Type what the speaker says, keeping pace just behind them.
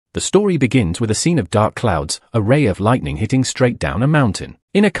The story begins with a scene of dark clouds, a ray of lightning hitting straight down a mountain.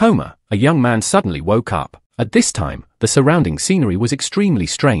 In a coma, a young man suddenly woke up. At this time, the surrounding scenery was extremely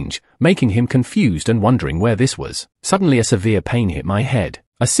strange, making him confused and wondering where this was. Suddenly a severe pain hit my head.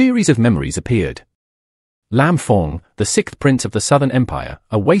 A series of memories appeared. Lam Fong, the sixth prince of the Southern Empire,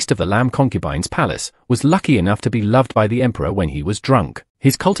 a waste of the Lam concubine's palace, was lucky enough to be loved by the emperor when he was drunk.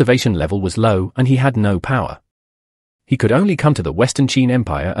 His cultivation level was low and he had no power. He could only come to the Western Qin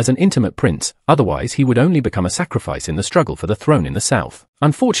Empire as an intimate prince, otherwise he would only become a sacrifice in the struggle for the throne in the south.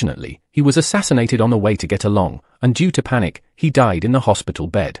 Unfortunately, he was assassinated on the way to get along, and due to panic, he died in the hospital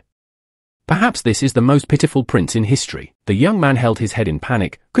bed. Perhaps this is the most pitiful prince in history. The young man held his head in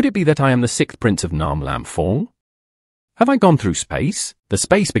panic. Could it be that I am the sixth prince of Nam Lam Fong? Have I gone through space? The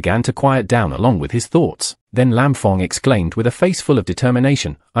space began to quiet down along with his thoughts. Then Lam Fong exclaimed with a face full of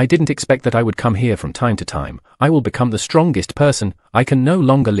determination, I didn't expect that I would come here from time to time. I will become the strongest person. I can no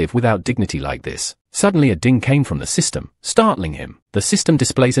longer live without dignity like this. Suddenly a ding came from the system, startling him. The system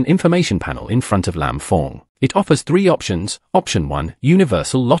displays an information panel in front of Lam Fong. It offers 3 options. Option 1,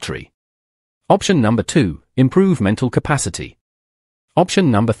 Universal Lottery. Option number 2, Improve Mental Capacity.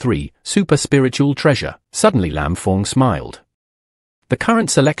 Option number 3, Super Spiritual Treasure. Suddenly Lam Fong smiled. The current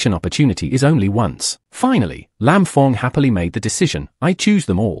selection opportunity is only once. Finally, Lam Fong happily made the decision, I choose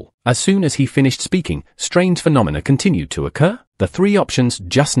them all. As soon as he finished speaking, strange phenomena continued to occur. The 3 options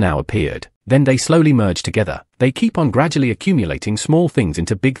just now appeared. Then they slowly merge together. They keep on gradually accumulating small things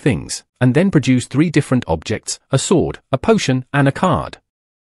into big things, and then produce 3 different objects, a sword, a potion, and a card.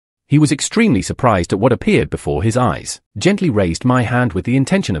 He was extremely surprised at what appeared before his eyes. Gently raised my hand with the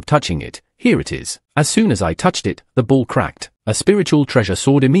intention of touching it. Here it is. As soon as I touched it, the ball cracked. A spiritual treasure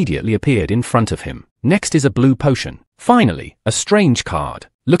sword immediately appeared in front of him. Next is a blue potion. Finally, a strange card.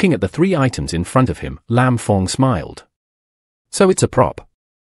 Looking at the 3 items in front of him, Lam Fong smiled. So it's a prop.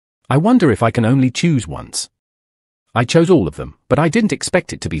 I wonder if I can only choose once. I chose all of them, but I didn't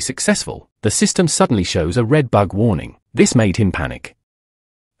expect it to be successful. The system suddenly shows a red bug warning. This made him panic.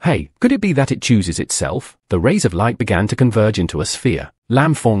 Hey, could it be that it chooses itself? The rays of light began to converge into a sphere.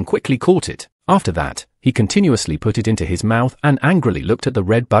 Lam Fong quickly caught it. After that, he continuously put it into his mouth and angrily looked at the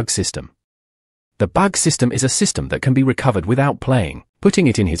red bug system. The bug system is a system that can be recovered without playing. Putting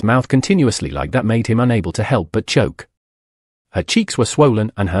it in his mouth continuously like that made him unable to help but choke. Her cheeks were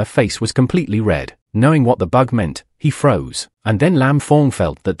swollen and her face was completely red. Knowing what the bug meant, he froze. And then Lam Fong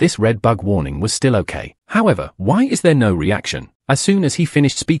felt that this red bug warning was still okay. However, why is there no reaction? As soon as he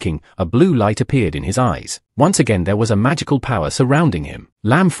finished speaking, a blue light appeared in his eyes. Once again there was a magical power surrounding him.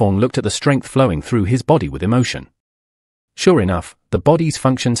 Lam Fong looked at the strength flowing through his body with emotion. Sure enough, the body's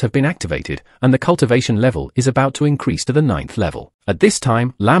functions have been activated, and the cultivation level is about to increase to the 9th level. At this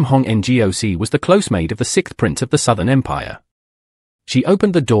time, Lam Hong Ngoc was the close maid of the 6th prince of the Southern Empire. She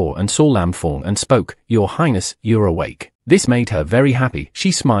opened the door and saw Lam Fong and spoke, Your Highness, you're awake. This made her very happy.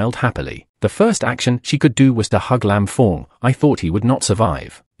 She smiled happily. The first action she could do was to hug Lam Fong. I thought he would not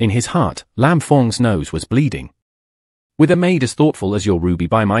survive. In his heart, Lam Fong's nose was bleeding. With a maid as thoughtful as your Ruby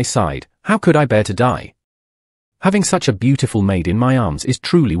by my side, how could I bear to die? Having such a beautiful maid in my arms is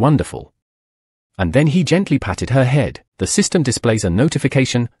truly wonderful. And then he gently patted her head. The system displays a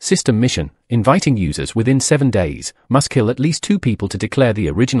notification, system mission, inviting users within 7 days, must kill at least 2 people to declare the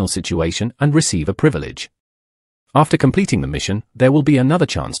original situation and receive a privilege. After completing the mission, there will be another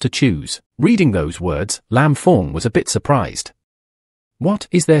chance to choose. Reading those words, Lam Fong was a bit surprised. What,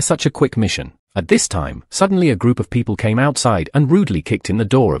 is there such a quick mission? At this time, suddenly a group of people came outside and rudely kicked in the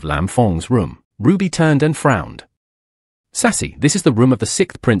door of Lam Fong's room. Ruby turned and frowned. Sassy, this is the room of the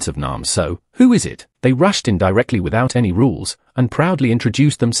 6th prince of Nam, so, who is it? They rushed in directly without any rules, and proudly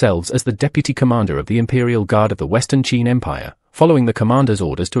introduced themselves as the deputy commander of the Imperial Guard of the Western Qin Empire, following the commander's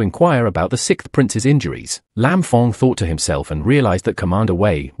orders to inquire about the 6th prince's injuries. Lam Fong thought to himself and realized that Commander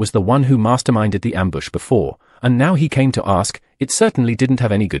Wei was the one who masterminded the ambush before, and now he came to ask, it certainly didn't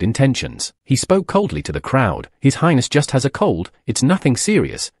have any good intentions. He spoke coldly to the crowd, His Highness just has a cold, it's nothing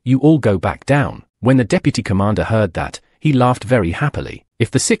serious, you all go back down. When the deputy commander heard that, he laughed very happily.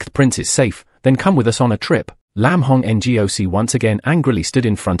 If the 6th prince is safe, then come with us on a trip. Lam Hong Ngoc once again angrily stood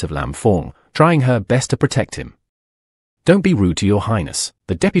in front of Lam Fong, trying her best to protect him. Don't be rude to your highness,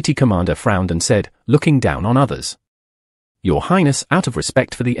 the deputy commander frowned and said, looking down on others. Your highness, out of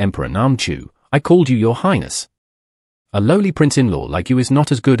respect for the Emperor Nam Chu, I called you your highness. A lowly prince-in-law like you is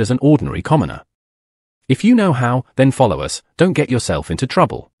not as good as an ordinary commoner. If you know how, then follow us, don't get yourself into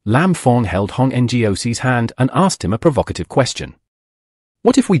trouble. Lam Fong held Hong Ngoc's hand and asked him a provocative question.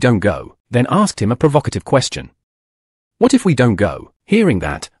 What if we don't go? Then asked him a provocative question. What if we don't go? Hearing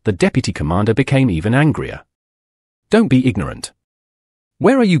that, the deputy commander became even angrier. Don't be ignorant.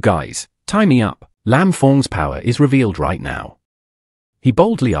 Where are you guys? Tie me up. Lam Fong's power is revealed right now. He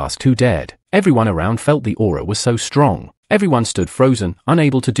boldly asked who dared. Everyone around felt the aura was so strong. Everyone stood frozen,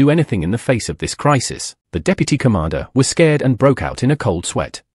 unable to do anything in the face of this crisis. The deputy commander was scared and broke out in a cold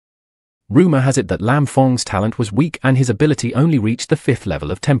sweat. Rumor has it that Lam Fong's talent was weak and his ability only reached the 5th level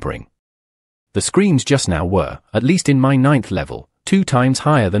of tempering. The screams just now were, at least in my 9th level, 2 times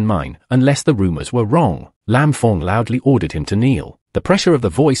higher than mine, unless the rumors were wrong. Lam Fong loudly ordered him to kneel. The pressure of the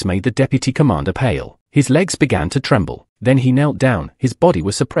voice made the deputy commander pale. His legs began to tremble. Then he knelt down. His body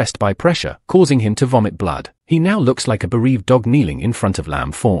was suppressed by pressure, causing him to vomit blood. He now looks like a bereaved dog kneeling in front of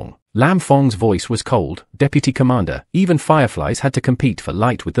Lam Fong. Lam Fong's voice was cold. Deputy commander, even fireflies had to compete for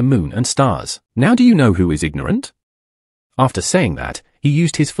light with the moon and stars. Now do you know who is ignorant? After saying that, he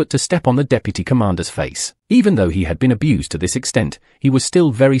used his foot to step on the deputy commander's face. Even though he had been abused to this extent, he was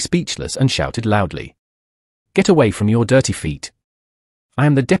still very speechless and shouted loudly. Get away from your dirty feet. I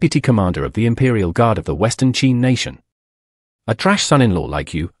am the deputy commander of the Imperial Guard of the Western Qin Nation. A trash son-in-law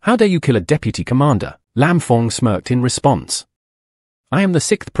like you, how dare you kill a deputy commander? Lam Fong smirked in response. I am the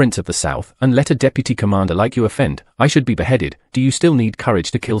 6th prince of the south, and let a deputy commander like you offend, I should be beheaded. Do you still need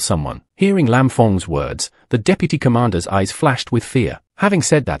courage to kill someone? Hearing Lam Fong's words, the deputy commander's eyes flashed with fear. Having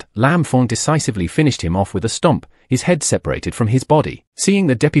said that, Lam Fong decisively finished him off with a stomp, his head separated from his body. Seeing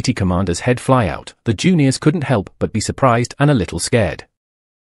the deputy commander's head fly out, the juniors couldn't help but be surprised and a little scared.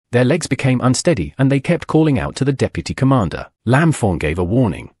 Their legs became unsteady and they kept calling out to the deputy commander. Lam Fong gave a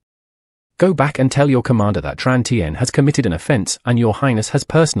warning. Go back and tell your commander that Tran Tien has committed an offense and your highness has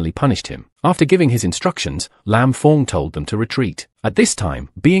personally punished him. After giving his instructions, Lam Fong told them to retreat. At this time,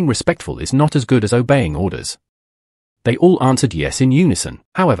 being respectful is not as good as obeying orders. They all answered yes in unison.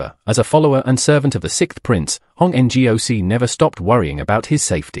 However, as a follower and servant of the 6th prince, Hong Ngoc never stopped worrying about his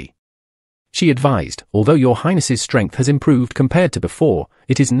safety. She advised, although your highness's strength has improved compared to before,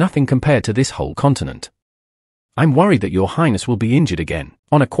 it is nothing compared to this whole continent. I'm worried that your highness will be injured again.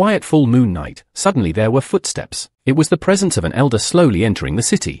 On a quiet full moon night, suddenly there were footsteps. It was the presence of an elder slowly entering the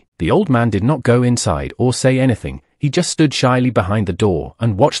city. The old man did not go inside or say anything. He just stood shyly behind the door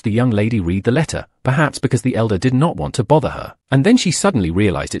and watched the young lady read the letter, perhaps because the elder did not want to bother her. And then she suddenly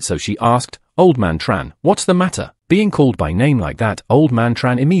realized it, so she asked, Old man Tran, what's the matter? Being called by name like that, Old man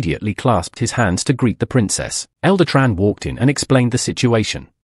Tran immediately clasped his hands to greet the princess. Elder Tran walked in and explained the situation.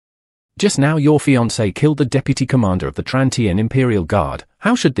 Just now your fiancé killed the deputy commander of the Tran Tien Imperial Guard.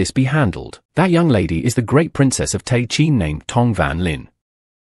 How should this be handled? That young lady is the great princess of Tai Qin named Tong Van Lin.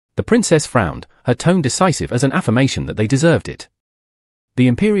 The princess frowned, her tone decisive as an affirmation that they deserved it. The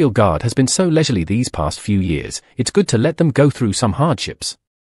Imperial Guard has been so leisurely these past few years, it's good to let them go through some hardships.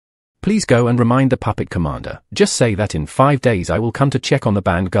 Please go and remind the puppet commander. Just say that in 5 days I will come to check on the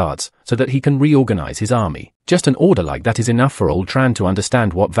band guards, so that he can reorganize his army. Just an order like that is enough for old Tran to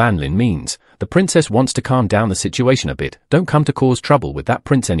understand what Van Lin means. The princess wants to calm down the situation a bit. Don't come to cause trouble with that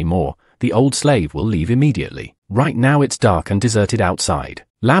prince anymore. The old slave will leave immediately. Right now it's dark and deserted outside.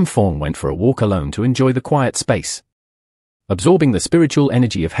 Lam Fong went for a walk alone to enjoy the quiet space. Absorbing the spiritual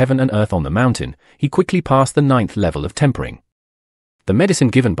energy of heaven and earth on the mountain, he quickly passed the 9th level of tempering. The medicine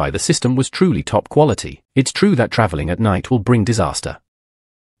given by the system was truly top quality. It's true that traveling at night will bring disaster.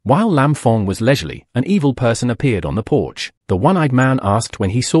 While Lam Fong was leisurely, an evil person appeared on the porch. The one-eyed man asked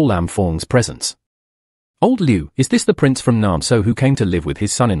when he saw Lam Fong's presence. Old Liu, is this the prince from Nam So who came to live with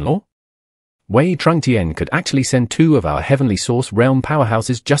his son-in-law? Wei Trungtian could actually send 2 of our heavenly source realm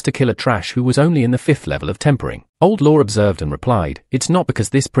powerhouses just to kill a trash who was only in the 5th level of tempering. Old Law observed and replied, it's not because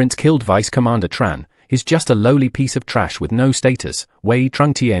this prince killed Vice Commander Tran. He's just a lowly piece of trash with no status. Wei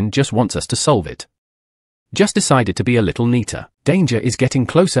Trungtian just wants us to solve it. Just decided to be a little neater. Danger is getting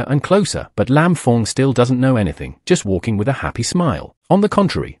closer and closer, but Lam Fong still doesn't know anything, just walking with a happy smile. On the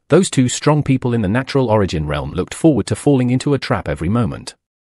contrary, those 2 strong people in the natural origin realm looked forward to falling into a trap every moment.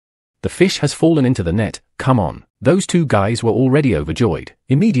 The fish has fallen into the net, come on. Those 2 guys were already overjoyed,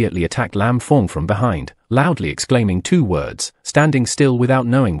 immediately attacked Lam Fong from behind, loudly exclaiming 2 words, standing still without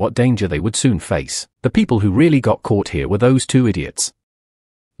knowing what danger they would soon face. The people who really got caught here were those 2 idiots.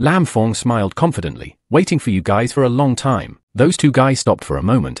 Lam Fong smiled confidently, waiting for you guys for a long time. Those 2 guys stopped for a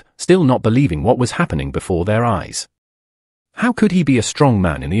moment, still not believing what was happening before their eyes. How could he be a strong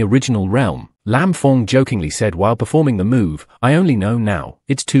man in the original realm? Lam Fong jokingly said while performing the move, I only know now,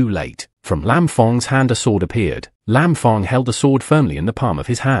 it's too late. From Lam Fong's hand a sword appeared. Lam Fong held the sword firmly in the palm of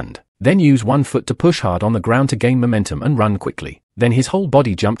his hand, then used one foot to push hard on the ground to gain momentum and run quickly. Then his whole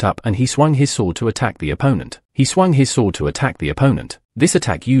body jumped up and he swung his sword to attack the opponent. This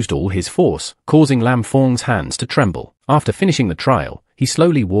attack used all his force, causing Lam Fong's hands to tremble. After finishing the trial, he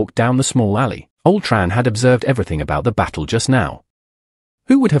slowly walked down the small alley. Old Tran had observed everything about the battle just now.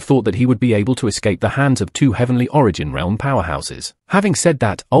 Who would have thought that he would be able to escape the hands of two heavenly origin realm powerhouses? Having said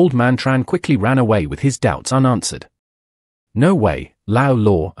that, old man Tran quickly ran away with his doubts unanswered. No way, Lao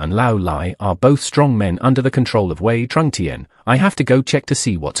Law and Lao Lai are both strong men under the control of Wei Trungtian. I have to go check to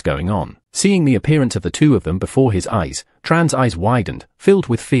see what's going on. Seeing the appearance of the two of them before his eyes, Tran's eyes widened, filled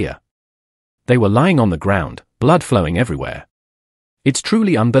with fear. They were lying on the ground, blood flowing everywhere. It's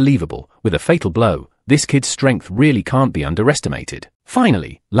truly unbelievable. With a fatal blow, this kid's strength really can't be underestimated.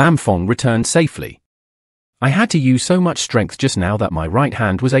 Finally, Lam Fong returned safely. I had to use so much strength just now that my right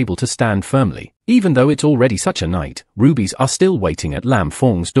hand was able to stand firmly. Even though it's already such a night, rubies are still waiting at Lam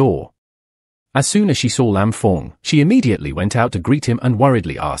Fong's door. As soon as she saw Lam Fong, she immediately went out to greet him and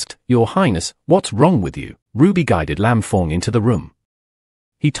worriedly asked, "Your Highness, what's wrong with you?" Ruby guided Lam Fong into the room.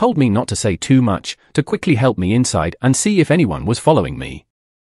 He told me not to say too much, to quickly help me inside and see if anyone was following me.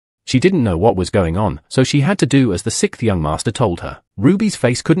 She didn't know what was going on, so she had to do as the sixth young master told her. Ruby's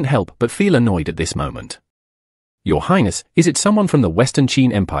face couldn't help but feel annoyed at this moment. "Your Highness, is it someone from the Western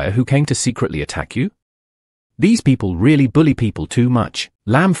Qin Empire who came to secretly attack you? These people really bully people too much."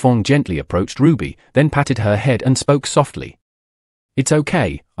 Lam Fong gently approached Ruby, then patted her head and spoke softly. "It's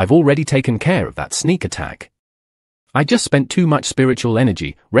okay, I've already taken care of that sneak attack. I just spent too much spiritual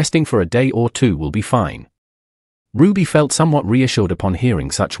energy, resting for a day or two will be fine." Ruby felt somewhat reassured upon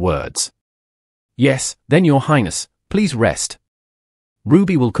hearing such words. "Yes, then Your Highness, please rest.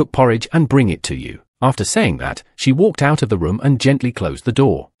 Ruby will cook porridge and bring it to you." After saying that, she walked out of the room and gently closed the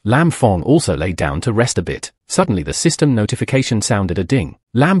door. Lam Fong also lay down to rest a bit. Suddenly the system notification sounded a ding.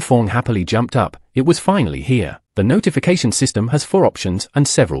 Lam Fong happily jumped up. It was finally here. The notification system has 4 options and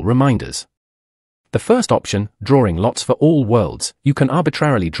several reminders. The first option, drawing lots for all worlds. You can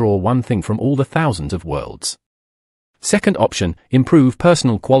arbitrarily draw one thing from all the thousands of worlds. Second option, improve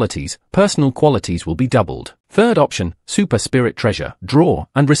personal qualities. Personal qualities will be doubled. Third option, super spirit treasure. Draw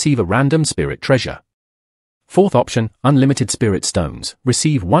and receive a random spirit treasure. Fourth option, unlimited spirit stones.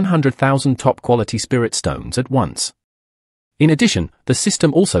 Receive 100,000 top quality spirit stones at once. In addition, the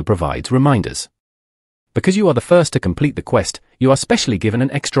system also provides reminders. Because you are the first to complete the quest, you are specially given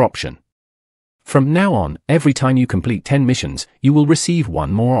an extra option. From now on, every time you complete 10 missions, you will receive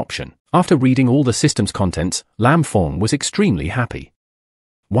one more option. After reading all the system's contents, Lam Fong was extremely happy.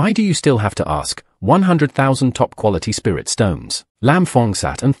 Why do you still have to ask? 100,000 top quality spirit stones. Lam Fong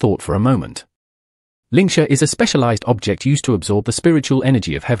sat and thought for a moment. Lingsha is a specialized object used to absorb the spiritual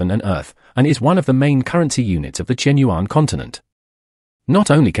energy of heaven and earth, and is one of the main currency units of the Qianyuan continent.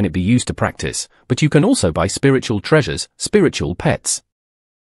 Not only can it be used to practice, but you can also buy spiritual treasures, spiritual pets,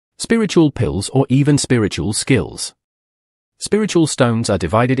 spiritual pills, or even spiritual skills. Spiritual stones are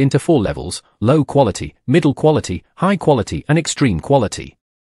divided into 4 levels: low quality, middle quality, high quality, and extreme quality.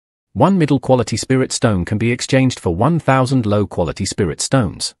 1 middle quality spirit stone can be exchanged for 1,000 low quality spirit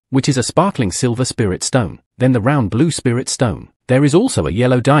stones, which is a sparkling silver spirit stone, then the round blue spirit stone. There is also a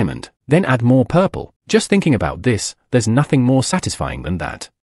yellow diamond, then add more purple. Just thinking about this, there's nothing more satisfying than that.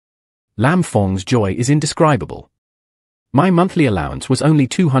 Lam Fong's joy is indescribable. My monthly allowance was only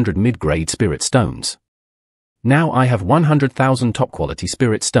 200 mid-grade spirit stones. Now I have 100,000 top-quality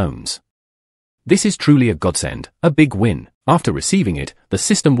spirit stones. This is truly a godsend, a big win. After receiving it, the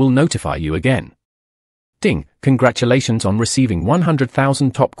system will notify you again. Ding, congratulations on receiving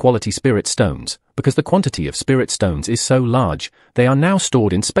 100,000 top-quality spirit stones. Because the quantity of spirit stones is so large, they are now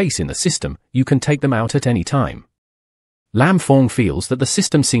stored in space in the system. You can take them out at any time. Lam Fong feels that the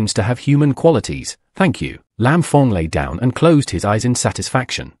system seems to have human qualities. Thank you. Lam Fong lay down and closed his eyes in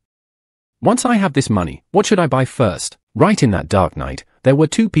satisfaction. Once I have this money, what should I buy first? Right in that dark night, there were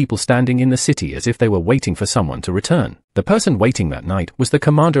 2 people standing in the city as if they were waiting for someone to return. The person waiting that night was the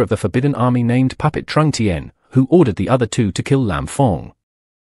commander of the Forbidden Army named Puppet Trung Tien, who ordered the other 2 to kill Lam Fong.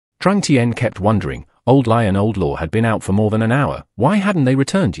 Trung Tien kept wondering, Old Lai and Old Law had been out for more than an hour, why hadn't they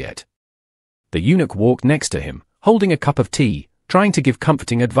returned yet? The eunuch walked next to him, holding a cup of tea, trying to give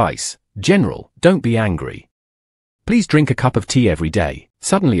comforting advice. General, don't be angry. Please drink a cup of tea every day.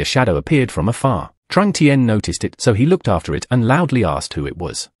 Suddenly a shadow appeared from afar. Trung Tien noticed it, so he looked after it and loudly asked who it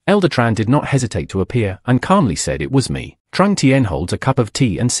was. Elder Tran did not hesitate to appear and calmly said it was me. Trung Tien holds a cup of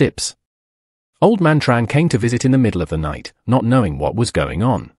tea and sips. Old Man Tran came to visit in the middle of the night, not knowing what was going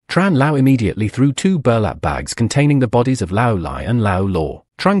on. Tran Lao immediately threw 2 burlap bags containing the bodies of Lao Lai and Lao Law.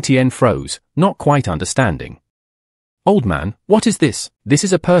 Trung Tien froze, not quite understanding. Old man, what is this? This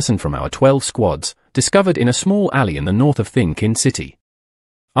is a person from our 12 squads, discovered in a small alley in the north of Thin Kin City.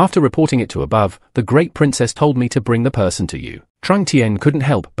 After reporting it to above, the Great Princess told me to bring the person to you. Trung Tien couldn't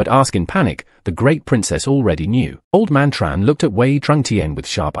help but ask in panic. The great princess already knew. Old man Tran looked at Wei Trung Tien with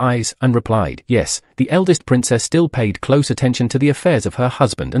sharp eyes and replied, yes, the eldest princess still paid close attention to the affairs of her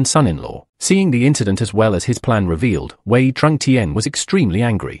husband and son-in-law. Seeing the incident as well as his plan revealed, Wei Trung Tien was extremely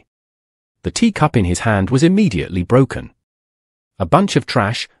angry. The teacup in his hand was immediately broken. A bunch of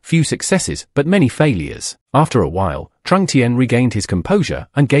trash, few successes but many failures. After a while, Trung Tien regained his composure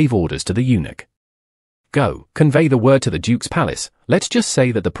and gave orders to the eunuch. Go, convey the word to the Duke's palace. Let's just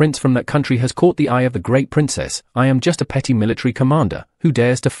say that the prince from that country has caught the eye of the great princess. I am just a petty military commander who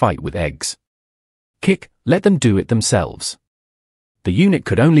dares to fight with eggs. Kick, let them do it themselves. The eunuch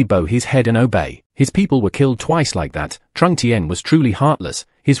could only bow his head and obey. His people were killed twice like that. Trung Tien was truly heartless.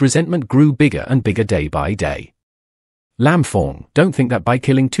 His resentment grew bigger and bigger day by day. Lam Fong, don't think that by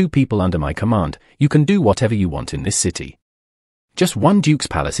killing 2 people under my command, you can do whatever you want in this city. Just one duke's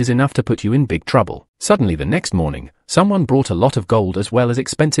palace is enough to put you in big trouble. Suddenly the next morning, someone brought a lot of gold as well as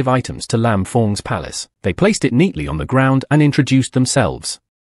expensive items to Lam Fong's palace. They placed it neatly on the ground and introduced themselves.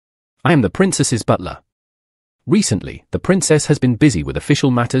 I am the princess's butler. Recently, the princess has been busy with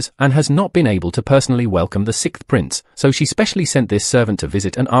official matters and has not been able to personally welcome the 6th prince, so she specially sent this servant to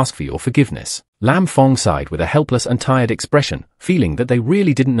visit and ask for your forgiveness. Lam Fong sighed with a helpless and tired expression, feeling that they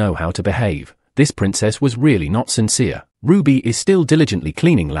really didn't know how to behave. This princess was really not sincere. Ruby is still diligently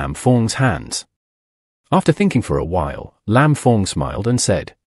cleaning Lam Fong's hands. After thinking for a while, Lam Fong smiled and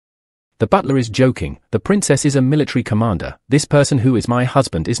said, the butler is joking. The princess is a military commander. This person who is my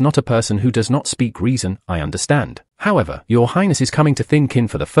husband is not a person who does not speak reason, I understand. However, your highness is coming to Thin Kin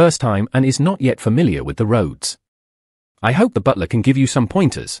for the first time and is not yet familiar with the roads. I hope the butler can give you some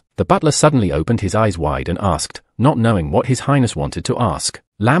pointers. The butler suddenly opened his eyes wide and asked, not knowing what his highness wanted to ask.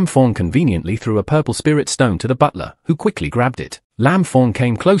 Lam Fong conveniently threw a purple spirit stone to the butler, who quickly grabbed it. Lam Fong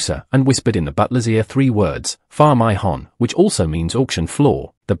came closer and whispered in the butler's ear 3 words, Fa Mai Hon, which also means auction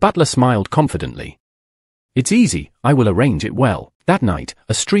floor. The butler smiled confidently. It's easy, I will arrange it well. That night,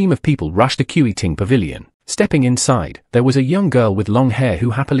 a stream of people rushed to Kui Ting Pavilion. Stepping inside, there was a young girl with long hair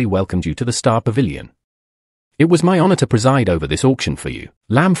who happily welcomed you to the Star Pavilion. It was my honor to preside over this auction for you.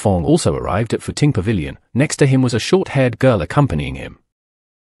 Lam Fong also arrived at Fu Ting Pavilion. Next to him was a short-haired girl accompanying him.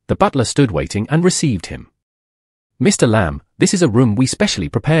 The butler stood waiting and received him. Mr. Lam, this is a room we specially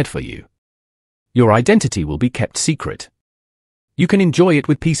prepared for you. Your identity will be kept secret. You can enjoy it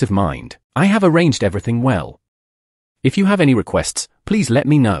with peace of mind. I have arranged everything well. If you have any requests, please let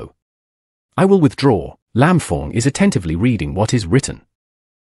me know. I will withdraw. Lam Fong is attentively reading what is written.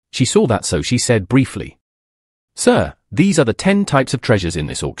 She saw that, so she said briefly, Sir, these are the 10 types of treasures in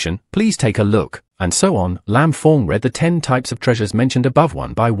this auction. Please take a look. And so on. Lam Fong read the 10 types of treasures mentioned above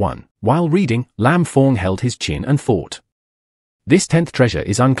one by one. While reading, Lam Fong held his chin and thought. This 10th treasure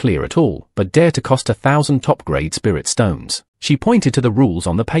is unclear at all, but dare to cost 1,000 top-grade spirit stones. She pointed to the rules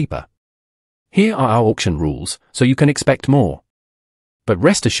on the paper. Here are our auction rules, so you can expect more. But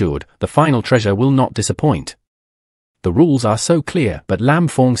rest assured, the final treasure will not disappoint. The rules are so clear, but Lam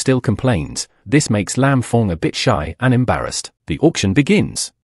Fong still complains. This makes Lam Fong a bit shy and embarrassed. The auction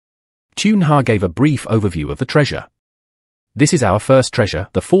begins. Chun Ha gave a brief overview of the treasure. This is our first treasure,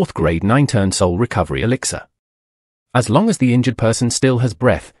 the 4th grade 9-turn soul recovery elixir. As long as the injured person still has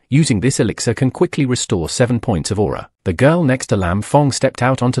breath, using this elixir can quickly restore 7 points of aura. The girl next to Lam Fong stepped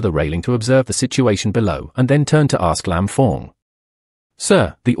out onto the railing to observe the situation below and then turned to ask Lam Fong.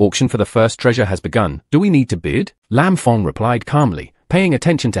 Sir, the auction for the first treasure has begun. Do we need to bid? Lam Fong replied calmly, paying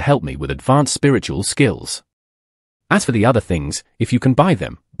attention to help me with advanced spiritual skills. As for the other things, if you can buy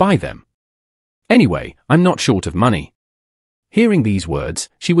them, buy them. Anyway, I'm not short of money. Hearing these words,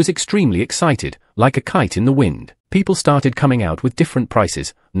 she was extremely excited, like a kite in the wind. People started coming out with different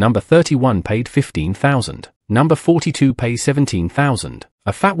prices. Number 31 paid 15,000. Number 42 pays 17,000.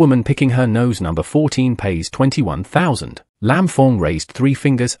 A fat woman picking her nose. Number 14 pays 21,000. Lam Fong raised 3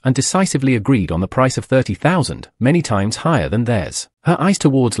 fingers and decisively agreed on the price of 30,000, many times higher than theirs. Her eyes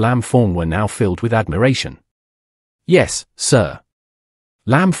towards Lam Fong were now filled with admiration. Yes, sir.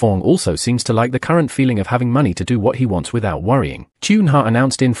 Lam Fong also seems to like the current feeling of having money to do what he wants without worrying. Chun Ha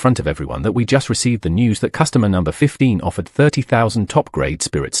announced in front of everyone that we just received the news that customer number 15 offered 30,000 top-grade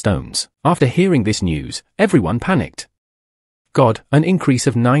spirit stones. After hearing this news, everyone panicked. God, an increase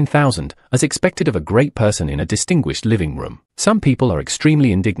of 9,000, as expected of a great person in a distinguished living room. Some people are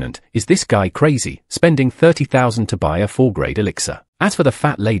extremely indignant. Is this guy crazy, spending 30,000 to buy a 4-grade elixir? As for the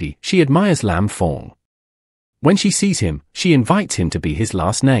fat lady, she admires Lam Fong. When she sees him, she invites him to be his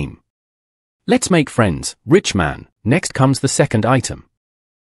last name. Let's make friends, rich man. Next comes the second item.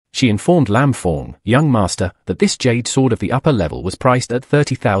 She informed Lam Fong, young master, that this jade sword of the upper level was priced at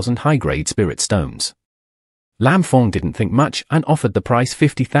 30,000 high-grade spirit stones. Lam Fong didn't think much and offered the price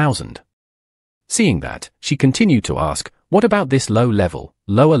 50,000. Seeing that, she continued to ask, what about this lower level,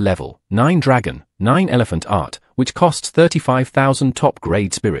 9 dragon, 9 elephant art, which costs 35,000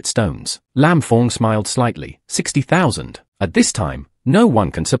 top-grade spirit stones? Lam Fong smiled slightly, 60,000. At this time, no one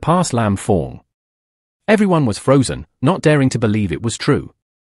can surpass Lam Fong. Everyone was frozen, not daring to believe it was true.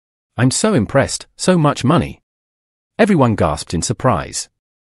 I'm so impressed, so much money. Everyone gasped in surprise.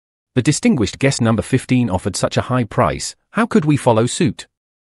 The distinguished guest number 15 offered such a high price, how could we follow suit?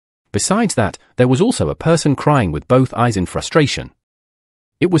 Besides that, there was also a person crying with both eyes in frustration.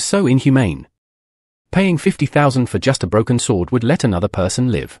 It was so inhumane. Paying 50,000 for just a broken sword would let another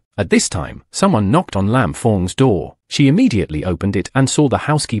person live. At this time, someone knocked on Lam Fong's door. She immediately opened it and saw the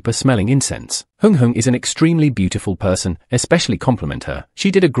housekeeper smelling incense. Hung Hung is an extremely beautiful person, especially compliment her. She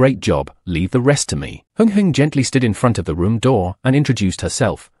did a great job, leave the rest to me. Hung Hung gently stood in front of the room door and introduced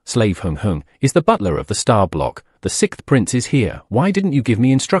herself. Slave Hung Hung is the butler of the star block. The 6th prince is here. Why didn't you give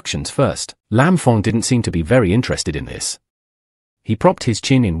me instructions first? Lam Fong didn't seem to be very interested in this. He propped his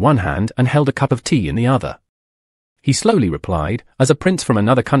chin in one hand and held a cup of tea in the other. He slowly replied, as a prince from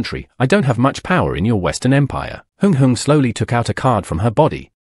another country, I don't have much power in your Western Empire. Hung Hung slowly took out a card from her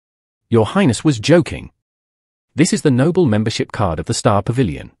body. Your Highness was joking. This is the noble membership card of the Star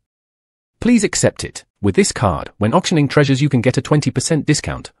Pavilion. Please accept it. With this card, when auctioning treasures you can get a 20%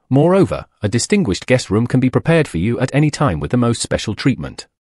 discount. Moreover, a distinguished guest room can be prepared for you at any time with the most special treatment.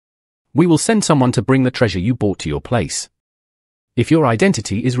 We will send someone to bring the treasure you bought to your place. If your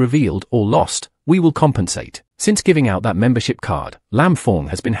identity is revealed or lost, we will compensate. Since giving out that membership card, Lam Fong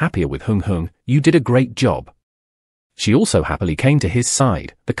has been happier with Hung Hung. You did a great job. She also happily came to his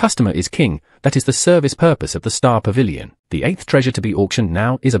side. The customer is king, that is the service purpose of the Star Pavilion. The 8th treasure to be auctioned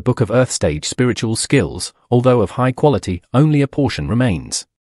now is a book of Earth Stage spiritual skills, although of high quality, only a portion remains.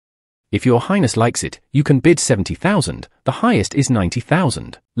 If your Highness likes it, you can bid 70,000, the highest is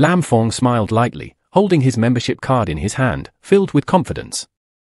 90,000. Lam Fong smiled lightly, holding his membership card in his hand, filled with confidence.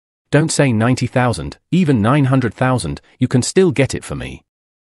 Don't say 90,000, even 900,000, you can still get it for me.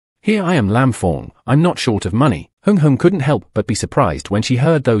 Here I am Lam Fong, I'm not short of money. Hung Hung couldn't help but be surprised when she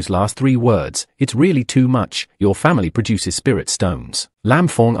heard those last 3 words. It's really too much. Your family produces spirit stones. Lam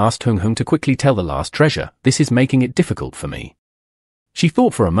Fong asked Hung Hung to quickly tell the last treasure. This is making it difficult for me. She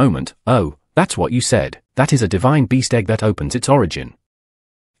thought for a moment. Oh, that's what you said. That is a divine beast egg that opens its origin.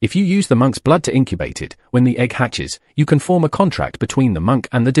 If you use the monk's blood to incubate it, when the egg hatches, you can form a contract between the monk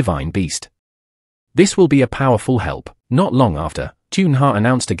and the divine beast. This will be a powerful help. Not long after, Chunha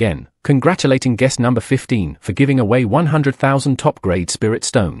announced again, congratulating guest number 15 for giving away 100,000 top-grade spirit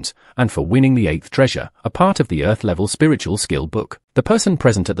stones, and for winning the 8th treasure, a part of the Earth-level spiritual skill book. The person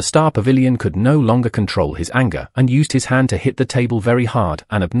present at the Star Pavilion could no longer control his anger and used his hand to hit the table very hard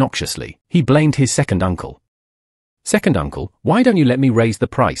and obnoxiously. He blamed his second uncle. Second uncle, why don't you let me raise the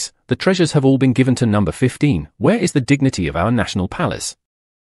price? The treasures have all been given to number 15. Where is the dignity of our national palace?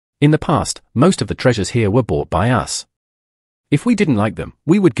 In the past, most of the treasures here were bought by us. If we didn't like them,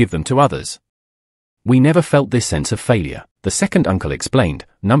 we would give them to others. We never felt this sense of failure. The second uncle explained,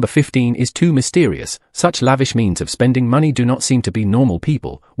 number 15 is too mysterious. Such lavish means of spending money do not seem to be normal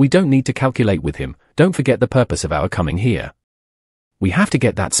people. We don't need to calculate with him. Don't forget the purpose of our coming here. We have to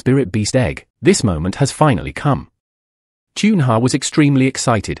get that spirit beast egg. This moment has finally come. Chunha was extremely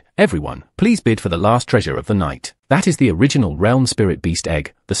excited. Everyone, please bid for the last treasure of the night. That is the original realm spirit beast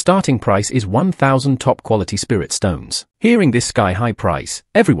egg. The starting price is 1,000 top quality spirit stones. Hearing this sky-high price,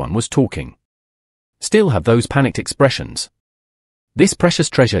 everyone was talking. Still have those panicked expressions. This precious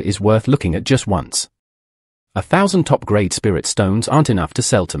treasure is worth looking at just once. 1,000 top grade spirit stones aren't enough to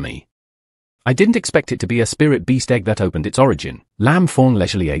sell to me. I didn't expect it to be a spirit beast egg that opened its origin. Lam Fong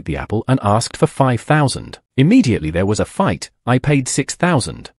leisurely ate the apple and asked for 5,000. Immediately there was a fight. I paid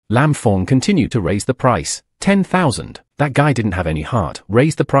 6,000. Lam Fong continued to raise the price. 10,000. That guy didn't have any heart.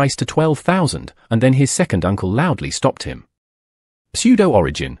 Raised the price to 12,000, and then his second uncle loudly stopped him.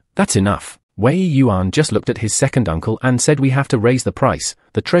 Pseudo-origin. That's enough. Wei Yuan just looked at his second uncle and said we have to raise the price.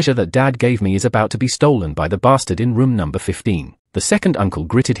 The treasure that Dad gave me is about to be stolen by the bastard in room number 15. The second uncle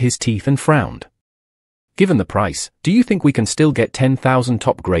gritted his teeth and frowned. Given the price, do you think we can still get 10,000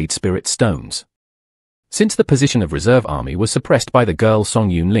 top-grade spirit stones? Since the position of reserve army was suppressed by the girl Song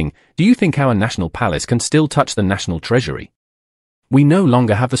Yunling, do you think our national palace can still touch the national treasury? We no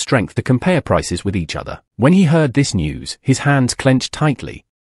longer have the strength to compare prices with each other. When he heard this news, his hands clenched tightly.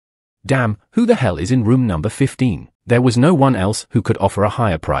 Damn, who the hell is in room number 15? There was no one else who could offer a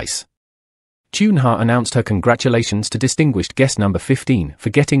higher price. Chunha announced her congratulations to distinguished guest number 15 for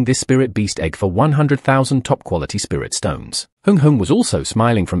getting this spirit beast egg for 100,000 top-quality spirit stones. Hung Hung was also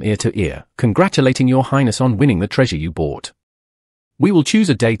smiling from ear to ear, congratulating your highness on winning the treasure you bought. We will choose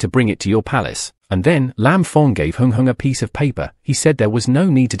a day to bring it to your palace. And then, Lam Fong gave Hung Hung a piece of paper. He said there was no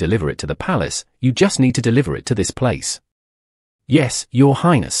need to deliver it to the palace, you just need to deliver it to this place. Yes, your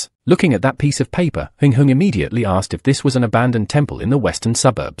highness. Looking at that piece of paper, Hung Hung immediately asked if this was an abandoned temple in the western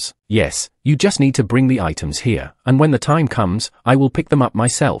suburbs. Yes, you just need to bring the items here, and when the time comes, I will pick them up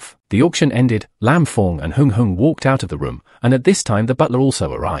myself. The auction ended, Lam Fong and Hung Hung walked out of the room, and at this time the butler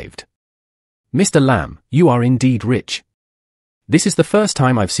also arrived. Mr. Lam, you are indeed rich. This is the first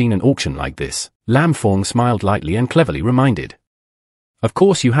time I've seen an auction like this. Lam Fong smiled lightly and cleverly reminded. Of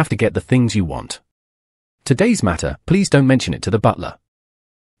course you have to get the things you want. Today's matter, please don't mention it to the butler.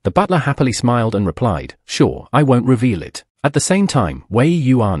 The butler happily smiled and replied, sure, I won't reveal it. At the same time, Wei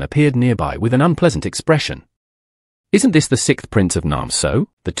Yuan appeared nearby with an unpleasant expression. Isn't this the 6th prince of Nam So?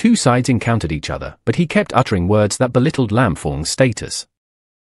 The two sides encountered each other, but he kept uttering words that belittled Lam Fong's status.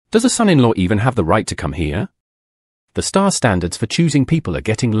 Does a son-in-law even have the right to come here? The star standards for choosing people are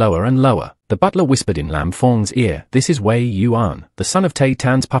getting lower and lower. The butler whispered in Lam Fong's ear, this is Wei Yuan, the son of Tai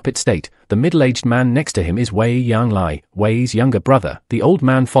Tan's puppet state. The middle-aged man next to him is Wei Yanglai, Wei's younger brother. The old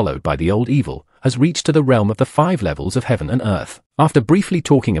man followed by the old evil, has reached to the realm of the 5 levels of heaven and earth. After briefly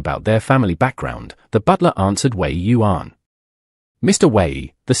talking about their family background, the butler answered Wei Yuan. Mr.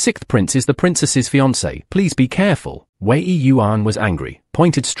 Wei, the 6th prince is the princess's fiancé, please be careful. Wei Yuan was angry,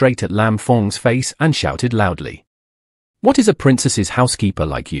 pointed straight at Lam Fong's face and shouted loudly. What is a princess's housekeeper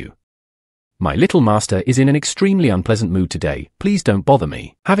like you? My little master is in an extremely unpleasant mood today, please don't bother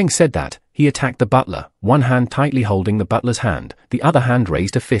me. Having said that, he attacked the butler, one hand tightly holding the butler's hand, the other hand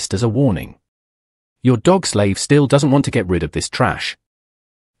raised a fist as a warning. Your dog slave still doesn't want to get rid of this trash.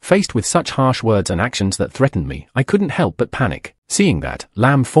 Faced with such harsh words and actions that threatened me, I couldn't help but panic. Seeing that,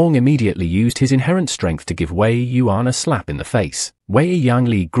 Lam Fong immediately used his inherent strength to give Wei Yuan a slap in the face. Wei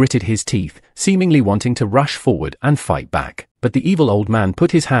Yangli gritted his teeth, seemingly wanting to rush forward and fight back. But the evil old man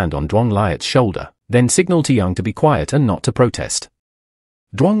put his hand on Duong Liat's shoulder, then signaled to Young to be quiet and not to protest.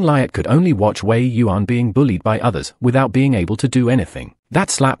 Duong Liat could only watch Wei Yuan being bullied by others without being able to do anything.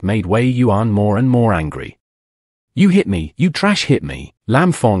 That slap made Wei Yuan more and more angry. You hit me, you trash hit me.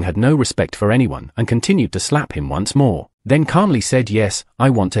 Lam Fong had no respect for anyone and continued to slap him once more, then calmly said yes, I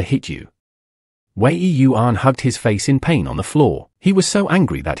want to hit you. Wei Yuan hugged his face in pain on the floor. He was so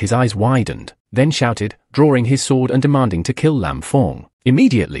angry that his eyes widened, then shouted, drawing his sword and demanding to kill Lam Fong.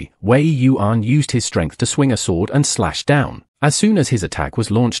 Immediately, Wei Yuan used his strength to swing a sword and slash down. As soon as his attack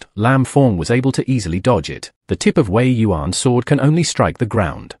was launched, Lam Fong was able to easily dodge it. The tip of Wei Yuan's sword can only strike the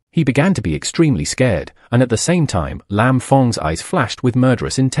ground. He began to be extremely scared, and at the same time, Lam Fong's eyes flashed with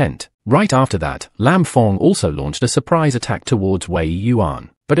murderous intent. Right after that, Lam Fong also launched a surprise attack towards Wei Yuan.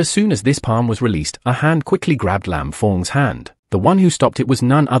 But as soon as this palm was released, a hand quickly grabbed Lam Fong's hand. The one who stopped it was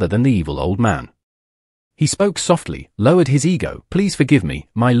none other than the evil old man. He spoke softly, lowered his ego. Please forgive me,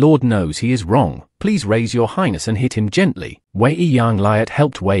 my lord knows he is wrong. Please raise your highness and hit him gently. Wei Yangliat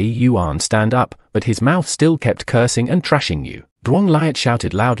helped Wei Yuan stand up, but his mouth still kept cursing and trashing you. Duong Liat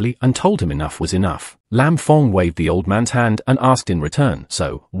shouted loudly and told him enough was enough. Lam Fong waved the old man's hand and asked in return,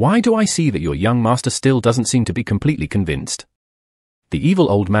 so, why do I see that your young master still doesn't seem to be completely convinced? The evil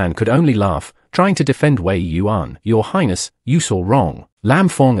old man could only laugh, trying to defend Wei Yuan. Your highness, you saw wrong. Lam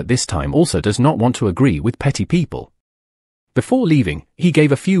Fong at this time also does not want to agree with petty people. Before leaving, he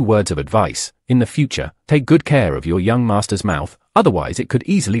gave a few words of advice. In the future, take good care of your young master's mouth, otherwise it could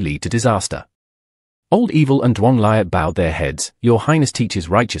easily lead to disaster. Old Evil and Duong Liat bowed their heads. Your highness teaches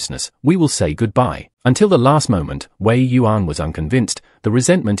righteousness, we will say goodbye. Until the last moment, Wei Yuan was unconvinced. The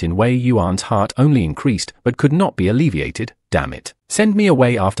resentment in Wei Yuan's heart only increased, but could not be alleviated. Damn it. Send me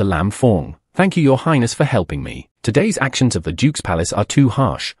away after Lam Fong. Thank you, your highness, for helping me. Today's actions of the Duke's palace are too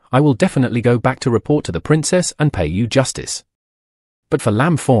harsh. I will definitely go back to report to the princess and pay you justice. But for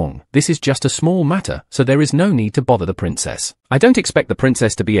Lam Fong, this is just a small matter, so there is no need to bother the princess. I don't expect the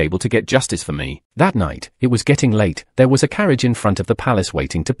princess to be able to get justice for me. That night, it was getting late. There was a carriage in front of the palace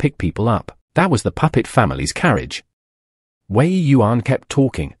waiting to pick people up. That was the puppet family's carriage. Wei Yuan kept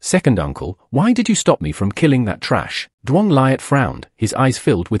talking. Second uncle, why did you stop me from killing that trash? Duong Liat frowned, his eyes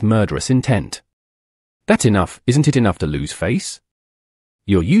filled with murderous intent. That's enough, isn't it enough to lose face?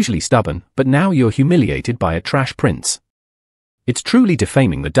 You're usually stubborn, but now you're humiliated by a trash prince. It's truly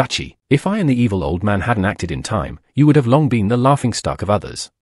defaming the duchy. If I and the evil old man hadn't acted in time, you would have long been the laughingstock of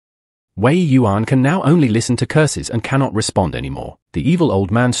others. Wei Yuan can now only listen to curses and cannot respond anymore. The evil old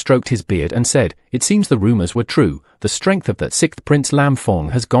man stroked his beard and said, "It seems the rumors were true. The strength of that sixth prince Lam Fong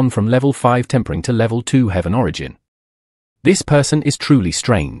has gone from level 5 tempering to level 2 heaven origin. This person is truly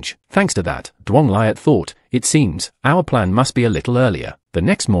strange." Thanks to that, Duong Liat thought, "It seems, our plan must be a little earlier." The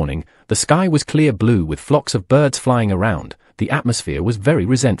next morning, the sky was clear blue with flocks of birds flying around. The atmosphere was very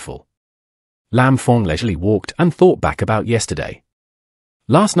resentful. Lam Fong leisurely walked and thought back about yesterday.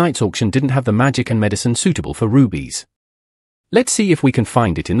 Last night's auction didn't have the magic and medicine suitable for rubies. Let's see if we can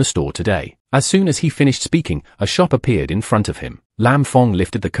find it in the store today. As soon as he finished speaking, a shop appeared in front of him. Lam Fong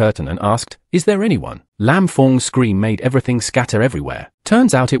lifted the curtain and asked, "Is there anyone?" Lam Fong's scream made everything scatter everywhere.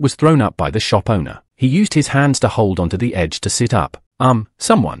 Turns out it was thrown up by the shop owner. He used his hands to hold onto the edge to sit up.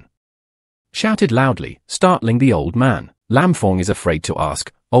 Someone shouted loudly, startling the old man. Lam Fong is afraid to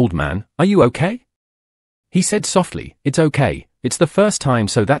ask, "Old man, are you okay?" He said softly, "It's okay. It's the first time,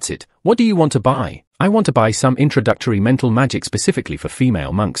 so that's it. What do you want to buy?" "I want to buy some introductory mental magic specifically for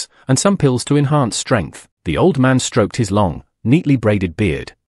female monks, and some pills to enhance strength." The old man stroked his long, neatly braided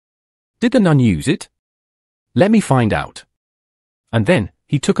beard. "Did the nun use it? Let me find out." And then,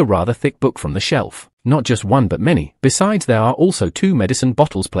 he took a rather thick book from the shelf. Not just one but many. Besides, there are also 2 medicine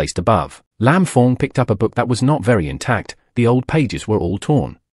bottles placed above. Lam Fong picked up a book that was not very intact. The old pages were all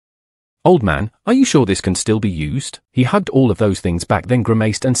torn. "Old man, are you sure this can still be used?" He hugged all of those things back, then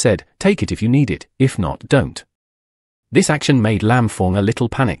grimaced and said, "Take it if you need it, if not, don't." This action made Lam Fong a little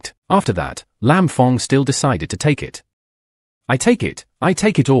panicked. After that, Lam Fong still decided to take it. I take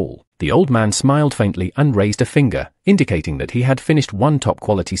it all." The old man smiled faintly and raised a finger, indicating that he had finished 1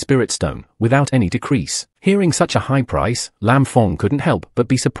 top-quality spirit stone, without any decrease. Hearing such a high price, Lam Fong couldn't help but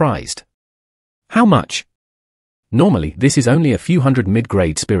be surprised. "How much?" "Normally, this is only a few hundred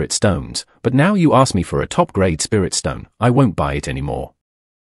mid-grade spirit stones, but now you ask me for a top-grade spirit stone, I won't buy it anymore."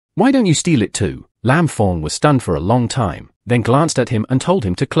 "Why don't you steal it too?" Lam Fong was stunned for a long time, then glanced at him and told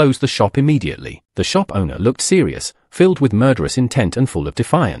him to close the shop immediately. The shop owner looked serious, filled with murderous intent and full of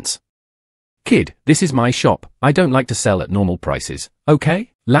defiance. "Kid, this is my shop. I don't like to sell at normal prices,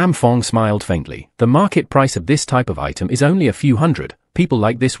 okay?" Lam Fong smiled faintly. "The market price of this type of item is only a few hundred. People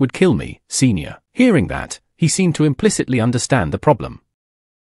like this would kill me, senior." Hearing that, he seemed to implicitly understand the problem.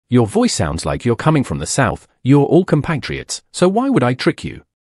 "Your voice sounds like you're coming from the south. You're all compatriots, so why would I trick you?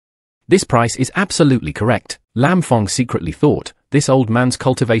 This price is absolutely correct." Lam Fong secretly thought, this old man's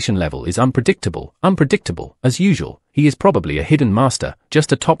cultivation level is unpredictable, as usual. He is probably a hidden master,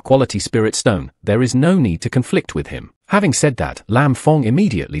 just a top-quality spirit stone. There is no need to conflict with him. Having said that, Lam Fong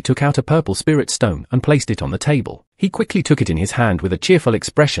immediately took out a purple spirit stone and placed it on the table. He quickly took it in his hand with a cheerful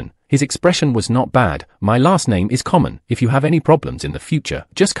expression. His expression was not bad. "My last name is Common. If you have any problems in the future,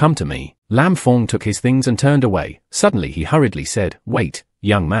 just come to me." Lam Fong took his things and turned away. Suddenly he hurriedly said, "Wait,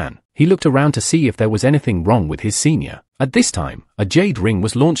 young man." He looked around to see if there was anything wrong with his senior. At this time, a jade ring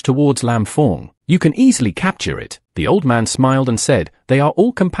was launched towards Lam Fong. "You can easily capture it." The old man smiled and said, "They are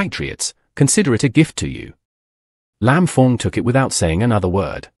all compatriots. Consider it a gift to you." Lam Fong took it without saying another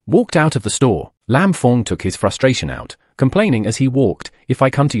word. Walked out of the store. Lam Fong took his frustration out, complaining as he walked, "If I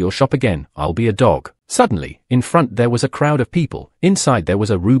come to your shop again, I'll be a dog." Suddenly, in front there was a crowd of people. Inside there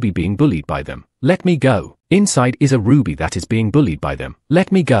was a ruby being bullied by them. "Let me go." Inside is a ruby that is being bullied by them.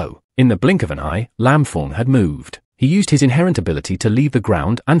 "Let me go." In the blink of an eye, Lam Fong had moved. He used his inherent ability to leave the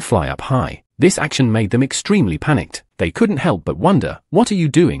ground and fly up high. This action made them extremely panicked. They couldn't help but wonder, "What are you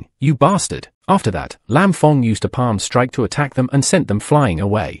doing, you bastard?" After that, Lam Fong used a palm strike to attack them and sent them flying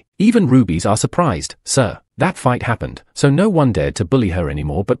away. Even rubies are surprised. "Sir, that fight happened, so no one dared to bully her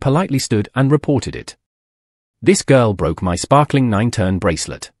anymore but politely stood and reported it. This girl broke my sparkling 9-turn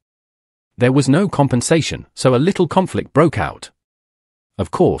bracelet. There was no compensation, so a little conflict broke out. Of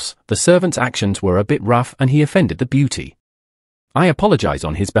course, the servant's actions were a bit rough and he offended the beauty. I apologize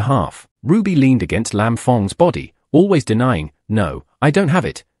on his behalf." Ruby leaned against Lam Fong's body, always denying, "No, I don't have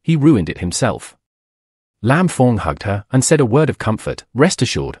it. He ruined it himself." Lam Fong hugged her and said a word of comfort, "Rest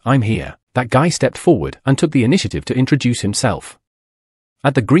assured, I'm here." That guy stepped forward and took the initiative to introduce himself.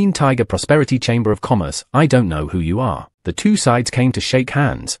 "At the Green Tiger Prosperity Chamber of Commerce, I don't know who you are." The two sides came to shake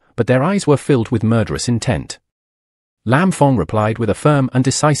hands, but their eyes were filled with murderous intent. Lam Fong replied with a firm and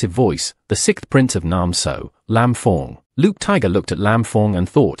decisive voice, "The 6th Prince of Nam So, Lam Fong." Luke Tiger looked at Lam Fong and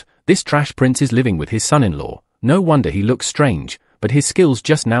thought, "This trash prince is living with his son-in-law. No wonder he looks strange, but his skills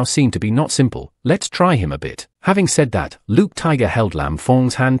just now seem to be not simple. Let's try him a bit." Having said that, Luke Tiger held Lam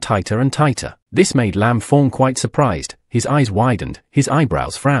Fong's hand tighter and tighter. This made Lam Fong quite surprised. His eyes widened, his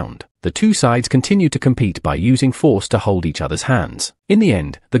eyebrows frowned. The two sides continued to compete by using force to hold each other's hands. In the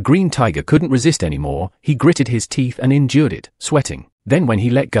end, the Green Tiger couldn't resist anymore. He gritted his teeth and endured it, sweating. Then when he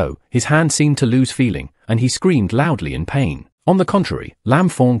let go, his hand seemed to lose feeling, and he screamed loudly in pain. On the contrary, Lam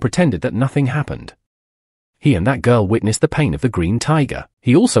Fong pretended that nothing happened. He and that girl witnessed the pain of the green tiger.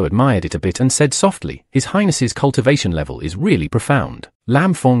 He also admired it a bit and said softly, "His Highness's cultivation level is really profound."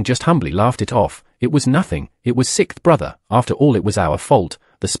 Lam Fong just humbly laughed it off. "It was nothing, it was sixth brother. After all, it was our fault.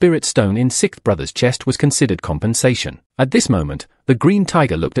 The spirit stone in sixth brother's chest was considered compensation." At this moment, the green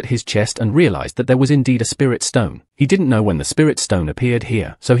tiger looked at his chest and realized that there was indeed a spirit stone. He didn't know when the spirit stone appeared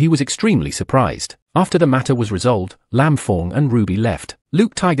here, so he was extremely surprised. After the matter was resolved, Lam Fong and Ruby left.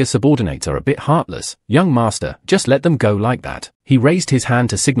 Luke Tiger's subordinates are a bit heartless. "Young master, just let them go like that." He raised his hand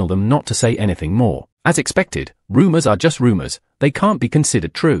to signal them not to say anything more. As expected, rumors are just rumors. They can't be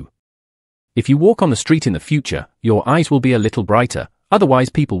considered true. If you walk on the street in the future, your eyes will be a little brighter. Otherwise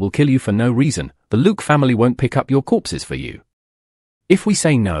people will kill you for no reason. The Luke family won't pick up your corpses for you. If we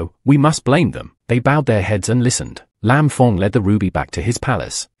say no, we must blame them. They bowed their heads and listened. Lam Fong led the Ruby back to his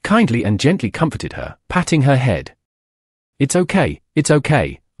palace, kindly and gently comforted her, patting her head. It's okay.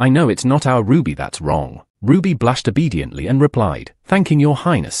 I know it's not our Ruby that's wrong." Ruby blushed obediently and replied, "Thanking your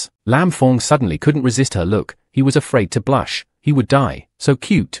highness." Lam Fong suddenly couldn't resist her look. He was afraid to blush. He would die. So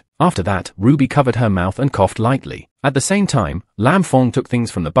cute. After that, Ruby covered her mouth and coughed lightly. At the same time, Lam Fong took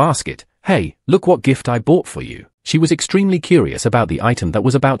things from the basket. "Hey, look what gift I bought for you." She was extremely curious about the item that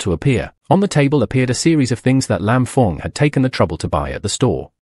was about to appear. On the table appeared a series of things that Lam Fong had taken the trouble to buy at the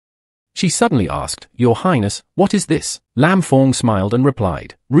store. She suddenly asked, "Your Highness, what is this?" Lam Fong smiled and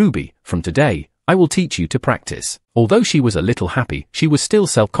replied, "Ruby, from today, I will teach you to practice." Although she was a little happy, she was still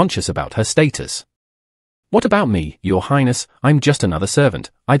self-conscious about her status. "What about me, Your Highness? I'm just another servant.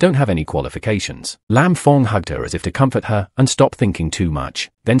 I don't have any qualifications." Lam Fong hugged her as if to comfort her and stop thinking too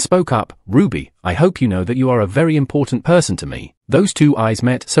much. Then spoke up, "Ruby, I hope you know that you are a very important person to me." Those two eyes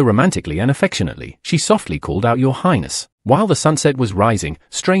met so romantically and affectionately. She softly called out, "Your Highness." While the sunset was rising,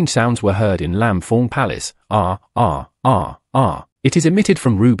 strange sounds were heard in Lam Fong Palace. "Ah, ah, ah, ah. It is emitted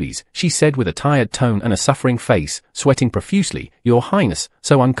from rubies," she said with a tired tone and a suffering face, sweating profusely. "Your Highness,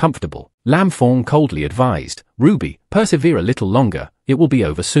 so uncomfortable." Lam Fong coldly advised, "Ruby, persevere a little longer, it will be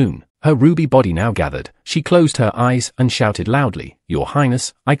over soon." Her ruby body now gathered. She closed her eyes and shouted loudly, "Your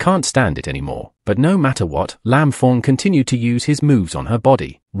Highness, I can't stand it anymore." But no matter what, Lam Fong continued to use his moves on her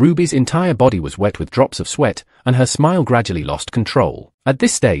body. Ruby's entire body was wet with drops of sweat, and her smile gradually lost control. At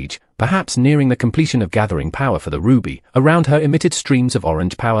this stage, perhaps nearing the completion of gathering power for the ruby, around her emitted streams of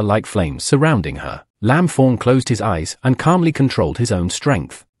orange power like flames surrounding her. Lam Fong closed his eyes and calmly controlled his own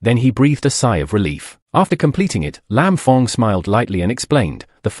strength. Then he breathed a sigh of relief. After completing it, Lam Fong smiled lightly and explained,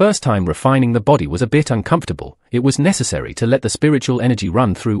 "The first time refining the body was a bit uncomfortable. It was necessary to let the spiritual energy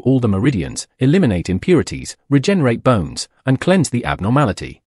run through all the meridians, eliminate impurities, regenerate bones, and cleanse the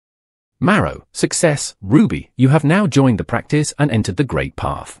abnormality." Marrow, success, Ruby, you have now joined the practice and entered the great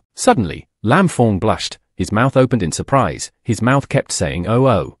path. Suddenly, Lam Fong blushed. His mouth opened in surprise. His mouth kept saying, "Oh,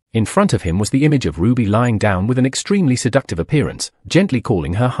 oh." In front of him was the image of Ruby lying down with an extremely seductive appearance, gently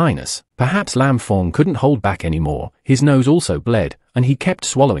calling her Highness. Perhaps Lam Fong couldn't hold back anymore. His nose also bled, and he kept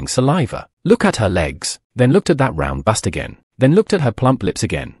swallowing saliva. Look at her legs. Then looked at that round bust again. Then looked at her plump lips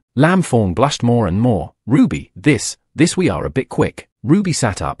again. Lam Fong blushed more and more. "Ruby, this we are a bit quick." Ruby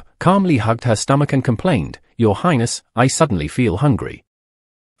sat up, calmly hugged her stomach and complained, "Your Highness, I suddenly feel hungry."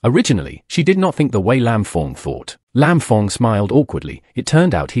 Originally, she did not think the way Lam Fong thought. Lam Fong smiled awkwardly. It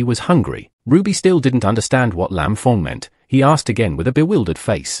turned out he was hungry. Ruby still didn't understand what Lam Fong meant. He asked again with a bewildered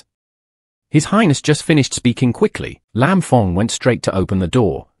face. His Highness just finished speaking quickly. Lam Fong went straight to open the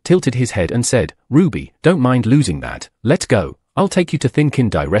door, tilted his head and said, "Ruby, don't mind losing that. Let's go. I'll take you to Thin Kin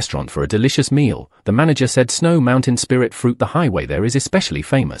Dai restaurant for a delicious meal." The manager said Snow Mountain Spirit Fruit, the highway there, is especially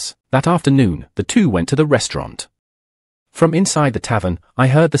famous. That afternoon, the two went to the restaurant. From inside the tavern, I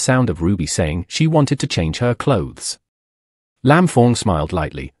heard the sound of Ruby saying she wanted to change her clothes. Lam Fong smiled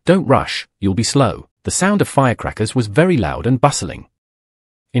lightly. "Don't rush, you'll be slow." The sound of firecrackers was very loud and bustling.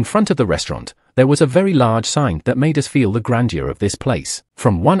 In front of the restaurant, there was a very large sign that made us feel the grandeur of this place.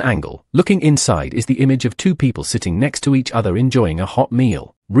 From one angle, looking inside, is the image of two people sitting next to each other enjoying a hot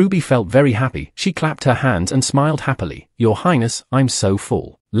meal. Ruby felt very happy. She clapped her hands and smiled happily. "Your Highness, I'm so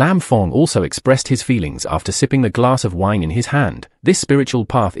full." Lam Fong also expressed his feelings after sipping the glass of wine in his hand. This spiritual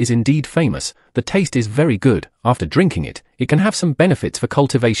path is indeed famous. The taste is very good. After drinking it, it can have some benefits for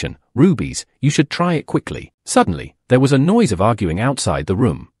cultivation. Rubies, you should try it quickly. Suddenly, there was a noise of arguing outside the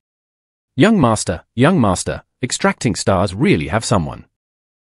room. Young master, extracting stars really have someone."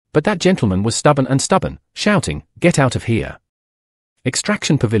 But that gentleman was stubborn, shouting, "Get out of here.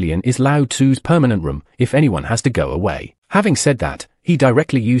 Extraction Pavilion is Lao Tzu's permanent room. If anyone has to go away." Having said that, he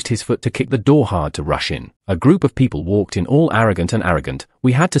directly used his foot to kick the door hard to rush in. A group of people walked in, all arrogant and arrogant.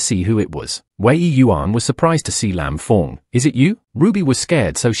 We had to see who it was. Wei Yuan was surprised to see Lam Fong. Is it you? Ruby was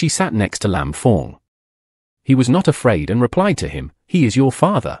scared, so she sat next to Lam Fong. He was not afraid and replied to him, "He is your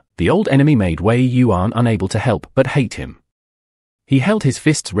father." The old enemy made Wei Yuan unable to help but hate him. He held his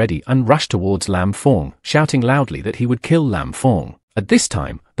fists ready and rushed towards Lam Fong, shouting loudly that he would kill Lam Fong. At this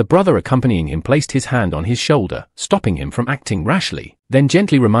time, the brother accompanying him placed his hand on his shoulder, stopping him from acting rashly, then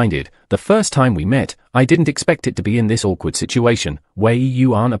gently reminded, "The first time we met, I didn't expect it to be in this awkward situation. Wei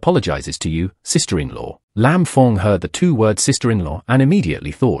Yuan apologizes to you, sister-in-law." Lam Fong heard the two words sister-in-law and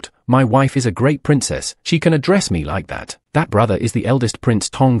immediately thought, "My wife is a great princess, she can address me like that." That brother is the eldest Prince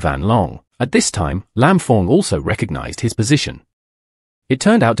Tong Van Long. At this time, Lam Fong also recognized his position. It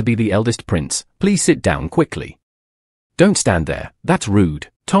turned out to be the eldest prince. "Please sit down quickly. Don't stand there, that's rude."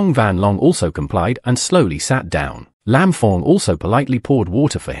 Tong Van Long also complied and slowly sat down. Lam Fong also politely poured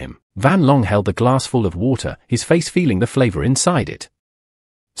water for him. Van Long held the glass full of water, his face feeling the flavor inside it.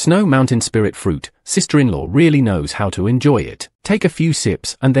 Snow Mountain Spirit Fruit, sister-in-law really knows how to enjoy it. Take a few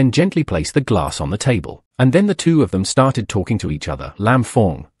sips and then gently place the glass on the table. And then the two of them started talking to each other. Lam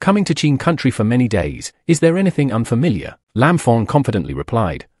Fong, coming to Qin country for many days, is there anything unfamiliar? Lam Fong confidently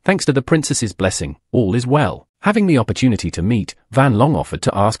replied, thanks to the princess's blessing, all is well. Having the opportunity to meet, Van Long offered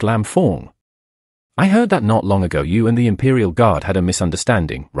to ask Lam Fong. I heard that not long ago you and the Imperial Guard had a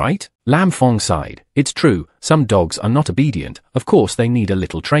misunderstanding, right? Lam Fong sighed. It's true, some dogs are not obedient, of course they need a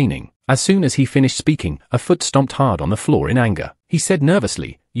little training. As soon as he finished speaking, a foot stomped hard on the floor in anger. He said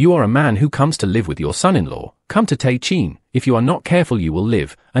nervously, you are a man who comes to live with your son-in-law. Come to Qin. If you are not careful you will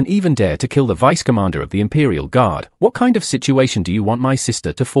live, and even dare to kill the vice-commander of the Imperial Guard. What kind of situation do you want my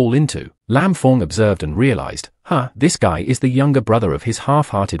sister to fall into? Lam Fong observed and realized, this guy is the younger brother of his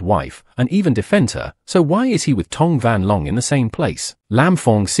half-hearted wife, and even defends her, so why is he with Tong Van Long in the same place? Lam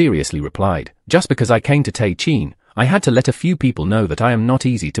Fong seriously replied, just because I came to Qin, I had to let a few people know that I am not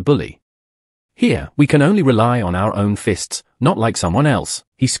easy to bully. Here, we can only rely on our own fists, not like someone else.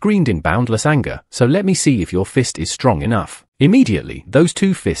 He screamed in boundless anger, so let me see if your fist is strong enough. Immediately, those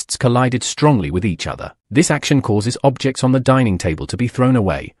two fists collided strongly with each other. This action causes objects on the dining table to be thrown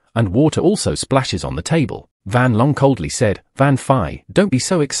away, and water also splashes on the table. Van Long coldly said, Van Phi, don't be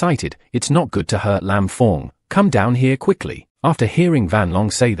so excited, it's not good to hurt Lam Fong. Come down here quickly. After hearing Van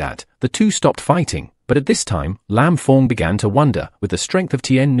Long say that, the two stopped fighting. But at this time, Lam Fong began to wonder, with the strength of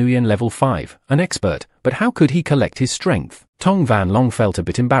Tien Nguyen level 5, an expert, but how could he collect his strength? Tong Van Long felt a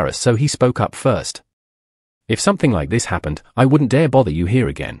bit embarrassed, so he spoke up first. If something like this happened, I wouldn't dare bother you here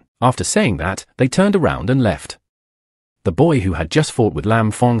again. After saying that, they turned around and left. The boy who had just fought with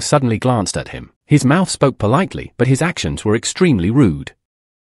Lam Fong suddenly glanced at him. His mouth spoke politely, but his actions were extremely rude.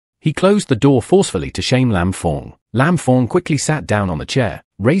 He closed the door forcefully to shame Lam Fong. Lam Fong quickly sat down on the chair,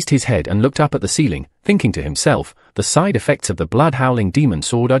 raised his head and looked up at the ceiling, thinking to himself, the side effects of the blood-howling demon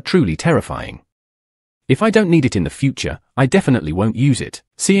sword are truly terrifying. If I don't need it in the future, I definitely won't use it.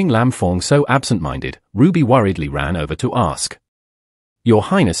 Seeing Lam Fong so absent-minded, Ruby worriedly ran over to ask. Your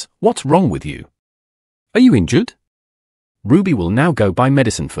Highness, what's wrong with you? Are you injured? Ruby will now go buy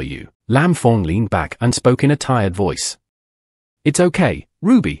medicine for you. Lam Fong leaned back and spoke in a tired voice. It's okay,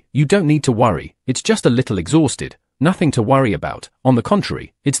 Ruby, you don't need to worry, it's just a little exhausted. Nothing to worry about, on the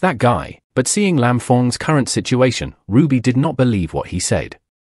contrary, it's that guy. But seeing Lam Fong's current situation, Ruby did not believe what he said.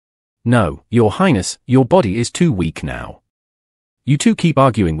 No, Your Highness, your body is too weak now. You two keep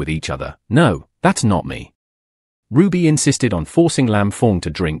arguing with each other. No, that's not me. Ruby insisted on forcing Lam Fong to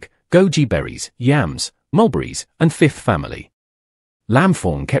drink goji berries, yams, mulberries, and Fifth Family. Lam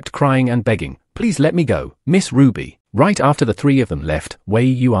Fong kept crying and begging, please let me go, Miss Ruby. Right after the three of them left, Wei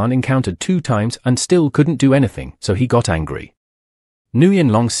Yuan encountered 2 times and still couldn't do anything, so he got angry.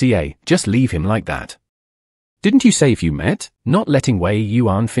 Nguyen Long Xie, just leave him like that. Didn't you say if you met? Not letting Wei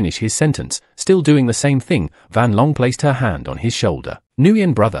Yuan finish his sentence, still doing the same thing, Van Long placed her hand on his shoulder.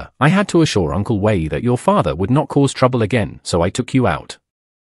 Nguyen brother, I had to assure Uncle Wei that your father would not cause trouble again, so I took you out.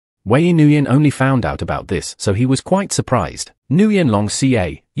 Wei Nguyen only found out about this, so he was quite surprised. Nguyen Long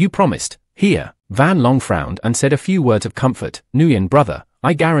Xie, you promised. Here. Van Long frowned and said a few words of comfort. Nguyen brother,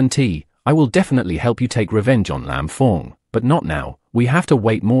 I guarantee, I will definitely help you take revenge on Lam Fong, but not now, we have to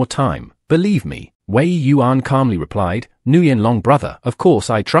wait more time, believe me. Wei Yuan calmly replied, Nguyen Long brother, of course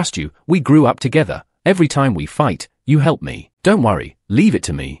I trust you, we grew up together, every time we fight, you help me. Don't worry, leave it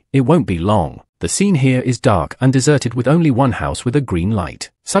to me, it won't be long. The scene here is dark and deserted with only one house with a green light.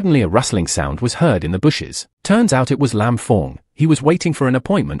 Suddenly a rustling sound was heard in the bushes. Turns out it was Lam Fong, he was waiting for an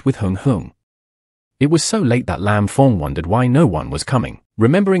appointment with Hung Hung. It was so late that Lam Fong wondered why no one was coming.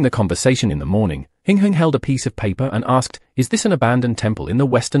 Remembering the conversation in the morning, Hing Heng held a piece of paper and asked, "Is this an abandoned temple in the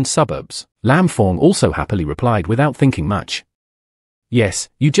western suburbs?" Lam Fong also happily replied without thinking much. "Yes,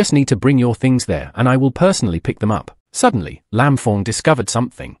 you just need to bring your things there and I will personally pick them up." Suddenly, Lam Fong discovered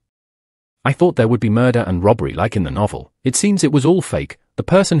something. "I thought there would be murder and robbery like in the novel. It seems it was all fake. The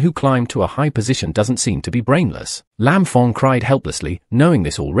person who climbed to a high position doesn't seem to be brainless." Lam Fong cried helplessly. Knowing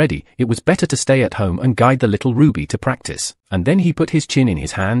this already, it was better to stay at home and guide the little Ruby to practice. And then he put his chin in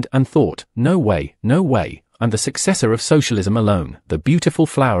his hand and thought, no way, no way. I'm the successor of socialism alone, the beautiful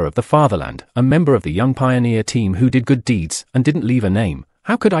flower of the fatherland, a member of the young pioneer team who did good deeds and didn't leave a name.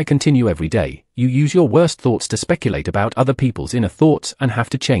 How could I continue every day? You use your worst thoughts to speculate about other people's inner thoughts and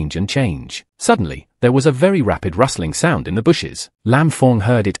have to change and change. Suddenly, there was a very rapid rustling sound in the bushes. Lam Fong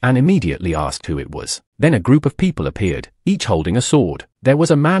heard it and immediately asked who it was. Then a group of people appeared, each holding a sword. There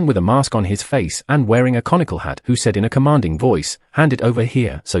was a man with a mask on his face and wearing a conical hat who said in a commanding voice, "Hand it over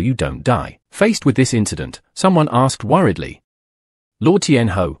here so you don't die." Faced with this incident, someone asked worriedly, "Lord Tien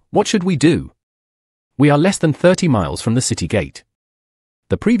Ho, what should we do? We are less than 30 miles from the city gate."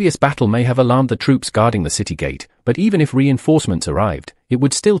 The previous battle may have alarmed the troops guarding the city gate, but even if reinforcements arrived, it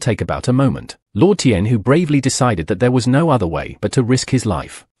would still take about a moment. Lord Tien Hu bravely decided that there was no other way but to risk his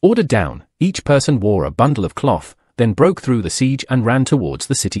life. Ordered down, each person wore a bundle of cloth, then broke through the siege and ran towards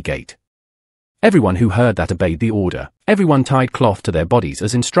the city gate. Everyone who heard that obeyed the order. Everyone tied cloth to their bodies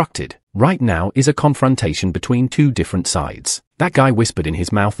as instructed. Right now is a confrontation between two different sides. That guy whispered in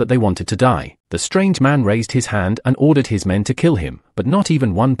his mouth that they wanted to die. The strange man raised his hand and ordered his men to kill him, but not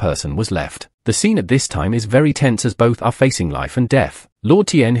even one person was left. The scene at this time is very tense as both are facing life and death. Lord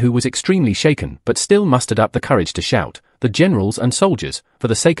Tien Hu was extremely shaken but still mustered up the courage to shout, "The generals and soldiers, for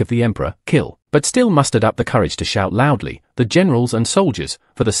the sake of the emperor, kill." But still mustered up the courage to shout loudly, "The generals and soldiers,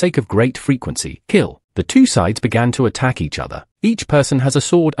 for the sake of great frequency, kill." The two sides began to attack each other. Each person has a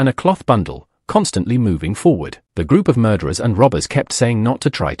sword and a cloth bundle, constantly moving forward. The group of murderers and robbers kept saying not to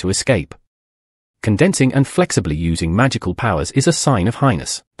try to escape. Condensing and flexibly using magical powers is a sign of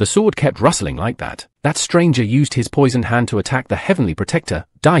highness. The sword kept rustling like that. That stranger used his poisoned hand to attack the heavenly protector.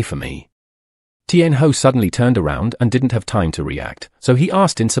 "Die for me." Tien Ho suddenly turned around and didn't have time to react, so he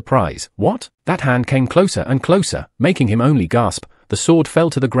asked in surprise, "What?" That hand came closer and closer, making him only gasp. The sword fell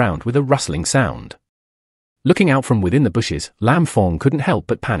to the ground with a rustling sound. Looking out from within the bushes, Lam Fong couldn't help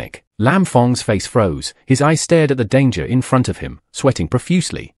but panic. Lam Fong's face froze, his eyes stared at the danger in front of him, sweating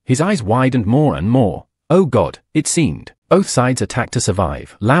profusely. His eyes widened more and more. Oh God, it seemed. Both sides attacked to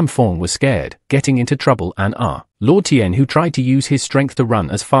survive. Lam Fong was scared, getting into trouble and Lord Tien Hu tried to use his strength to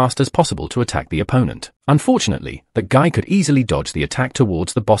run as fast as possible to attack the opponent. Unfortunately, the guy could easily dodge the attack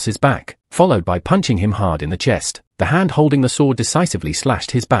towards the boss's back, followed by punching him hard in the chest. The hand holding the sword decisively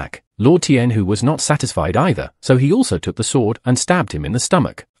slashed his back. Lord Tien Hu was not satisfied either, so he also took the sword and stabbed him in the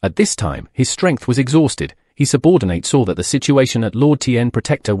stomach. At this time, his strength was exhausted. His subordinate saw that the situation at Lord Tien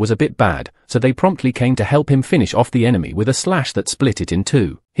Protector was a bit bad, so they promptly came to help him finish off the enemy with a slash that split it in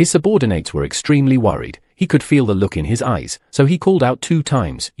two. His subordinates were extremely worried. He could feel the look in his eyes, so he called out 2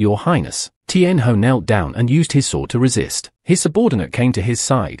 times, "Your Highness." Tien Ho knelt down and used his sword to resist. His subordinate came to his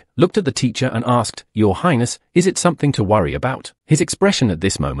side, looked at the teacher and asked, "Your Highness, is it something to worry about?" His expression at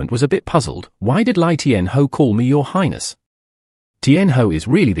this moment was a bit puzzled. "Why did Lai Tien Ho call me Your Highness?" Tien Ho is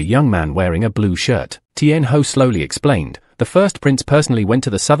really the young man wearing a blue shirt. Tien Ho slowly explained. The first prince personally went to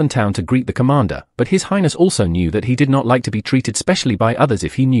the southern town to greet the commander, but his highness also knew that he did not like to be treated specially by others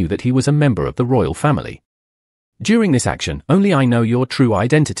if he knew that he was a member of the royal family. During this action, only I know your true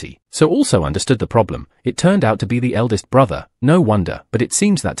identity, so also understood the problem. It turned out to be the eldest brother. No wonder, but it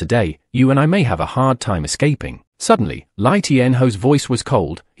seems that today, you and I may have a hard time escaping. Suddenly, Lai Tien Ho's voice was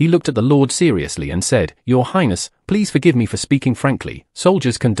cold. He looked at the Lord seriously and said, "Your Highness, please forgive me for speaking frankly.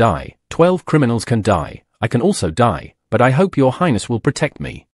 Soldiers can die. 12 criminals can die. I can also die, but I hope your Highness will protect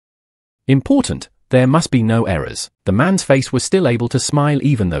me." Important. There must be no errors. The man's face was still able to smile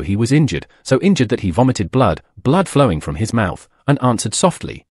even though he was injured, so injured that he vomited blood flowing from his mouth, and answered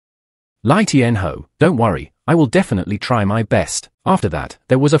softly, "Lai Tien Ho, don't worry, I will definitely try my best." After that,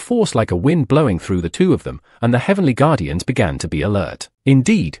 there was a force like a wind blowing through the two of them, and the heavenly guardians began to be alert.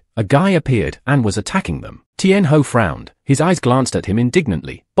 Indeed, a guy appeared and was attacking them. Tien Ho frowned, his eyes glanced at him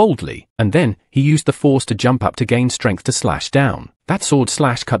indignantly, boldly, and then, he used the force to jump up to gain strength to slash down. That sword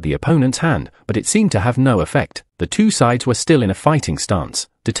slash cut the opponent's hand, but it seemed to have no effect. The two sides were still in a fighting stance,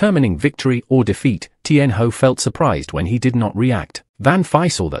 determining victory or defeat. Tien Ho felt surprised when he did not react. Van Phi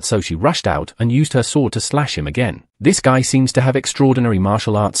saw that, so she rushed out and used her sword to slash him again. This guy seems to have extraordinary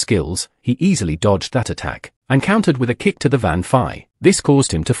martial arts skills. He easily dodged that attack and countered with a kick to the Van Phi. This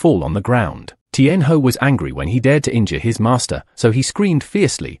caused him to fall on the ground. Tien Ho was angry when he dared to injure his master, so he screamed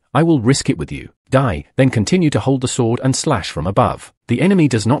fiercely, "I will risk it with you. Die," then continue to hold the sword and slash from above. The enemy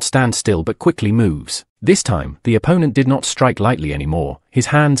does not stand still but quickly moves. This time, the opponent did not strike lightly anymore. His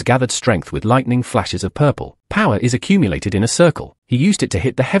hands gathered strength with lightning flashes of purple. Power is accumulated in a circle. He used it to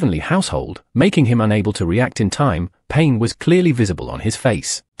hit the heavenly household, making him unable to react in time. Pain was clearly visible on his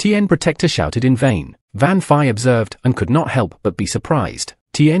face. Tien Protector shouted in vain. Van Phi observed and could not help but be surprised.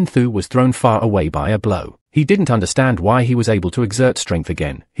 Tien Thu was thrown far away by a blow. He didn't understand why he was able to exert strength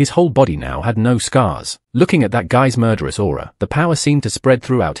again. His whole body now had no scars. Looking at that guy's murderous aura, the power seemed to spread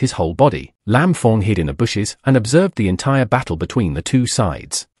throughout his whole body. Lam Fong hid in the bushes and observed the entire battle between the two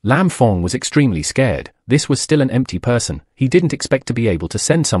sides. Lam Fong was extremely scared. This was still an empty person. He didn't expect to be able to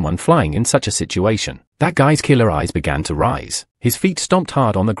send someone flying in such a situation. That guy's killer eyes began to rise. His feet stomped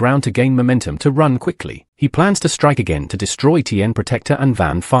hard on the ground to gain momentum to run quickly. He plans to strike again to destroy Tien Protector and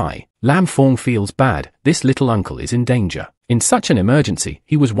Van Phi. Lam Fong feels bad. This little uncle is in danger. In such an emergency,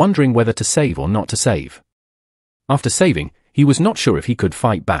 he was wondering whether to save or not to save. After saving, he was not sure if he could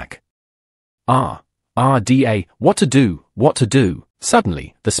fight back. What to do, what to do?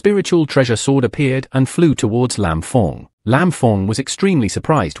 Suddenly, the spiritual treasure sword appeared and flew towards Lam Fong. Lam Fong was extremely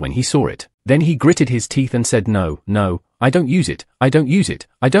surprised when he saw it. Then he gritted his teeth and said, "No, no, I don't use it, I don't use it.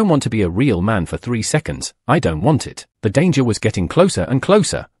 I don't want to be a real man for 3 seconds. I don't want it." The danger was getting closer and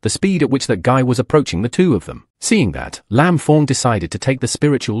closer, the speed at which that guy was approaching the two of them. Seeing that, Lam Fong decided to take the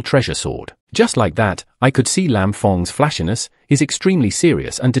spiritual treasure sword. Just like that, I could see Lam Fong's flashiness, his extremely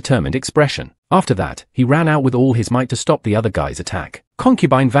serious and determined expression. After that, he ran out with all his might to stop the other guy's attack.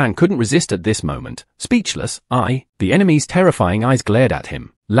 Concubine Van couldn't resist at this moment. Speechless, the enemy's terrifying eyes glared at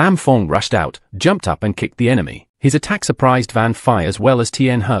him. Lam Fong rushed out, jumped up and kicked the enemy. His attack surprised Van Phi as well as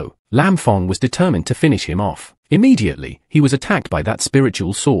Tien Ho. Lam Fong was determined to finish him off. Immediately, he was attacked by that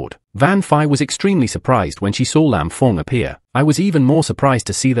spiritual sword. Van Phi was extremely surprised when she saw Lam Fong appear. I was even more surprised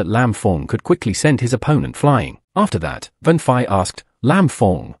to see that Lam Fong could quickly send his opponent flying. After that, Van Phi asked, "Lam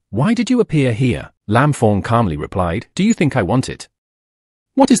Fong, why did you appear here?" Lam Fong calmly replied, "Do you think I want it?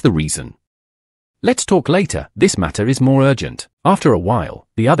 What is the reason? Let's talk later, this matter is more urgent." After a while,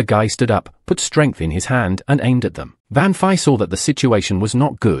 the other guy stood up, put strength in his hand and aimed at them. Van Phi saw that the situation was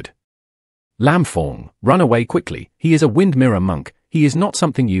not good. "Lam Fong, run away quickly. He is a wind mirror monk. He is not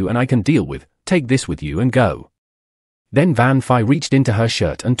something you and I can deal with. Take this with you and go." Then Van Phi reached into her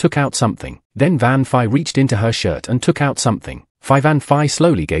shirt and took out something. Van Phi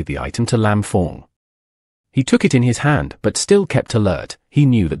slowly gave the item to Lam Fong. He took it in his hand but still kept alert. He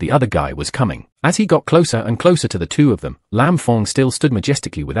knew that the other guy was coming. As he got closer and closer to the two of them, Lam Fong still stood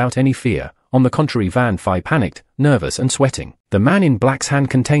majestically without any fear. On the contrary, Van Phi panicked, nervous and sweating. The man in black's hand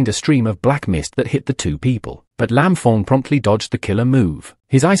contained a stream of black mist that hit the two people. But Lam Fong promptly dodged the killer move.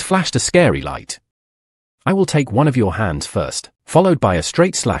 His eyes flashed a scary light. "I will take one of your hands first," followed by a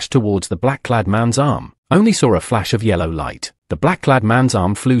straight slash towards the black-clad man's arm. Only saw a flash of yellow light. The black-clad man's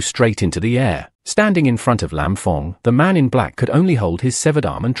arm flew straight into the air. Standing in front of Lam Fong, the man in black could only hold his severed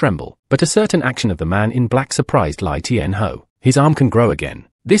arm and tremble. But a certain action of the man in black surprised Lai Tien Ho. His arm can grow again.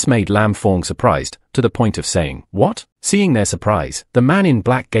 This made Lam Fong surprised, to the point of saying, "What?" Seeing their surprise, the man in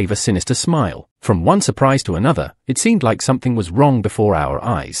black gave a sinister smile. From one surprise to another, it seemed like something was wrong before our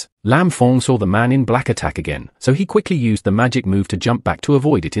eyes. Lam Fong saw the man in black attack again, so he quickly used the magic move to jump back to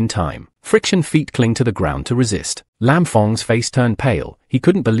avoid it in time. Friction feet cling to the ground to resist. Lam Fong's face turned pale. He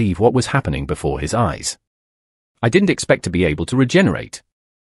couldn't believe what was happening before his eyes. "I didn't expect to be able to regenerate.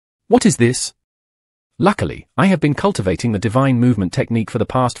 What is this?" Luckily, I have been cultivating the divine movement technique for the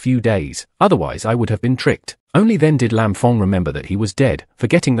past few days, otherwise I would have been tricked. Only then did Lam Fong remember that he was dead,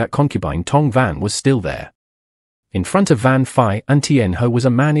 forgetting that concubine Tong Van was still there. In front of Van Phi and Tien Ho was a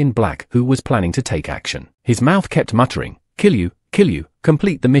man in black who was planning to take action. His mouth kept muttering, kill you,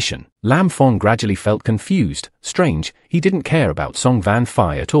 complete the mission." Lam Fong gradually felt confused. Strange, he didn't care about Song Van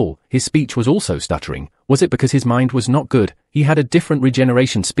Phi at all. His speech was also stuttering. Was it because his mind was not good? He had a different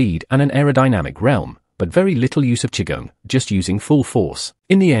regeneration speed and an aerodynamic realm, but very little use of Qigong, just using full force.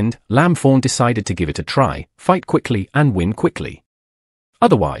 In the end, Lam Fong decided to give it a try, fight quickly and win quickly.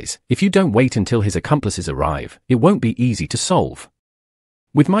 Otherwise, if you don't wait until his accomplices arrive, it won't be easy to solve.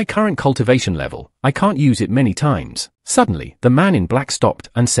 With my current cultivation level, I can't use it many times. Suddenly, the man in black stopped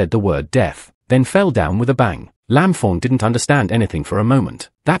and said the word death, then fell down with a bang. Lam Fong didn't understand anything for a moment.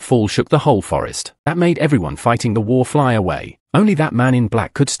 That fall shook the whole forest. That made everyone fighting the war fly away. Only that man in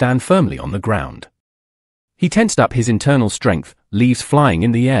black could stand firmly on the ground. He tensed up his internal strength, leaves flying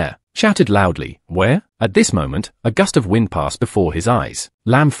in the air. shouted loudly, "Where?" At this moment, a gust of wind passed before his eyes.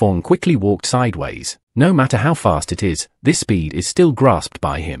 Lam Fong quickly walked sideways. No matter how fast it is, this speed is still grasped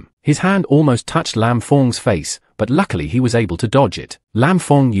by him. His hand almost touched Lam Fong's face, but luckily he was able to dodge it. Lam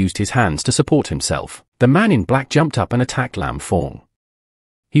Fong used his hands to support himself. The man in black jumped up and attacked Lam Fong.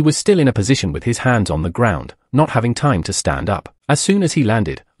 He was still in a position with his hands on the ground, not having time to stand up. As soon as he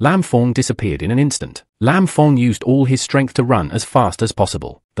landed, Lam Fong disappeared in an instant. Lam Fong used all his strength to run as fast as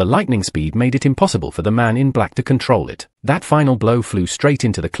possible. The lightning speed made it impossible for the man in black to control it. That final blow flew straight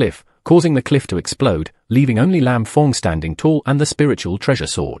into the cliff, causing the cliff to explode, leaving only Lam Fong standing tall and the spiritual treasure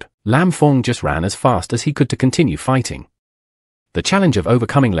sword. Lam Fong just ran as fast as he could to continue fighting. The challenge of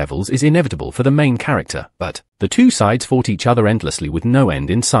overcoming levels is inevitable for the main character, but the two sides fought each other endlessly with no end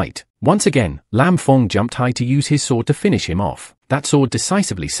in sight. Once again, Lam Fong jumped high to use his sword to finish him off. That sword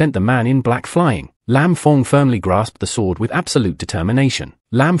decisively sent the man in black flying. Lam Fong firmly grasped the sword with absolute determination.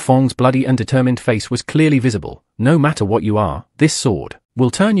 Lam Fong's bloody and determined face was clearly visible. "No matter what you are, this sword will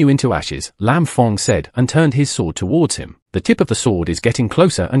turn you into ashes," Lam Fong said and turned his sword towards him. The tip of the sword is getting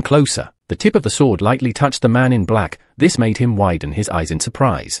closer and closer. The tip of the sword lightly touched the man in black. This made him widen his eyes in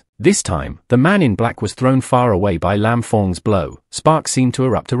surprise. This time, the man in black was thrown far away by Lam Fong's blow. Sparks seemed to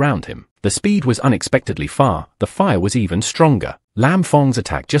erupt around him. The speed was unexpectedly far. The fire was even stronger. Lam Fong's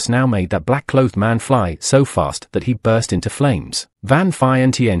attack just now made that black-clothed man fly so fast that he burst into flames. Van Phi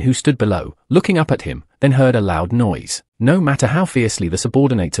and Tien, who stood below, looking up at him, then heard a loud noise. No matter how fiercely the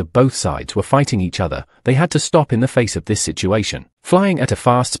subordinates of both sides were fighting each other, they had to stop in the face of this situation. Flying at a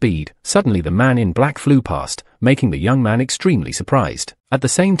fast speed, suddenly the man in black flew past, making the young man extremely surprised. At the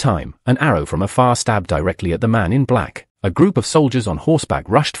same time, an arrow from afar stabbed directly at the man in black. A group of soldiers on horseback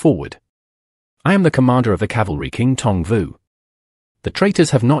rushed forward. "I am the commander of the cavalry, King Tong Vu. The traitors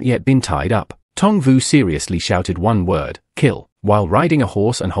have not yet been tied up." Tong Vu seriously shouted one word, "Kill." While riding a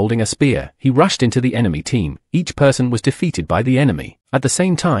horse and holding a spear, he rushed into the enemy team. Each person was defeated by the enemy. At the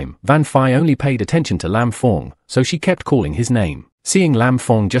same time, Van Phi only paid attention to Lam Fong, so she kept calling his name. Seeing Lam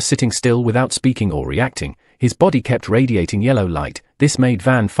Fong just sitting still without speaking or reacting, his body kept radiating yellow light. This made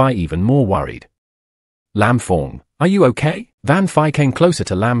Van Phi even more worried. "Lam Fong, are you okay?" Van Phi came closer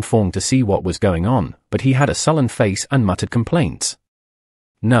to Lam Fong to see what was going on, but he had a sullen face and muttered complaints.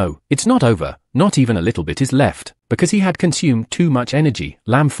 "No, it's not over, not even a little bit is left." Because he had consumed too much energy,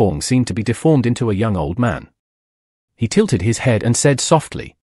 Lam Fong seemed to be deformed into a young old man. He tilted his head and said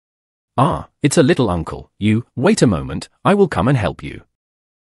softly, "Ah, it's a little uncle. You, wait a moment, I will come and help you.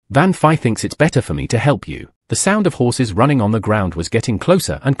 Van Phi thinks it's better for me to help you." The sound of horses running on the ground was getting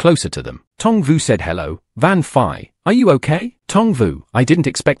closer and closer to them. Tong Vu said, "Hello, Van Phi, are you okay?" "Tong Vu, I didn't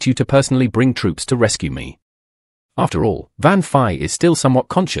expect you to personally bring troops to rescue me." After all, Van Phi is still somewhat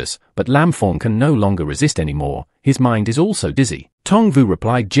conscious, but Lam Fong can no longer resist anymore. His mind is also dizzy. Tong Vu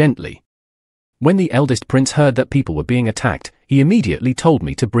replied gently. "When the eldest prince heard that people were being attacked, he immediately told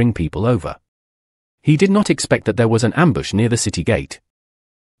me to bring people over. He did not expect that there was an ambush near the city gate.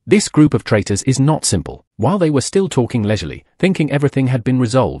 This group of traitors is not simple." While they were still talking leisurely, thinking everything had been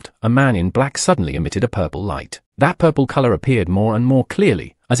resolved, a man in black suddenly emitted a purple light. That purple color appeared more and more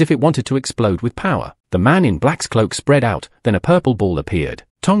clearly, as if it wanted to explode with power. The man in black's cloak spread out, then a purple ball appeared.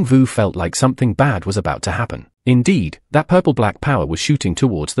 Tong Vu felt like something bad was about to happen. Indeed, that purple-black power was shooting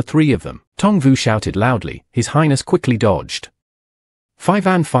towards the three of them. Tong Vu shouted loudly. His Highness quickly dodged.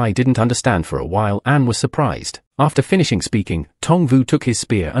 Van Phi didn't understand for a while and was surprised. After finishing speaking, Tong Vu took his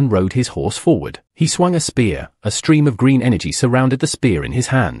spear and rode his horse forward. He swung a spear. A stream of green energy surrounded the spear in his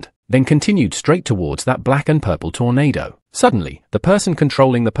hand, then continued straight towards that black and purple tornado. Suddenly, the person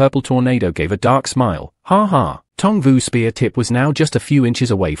controlling the purple tornado gave a dark smile. "Ha ha." Tong Vu's spear tip was now just a few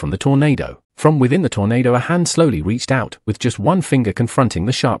inches away from the tornado. From within the tornado, a hand slowly reached out, with just one finger confronting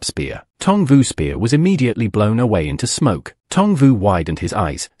the sharp spear. Tong Vu's spear was immediately blown away into smoke. Tong Vu widened his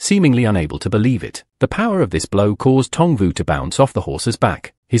eyes, seemingly unable to believe it. The power of this blow caused Tong Vu to bounce off the horse's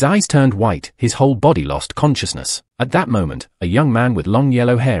back. His eyes turned white, his whole body lost consciousness. At that moment, a young man with long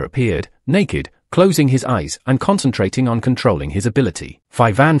yellow hair appeared, naked, closing his eyes and concentrating on controlling his ability.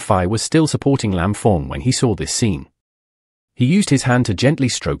 Van Phi was still supporting Lam Fong when he saw this scene. He used his hand to gently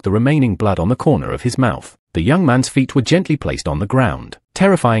stroke the remaining blood on the corner of his mouth. The young man's feet were gently placed on the ground,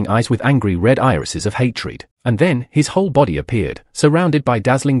 terrifying eyes with angry red irises of hatred. And then, his whole body appeared, surrounded by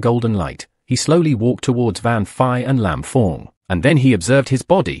dazzling golden light. He slowly walked towards Van Phi and Lam Fong. And then he observed his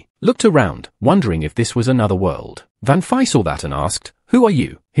body, looked around, wondering if this was another world. Van Phi saw that and asked, "Who are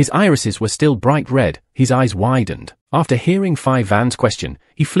you?" His irises were still bright red, his eyes widened. After hearing Van's question,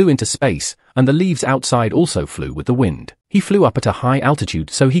 he flew into space, and the leaves outside also flew with the wind. He flew up at a high altitude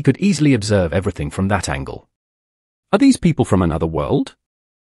so he could easily observe everything from that angle. "Are these people from another world?"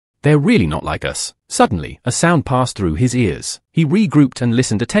 They're really not like us. Suddenly, a sound passed through his ears. He regrouped and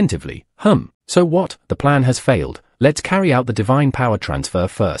listened attentively. So what? The plan has failed. Let's carry out the divine power transfer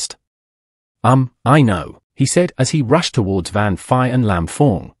first. I know, he said as he rushed towards Van Phi and Lam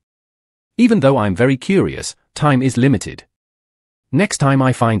Fong. Even though I'm very curious, time is limited. Next time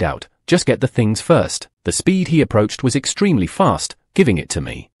I find out, just get the things first. The speed he approached was extremely fast, giving it to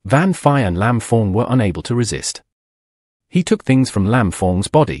me. Van Phi and Lam Fong were unable to resist. He took things from Lam Fong's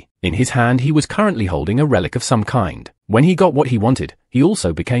body. In his hand he was currently holding a relic of some kind. When he got what he wanted, he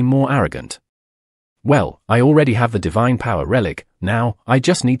also became more arrogant. Well, I already have the divine power relic, now, I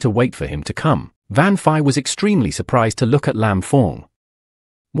just need to wait for him to come. Van Phi was extremely surprised to look at Lam Fong.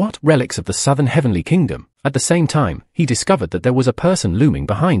 What relics of the Southern Heavenly Kingdom? At the same time, he discovered that there was a person looming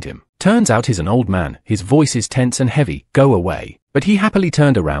behind him. Turns out he's an old man, his voice is tense and heavy, go away. But he happily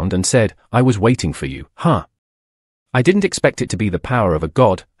turned around and said, I was waiting for you, huh? I didn't expect it to be the power of a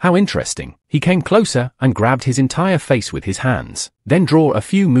god, how interesting. He came closer and grabbed his entire face with his hands, then draw a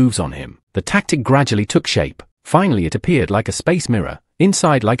few moves on him. The tactic gradually took shape. Finally it appeared like a space mirror,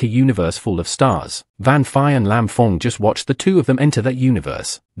 inside like a universe full of stars. Van Phi and Lam Fong just watched the two of them enter that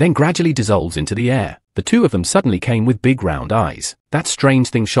universe, then gradually dissolves into the air. The two of them suddenly came with big round eyes. That strange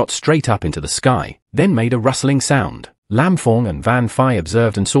thing shot straight up into the sky, then made a rustling sound. Lam Fong and Van Phi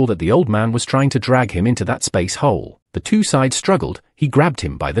observed and saw that the old man was trying to drag him into that space hole. The two sides struggled, he grabbed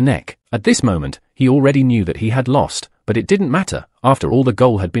him by the neck. At this moment, he already knew that he had lost, but it didn't matter. After all the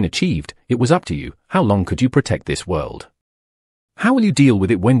goal had been achieved, it was up to you. How long could you protect this world? How will you deal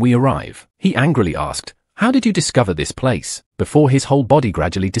with it when we arrive? He angrily asked. How did you discover this place? Before his whole body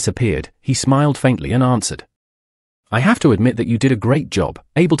gradually disappeared, he smiled faintly and answered. I have to admit that you did a great job,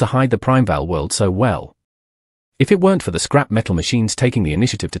 able to hide the Primeval world so well. If it weren't for the scrap metal machines taking the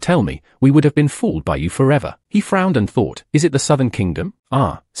initiative to tell me, we would have been fooled by you forever. He frowned and thought, is it the Southern Kingdom?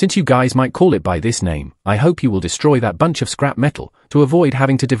 Since you guys might call it by this name, I hope you will destroy that bunch of scrap metal, to avoid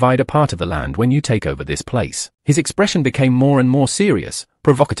having to divide a part of the land when you take over this place. His expression became more and more serious,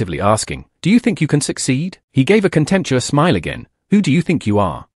 provocatively asking, do you think you can succeed? He gave a contemptuous smile again. Who do you think you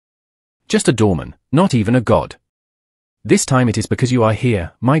are? Just a doorman, not even a god. This time it is because you are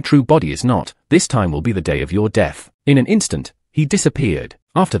here, my true body is not. This time will be the day of your death. In an instant, he disappeared.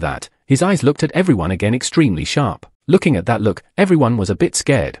 After that, his eyes looked at everyone again extremely sharp. Looking at that look, everyone was a bit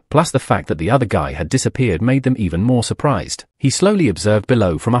scared, plus the fact that the other guy had disappeared made them even more surprised. He slowly observed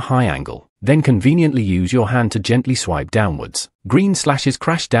below from a high angle. Then conveniently use your hand to gently swipe downwards. Green slashes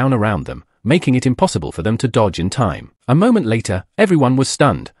crashed down around them, making it impossible for them to dodge in time. A moment later, everyone was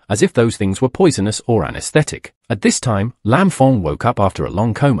stunned, as if those things were poisonous or anesthetic. At this time, Lam Fong woke up after a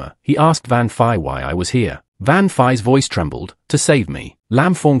long coma. He asked Van Phi why I was here. Van Phi's voice trembled. To save me.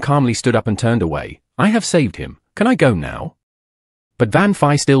 Lam Fong calmly stood up and turned away. I have saved him. Can I go now? But Van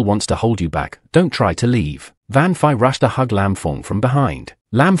Phi still wants to hold you back. Don't try to leave. Van Phi rushed to hug Lam Fong from behind.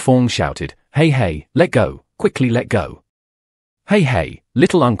 Lam Fong shouted, hey, let go. Quickly let go. Hey,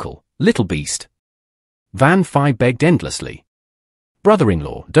 little uncle. Little beast. Van Phi begged endlessly.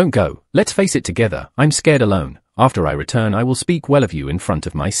 Brother-in-law, don't go. Let's face it together. I'm scared alone. After I return I will speak well of you in front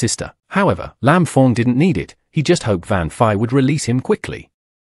of my sister. However, Lam Fong didn't need it. He just hoped Van Phi would release him quickly.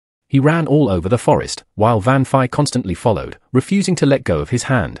 He ran all over the forest, while Van Phi constantly followed, refusing to let go of his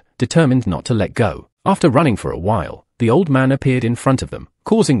hand, determined not to let go. After running for a while, the old man appeared in front of them,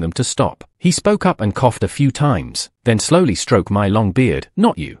 causing them to stop. He spoke up and coughed a few times, then slowly stroked my long beard.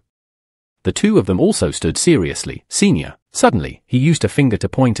 Not you. The two of them also stood seriously. Senior. Suddenly, he used a finger to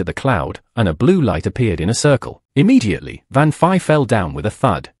point at the cloud, and a blue light appeared in a circle. Immediately, Van Phi fell down with a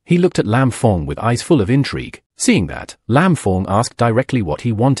thud. He looked at Lam Fong with eyes full of intrigue. Seeing that, Lam Fong asked directly what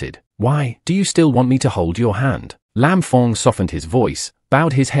he wanted. Why, do you still want me to hold your hand? Lam Fong softened his voice,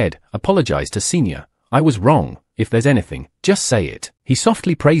 bowed his head, apologized to Senior. I was wrong. If there's anything, just say it. He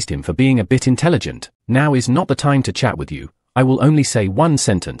softly praised him for being a bit intelligent. Now is not the time to chat with you. I will only say one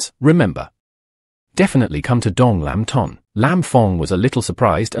sentence, remember. Definitely come to Dong Lam Ton. Lam Fong was a little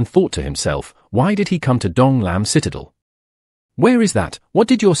surprised and thought to himself, why did he come to Dong Lam Citadel? Where is that? What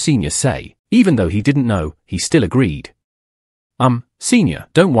did your senior say? Even though he didn't know, he still agreed. Senior,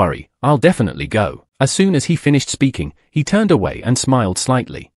 don't worry, I'll definitely go. As soon as he finished speaking, he turned away and smiled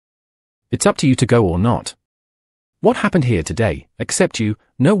slightly. It's up to you to go or not. What happened here today? Except you,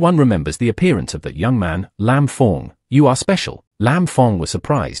 no one remembers the appearance of that young man, Lam Fong. You are special. Lam Fong was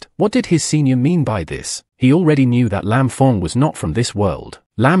surprised. What did his senior mean by this? He already knew that Lam Fong was not from this world.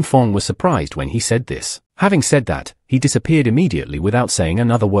 Lam Fong was surprised when he said this. Having said that, he disappeared immediately without saying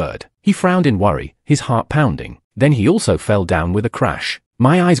another word. He frowned in worry, his heart pounding. Then he also fell down with a crash.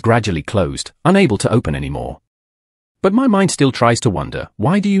 My eyes gradually closed, unable to open anymore. But my mind still tries to wonder,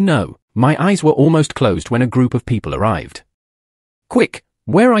 why do you know? My eyes were almost closed when a group of people arrived. Quick,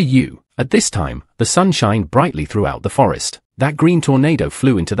 where are you? At this time, the sun shined brightly throughout the forest. That green tornado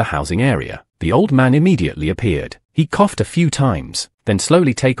flew into the housing area. The old man immediately appeared. He coughed a few times. Then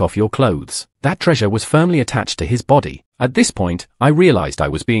slowly take off your clothes. That treasure was firmly attached to his body. At this point, I realized I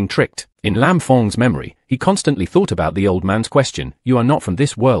was being tricked. In Lam Fong's memory, he constantly thought about the old man's question, "You are not from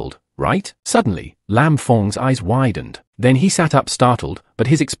this world, right?" Suddenly, Lam Fong's eyes widened. Then he sat up startled, but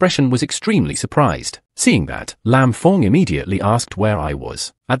his expression was extremely surprised. Seeing that, Lam Fong immediately asked where I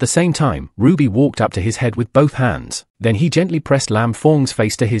was. At the same time, Ruby walked up to his head with both hands. Then he gently pressed Lam Fong's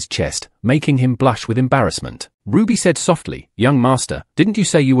face to his chest, making him blush with embarrassment. Ruby said softly, "Young master, didn't you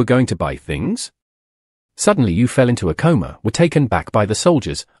say you were going to buy things? Suddenly you fell into a coma, were taken back by the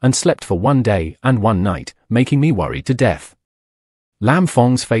soldiers, and slept for 1 day and 1 night, making me worried to death." Lam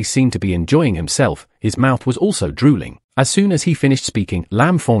Fong's face seemed to be enjoying himself, his mouth was also drooling. As soon as he finished speaking,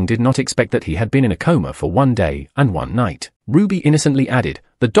 Lam Fong did not expect that he had been in a coma for 1 day and 1 night. Ruby innocently added,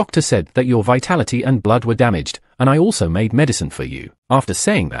 "The doctor said that your vitality and blood were damaged, and I also made medicine for you." After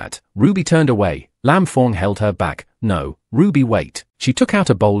saying that, Ruby turned away. Lam Fong held her back. "No, Ruby, wait." She took out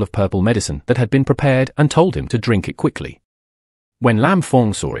a bowl of purple medicine that had been prepared and told him to drink it quickly. When Lam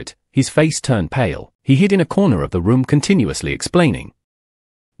Fong saw it, his face turned pale. He hid in a corner of the room continuously explaining,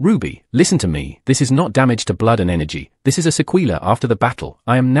 "Ruby, listen to me, this is not damage to blood and energy, this is a sequela after the battle.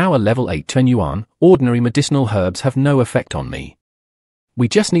 I am now a level 8 Chen Yuan, ordinary medicinal herbs have no effect on me. We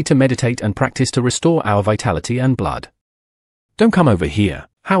just need to meditate and practice to restore our vitality and blood. Don't come over here."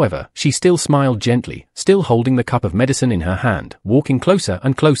 However, she still smiled gently, still holding the cup of medicine in her hand, walking closer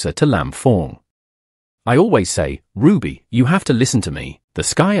and closer to Lam Fong. "I always say, Ruby, you have to listen to me." The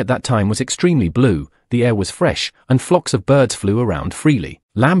sky at that time was extremely blue, the air was fresh, and flocks of birds flew around freely.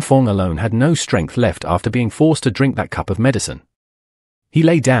 Lam Fong alone had no strength left after being forced to drink that cup of medicine. He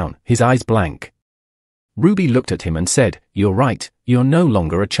lay down, his eyes blank. Ruby looked at him and said, "You're right, you're no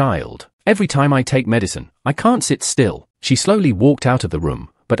longer a child. Every time I take medicine, I can't sit still." She slowly walked out of the room,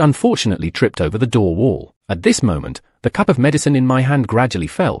 but unfortunately tripped over the door wall. At this moment, the cup of medicine in my hand gradually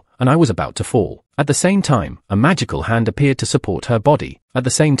fell, and I was about to fall. At the same time, a magical hand appeared to support her body. At the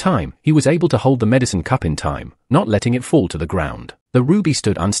same time, he was able to hold the medicine cup in time, not letting it fall to the ground. The ruby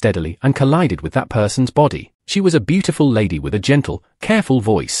stood unsteadily and collided with that person's body. She was a beautiful lady with a gentle, careful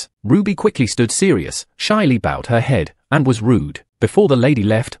voice. Ruby quickly stood serious, shyly bowed her head, and was rude. Before the lady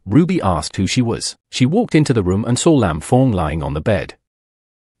left, Ruby asked who she was. She walked into the room and saw Lam Fong lying on the bed.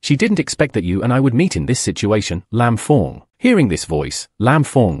 "She didn't expect that you and I would meet in this situation, Lam Fong." Hearing this voice, Lam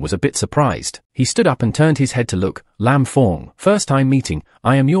Fong was a bit surprised. He stood up and turned his head to look. "Lam Fong, first time meeting,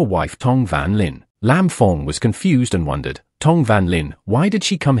 I am your wife Tong Van Lin." Lam Fong was confused and wondered, Tong Van Lin, why did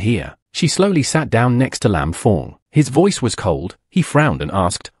she come here? She slowly sat down next to Lam Fong. His voice was cold. He frowned and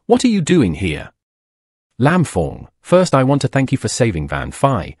asked, "What are you doing here?" "Lam Fong, first I want to thank you for saving Van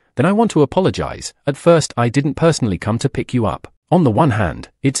Phi, then I want to apologize. At first I didn't personally come to pick you up. On the one hand,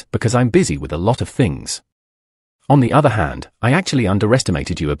 it's because I'm busy with a lot of things. On the other hand, I actually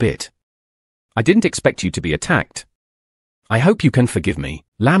underestimated you a bit. I didn't expect you to be attacked. I hope you can forgive me."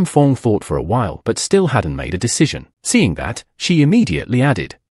 Lam Fong thought for a while but still hadn't made a decision. Seeing that, she immediately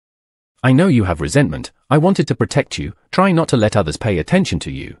added, "I know you have resentment, I wanted to protect you, try not to let others pay attention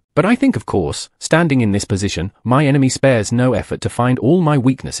to you. But I think of course, standing in this position, my enemy spares no effort to find all my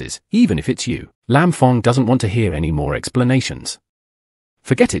weaknesses, even if it's you." Lam Fong doesn't want to hear any more explanations.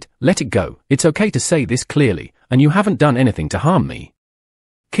 "Forget it, let it go, it's okay to say this clearly, and you haven't done anything to harm me.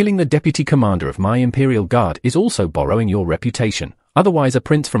 Killing the deputy commander of my Imperial Guard is also borrowing your reputation. Otherwise a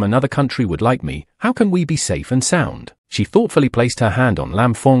prince from another country would like me. How can we be safe and sound?" She thoughtfully placed her hand on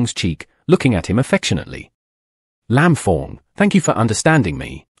Lam Fong's cheek, looking at him affectionately. "Lam Fong, thank you for understanding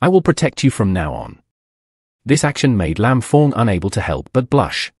me. I will protect you from now on." This action made Lam Fong unable to help but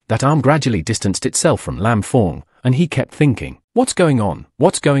blush. That arm gradually distanced itself from Lam Fong, and he kept thinking, "What's going on?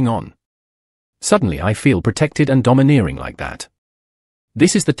 What's going on? Suddenly I feel protected and domineering like that.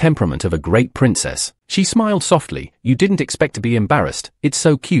 This is the temperament of a great princess." She smiled softly. "You didn't expect to be embarrassed, it's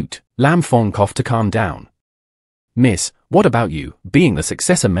so cute." Lam Fong coughed to calm down. "Miss, what about you? Being the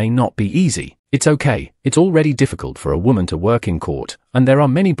successor may not be easy." "It's okay, it's already difficult for a woman to work in court, and there are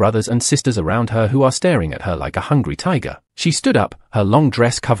many brothers and sisters around her who are staring at her like a hungry tiger." She stood up, her long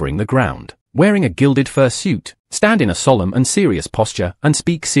dress covering the ground. Wearing a gilded fur suit, stand in a solemn and serious posture and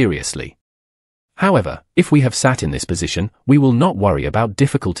speak seriously. However, if we have sat in this position, we will not worry about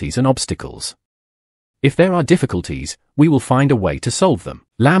difficulties and obstacles. If there are difficulties, we will find a way to solve them.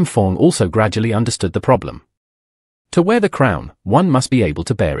 Lam Fong also gradually understood the problem. To wear the crown, one must be able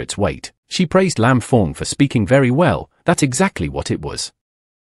to bear its weight. She praised Lam Fong for speaking very well, That's exactly what it was.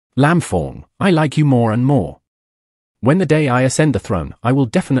 Lam Fong, I like you more and more. When the day I ascend the throne, I will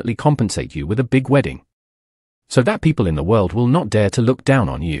definitely compensate you with a big wedding, so that people in the world will not dare to look down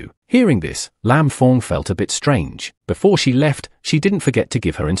on you. Hearing this, Lam Fong felt a bit strange. Before she left, she didn't forget to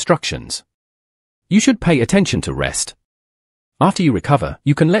give her instructions. You should pay attention to rest. After you recover,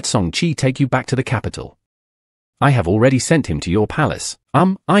 you can let Song Chi take you back to the capital. I have already sent him to your palace.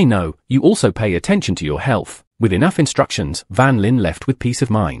 I know, you also pay attention to your health. With enough instructions, Van Lin left with peace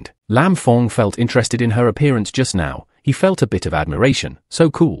of mind. Lam Fong felt interested in her appearance just now. He felt a bit of admiration. So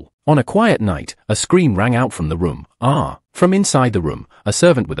cool. On a quiet night, a scream rang out from the room. From inside the room, a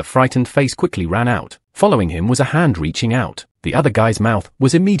servant with a frightened face quickly ran out. Following him was a hand reaching out. The other guy's mouth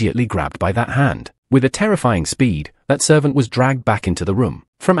was immediately grabbed by that hand. With a terrifying speed, that servant was dragged back into the room.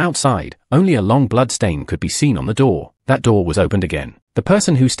 From outside, only a long blood stain could be seen on the door. That door was opened again. The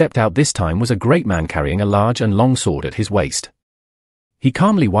person who stepped out this time was a great man carrying a large and long sword at his waist. He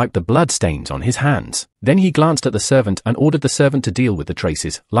calmly wiped the blood stains on his hands. Then he glanced at the servant and ordered the servant to deal with the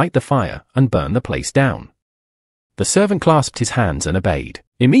traces, light the fire, and burn the place down. The servant clasped his hands and obeyed.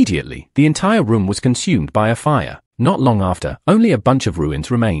 Immediately, the entire room was consumed by a fire. Not long after, only a bunch of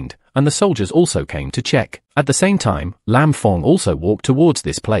ruins remained, and the soldiers also came to check. At the same time, Lam Fong also walked towards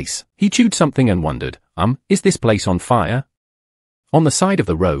this place. He chewed something and wondered, is this place on fire? On the side of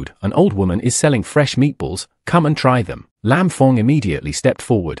the road, an old woman is selling fresh meatballs. Come and try them. Lam Fong immediately stepped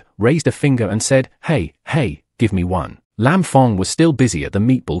forward, raised a finger and said, Hey, give me one. Lam Fong was still busy at the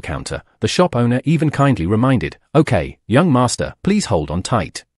meatball counter. The shop owner even kindly reminded, Okay, young master, please hold on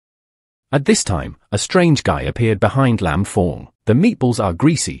tight. At this time, a strange guy appeared behind Lam Fong. The meatballs are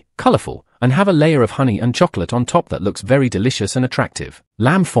greasy, colorful, and have a layer of honey and chocolate on top that looks very delicious and attractive.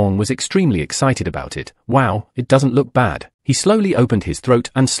 Lam Fong was extremely excited about it. Wow, it doesn't look bad. He slowly opened his throat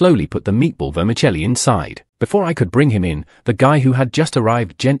and slowly put the meatball vermicelli inside. Before I could bring him in, the guy who had just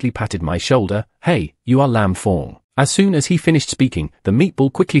arrived gently patted my shoulder. Hey, you are Lam Fong. As soon as he finished speaking, the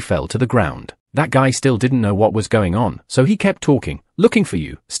meatball quickly fell to the ground. That guy still didn't know what was going on, so he kept talking, looking for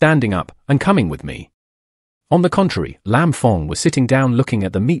you, standing up, and coming with me. On the contrary, Lam Fong was sitting down looking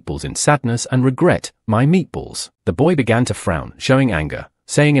at the meatballs in sadness and regret. My meatballs. The boy began to frown, showing anger,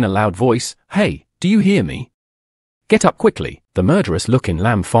 saying in a loud voice, Hey, do you hear me? Get up quickly. The murderous look in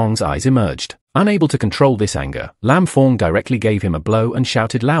Lam Fong's eyes emerged. Unable to control this anger, Lam Fong directly gave him a blow and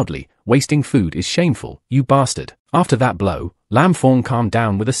shouted loudly, Wasting food is shameful, you bastard. After that blow, Lam Fong calmed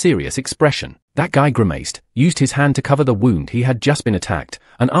down with a serious expression. That guy grimaced, used his hand to cover the wound he had just been attacked,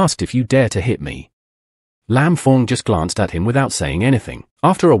 and asked if you dare to hit me. Lam Fong just glanced at him without saying anything.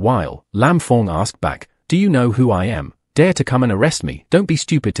 After a while, Lam Fong asked back, Do you know who I am? Dare to come and arrest me? Don't be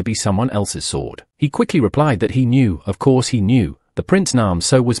stupid to be someone else's sword. He quickly replied that he knew, of course he knew. The Prince Nam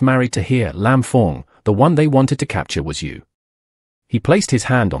So was married to here, Lam Fong. The one they wanted to capture was you. He placed his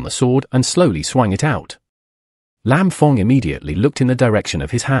hand on the sword and slowly swung it out. Lam Fong immediately looked in the direction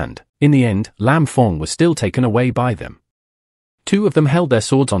of his hand. In the end, Lam Fong was still taken away by them. Two of them held their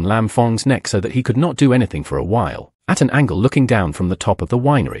swords on Lam Fong's neck so that he could not do anything for a while. At an angle looking down from the top of the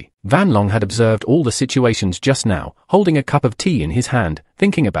winery, Van Long had observed all the situations just now, holding a cup of tea in his hand,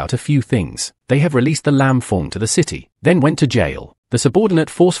 thinking about a few things. They have released the Lam Fong to the city, then went to jail. The subordinate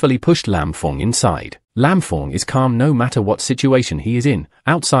forcefully pushed Lam Fong inside. Lam Fong is calm no matter what situation he is in.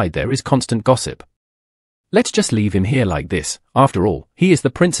 Outside there is constant gossip. Let's just leave him here like this. After all, he is the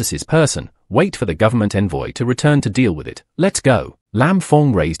princess's person. Wait for the government envoy to return to deal with it. Let's go. Lam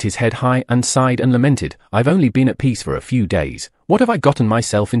Fong raised his head high and sighed and lamented. I've only been at peace for a few days. What have I gotten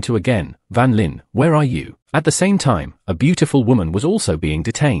myself into again? Van Lin, where are you? At the same time, a beautiful woman was also being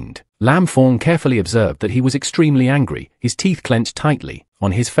detained. Lam Fong carefully observed that he was extremely angry, his teeth clenched tightly.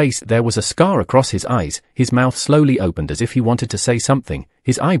 On his face there was a scar across his eyes, his mouth slowly opened as if he wanted to say something.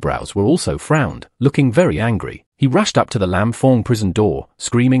 His eyebrows were also frowned, looking very angry. He rushed up to the Lam Fong prison door,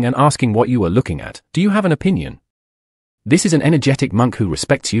 screaming and asking what you were looking at. Do you have an opinion? This is an energetic monk who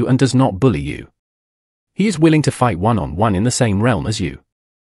respects you and does not bully you. He is willing to fight one-on-one in the same realm as you.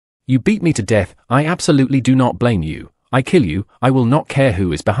 You beat me to death, I absolutely do not blame you. I kill you, I will not care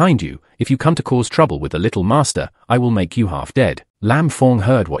who is behind you. If you come to cause trouble with the little master, I will make you half dead. Lam Fong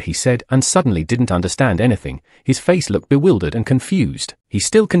heard what he said and suddenly didn't understand anything. His face looked bewildered and confused. He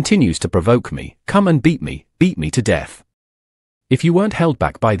still continues to provoke me. Come and beat me to death. If you weren't held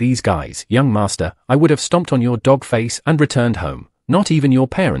back by these guys, young master, I would have stomped on your dog face and returned home. Not even your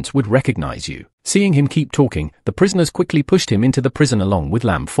parents would recognize you. Seeing him keep talking, the prisoners quickly pushed him into the prison along with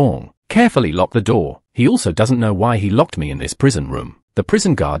Lam Fong. Carefully lock the door. He also doesn't know why he locked me in this prison room. The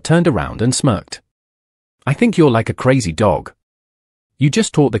prison guard turned around and smirked. I think you're like a crazy dog. You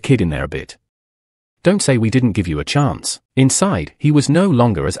just taught the kid in there a bit. Don't say we didn't give you a chance. Inside, he was no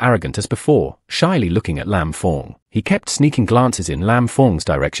longer as arrogant as before, shyly looking at Lam Fong. He kept sneaking glances in Lam Fong's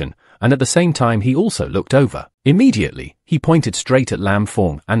direction, and at the same time he also looked over. Immediately, he pointed straight at Lam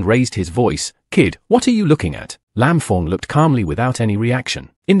Fong and raised his voice, "Kid, what are you looking at?" Lam Fong looked calmly without any reaction.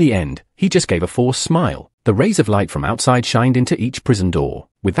 In the end, he just gave a forced smile. The rays of light from outside shined into each prison door.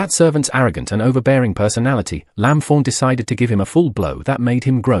 With that servant's arrogant and overbearing personality, Lam Fong decided to give him a full blow that made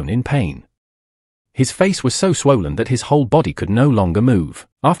him groan in pain. His face was so swollen that his whole body could no longer move.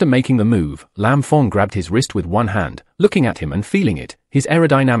 After making the move, Lam Fong grabbed his wrist with one hand, looking at him and feeling it. His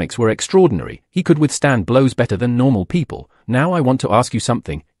aerodynamics were extraordinary. He could withstand blows better than normal people. "Now I want to ask you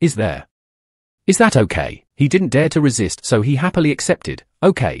something. Is that okay?" He didn't dare to resist, so he happily accepted.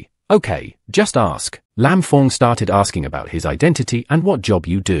 Okay, just ask." Lam Fong started asking about his identity and what job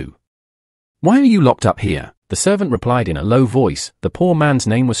you do. "Why are you locked up here?" The servant replied in a low voice. The poor man's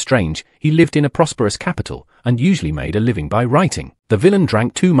name was strange. He lived in a prosperous capital, and usually made a living by writing. The villain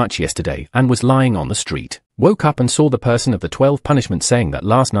drank too much yesterday and was lying on the street. Woke up and saw the person of the 12 punishments saying that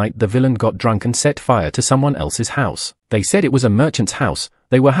last night the villain got drunk and set fire to someone else's house. They said it was a merchant's house.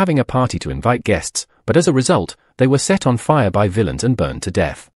 They were having a party to invite guests, but as a result, they were set on fire by villains and burned to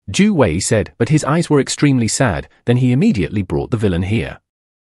death. Ju Wei said, but his eyes were extremely sad. Then he immediately brought the villain here.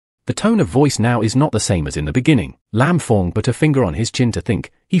 The tone of voice now is not the same as in the beginning. Lam Fong put a finger on his chin to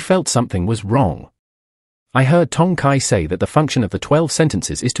think. He felt something was wrong. "I heard Tong Kai say that the function of the 12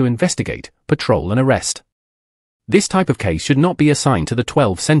 sentences is to investigate, patrol and arrest. This type of case should not be assigned to the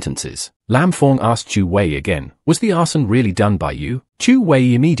 12 sentences." Lam Fong asked Chu Wei again, "Was the arson really done by you?" Chu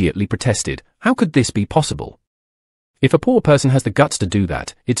Wei immediately protested. "How could this be possible? If a poor person has the guts to do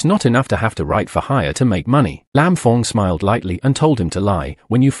that, it's not enough to have to write for hire to make money." Lam Fong smiled lightly and told him to lie.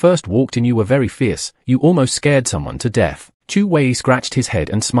 "When you first walked in you were very fierce. You almost scared someone to death." Chu Wei scratched his head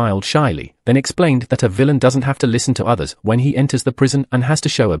and smiled shyly, then explained that a villain doesn't have to listen to others when he enters the prison and has to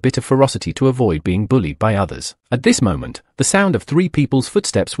show a bit of ferocity to avoid being bullied by others. At this moment, the sound of 3 people's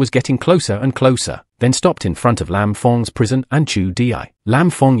footsteps was getting closer and closer, then stopped in front of Lam Fong's prison and Chu Di.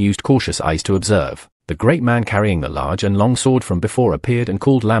 Lam Fong used cautious eyes to observe. The great man carrying the large and long sword from before appeared and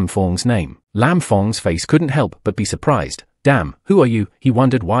called Lam Fong's name. Lam Fong's face couldn't help but be surprised. "Damn, who are you?" He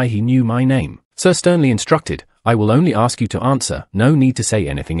wondered why he knew my name. Sir sternly instructed, "I will only ask you to answer, no need to say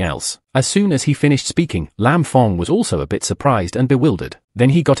anything else." As soon as he finished speaking, Lam Fong was also a bit surprised and bewildered. Then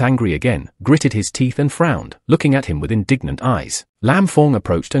he got angry again, gritted his teeth and frowned, looking at him with indignant eyes. Lam Fong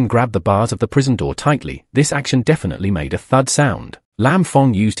approached and grabbed the bars of the prison door tightly. This action definitely made a thud sound. Lam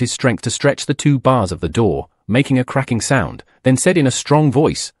Fong used his strength to stretch the 2 bars of the door, making a cracking sound, then said in a strong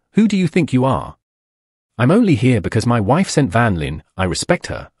voice, "Who do you think you are?" "I'm only here because my wife sent Van Lin, I respect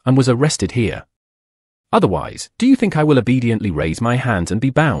her, and was arrested here. Otherwise, do you think I will obediently raise my hands and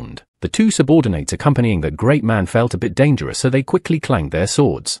be bound?" The 2 subordinates accompanying the great man felt a bit dangerous, so they quickly clanged their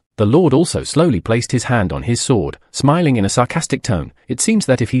swords. The Lord also slowly placed his hand on his sword, smiling in a sarcastic tone. "It seems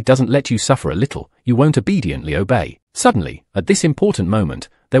that if he doesn't let you suffer a little, you won't obediently obey." Suddenly, at this important moment,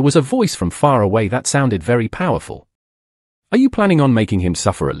 there was a voice from far away that sounded very powerful. "Are you planning on making him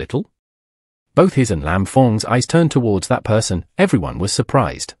suffer a little?" Both his and Lam Fong's eyes turned towards that person. Everyone was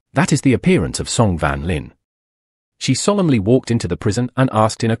surprised. That is the appearance of Song Van Lin. She solemnly walked into the prison and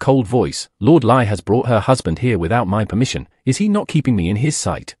asked in a cold voice, "Lord Lai has brought her husband here without my permission. Is he not keeping me in his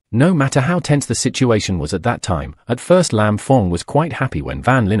sight?" No matter how tense the situation was at that time, at first Lam Fong was quite happy when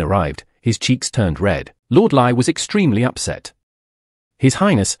Van Lin arrived. His cheeks turned red. Lord Lai was extremely upset. His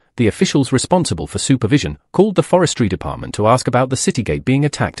Highness, the officials responsible for supervision, called the forestry department to ask about the city gate being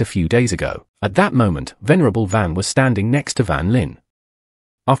attacked a few days ago. At that moment, Venerable Van was standing next to Van Lin.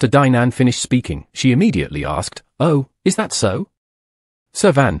 After Dainan finished speaking, she immediately asked, "Oh, is that so?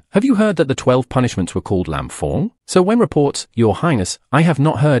 Sir Van, have you heard that the 12 punishments were called Lam Fong?" "So when reports, Your Highness, I have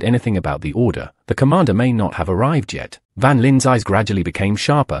not heard anything about the order. The commander may not have arrived yet." Van Lin's eyes gradually became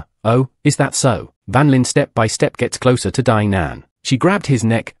sharper. "Oh, is that so?" Van Lin step by step gets closer to Dainan. She grabbed his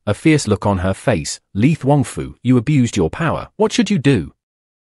neck, a fierce look on her face. "Li Thuongfu, you abused your power. What should you do?"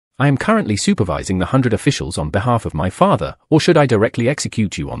 "I am currently supervising the 100 officials on behalf of my father, or should I directly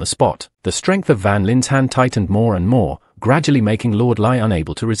execute you on the spot?" The strength of Van Lin's hand tightened more and more, gradually making Lord Lai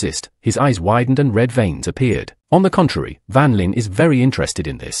unable to resist. His eyes widened and red veins appeared. On the contrary, Van Lin is very interested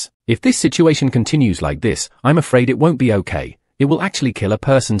in this. If this situation continues like this, I'm afraid it won't be okay. It will actually kill a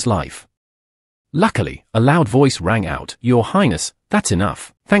person's life. Luckily, a loud voice rang out, "Your Highness, that's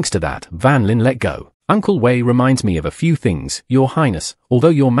enough." Thanks to that, Van Lin let go. Uncle Wei reminds me of a few things, Your Highness. Although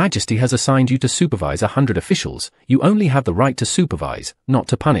Your Majesty has assigned you to supervise 100 officials, you only have the right to supervise, not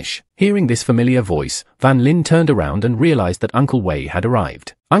to punish. Hearing this familiar voice, Van Lin turned around and realized that Uncle Wei had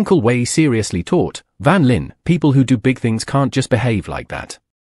arrived. Uncle Wei seriously taught, Van Lin, people who do big things can't just behave like that.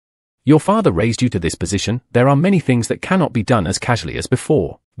 Your father raised you to this position, there are many things that cannot be done as casually as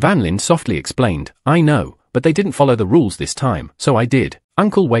before. Van Lin softly explained, I know, but they didn't follow the rules this time, so I did.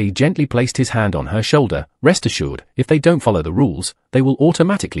 Uncle Wei gently placed his hand on her shoulder, rest assured, if they don't follow the rules, they will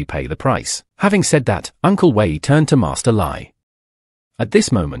automatically pay the price. Having said that, Uncle Wei turned to Master Lai. At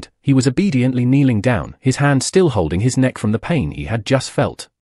this moment, he was obediently kneeling down, his hand still holding his neck from the pain he had just felt.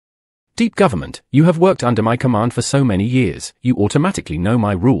 Deep Government, you have worked under my command for so many years, you automatically know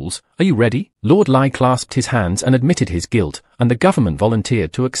my rules, are you ready? Lord Lai clasped his hands and admitted his guilt, and the government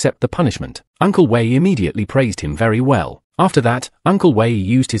volunteered to accept the punishment. Uncle Wei immediately praised him very well. After that, Uncle Wei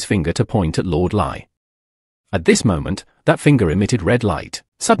used his finger to point at Lord Lai. At this moment, that finger emitted red light.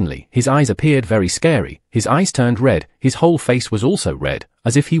 Suddenly, his eyes appeared very scary, his eyes turned red, his whole face was also red,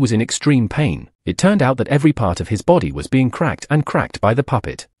 as if he was in extreme pain. It turned out that every part of his body was being cracked by the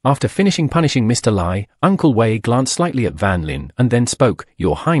puppet. After finishing punishing Mr. Lai, Uncle Wei glanced slightly at Van Lin and then spoke,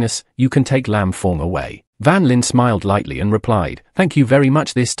 Your Highness, you can take Lam Fong away. Van Lin smiled lightly and replied, Thank you very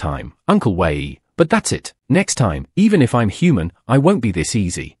much this time, Uncle Wei, but that's it. Next time, even if I'm human, I won't be this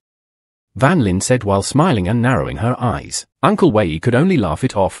easy. Van Lin said while smiling and narrowing her eyes. Uncle Wei could only laugh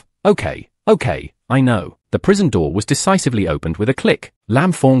it off. Okay, I know. The prison door was decisively opened with a click.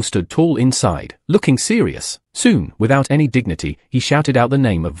 Lam Fong stood tall inside, looking serious. Soon, without any dignity, he shouted out the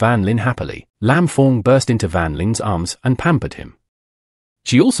name of Van Lin happily. Lam Fong burst into Van Lin's arms and pampered him.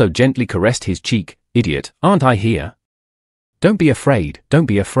 She also gently caressed his cheek. Idiot, aren't I here? Don't be afraid, don't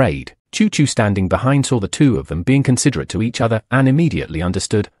be afraid. Choo Choo standing behind saw the two of them being considerate to each other and immediately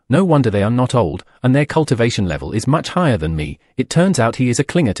understood, no wonder they are not old, and their cultivation level is much higher than me. It turns out he is a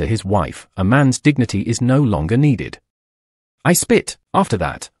clinger to his wife, a man's dignity is no longer needed. I spit. After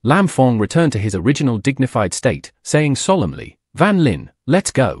that, Lam Fong returned to his original dignified state, saying solemnly, Van Lin,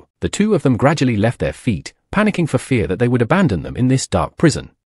 let's go. The two of them gradually left their feet, panicking for fear that they would abandon them in this dark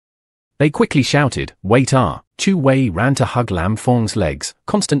prison. They quickly shouted, Wait! Chu Wei ran to hug Lam Fong's legs,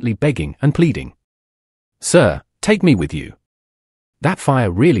 constantly begging and pleading. Sir, take me with you. That fire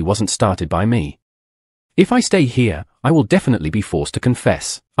really wasn't started by me. If I stay here, I will definitely be forced to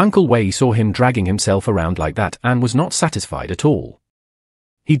confess. Uncle Wei saw him dragging himself around like that and was not satisfied at all.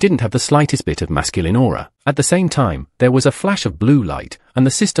 He didn't have the slightest bit of masculine aura. At the same time, there was a flash of blue light, and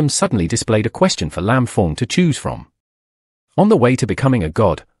the system suddenly displayed a question for Lam Fong to choose from. On the way to becoming a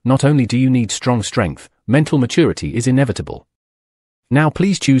god, not only do you need strong strength, mental maturity is inevitable. Now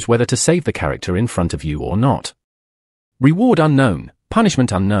please choose whether to save the character in front of you or not. Reward unknown,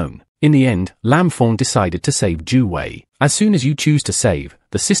 punishment unknown. In the end, Lam Fong decided to save Ju Wei. As soon as you choose to save,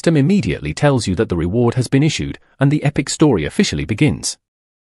 the system immediately tells you that the reward has been issued, and the epic story officially begins.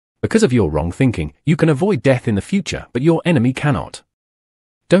 Because of your wrong thinking, you can avoid death in the future, but your enemy cannot.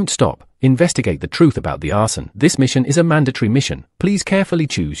 Don't stop. Investigate the truth about the arson. This mission is a mandatory mission. Please carefully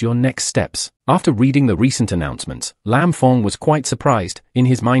choose your next steps. After reading the recent announcements, Lam Fong was quite surprised. In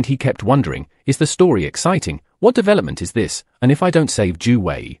his mind he kept wondering, is the story exciting? What development is this? And if I don't save Ju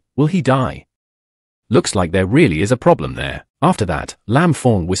Wei, will he die? Looks like there really is a problem there. After that, Lam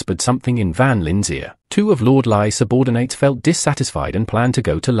Fong whispered something in Van Lin's ear. Two of Lord Lai's subordinates felt dissatisfied and planned to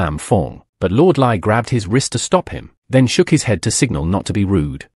go to Lam Fong, but Lord Lai grabbed his wrist to stop him, then shook his head to signal not to be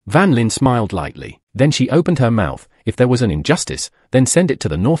rude. Van Lin smiled lightly. Then she opened her mouth. If there was an injustice, then send it to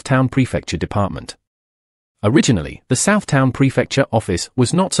the Northtown Prefecture Department. Originally, the Southtown Prefecture Office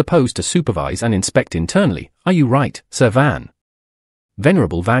was not supposed to supervise and inspect internally. Are you right, Sir Van?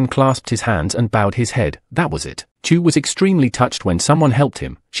 Venerable Van clasped his hands and bowed his head. That was it. Chu was extremely touched when someone helped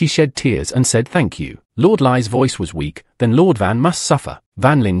him. She shed tears and said thank you. Lord Lai's voice was weak. Then Lord Van must suffer.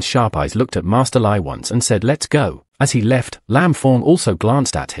 Van Lin's sharp eyes looked at Master Lai once and said let's go. As he left, Lam Fong also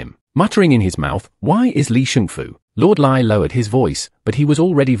glanced at him, muttering in his mouth, why is Li Shengfu? Lord Lai lowered his voice, but he was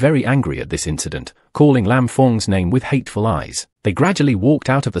already very angry at this incident, calling Lam Fong's name with hateful eyes. They gradually walked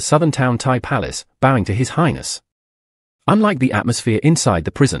out of the Southern Town Tai Palace, bowing to His Highness. Unlike the atmosphere inside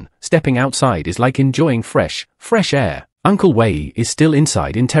the prison, stepping outside is like enjoying fresh air. Uncle Wei is still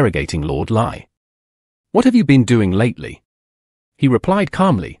inside interrogating Lord Lai. What have you been doing lately? He replied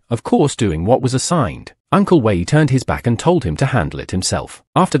calmly, of course doing what was assigned. Uncle Wei turned his back and told him to handle it himself.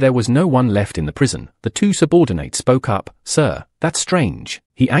 After there was no one left in the prison, the two subordinates spoke up. Sir, that's strange.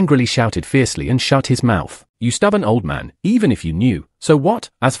 He angrily shouted fiercely and shut his mouth. You stubborn old man, even if you knew. So what?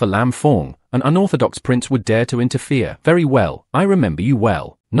 As for Lam Fong, an unorthodox prince would dare to interfere. Very well, I remember you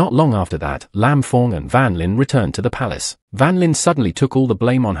well. Not long after that, Lam Fong and Van Lin returned to the palace. Van Lin suddenly took all the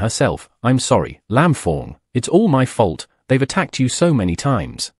blame on herself. "I'm sorry, Lam Fong. It's all my fault. They've attacked you so many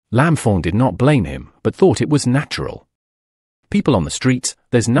times." Lam Fong did not blame him, but thought it was natural. "People on the streets,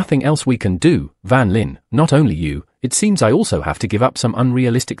 there's nothing else we can do, Van Lin, not only you, it seems I also have to give up some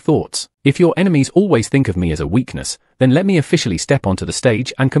unrealistic thoughts. If your enemies always think of me as a weakness, then let me officially step onto the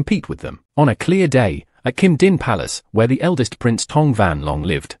stage and compete with them." On a clear day, at Kim Din Palace, where the eldest Prince Tong Van Long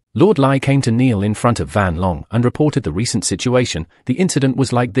lived, Lord Lai came to kneel in front of Van Long and reported the recent situation. "The incident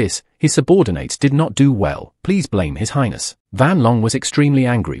was like this, his subordinates did not do well, please blame His Highness." Van Long was extremely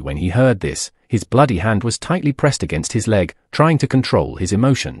angry when he heard this. His bloody hand was tightly pressed against his leg, trying to control his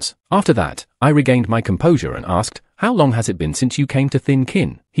emotions. "After that, I regained my composure and asked, 'How long has it been since you came to Thin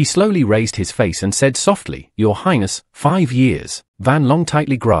Kin?' He slowly raised his face and said softly, 'Your Highness, 5 years. Van Long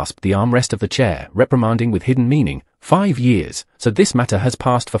tightly grasped the armrest of the chair, reprimanding with hidden meaning. 5 years, so this matter has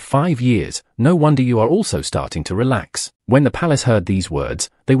passed for 5 years, no wonder you are also starting to relax." When the palace heard these words,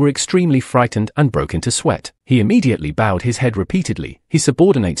 they were extremely frightened and broke into sweat. He immediately bowed his head repeatedly. His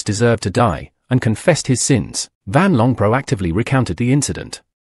subordinates deserved to die, and confessed his sins. Van Long proactively recounted the incident.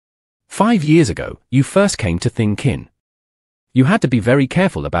 5 years ago, you first came to Thin Kin. You had to be very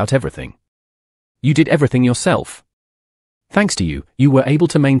careful about everything. You did everything yourself. Thanks to you, you were able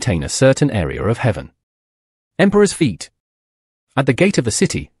to maintain a certain area of heaven. Emperor's feet. At the gate of the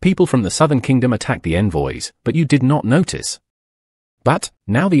city, people from the southern kingdom attacked the envoys, but you did not notice. But,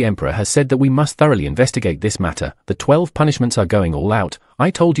 now the emperor has said that we must thoroughly investigate this matter. The 12 punishments are going all out.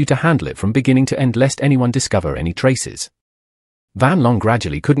 I told you to handle it from beginning to end lest anyone discover any traces. Van Long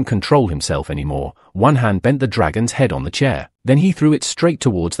gradually couldn't control himself anymore. One hand bent the dragon's head on the chair. Then he threw it straight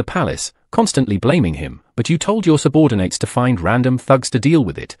towards the palace, constantly blaming him. "But you told your subordinates to find random thugs to deal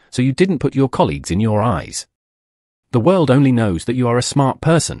with it, so you didn't put your colleagues in your eyes. The world only knows that you are a smart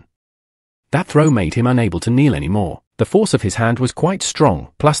person." That throw made him unable to kneel anymore. The force of his hand was quite strong,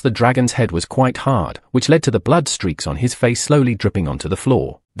 plus the dragon's head was quite hard, which led to the blood streaks on his face slowly dripping onto the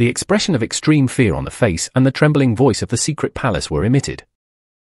floor. The expression of extreme fear on the face and the trembling voice of the secret palace were emitted.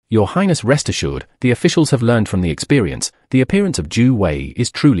 "Your Highness, rest assured, the officials have learned from the experience. The appearance of Zhu Wei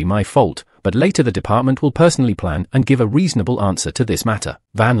is truly my fault, but later the department will personally plan and give a reasonable answer to this matter."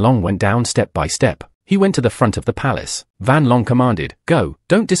 Van Long went down step by step. He went to the front of the palace. Van Long commanded, "Go,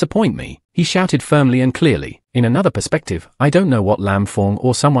 don't disappoint me." He shouted firmly and clearly. In another perspective, I don't know what Lam Fong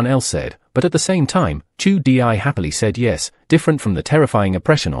or someone else said, but at the same time, Chu Di happily said yes, different from the terrifying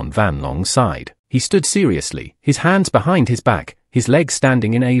oppression on Van Long's side. He stood seriously, his hands behind his back, his legs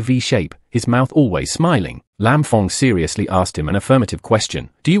standing in a V shape, his mouth always smiling. Lam Fong seriously asked him an affirmative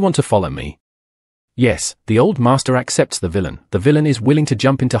question. "Do you want to follow me?" Yes, the old master accepts the villain. The villain is willing to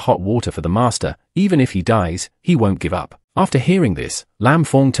jump into hot water for the master. Even if he dies, he won't give up. After hearing this, Lam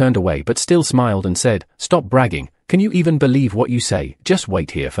Fong turned away but still smiled and said, "Stop bragging. Can you even believe what you say? Just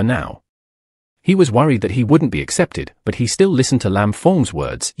wait here for now." He was worried that he wouldn't be accepted, but he still listened to Lam Fong's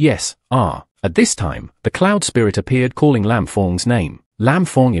words. Yes, At this time, the cloud spirit appeared calling Lam Fong's name. Lam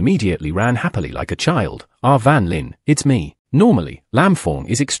Fong immediately ran happily like a child. Van Lin, it's me." Normally, Lam Fong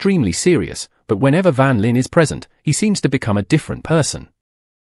is extremely serious, but whenever Van Lin is present, he seems to become a different person.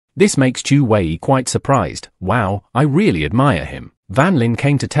 This makes Zhu Wei quite surprised. "Wow, I really admire him." Van Lin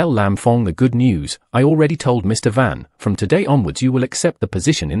came to tell Lam Fong the good news. "I already told Mr. Van, from today onwards you will accept the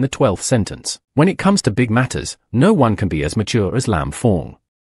position in the 12th sentence. When it comes to big matters, no one can be as mature as Lam Fong."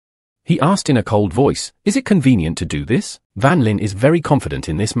 He asked in a cold voice, "Is it convenient to do this?" Van Lin is very confident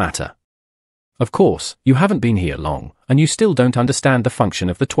in this matter. "Of course, you haven't been here long, and you still don't understand the function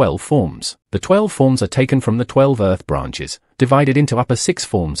of the 12 forms. The 12 forms are taken from the 12 earth branches, divided into upper 6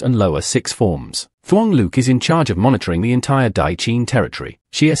 forms and lower 6 forms. Thuong Luke is in charge of monitoring the entire Dai Qin territory.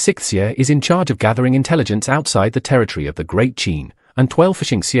 Xie 6th Xie is in charge of gathering intelligence outside the territory of the Great Qin, and 12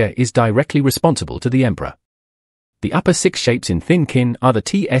 Xing Xie is directly responsible to the emperor. The upper 6 shapes in Thin Kin are the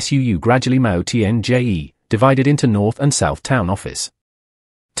Tsuu gradually Mao Tianje, divided into North and South Town Office.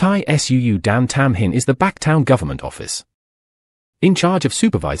 Tai Suu Dan Tam Hin is the back town government office, in charge of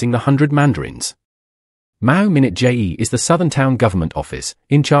supervising the 100 mandarins. Mao Minute Je is the southern town government office,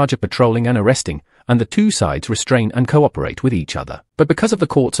 in charge of patrolling and arresting, and the two sides restrain and cooperate with each other. But because of the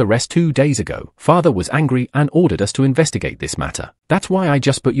court's arrest 2 days ago, father was angry and ordered us to investigate this matter. That's why I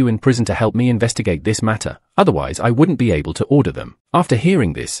just put you in prison to help me investigate this matter, otherwise I wouldn't be able to order them. After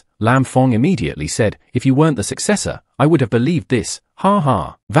hearing this, Lam Fong immediately said, "If you weren't the successor, I would have believed this. Ha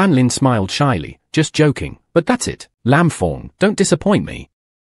ha." Van Lin smiled shyly, "Just joking, but that's it. Lam Fong, don't disappoint me."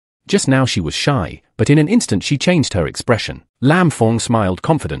 Just now she was shy, but in an instant she changed her expression. Lam Fong smiled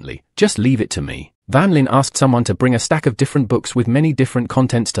confidently, "Just leave it to me. Van Lin asked someone to bring a stack of different books with many different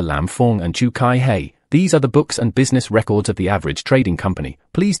contents to Lam Fong and Chu Kai Hei. These are the books and business records of the average trading company.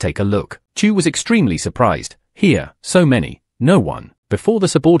 Please take a look. Chu was extremely surprised. Here, so many. No one. Before the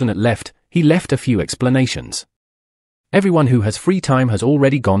subordinate left, he left a few explanations. Everyone who has free time has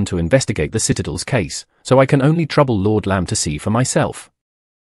already gone to investigate the Citadel's case, so I can only trouble Lord Lam to see for myself.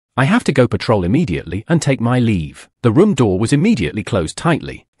 I have to go patrol immediately and take my leave. The room door was immediately closed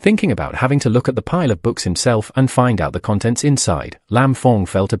tightly. Thinking about having to look at the pile of books himself and find out the contents inside, Lam Fong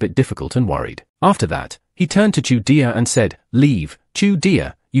felt a bit difficult and worried. After that, he turned to Chu dear and said, "Leave, Chu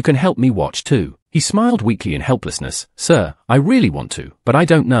dear, you can help me watch too." He smiled weakly in helplessness. "Sir, I really want to, but I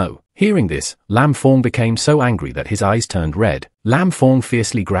don't know." Hearing this, Lam Fong became so angry that his eyes turned red. Lam Fong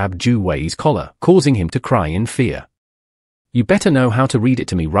fiercely grabbed Zhu Wei's collar, causing him to cry in fear. "You better know how to read it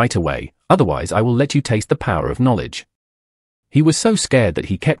to me right away, otherwise I will let you taste the power of knowledge." He was so scared that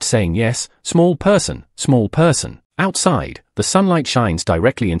he kept saying yes, small person, small person. Outside, the sunlight shines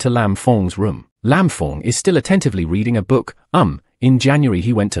directly into Lam Fong's room. Lam Fong is still attentively reading a book. In January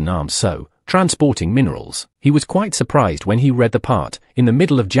he went to Nam So, transporting minerals. He was quite surprised when he read the part, in the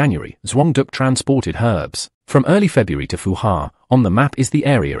middle of January, Zhuangduk transported herbs. From early February to Fuha, on the map is the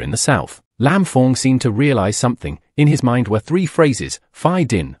area in the south. Lam Fong seemed to realize something. In his mind were three phrases, Phi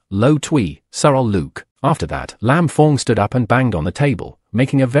Din, Lo Tui, Surul Luke. After that, Lam Fong stood up and banged on the table,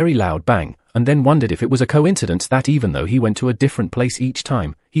 making a very loud bang, and then wondered if it was a coincidence that even though he went to a different place each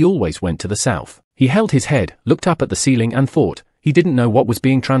time, he always went to the south. He held his head, looked up at the ceiling and thought. He didn't know what was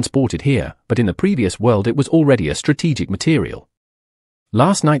being transported here, but in the previous world it was already a strategic material.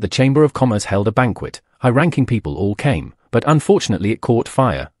 Last night the Chamber of Commerce held a banquet. High-ranking people all came, but unfortunately it caught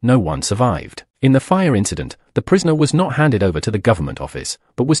fire. No one survived. In the fire incident, the prisoner was not handed over to the government office,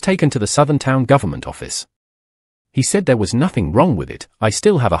 but was taken to the Southern Town government office. He said there was nothing wrong with it. I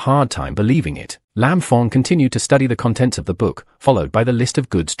still have a hard time believing it. Lam Fong continued to study the contents of the book, followed by the list of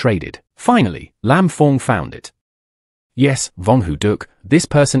goods traded. Finally, Lam Fong found it. Yes, Vong Hu Duk, this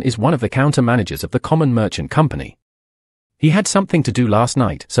person is one of the counter-managers of the Common Merchant Company. He had something to do last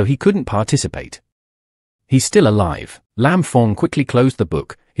night, so he couldn't participate. He's still alive. Lam Fong quickly closed the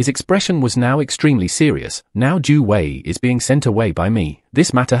book. His expression was now extremely serious. Now Zhu Wei is being sent away by me.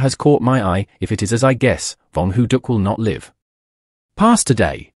 This matter has caught my eye. If it is as I guess, Vong Hu Duk will not live past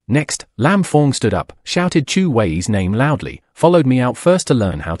today. Next, Lam Fong stood up, shouted Chu Wei's name loudly, followed me out first to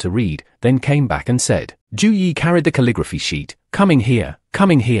learn how to read, then came back and said, "Zhu Yi carried the calligraphy sheet. Coming here,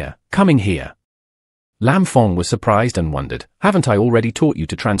 coming here, coming here." Lam Fong was surprised and wondered, "Haven't I already taught you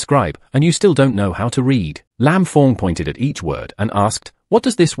to transcribe, and you still don't know how to read?" Lam Fong pointed at each word and asked, "What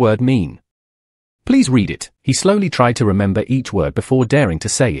does this word mean?" "Please read it." He slowly tried to remember each word before daring to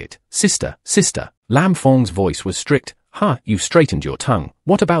say it. "Sister, sister." Lam Fong's voice was strict. You've straightened your tongue.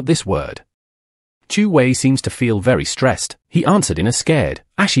 What about this word?" Chu Wei seems to feel very stressed. He answered in a scared,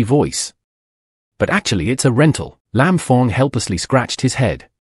 ashy voice. "But actually it's a rental." Lam Fong helplessly scratched his head.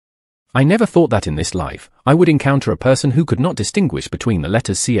 "I never thought that in this life, I would encounter a person who could not distinguish between the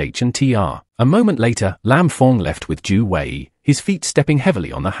letters CH and TR. A moment later, Lam Fong left with Zhu Wei, his feet stepping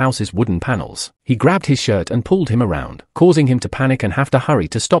heavily on the house's wooden panels. He grabbed his shirt and pulled him around, causing him to panic and have to hurry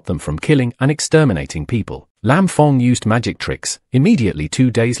to stop them from killing and exterminating people. Lam Fong used magic tricks. Immediately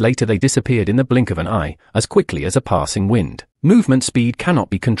 2 days later they disappeared in the blink of an eye, as quickly as a passing wind. Movement speed cannot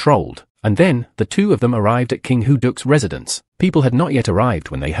be controlled. And then, the two of them arrived at King Hu Duk's residence. People had not yet arrived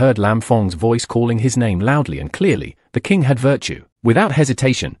when they heard Lam Fong's voice calling his name loudly and clearly. The king had virtue. Without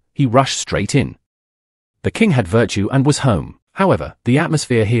hesitation, he rushed straight in. The king had virtue and was home. However, the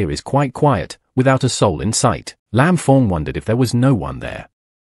atmosphere here is quite quiet, without a soul in sight. Lam Fong wondered if there was no one there.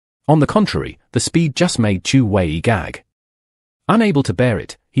 On the contrary, the speed just made Chu Wei gag. Unable to bear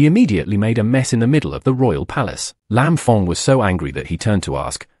it, he immediately made a mess in the middle of the royal palace. Lam Fong was so angry that he turned to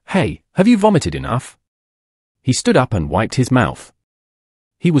ask, "Hey, have you vomited enough?" He stood up and wiped his mouth.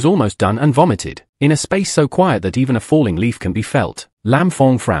 He was almost done and vomited, in a space so quiet that even a falling leaf can be felt. Lam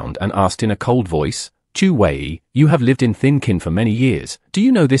Fong frowned and asked in a cold voice, "Chu Wei, you have lived in Thin Kin for many years. Do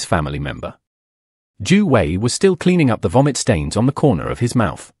you know this family member?" Zhu Wei was still cleaning up the vomit stains on the corner of his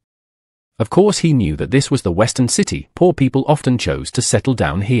mouth. Of course he knew that this was the Western city. Poor people often chose to settle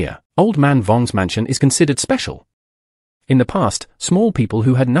down here. Old Man Vong's mansion is considered special. In the past, small people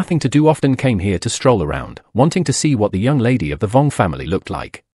who had nothing to do often came here to stroll around, wanting to see what the young lady of the Vong family looked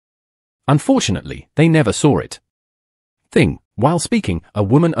like. Unfortunately, they never saw it. While speaking, a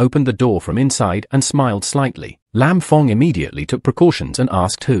woman opened the door from inside and smiled slightly. Lam Fong immediately took precautions and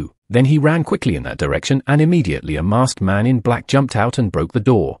asked who. Then he ran quickly in that direction and immediately a masked man in black jumped out and broke the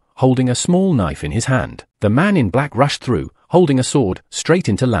door, holding a small knife in his hand. The man in black rushed through, holding a sword, straight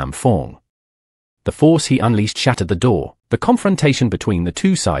into Lam Fong. The force he unleashed shattered the door. The confrontation between the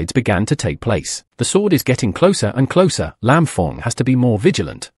two sides began to take place. The sword is getting closer and closer. Lam Fong has to be more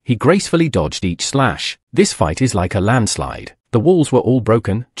vigilant. He gracefully dodged each slash. This fight is like a landslide. The walls were all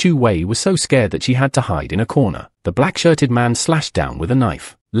broken. Chu Wei was so scared that she had to hide in a corner. The black-shirted man slashed down with a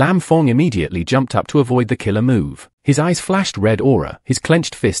knife. Lam Fong immediately jumped up to avoid the killer move. His eyes flashed red aura. His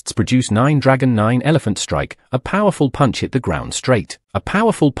clenched fists produced 9 dragon 9 elephant strike. A powerful punch hit the ground straight. A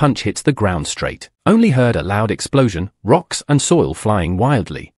powerful punch hits the ground straight. Only heard a loud explosion, rocks and soil flying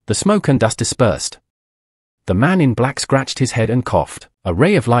wildly. The smoke and dust dispersed. The man in black scratched his head and coughed. A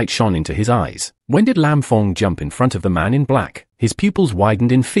ray of light shone into his eyes. When did Lam Fong jump in front of the man in black? His pupils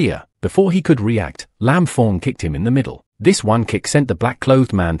widened in fear. Before he could react, Lam Fong kicked him in the middle. This one kick sent the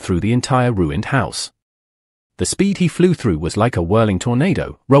black-clothed man through the entire ruined house. The speed he flew through was like a whirling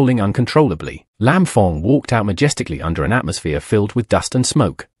tornado, rolling uncontrollably. Lam Fong walked out majestically under an atmosphere filled with dust and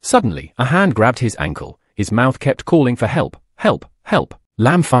smoke. Suddenly, a hand grabbed his ankle. His mouth kept calling for help, help, help.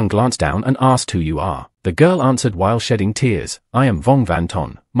 Lam Fong glanced down and asked who you are. The girl answered while shedding tears, I am Vong Van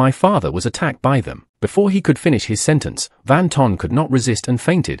Ton. My father was attacked by them. Before he could finish his sentence, Van Ton could not resist and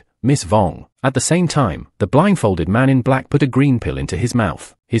fainted. Miss Vong. At the same time, the blindfolded man in black put a green pill into his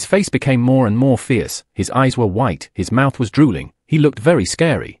mouth. His face became more and more fierce. His eyes were white. His mouth was drooling. He looked very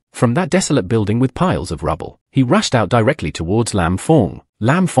scary. From that desolate building with piles of rubble, he rushed out directly towards Lam Fong.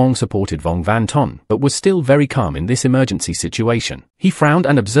 Lam Fong supported Vong Van Ton, but was still very calm in this emergency situation. He frowned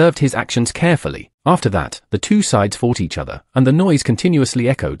and observed his actions carefully. After that, the two sides fought each other, and the noise continuously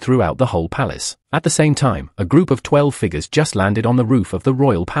echoed throughout the whole palace. At the same time, a group of 12 figures just landed on the roof of the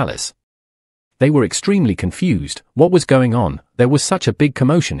royal palace. They were extremely confused. What was going on? There was such a big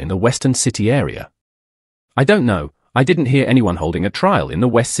commotion in the western city area. I don't know. I didn't hear anyone holding a trial in the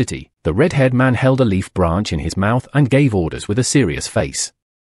West City. The red-haired man held a leaf branch in his mouth and gave orders with a serious face.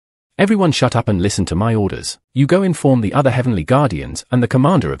 Everyone shut up and listen to my orders. You go inform the other heavenly guardians and the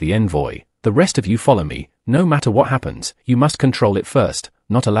commander of the envoy. The rest of you follow me. No matter what happens, you must control it first,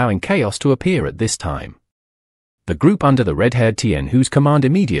 not allowing chaos to appear at this time. The group under the red-haired Tien Hu's command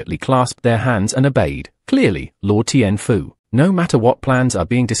immediately clasped their hands and obeyed. Clearly, Lord Tien Fu. No matter what plans are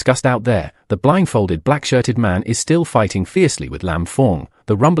being discussed out there, the blindfolded black-shirted man is still fighting fiercely with Lam Fong.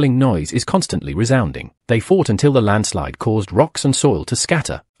 The rumbling noise is constantly resounding. They fought until the landslide caused rocks and soil to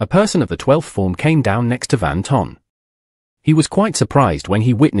scatter. A person of the 12th form came down next to Van Ton. He was quite surprised when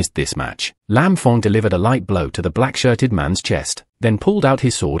he witnessed this match. Lam Fong delivered a light blow to the black-shirted man's chest, then pulled out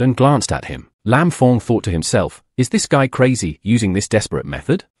his sword and glanced at him. Lam Fong thought to himself, is this guy crazy, using this desperate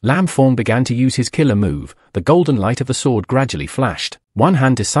method? Lam Fong began to use his killer move. The golden light of the sword gradually flashed. One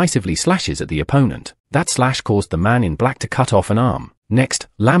hand decisively slashes at the opponent. That slash caused the man in black to cut off an arm. Next,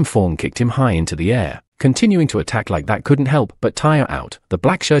 Lam Fong kicked him high into the air. Continuing to attack like that couldn't help but tire out. The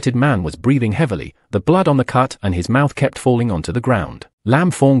black-shirted man was breathing heavily, the blood on the cut and his mouth kept falling onto the ground. Lam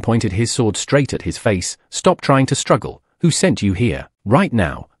Fong pointed his sword straight at his face. Stop trying to struggle. Who sent you here? Right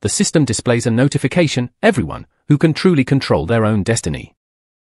now, the system displays a notification, everyone who can truly control their own destiny.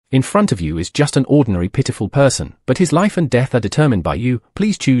 In front of you is just an ordinary pitiful person, but his life and death are determined by you.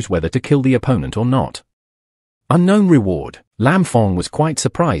 Please choose whether to kill the opponent or not. Unknown reward. Lam Fong was quite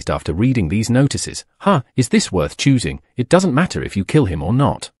surprised after reading these notices. Is this worth choosing? It doesn't matter if you kill him or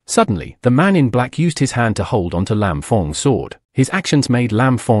not. Suddenly, the man in black used his hand to hold onto Lam Fong's sword. His actions made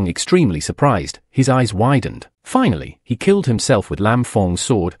Lam Fong extremely surprised. His eyes widened. Finally, he killed himself with Lam Fong's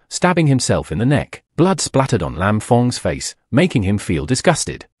sword, stabbing himself in the neck. Blood splattered on Lam Fong's face, making him feel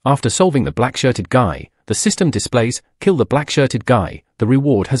disgusted. After solving the black-shirted guy, the system displays, kill the black-shirted guy. The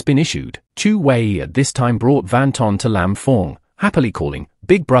reward has been issued. Chu Wei at this time brought Van Ton to Lam Fong, happily calling,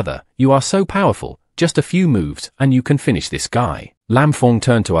 Big brother, you are so powerful. Just a few moves, and you can finish this guy. Lam Fong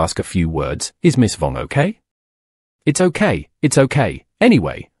turned to ask a few words. Is Miss Vong okay? It's okay.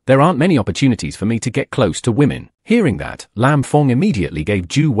 Anyway, there aren't many opportunities for me to get close to women. Hearing that, Lam Fong immediately gave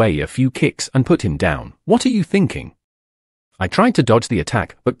Chu Wei a few kicks and put him down. What are you thinking? I tried to dodge the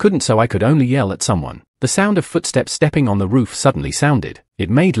attack, but couldn't, so I could only yell at someone. The sound of footsteps stepping on the roof suddenly sounded. It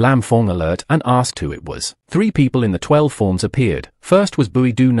made Lam Fong alert and asked who it was. 3 people in the 12 forms appeared. First was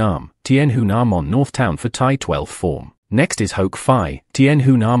Bui Du Nam, Tien Hu Nam on North Town for Thai 12th form. Next is Hoke Phi, Tien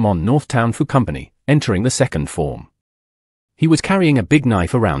Hu Nam on North Town for Company, entering the 2nd form. He was carrying a big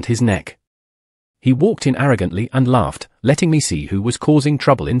knife around his neck. He walked in arrogantly and laughed, letting me see who was causing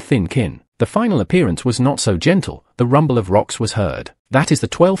trouble in Thin Kin. The final appearance was not so gentle. The rumble of rocks was heard. That is the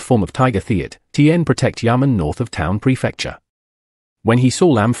 12th form of Tiger Theat, Tien Protect Yamen north of Town Prefecture. When he saw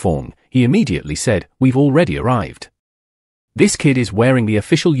Lam Fong, he immediately said, we've already arrived. This kid is wearing the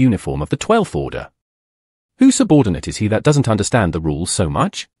official uniform of the 12th Order. Whose subordinate is he that doesn't understand the rules so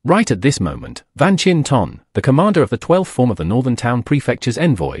much? Right at this moment, Van Chin Ton, the commander of the 12th form of the Northern Town Prefecture's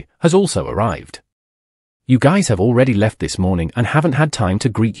envoy, has also arrived. You guys have already left this morning and haven't had time to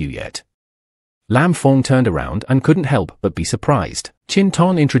greet you yet. Lam Fong turned around and couldn't help but be surprised. Chin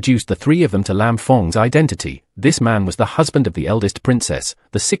Ton introduced the three of them to Lam Fong's identity. This man was the husband of the eldest princess,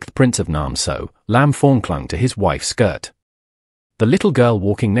 the 6th prince of Nam So. Lam Fong clung to his wife's skirt. The little girl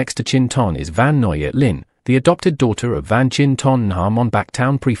walking next to Chin Ton is Van Noyet Lin, the adopted daughter of Van Chin Ton Nam on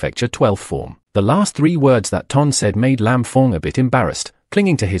Backtown Prefecture 12th form. The last three words that Ton said made Lam Fong a bit embarrassed.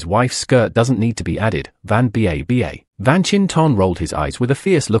 Clinging to his wife's skirt doesn't need to be added. Van Ba. Van Chin Ton rolled his eyes with a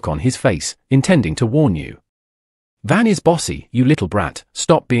fierce look on his face, intending to warn you. Van is bossy, you little brat,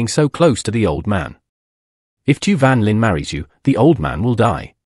 stop being so close to the old man. If Chu Van Lin marries you, the old man will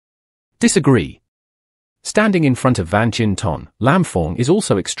die. Disagree. Standing in front of Van Chin Ton, Lam Fong is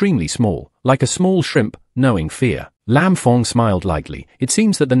also extremely small, like a small shrimp, knowing fear. Lam Fong smiled lightly. It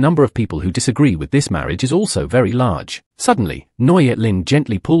seems that the number of people who disagree with this marriage is also very large. Suddenly, Noyet Lin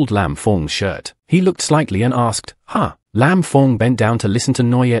gently pulled Lam Fong's shirt. He looked slightly and asked, "Huh?" Lam Fong bent down to listen to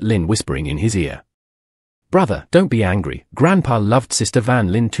Noyet Lin whispering in his ear. "Brother, don't be angry. Grandpa loved Sister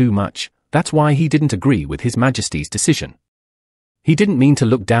Van Lin too much. That's why he didn't agree with His Majesty's decision. He didn't mean to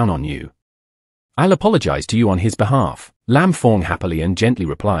look down on you. I'll apologize to you on his behalf." Lam Fong happily and gently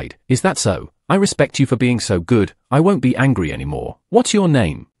replied, "Is that so? I respect you for being so good. I won't be angry anymore. What's your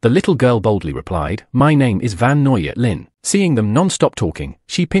name?" The little girl boldly replied, "My name is Van Noyet Lin." Seeing them non-stop talking,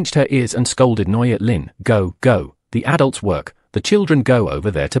 she pinched her ears and scolded Noyet Lin, "Go, go. The adults work. The children go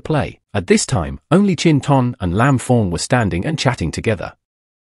over there to play." At this time, only Chin Ton and Lam Fong were standing and chatting together.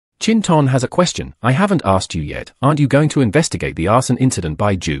 Chin Ton has a question. "I haven't asked you yet. Aren't you going to investigate the arson incident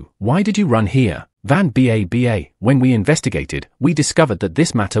by Ju? Why did you run here?" Van Ba. "When we investigated, we discovered that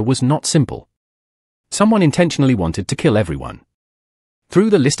this matter was not simple. Someone intentionally wanted to kill everyone. Through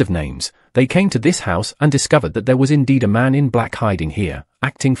the list of names, they came to this house and discovered that there was indeed a man in black hiding here,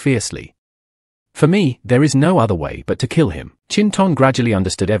 acting fiercely. For me, there is no other way but to kill him." Chin Ton gradually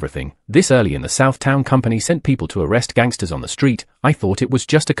understood everything. This early in the South Town Company sent people to arrest gangsters on the street. I thought it was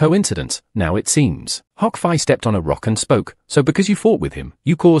just a coincidence. Now it seems. Hock Fai stepped on a rock and spoke. "So because you fought with him,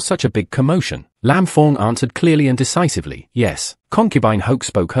 you caused such a big commotion?" Lam Fong answered clearly and decisively, "Yes." Concubine Hoke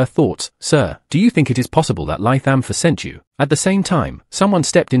spoke her thoughts. "Sir, do you think it is possible that Lai Thamfa sent you?" At the same time, someone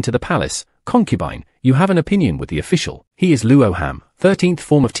stepped into the palace. "Concubine, you have an opinion with the official. He is Luo Ham, 13th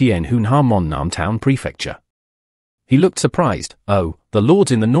form of Tien Hun Ha Mon Nam Town Prefecture." He looked surprised. "Oh, the lords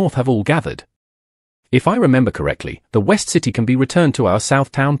in the north have all gathered. If I remember correctly, the West City can be returned to our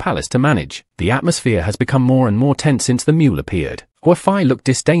South Town Palace to manage." The atmosphere has become more and more tense since the mule appeared. Hua Fai looked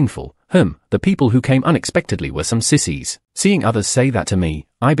disdainful. The people who came unexpectedly were some sissies. Seeing others say that to me,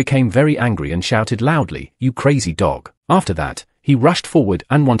 I became very angry and shouted loudly, "You crazy dog." After that, he rushed forward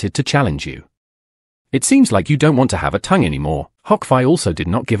and wanted to challenge you. "It seems like you don't want to have a tongue anymore." Hock Fai also did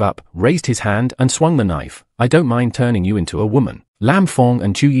not give up, raised his hand and swung the knife. "I don't mind turning you into a woman." Lam Fong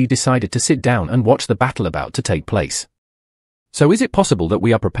and Chu Yi decided to sit down and watch the battle about to take place. "So is it possible that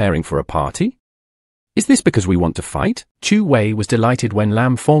we are preparing for a party? Is this because we want to fight?" Chu Wei was delighted when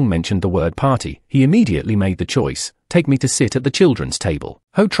Lam Fong mentioned the word party. He immediately made the choice. "Take me to sit at the children's table."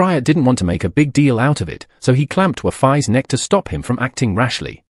 Ho Triat didn't want to make a big deal out of it, so he clamped Hua Fai's neck to stop him from acting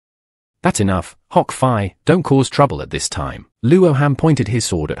rashly. "That's enough, Hock Fai, don't cause trouble at this time." Luo Ham pointed his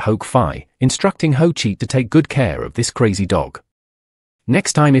sword at Hock Fai, instructing Ho Cheat to take good care of this crazy dog.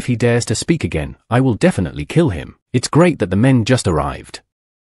 "Next time if he dares to speak again, I will definitely kill him." It's great that the men just arrived.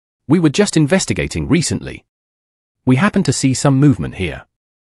 "We were just investigating recently. We happened to see some movement here.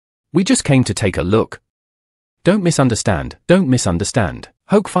 We just came to take a look." Don't misunderstand.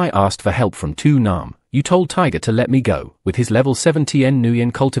 Hock Fai asked for help from Tu Nam. "You told Tiger to let me go. With his level 7 Tien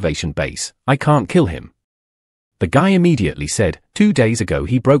Nguyen cultivation base, I can't kill him." The guy immediately said, 2 days ago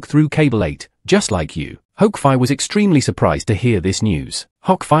he broke through Cable 8, just like you." Hock Fai was extremely surprised to hear this news.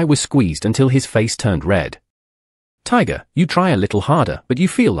 Hock Fai was squeezed until his face turned red. "Tiger, you try a little harder, but you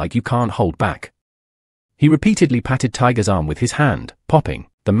feel like you can't hold back." He repeatedly patted Tiger's arm with his hand, popping.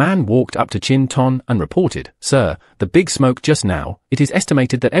 The man walked up to Chin Ton and reported, "Sir, the big smoke just now, it is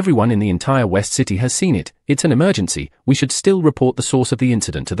estimated that everyone in the entire West City has seen it. It's an emergency. We should still report the source of the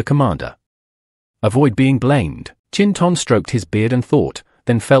incident to the commander. Avoid being blamed." Chin Ton stroked his beard and thought,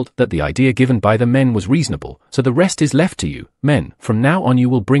 then felt that the idea given by the men was reasonable, "So the rest is left to you. Men, from now on you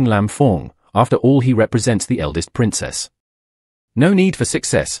will bring Lam Fong. After all, he represents the eldest princess. No need for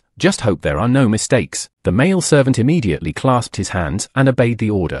success, just hope there are no mistakes." The male servant immediately clasped his hands and obeyed the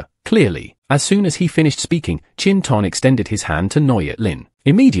order, clearly. As soon as he finished speaking, Chin Ton extended his hand to Noyet Lin.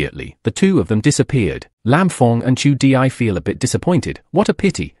 Immediately, the two of them disappeared. Lam Fong and Chu Di feel a bit disappointed. What a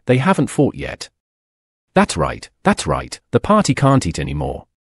pity, they haven't fought yet. That's right, the party can't eat anymore.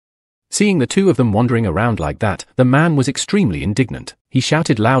 Seeing the two of them wandering around like that, the man was extremely indignant. He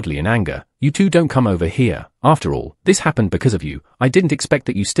shouted loudly in anger, "You two don't come over here. After all, this happened because of you. I didn't expect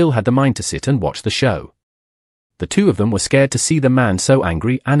that you still had the mind to sit and watch the show." The two of them were scared to see the man so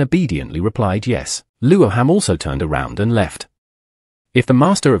angry and obediently replied yes. Luo Ham also turned around and left. If the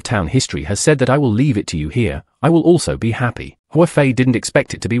master of town history has said that I will leave it to you here, I will also be happy. Hua Fei didn't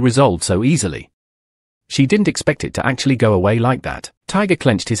expect it to be resolved so easily. She didn't expect it to actually go away like that. Tiger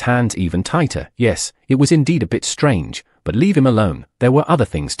clenched his hands even tighter. Yes, it was indeed a bit strange, but leave him alone, there were other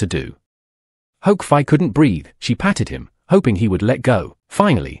things to do. Hok Fei couldn't breathe. She patted him, hoping he would let go.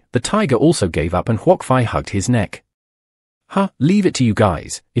 Finally, the tiger also gave up and Hok Fei hugged his neck. Leave it to you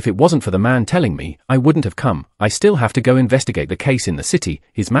guys. If it wasn't for the man telling me, I wouldn't have come. I still have to go investigate the case in the city.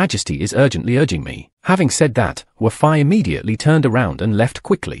 His Majesty is urgently urging me. Having said that, Hua Fei immediately turned around and left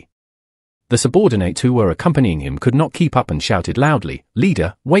quickly. The subordinates who were accompanying him could not keep up and shouted loudly,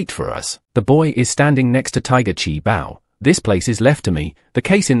 "Leader, wait for us. The boy is standing next to Tiger Chi Bao. This place is left to me. The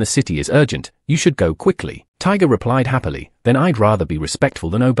case in the city is urgent. You should go quickly." Tiger replied happily, "Then I'd rather be respectful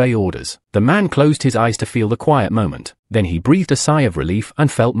than obey orders." The man closed his eyes to feel the quiet moment. Then he breathed a sigh of relief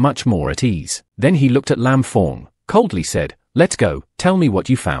and felt much more at ease. Then he looked at Lam Fong, coldly said, "Let's go, tell me what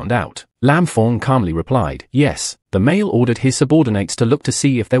you found out." Lam Fong calmly replied, "Yes." The male ordered his subordinates to look to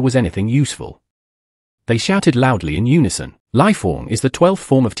see if there was anything useful. They shouted loudly in unison. Lai Fong is the 12th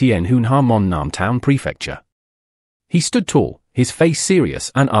form of Tien Hun Ha Mon Nam Town Prefecture. He stood tall, his face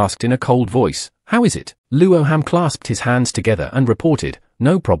serious, and asked in a cold voice, "How is it?" Luo Ham clasped his hands together and reported,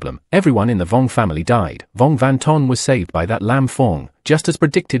 "No problem, everyone in the Vong family died. Vong Van Ton was saved by that Lam Fong, just as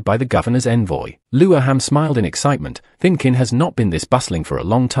predicted by the governor's envoy." Luo Ham smiled in excitement. Thin Kin has not been this bustling for a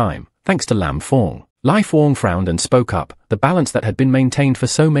long time, thanks to Lam Fong. Lai Fong frowned and spoke up. The balance that had been maintained for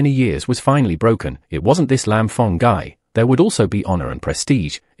so many years was finally broken. It wasn't this Lam Fong guy. There would also be honor and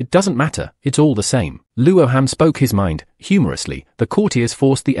prestige. It doesn't matter, it's all the same. Luo Ham spoke his mind. Humorously, the courtiers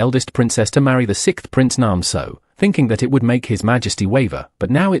forced the eldest princess to marry the 6th Prince Nam So, thinking that it would make his majesty waver, but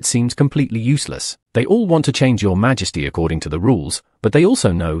now it seems completely useless. They all want to change your majesty according to the rules, but they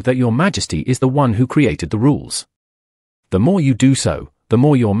also know that your majesty is the one who created the rules. The more you do so, the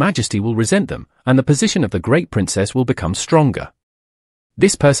more your majesty will resent them, and the position of the great princess will become stronger.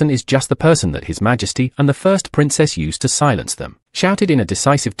 This person is just the person that His Majesty and the first princess used to silence them. Shouted in a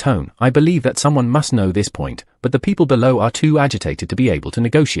decisive tone, "I believe that someone must know this point, but the people below are too agitated to be able to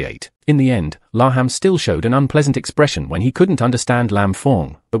negotiate." In the end, Laham still showed an unpleasant expression when he couldn't understand Lam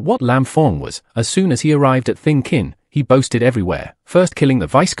Fong, but what Lam Fong was, as soon as he arrived at Thin Kin, he boasted everywhere, first killing the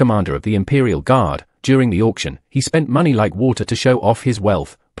vice-commander of the Imperial Guard. During the auction, he spent money like water to show off his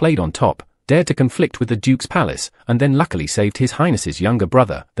wealth, played on top, dared to conflict with the Duke's palace, and then luckily saved His Highness's younger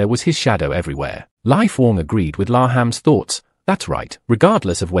brother. There was his shadow everywhere. Lai Fong agreed with Laham's thoughts. That's right,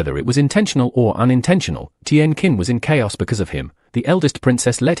 regardless of whether it was intentional or unintentional, Tien Kin was in chaos because of him. The eldest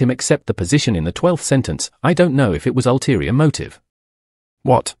princess let him accept the position in the 12th sentence. I don't know if it was ulterior motive.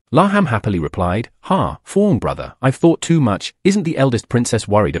 What? Laham happily replied, Fong brother, I've thought too much. Isn't the eldest princess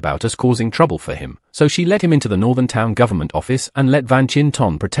worried about us causing trouble for him? So she let him into the Northern Town government office and let Van Chin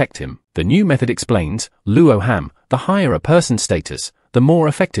Ton protect him. The new method explains, Luo Ham, the higher a person's status, the more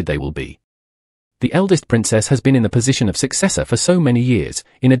affected they will be. The eldest princess has been in the position of successor for so many years.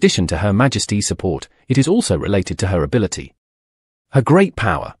 In addition to Her Majesty's support, it is also related to her ability. Her great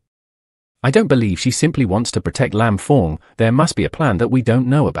power. I don't believe she simply wants to protect Lam Fong. There must be a plan that we don't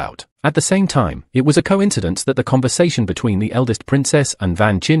know about. At the same time, it was a coincidence that the conversation between the eldest princess and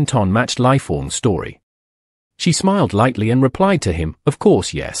Van Chin Ton matched Lai Fong's story. She smiled lightly and replied to him, of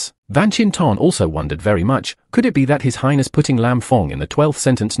course yes. Van Chin Ton also wondered very much, could it be that His Highness putting Lam Fong in the 12th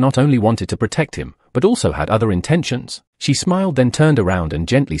sentence not only wanted to protect him, but also had other intentions? She smiled, then turned around and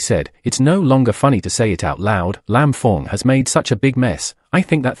gently said, it's no longer funny to say it out loud. Lam Fong has made such a big mess. I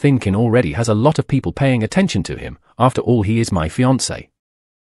think that Thin Kin already has a lot of people paying attention to him. After all, he is my fiancé.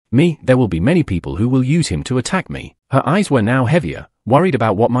 There will be many people who will use him to attack me. Her eyes were now heavier, worried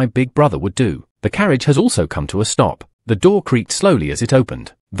about what my big brother would do. The carriage has also come to a stop. The door creaked slowly as it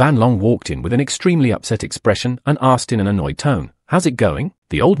opened. Van Long walked in with an extremely upset expression and asked in an annoyed tone, how's it going?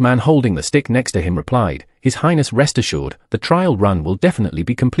 The old man holding the stick next to him replied, His Highness rest assured, the trial run will definitely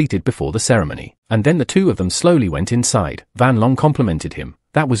be completed before the ceremony. And then the two of them slowly went inside. Van Long complimented him.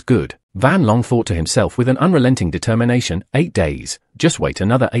 that was good. Van Long thought to himself with an unrelenting determination, 8 days, just wait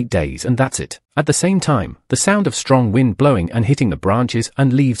another 8 days and that's it. At the same time, the sound of strong wind blowing and hitting the branches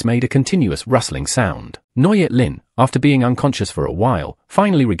and leaves made a continuous rustling sound. Noyet Lin, after being unconscious for a while,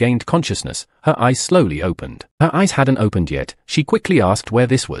 finally regained consciousness. Her eyes slowly opened. Her eyes hadn't opened yet. She quickly asked where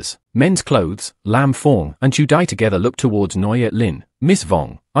this was. Men's clothes. Lam Fong and Chu Dai together looked towards Noyet Lin. Miss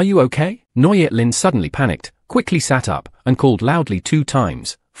Vong, are you okay? Noyet Lin suddenly panicked, quickly sat up, and called loudly 2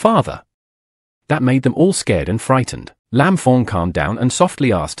 times, Father. That made them all scared and frightened. Lam Fong calmed down and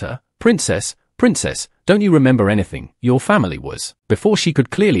softly asked her, Princess, don't you remember anything? Your family was. Before she could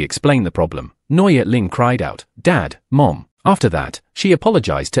clearly explain the problem, Noyet Lin cried out, Dad, Mom. After that, she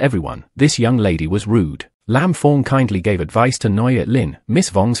apologized to everyone. This young lady was rude. Lam Fong kindly gave advice to Noyet Lin. Miss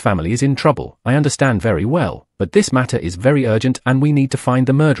Vong's family is in trouble. I understand very well, but this matter is very urgent and we need to find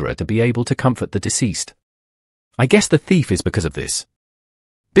the murderer to be able to comfort the deceased. I guess the thief is because of this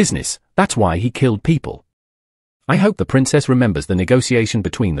business, that's why he killed people. I hope the princess remembers the negotiation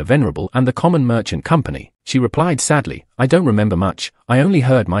between the Venerable and the Common Merchant Company. She replied sadly, I don't remember much. I only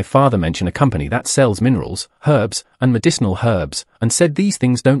heard my father mention a company that sells minerals, herbs, and medicinal herbs, and said these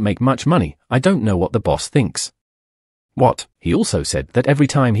things don't make much money. I don't know what the boss thinks. What? He also said that every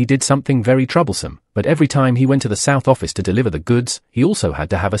time he did something very troublesome, but every time he went to the south office to deliver the goods, he also had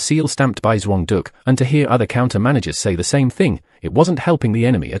to have a seal stamped by Zhuang Duk, and to hear other counter-managers say the same thing, it wasn't helping the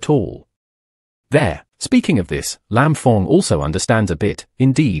enemy at all. There. Speaking of this, Lam Fong also understands a bit.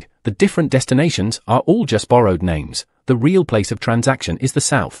 Indeed, the different destinations are all just borrowed names. The real place of transaction is the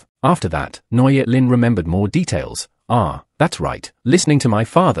south. After that, Noyet Lin remembered more details. Ah, that's right. Listening to my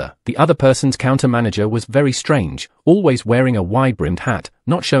father, the other person's counter-manager was very strange, always wearing a wide-brimmed hat,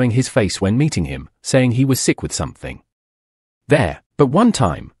 not showing his face when meeting him, saying he was sick with something. There. But one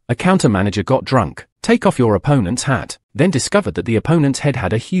time, a counter-manager got drunk, take off your opponent's hat, then discovered that the opponent's head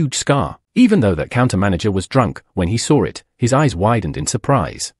had a huge scar. Even though that counter-manager was drunk, when he saw it, his eyes widened in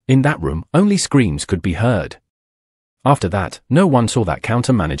surprise. In that room, only screams could be heard. After that, no one saw that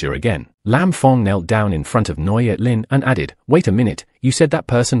counter-manager again. Lam Fong knelt down in front of Noyet Lin and added, Wait a minute, you said that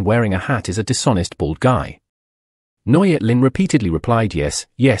person wearing a hat is a dishonest bald guy. Noyet Lin repeatedly replied yes,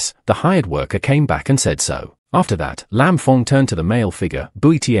 the hired worker came back and said so. After that, Lam Fong turned to the male figure,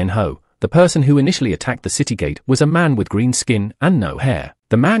 Bui Tien Ho. The person who initially attacked the city gate was a man with green skin and no hair.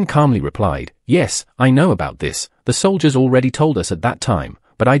 The man calmly replied, Yes, I know about this. The soldiers already told us at that time,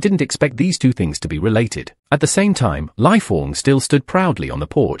 but I didn't expect these two things to be related. At the same time, Lai Fong still stood proudly on the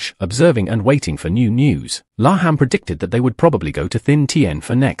porch, observing and waiting for new news. La Ham predicted that they would probably go to Thin Tien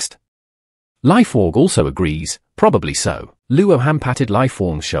for next. Lai Fong also agrees, probably so. Luo Ham patted Lai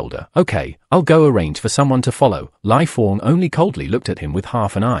Fong's shoulder. Okay, I'll go arrange for someone to follow. Lai Fong only coldly looked at him with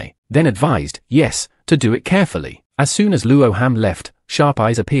half an eye, then advised, yes, to do it carefully. As soon as Luo Ham left, sharp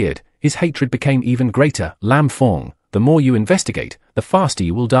eyes appeared. His hatred became even greater. Lam Fong, the more you investigate, the faster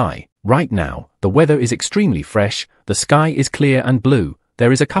you will die. Right now, the weather is extremely fresh, the sky is clear and blue.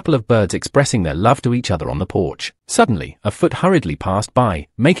 There is a couple of birds expressing their love to each other on the porch. Suddenly, a foot hurriedly passed by,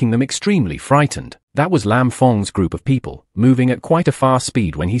 making them extremely frightened. That was Lam Fong's group of people, moving at quite a fast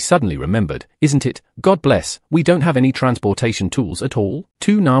speed when he suddenly remembered, isn't it? God bless, we don't have any transportation tools at all.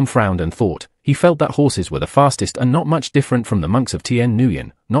 Tu Nam frowned and thought. He felt that horses were the fastest and not much different from the monks of Tien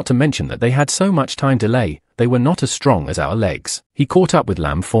Nguyen, not to mention that they had so much time delay, they were not as strong as our legs. He caught up with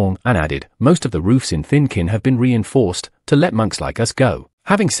Lam Fong and added, most of the roofs in Thin Kin have been reinforced, to let monks like us go.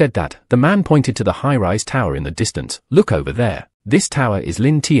 Having said that, the man pointed to the high-rise tower in the distance. Look over there. This tower is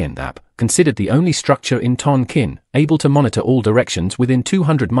Lin Tien Thap, considered the only structure in Ton Kin, able to monitor all directions within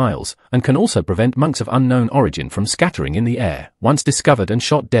 200 miles, and can also prevent monks of unknown origin from scattering in the air, once discovered and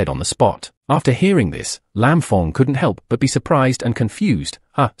shot dead on the spot. After hearing this, Lam Fong couldn't help but be surprised and confused.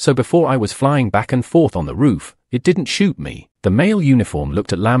 So before I was flying back and forth on the roof, it didn't shoot me. The male uniform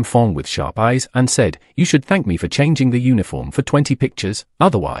looked at Lam Fong with sharp eyes and said, you should thank me for changing the uniform for 20 pictures,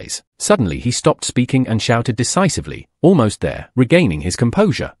 otherwise. Suddenly he stopped speaking and shouted decisively, almost there, regaining his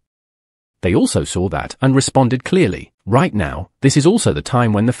composure. They also saw that and responded clearly. Right now, this is also the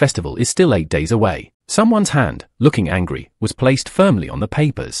time when the festival is still 8 days away. Someone's hand, looking angry, was placed firmly on the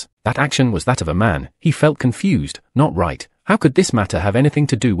papers. That action was that of a man. He felt confused, not right. How could this matter have anything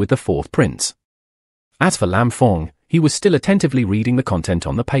to do with the fourth prince? As for Lam Fong, he was still attentively reading the content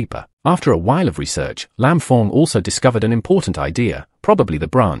on the paper. After a while of research, Lam Fong also discovered an important idea, probably the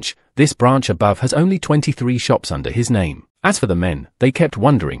branch. This branch above has only 23 shops under his name. As for the men, they kept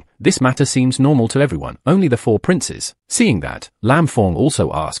wondering, this matter seems normal to everyone, only the four princes. Seeing that, Lam Fong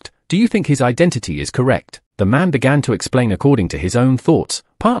also asked, do you think his identity is correct? The man began to explain according to his own thoughts,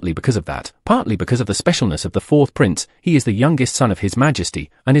 Partly because of that, partly because of the specialness of the fourth prince, he is the youngest son of His Majesty,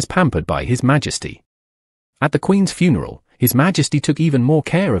 and is pampered by His Majesty. At the Queen's funeral, His Majesty took even more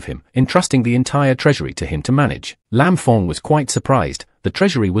care of him, entrusting the entire treasury to him to manage. Lam Fong was quite surprised. The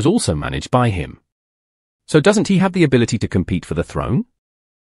treasury was also managed by him. So doesn't he have the ability to compete for the throne?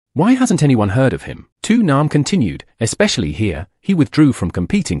 Why hasn't anyone heard of him? Tu Nam continued, especially here, he withdrew from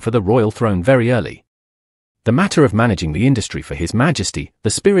competing for the royal throne very early. The matter of managing the industry for His Majesty, the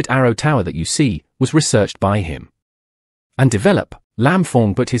Spirit Arrow Tower that you see, was researched by him. And develop. Lam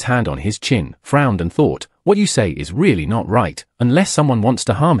Fong put his hand on his chin, frowned and thought, what you say is really not right, unless someone wants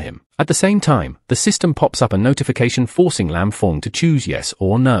to harm him. At the same time, the system pops up a notification forcing Lam Fong to choose yes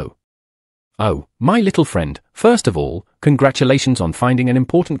or no. Oh, my little friend, first of all, congratulations on finding an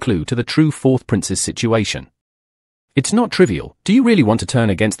important clue to the true fourth prince's situation. It's not trivial. Do you really want to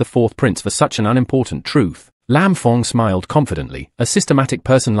turn against the fourth prince for such an unimportant truth? Lam Fong smiled confidently. A systematic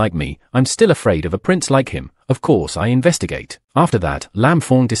person like me, I'm still afraid of a prince like him. Of course I investigate. After that, Lam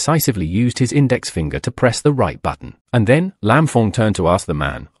Fong decisively used his index finger to press the right button. And then, Lam Fong turned to ask the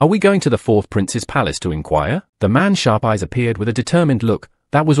man, are we going to the fourth prince's palace to inquire? The man's sharp eyes appeared with a determined look.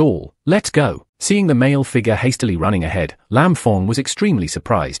 That was all. Let's go. Seeing the male figure hastily running ahead, Lam Fong was extremely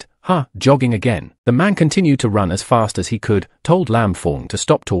surprised. Jogging again. The man continued to run as fast as he could, told Lam Fong to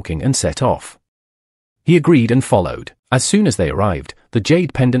stop talking and set off. He agreed and followed. As soon as they arrived, the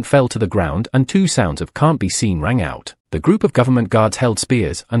jade pendant fell to the ground and two sounds of can't be seen rang out. The group of government guards held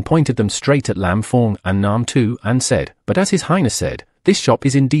spears and pointed them straight at Lam Fong and Nam Tu and said, but as His Highness said, this shop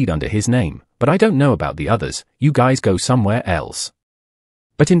is indeed under his name, but I don't know about the others, you guys go somewhere else.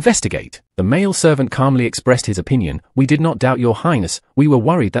 But investigate. The male servant calmly expressed his opinion, we did not doubt your highness, we were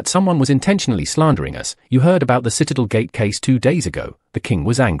worried that someone was intentionally slandering us. You heard about the Citadel Gate case 2 days ago. The king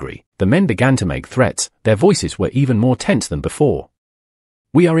was angry. The men began to make threats, their voices were even more tense than before.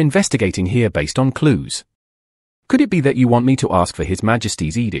 We are investigating here based on clues. Could it be that you want me to ask for His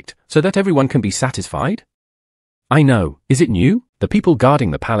Majesty's edict, so that everyone can be satisfied? I know, is it new? The people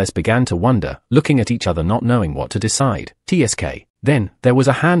guarding the palace began to wonder, looking at each other not knowing what to decide. TSK. Then, there was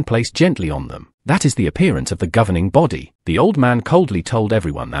a hand placed gently on them. That is the appearance of the governing body. The old man coldly told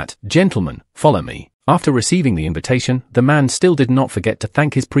everyone that, gentlemen, follow me. After receiving the invitation, the man still did not forget to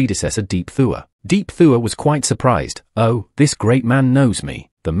thank his predecessor Deep Thua. Deep Thua was quite surprised. Oh, this great man knows me.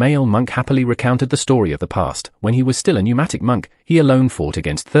 The male monk happily recounted the story of the past. When he was still a pneumatic monk, he alone fought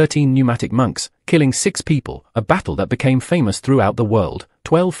against 13 pneumatic monks, killing 6 people, a battle that became famous throughout the world.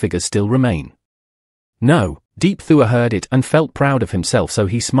 12 figures still remain. No. Deep Thua heard it and felt proud of himself, so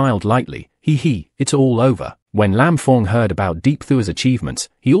he smiled lightly. It's all over. When Lam Fong heard about Deep Thua's achievements,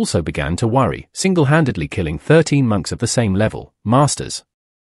 he also began to worry, single-handedly killing 13 monks of the same level, masters.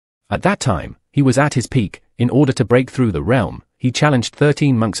 At that time, he was at his peak. In order to break through the realm, he challenged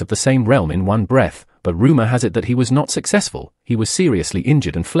 13 monks of the same realm in one breath, but rumor has it that he was not successful. He was seriously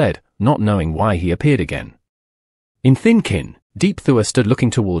injured and fled, not knowing why he appeared again. In thin kin, Deep Thua stood looking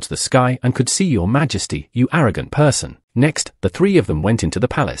towards the sky and could see your majesty, you arrogant person. Next, the 3 of them went into the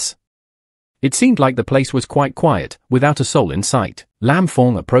palace. It seemed like the place was quite quiet, without a soul in sight. Lam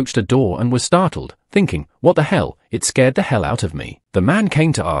Fong approached a door and was startled, thinking, what the hell, it scared the hell out of me. The man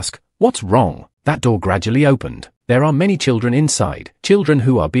came to ask, what's wrong? That door gradually opened. There are many children inside, children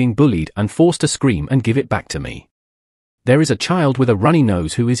who are being bullied and forced to scream and give it back to me. There is a child with a runny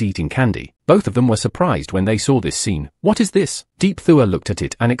nose who is eating candy. Both of them were surprised when they saw this scene. What is this? Deep Thua looked at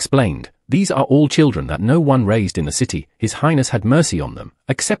it and explained, these are all children that no one raised in the city. His Highness had mercy on them,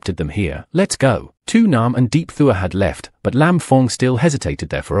 accepted them here. Let's go. Tu Nam and Deep Thua had left, but Lam Fong still hesitated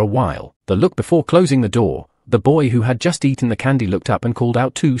there for a while. The look before closing the door, the boy who had just eaten the candy looked up and called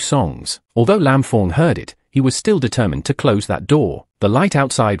out 2 songs. Although Lam Fong heard it, he was still determined to close that door. The light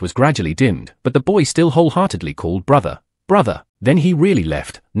outside was gradually dimmed, but the boy still wholeheartedly called brother. Brother. Then he really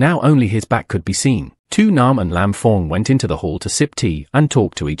left. Now only his back could be seen. Tu Nam and Lam Fong went into the hall to sip tea and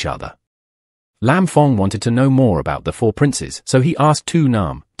talk to each other. Lam Fong wanted to know more about the 4 princes, so he asked Tu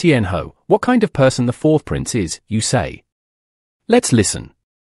Nam, Tien Ho, what kind of person the 4th prince is, you say? Let's listen.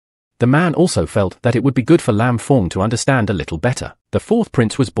 The man also felt that it would be good for Lam Fong to understand a little better. The 4th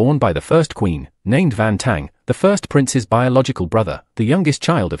prince was born by the 1st queen, named Van Tang, the 1st prince's biological brother, the youngest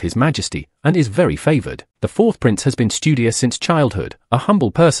child of His Majesty, and is very favored. The 4th prince has been studious since childhood, a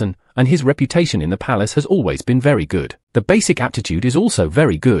humble person, and his reputation in the palace has always been very good. The basic aptitude is also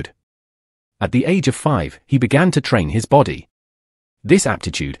very good. At the age of 5, he began to train his body. This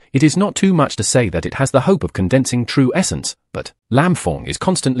aptitude, it is not too much to say that it has the hope of condensing true essence, but Lam Fong is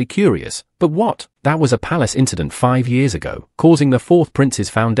constantly curious. But what? That was a palace incident 5 years ago, causing the 4th prince's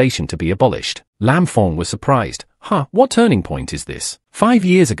foundation to be abolished. Lam Fong was surprised. What turning point is this? 5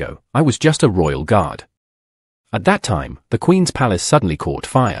 years ago, I was just a royal guard. At that time, the queen's palace suddenly caught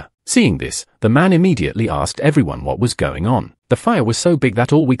fire. Seeing this, the man immediately asked everyone what was going on. The fire was so big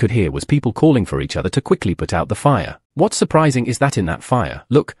that all we could hear was people calling for each other to quickly put out the fire. What's surprising is that in that fire,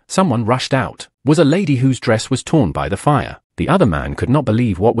 look, someone rushed out, was a lady whose dress was torn by the fire. The other man could not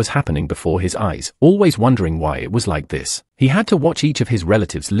believe what was happening before his eyes, always wondering why it was like this. He had to watch each of his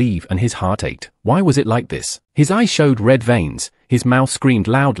relatives leave and his heart ached. Why was it like this? His eyes showed red veins, his mouth screamed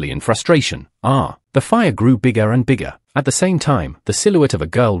loudly in frustration. The fire grew bigger and bigger. At the same time, the silhouette of a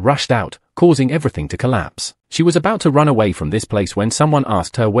girl rushed out, causing everything to collapse. She was about to run away from this place when someone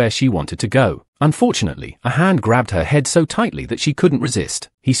asked her where she wanted to go. Unfortunately, a hand grabbed her head so tightly that she couldn't resist.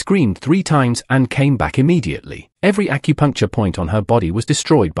 He screamed 3 times and came back immediately. Every acupuncture point on her body was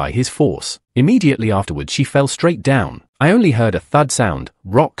destroyed by his force. Immediately afterwards she fell straight down. I only heard a thud sound,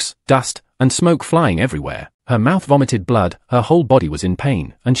 rocks, dust, and smoke flying everywhere. Her mouth vomited blood, her whole body was in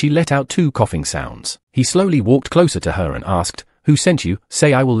pain, and she let out 2 coughing sounds. He slowly walked closer to her and asked, "Who sent you?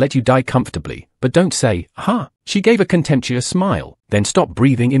 Say I will let you die comfortably, but don't say, ha." She gave a contemptuous smile, then stopped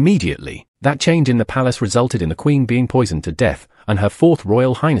breathing immediately. That change in the palace resulted in the queen being poisoned to death, and her 4th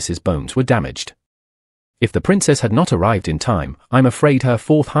Royal Highness's bones were damaged. If the princess had not arrived in time, I'm afraid her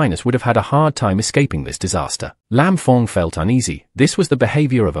 4th Highness would have had a hard time escaping this disaster. Lam Fong felt uneasy. This was the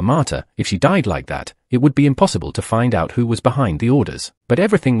behavior of a martyr. If she died like that, it would be impossible to find out who was behind the orders. But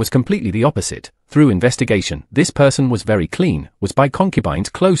everything was completely the opposite. Through investigation, this person was very clean, was by concubine's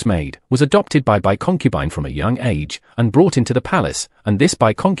close maid, was adopted by concubine from a young age, and brought into the palace, and this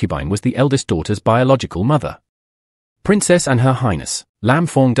by concubine was the eldest daughter's biological mother. Princess and Her Highness. Lam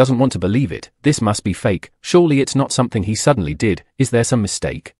Fong doesn't want to believe it. This must be fake. Surely it's not something he suddenly did. Is there some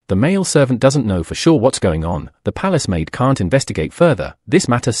mistake? The male servant doesn't know for sure what's going on. The palace maid can't investigate further. This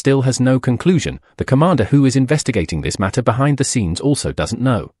matter still has no conclusion. The commander who is investigating this matter behind the scenes also doesn't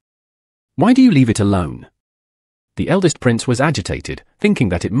know. Why do you leave it alone? The eldest prince was agitated, thinking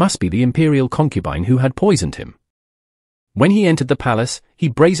that it must be the imperial concubine who had poisoned him. When he entered the palace, he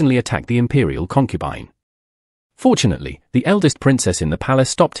brazenly attacked the imperial concubine. Fortunately, the eldest princess in the palace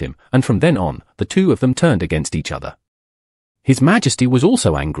stopped him, and from then on, the 2 of them turned against each other. His Majesty was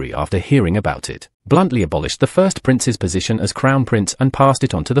also angry after hearing about it, bluntly abolished the first prince's position as crown prince and passed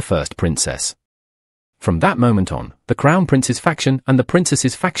it on to the first princess. From that moment on, the crown prince's faction and the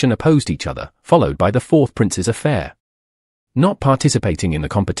princess's faction opposed each other, followed by the 4th prince's affair. Not participating in the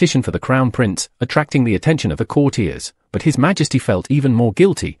competition for the crown prince, attracting the attention of the courtiers, but His Majesty felt even more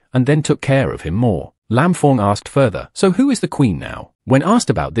guilty and then took care of him more. Lam Fong asked further, "So who is the queen now?" When asked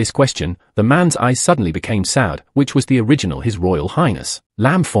about this question, the man's eyes suddenly became sad, which was the original His Royal Highness.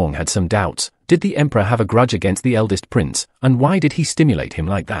 Lam Fong had some doubts. Did the emperor have a grudge against the eldest prince, and why did he stimulate him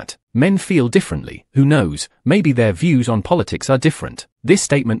like that? Men feel differently, who knows, maybe their views on politics are different. This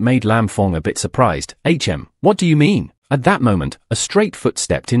statement made Lam Fong a bit surprised. What do you mean? At that moment, a straight foot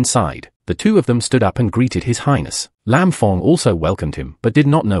stepped inside. The 2 of them stood up and greeted His Highness. Lam Fong also welcomed him, but did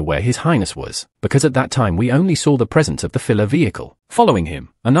not know where His Highness was, because at that time we only saw the presence of the filler vehicle. Following him,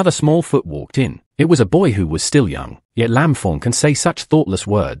 another small foot walked in. It was a boy who was still young, yet Lam Fong can say such thoughtless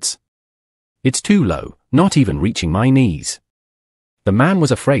words. "It's too low, not even reaching my knees." The man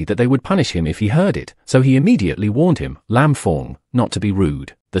was afraid that they would punish him if he heard it, so he immediately warned him, Lam Fong, not to be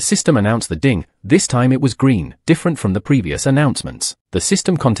rude. The system announced the ding. This time it was green, different from the previous announcements. The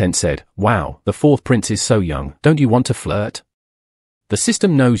system content said, "Wow, the 4th prince is so young, don't you want to flirt?" The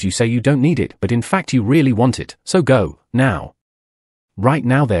system knows you say you don't need it, but in fact you really want it, so go, now. Right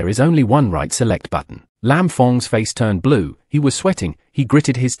now there is only one right select button. Lam Fong's face turned blue, he was sweating, he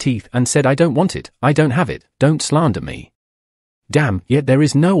gritted his teeth and said, "I don't want it, I don't have it, don't slander me." Damn, yet there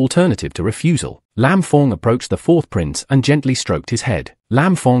is no alternative to refusal. Lam Fong approached the 4th prince and gently stroked his head.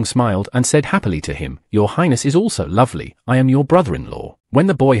 Lam Fong smiled and said happily to him, "Your Highness is also lovely, I am your brother-in-law." When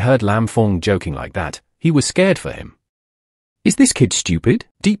the boy heard Lam Fong joking like that, he was scared for him. Is this kid stupid?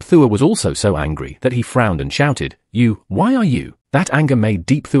 Deep Thua was also so angry that he frowned and shouted, Why are you? That anger made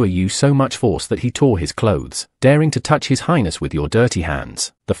Deep Thua use so much force that he tore his clothes, daring to touch His Highness with your dirty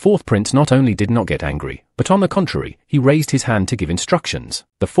hands. The 4th prince not only did not get angry, but on the contrary, he raised his hand to give instructions.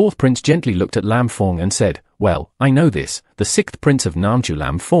 The 4th prince gently looked at Lam Fong and said, "Well, I know this, the 6th prince of Namchu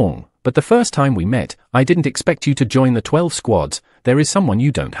Lam Fong, but the first time we met, I didn't expect you to join the 12 squads, there is someone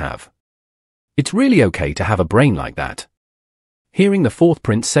you don't have. It's really okay to have a brain like that." Hearing the 4th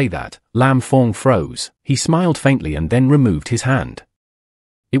prince say that, Lam Fong froze. He smiled faintly and then removed his hand.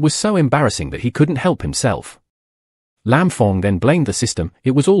 It was so embarrassing that he couldn't help himself. Lam Fong then blamed the system.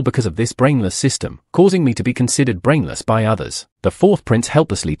 It was all because of this brainless system, causing me to be considered brainless by others. The fourth prince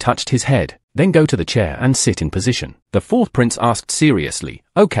helplessly touched his head. Then go to the chair and sit in position. The fourth prince asked seriously,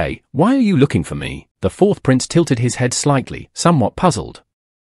 okay, why are you looking for me? The fourth prince tilted his head slightly, somewhat puzzled.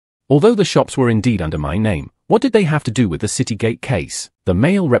 Although the shops were indeed under my name, what did they have to do with the Citygate case? The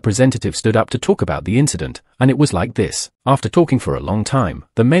male representative stood up to talk about the incident, and it was like this. After talking for a long time,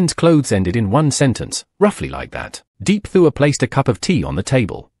 the men's clothes ended in one sentence, roughly like that. Deep Thua placed a cup of tea on the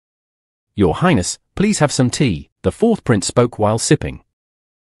table. Your Highness, please have some tea, the fourth prince spoke while sipping.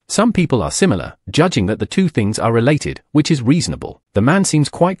 Some people are similar, judging that the two things are related, which is reasonable. The man seems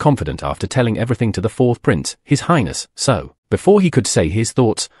quite confident after telling everything to the fourth prince, His Highness, so. Before he could say his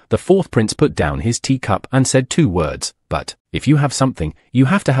thoughts, the fourth prince put down his teacup and said two words, but, if you have something, you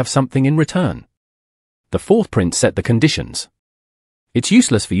have to have something in return. The fourth prince set the conditions. It's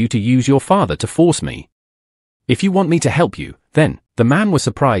useless for you to use your father to force me. If you want me to help you, then, the man was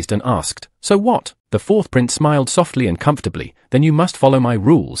surprised and asked, so what? The fourth prince smiled softly and comfortably, then you must follow my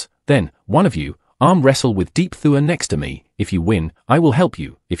rules, then, one of you, arm wrestle with Deep Thua next to me, if you win, I will help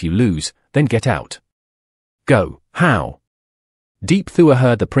you, if you lose, then get out. Go, how? Deep Thua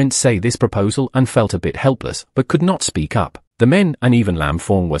heard the prince say this proposal and felt a bit helpless, but could not speak up. The men and even Lam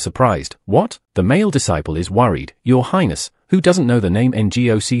Fong were surprised. What? The male disciple is worried. Your Highness, who doesn't know the name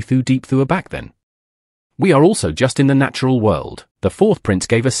Ngoc Thu Deep Thua back then? We are also just in the natural world. The fourth prince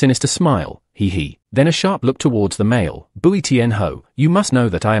gave a sinister smile. He. Then a sharp look towards the male. Bui Tien Ho, you must know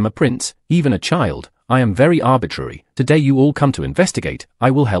that I am a prince, even a child. I am very arbitrary. Today you all come to investigate. I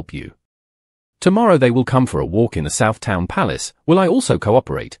will help you. Tomorrow they will come for a walk in the South Town Palace. Will I also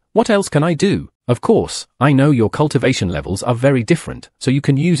cooperate? What else can I do? Of course, I know your cultivation levels are very different, so you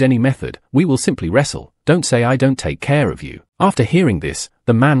can use any method. We will simply wrestle. Don't say I don't take care of you. After hearing this,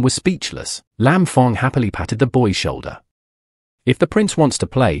 the man was speechless. Lam Fong happily patted the boy's shoulder. If the prince wants to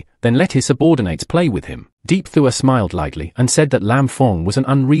play, then let his subordinates play with him. Deep Thua smiled lightly and said that Lam Fong was an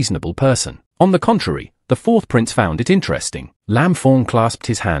unreasonable person. On the contrary, the fourth prince found it interesting. Lam Fong clasped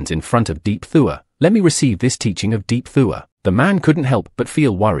his hands in front of Deep Thua. Let me receive this teaching of Deep Thua. The man couldn't help but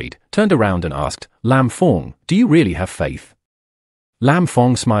feel worried, turned around and asked, Lam Fong, do you really have faith? Lam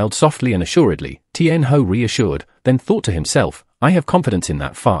Fong smiled softly and assuredly. Tien Ho reassured, then thought to himself, I have confidence in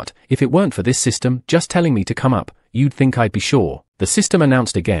that fart. If it weren't for this system just telling me to come up, you'd think I'd be sure. The system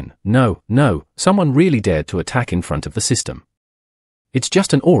announced again, no, someone really dared to attack in front of the system. It's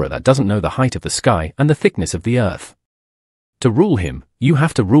just an aura that doesn't know the height of the sky and the thickness of the earth. To rule him, you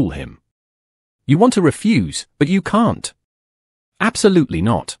have to rule him. You want to refuse, but you can't. Absolutely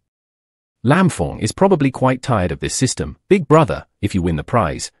not. Lam Fong is probably quite tired of this system. Big brother, if you win the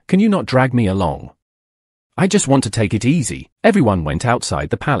prize, can you not drag me along? I just want to take it easy. Everyone went outside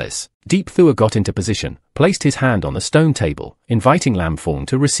the palace. Deep Thua got into position, placed his hand on the stone table, inviting Lam Fong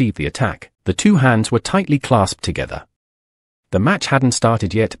to receive the attack. The two hands were tightly clasped together. The match hadn't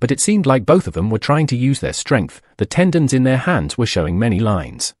started yet, but it seemed like both of them were trying to use their strength. The tendons in their hands were showing many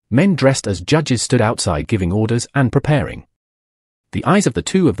lines. Men dressed as judges stood outside giving orders and preparing. The eyes of the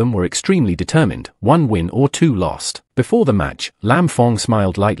two of them were extremely determined, one win or two lost. Before the match, Lam Fong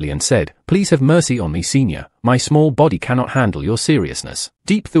smiled lightly and said, Please have mercy on me, senior. My small body cannot handle your seriousness.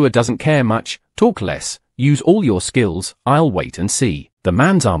 Deep Thua doesn't care much. Talk less. Use all your skills. I'll wait and see. The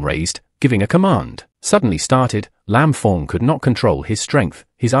man's arm raised, giving a command. Suddenly started. Lam Fong could not control his strength.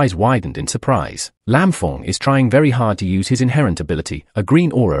 His eyes widened in surprise. Lam Fong is trying very hard to use his inherent ability. A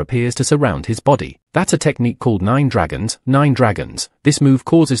green aura appears to surround his body. That's a technique called 9 dragons. This move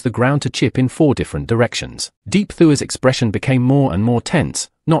causes the ground to chip in 4 different directions. Deep Thua's expression became more and more tense,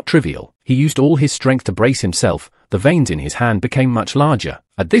 not trivial. He used all his strength to brace himself. The veins in his hand became much larger.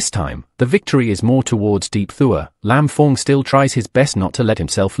 At this time, the victory is more towards Deep Thua. Lam Fong still tries his best not to let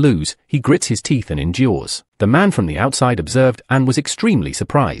himself lose. He grits his teeth and endures. The man from the outside observed and was extremely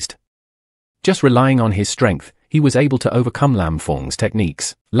surprised. Just relying on his strength, he was able to overcome Lam Fong's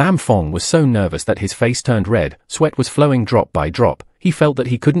techniques. Lam Fong was so nervous that his face turned red, sweat was flowing drop by drop. He felt that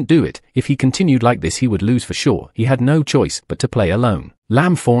he couldn't do it. If he continued like this he would lose for sure. He had no choice but to play alone.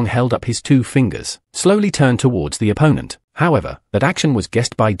 Lam Fong held up his 2 fingers, slowly turned towards the opponent. However, that action was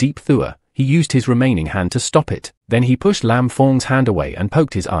guessed by Deep Thua. He used his remaining hand to stop it. Then he pushed Lam Fong's hand away and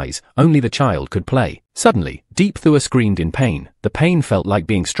poked his eyes. Only the child could play. Suddenly, Deep Thua screamed in pain. The pain felt like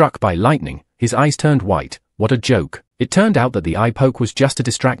being struck by lightning. His eyes turned white. What a joke. It turned out that the eye poke was just to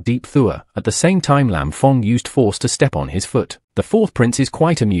distract Deep Thua. At the same time Lam Fong used force to step on his foot. The fourth prince is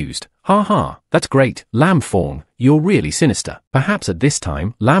quite amused. Ha ha, that's great. Lam Fong, you're really sinister. Perhaps at this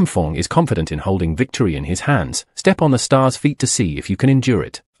time, Lam Fong is confident in holding victory in his hands. Step on the star's feet to see if you can endure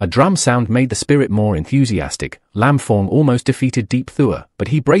it. A drum sound made the spirit more enthusiastic. Lam Fong almost defeated Deep Thua, but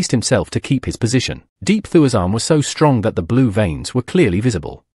he braced himself to keep his position. Deep Thua's arm was so strong that the blue veins were clearly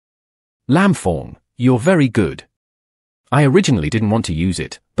visible. Lam Fong, you're very good. I originally didn't want to use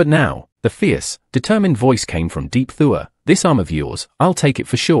it, but now, the fierce, determined voice came from Deep Thua. This arm of yours, I'll take it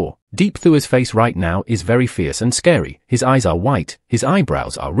for sure. Deep Thua's face right now is very fierce and scary. His eyes are white, his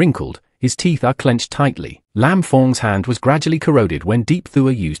eyebrows are wrinkled, his teeth are clenched tightly. Lam Fong's hand was gradually corroded when Deep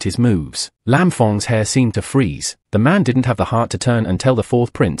Thua used his moves. Lam Fong's hair seemed to freeze. The man didn't have the heart to turn and tell the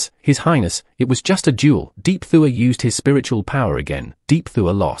fourth prince, His Highness, it was just a duel. Deep Thua used his spiritual power again. Deep Thua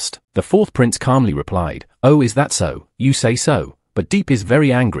lost. The fourth prince calmly replied, Oh, is that so? You say so. But Deep is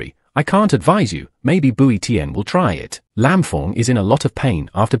very angry. I can't advise you. Maybe Bui Tian will try it. Lam Fong is in a lot of pain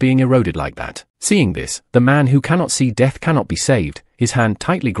after being eroded like that. Seeing this, the man who cannot see death cannot be saved. His hand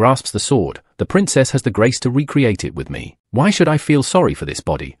tightly grasps the sword. The princess has the grace to recreate it with me. Why should I feel sorry for this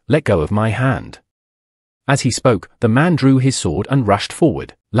body? Let go of my hand. As he spoke, the man drew his sword and rushed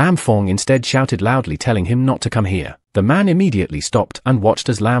forward. Lam Fong instead shouted loudly telling him not to come here. The man immediately stopped and watched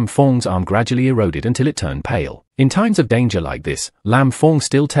as Lam Fong's arm gradually eroded until it turned pale. In times of danger like this, Lam Fong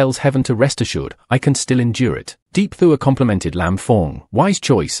still tells heaven to rest assured, I can still endure it. Deep Thua complimented Lam Fong. Wise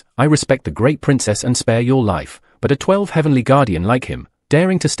choice, I respect the great princess and spare your life, but a 12 heavenly guardian like him,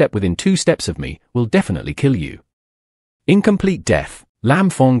 daring to step within 2 steps of me, will definitely kill you. Incomplete death.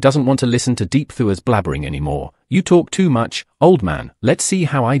 Lam Fong doesn't want to listen to Deep Thua's blabbering anymore. You talk too much, old man, let's see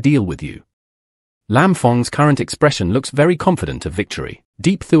how I deal with you. Lam Fong's current expression looks very confident of victory.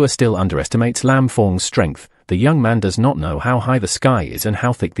 Deep Thua still underestimates Lam Fong's strength. The young man does not know how high the sky is and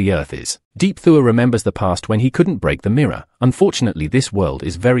how thick the earth is. Deep Thua remembers the past when he couldn't break the mirror. Unfortunately, this world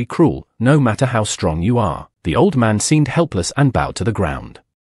is very cruel, no matter how strong you are. The old man seemed helpless and bowed to the ground.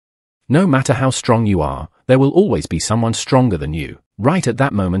 No matter how strong you are, there will always be someone stronger than you. Right at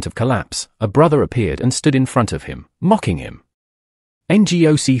that moment of collapse, a brother appeared and stood in front of him, mocking him.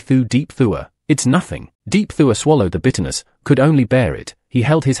 Ngoc Thu Deep Thua, it's nothing. Deep Thua swallowed the bitterness, could only bear it. He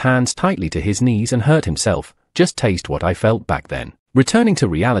held his hands tightly to his knees and hurt himself. Just taste what I felt back then. Returning to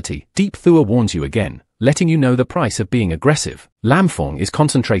reality, Deep Thua warns you again, letting you know the price of being aggressive. Lam Fong is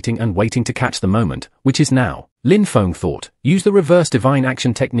concentrating and waiting to catch the moment, which is now. Lin Feng thought, use the reverse divine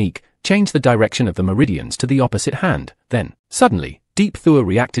action technique, change the direction of the meridians to the opposite hand. Then, suddenly, Deep Thua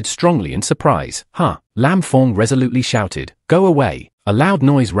reacted strongly in surprise. Lam Fong resolutely shouted, go away. A loud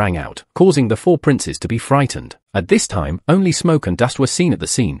noise rang out, causing the 4 princes to be frightened. At this time, only smoke and dust were seen at the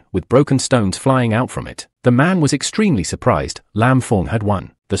scene, with broken stones flying out from it. The man was extremely surprised. Lam Fong had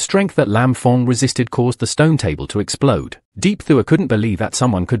won. The strength that Lam Fong resisted caused the stone table to explode. Deep Thua couldn't believe that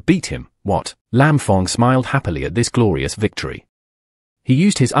someone could beat him. What? Lam Fong smiled happily at this glorious victory. He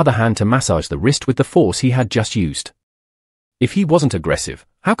used his other hand to massage the wrist with the force he had just used. If he wasn't aggressive,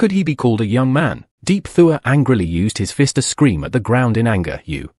 how could he be called a young man? Deep Thua angrily used his fist to scream at the ground in anger.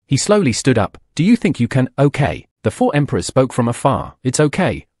 He slowly stood up. Do you think you can? Okay. The 4 emperors spoke from afar. It's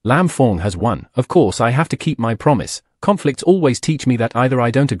okay. Lam Fong has won. Of course I have to keep my promise. Conflicts always teach me that either I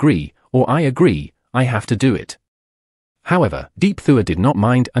don't agree, or I agree, I have to do it. However, Deep Thua did not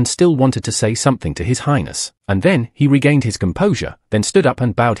mind and still wanted to say something to His Highness. And then, he regained his composure, then stood up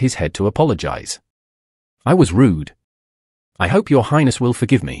and bowed his head to apologize. I was rude. I hope your highness will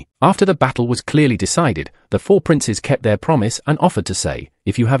forgive me. After the battle was clearly decided, the 4 princes kept their promise and offered to say,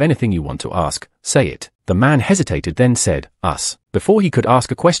 if you have anything you want to ask, say it. The man hesitated then said, us. Before he could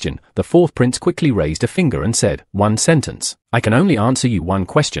ask a question, the 4th prince quickly raised a finger and said, 1 sentence. I can only answer you 1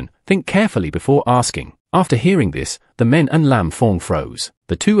 question. Think carefully before asking. After hearing this, the men and Lam Fong froze.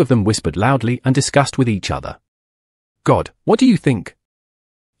 The 2 of them whispered loudly and discussed with each other. God, what do you think?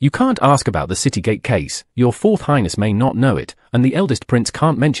 You can't ask about the city gate case, your 4th highness may not know it, and the eldest prince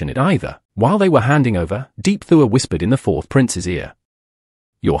can't mention it either. While they were handing over, Deep Thua whispered in the 4th prince's ear.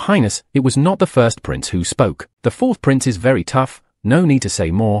 Your highness, it was not the 1st prince who spoke. The 4th prince is very tough, no need to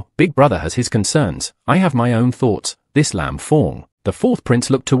say more, big brother has his concerns, I have my own thoughts, this Lam Fong. The 4th prince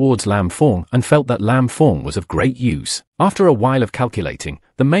looked towards Lam Fong and felt that Lam Fong was of great use. After a while of calculating,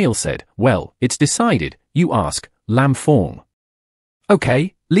 the male said, well, it's decided, you ask, Lam Fong.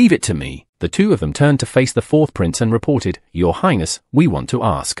 Okay, leave it to me. The 2 of them turned to face the 4th prince and reported, Your Highness, we want to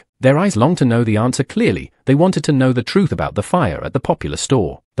ask. Their eyes longed to know the answer clearly. They wanted to know the truth about the fire at the popular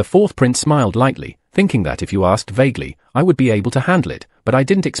store. The 4th prince smiled lightly, thinking that if you asked vaguely, I would be able to handle it, but I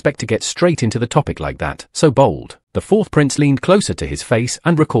didn't expect to get straight into the topic like that. So bold. The 4th prince leaned closer to his face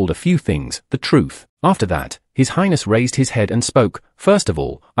and recalled a few things, the truth. After that, His Highness raised his head and spoke. First of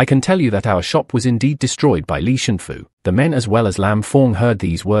all, I can tell you that our shop was indeed destroyed by Li Shenfu. The men as well as Lam Fong heard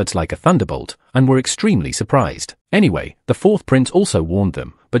these words like a thunderbolt, and were extremely surprised. Anyway, the fourth prince also warned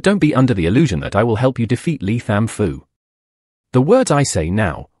them, but don't be under the illusion that I will help you defeat Li Thamfu. The words I say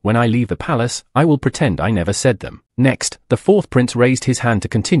now, when I leave the palace, I will pretend I never said them. Next, the fourth prince raised his hand to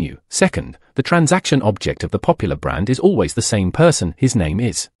continue. Second, the transaction object of the popular brand is always the same person, his name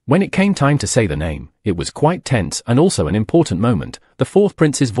is. When it came time to say the name, it was quite tense and also an important moment. The fourth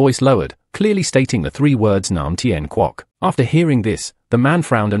prince's voice lowered, clearly stating the three words Nam Tien Kwok. After hearing this, the man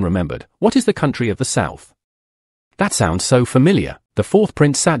frowned and remembered. What is the country of the south? That sounds so familiar. The fourth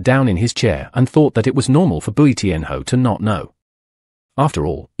prince sat down in his chair and thought that it was normal for Bui Tianho to not know. After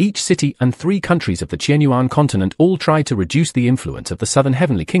all, each city and 3 countries of the Qianyuan continent all tried to reduce the influence of the Southern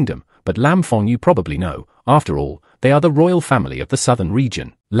Heavenly Kingdom, but Lam Fong you probably know. After all, they are the royal family of the southern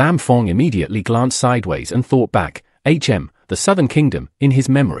region. Lam Fong immediately glanced sideways and thought back. The Southern Kingdom, in his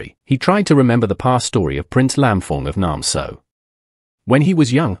memory. He tried to remember the past story of Prince Lam Fong of Nam So. When he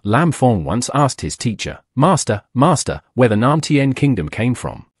was young, Lam Fong once asked his teacher, Master, where the Nam Tien Kingdom came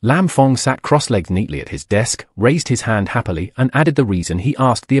from. Lam Fong sat cross-legged neatly at his desk, raised his hand happily and added the reason he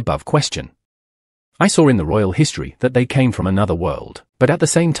asked the above question. I saw in the royal history that they came from another world. But at the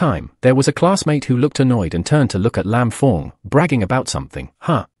same time, there was a classmate who looked annoyed and turned to look at Lam Fong, bragging about something.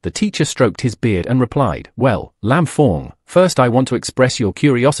 The teacher stroked his beard and replied, Well, Lam Fong, first I want to express your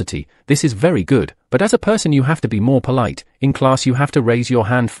curiosity. This is very good, but as a person you have to be more polite. In class you have to raise your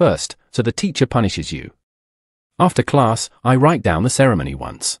hand first, so the teacher punishes you. After class, I write down the ceremony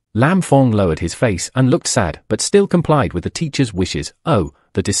once. Lam Fong lowered his face and looked sad, but still complied with the teacher's wishes.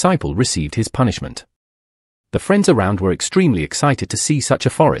 The disciple received his punishment. The friends around were extremely excited to see such a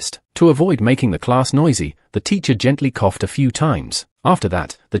forest. To avoid making the class noisy, the teacher gently coughed a few times. After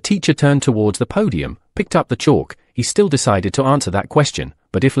that, the teacher turned towards the podium, picked up the chalk. He still decided to answer that question,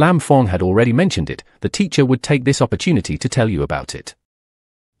 but if Lam Fong had already mentioned it, the teacher would take this opportunity to tell you about it.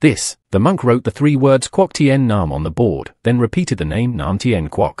 The monk wrote the 3 words Kwok Tien Nam on the board, then repeated the name Nam Tien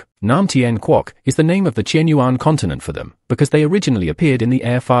Kwok. Nam Tien Kwok is the name of the Qianyuan continent for them, because they originally appeared in the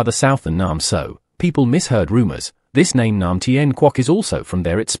air farther south than Nam So. People misheard rumors. This name Nam Tien Kwok is also from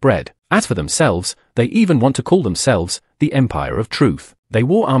there it spread. As for themselves, they even want to call themselves the Empire of Truth. They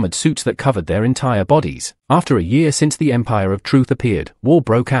wore armored suits that covered their entire bodies. After a year since the Empire of Truth appeared, war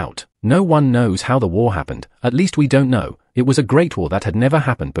broke out. No one knows how the war happened, at least we don't know. It was a great war that had never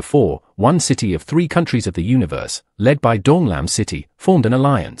happened before. 1 city of 3 countries of the universe, led by Donglam City, formed an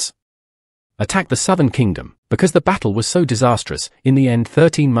alliance. Attacked the Southern Kingdom. Because the battle was so disastrous, in the end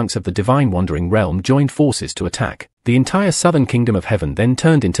 13 monks of the Divine Wandering Realm joined forces to attack. The entire Southern Kingdom of Heaven then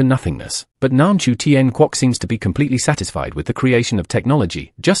turned into nothingness. But Nam Chu Tien Kwok seems to be completely satisfied with the creation of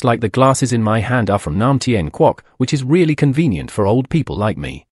technology, just like the glasses in my hand are from Nam Tien Kwok, which is really convenient for old people like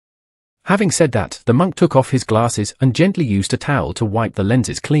me. Having said that, the monk took off his glasses and gently used a towel to wipe the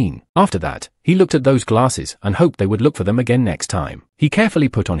lenses clean. After that, he looked at those glasses and hoped they would look for them again next time. He carefully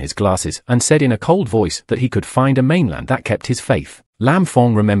put on his glasses and said in a cold voice that he could find a mainland that kept his faith. Lam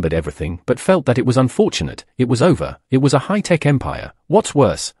Fong remembered everything but felt that it was unfortunate. It was over. It was a high-tech empire. What's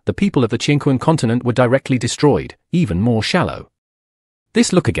worse, the people of the Qianyuan continent were directly destroyed, even more shallow.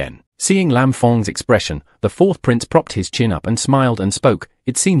 This look again. Seeing Lam Fong's expression, the fourth prince propped his chin up and smiled and spoke.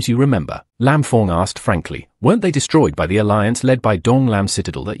 It seems you remember. Lam Fong asked frankly. Weren't they destroyed by the alliance led by Dong Lam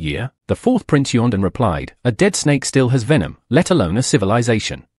Citadel that year? The fourth prince yawned and replied, A dead snake still has venom, let alone a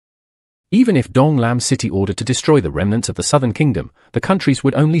civilization. Even if Dong Lam City ordered to destroy the remnants of the Southern Kingdom, the countries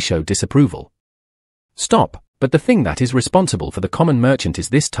would only show disapproval. Stop. But the thing that is responsible for the common merchant is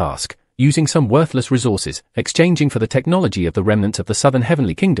this task, using some worthless resources, exchanging for the technology of the remnants of the Southern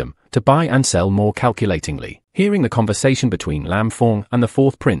Heavenly Kingdom, to buy and sell more calculatingly. Hearing the conversation between Lam Fong and the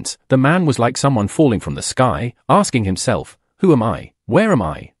fourth prince, the man was like someone falling from the sky, asking himself, Who am I? Where am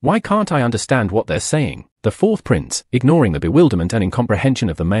I? Why can't I understand what they're saying? The fourth prince, ignoring the bewilderment and incomprehension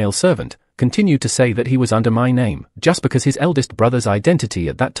of the male servant, continued to say that he was under my name, just because his eldest brother's identity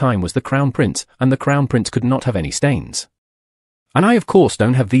at that time was the crown prince, and the crown prince could not have any stains. And I of course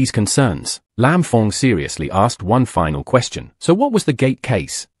don't have these concerns. Lam Fong seriously asked one final question. So what was the gate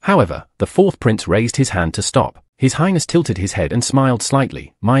case? However, the fourth prince raised his hand to stop. His Highness tilted his head and smiled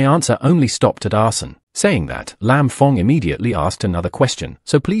slightly. My answer only stopped at arson. Saying that, Lam Fong immediately asked another question.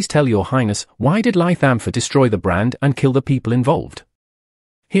 So please tell your Highness, why did Li Thamfa destroy the brand and kill the people involved?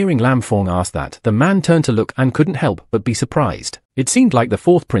 Hearing Lam Fong ask that, the man turned to look and couldn't help but be surprised. It seemed like the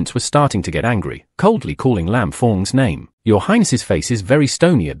fourth prince was starting to get angry, coldly calling Lam Fong's name. Your Highness's face is very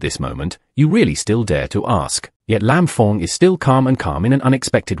stony at this moment. You really still dare to ask. Yet Lam Fong is still calm in an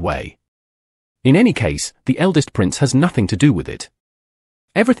unexpected way. In any case, the eldest prince has nothing to do with it.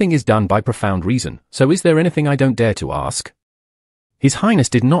 Everything is done by profound reason, so is there anything I don't dare to ask? His Highness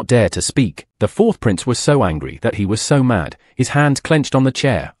did not dare to speak. The fourth prince was so angry that he was so mad, his hands clenched on the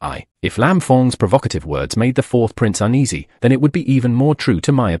chair. If Lam Fong's provocative words made the fourth prince uneasy, then it would be even more true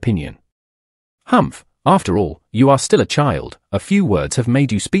to my opinion. Humph, after all, you are still a child, a few words have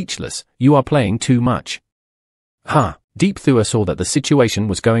made you speechless, you are playing too much. Deep Thua saw that the situation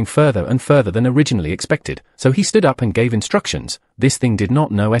was going further and further than originally expected, so he stood up and gave instructions. This thing did not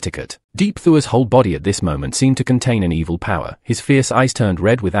know etiquette. Deep Thua's whole body at this moment seemed to contain an evil power. His fierce eyes turned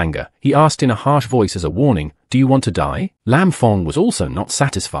red with anger. He asked in a harsh voice as a warning, "Do you want to die?" Lam Fong was also not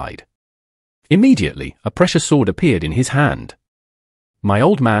satisfied. Immediately, a precious sword appeared in his hand. "My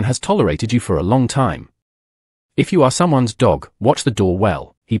old man has tolerated you for a long time. If you are someone's dog, watch the door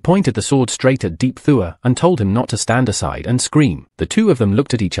well." He pointed the sword straight at Deep Thua and told him not to stand aside and scream. The two of them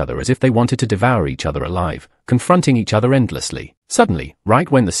looked at each other as if they wanted to devour each other alive, confronting each other endlessly. Suddenly, right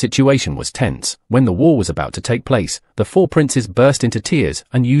when the situation was tense, when the war was about to take place, the four princes burst into tears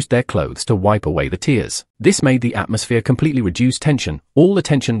and used their clothes to wipe away the tears. This made the atmosphere completely reduce tension. All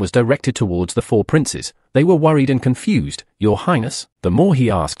attention was directed towards the four princes. They were worried and confused. "Your Highness?" The more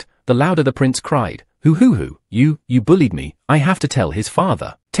he asked, the louder the prince cried. Who, you bullied me, I have to tell his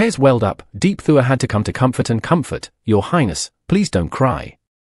father." Tears welled up. Deep Thua had to come to comfort. "Your Highness, please don't cry."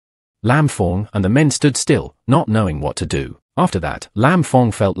 Lam Fong and the men stood still, not knowing what to do. After that, Lam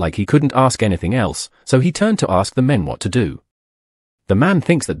Fong felt like he couldn't ask anything else, so he turned to ask the men what to do. The man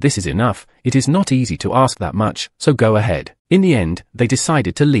thinks that this is enough. It is not easy to ask that much, so go ahead. In the end, they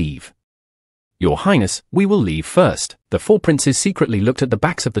decided to leave. "Your Highness, we will leave first." The four princes secretly looked at the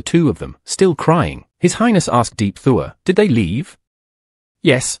backs of the two of them, still crying. His Highness asked Deep Thua, "Did they leave?"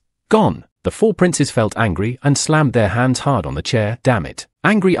 "Yes, gone." The four princes felt angry and slammed their hands hard on the chair. "Damn it."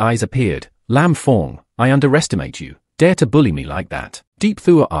 Angry eyes appeared. "Lam Fong, I underestimate you. Dare to bully me like that?" Deep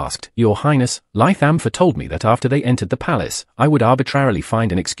Thua asked, "Your Highness, Lythamfa told me that after they entered the palace, I would arbitrarily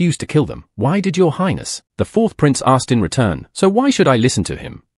find an excuse to kill them. Why did your Highness?" The fourth prince asked in return, "So why should I listen to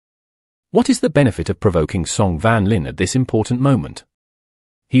him? What is the benefit of provoking Song Van Lin at this important moment?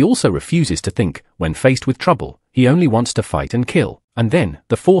 He also refuses to think. When faced with trouble, he only wants to fight and kill." And then,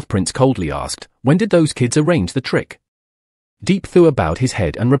 the fourth prince coldly asked, "When did those kids arrange the trick?" Deep Thua bowed his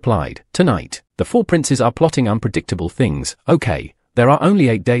head and replied, "Tonight." The four princes are plotting unpredictable things. Okay, there are only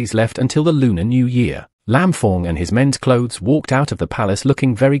 8 days left until the Lunar New Year. Lam Fong and his men's clothes walked out of the palace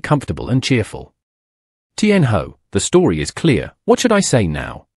looking very comfortable and cheerful. Tien Ho, the story is clear. What should I say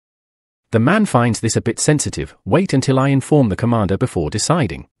now? The man finds this a bit sensitive. Wait until I inform the commander before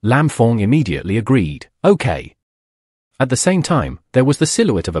deciding. Lam Fong immediately agreed. Okay. At the same time, there was the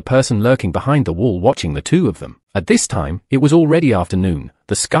silhouette of a person lurking behind the wall watching the two of them. At this time, it was already afternoon,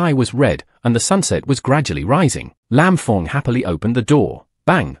 the sky was red, and the sunset was gradually rising. Lam Fong happily opened the door.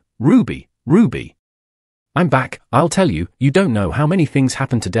 Bang! Ruby! Ruby! I'm back. I'll tell you, you don't know how many things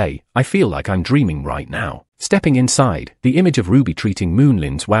happened today. I feel like I'm dreaming right now. Stepping inside, the image of Ruby treating Moon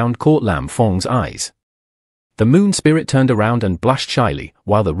Lin's wound caught Lam Fong's eyes. The moon spirit turned around and blushed shyly,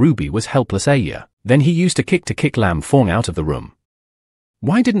 while the Ruby was helpless. Then he used a kick to kick Lam Fong out of the room.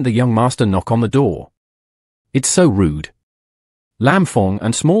 Why didn't the young master knock on the door? It's so rude. Lam Fong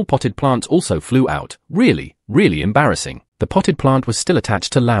and small potted plants also flew out. Really embarrassing. The potted plant was still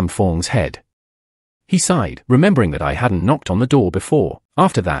attached to Lam Fong's head. He sighed, remembering that I hadn't knocked on the door before.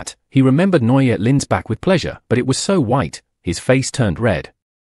 After that, he remembered Noyet Lin's back with pleasure, but it was so white, his face turned red.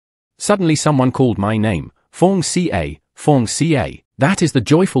 Suddenly someone called my name. Fong Ca, Fong Ca. That is the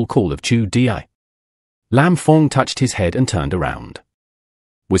joyful call of Chu Di. Lam Fong touched his head and turned around.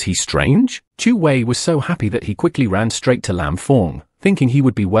 Was he strange? Chu Wei was so happy that he quickly ran straight to Lam Fong, thinking he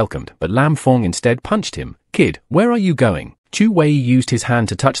would be welcomed, but Lam Fong instead punched him. Kid, where are you going? Chu Wei used his hand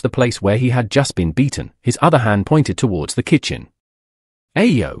to touch the place where he had just been beaten. His other hand pointed towards the kitchen.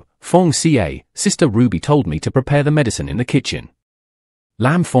 Ayo, Fong Ca, Sister Ruby told me to prepare the medicine in the kitchen.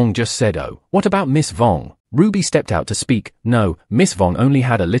 Lam Fong just said, "Oh, what about Miss Vong?" Ruby stepped out to speak. "No, Miss Vong only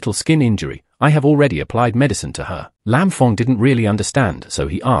had a little skin injury. I have already applied medicine to her." Lam Fong didn't really understand, so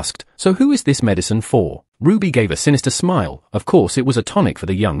he asked, "So who is this medicine for?" Ruby gave a sinister smile. Of course it was a tonic for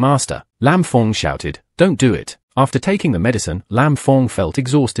the young master. Lam Fong shouted, "Don't do it." After taking the medicine, Lam Fong felt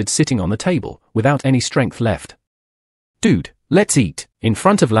exhausted sitting on the table, without any strength left. "Dude, let's eat." In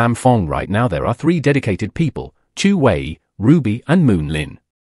front of Lam Fong right now there are 3 dedicated people, Chu Wei, Ruby and Moon Lin.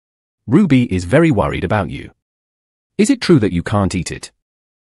 Ruby is very worried about you. Is it true that you can't eat it?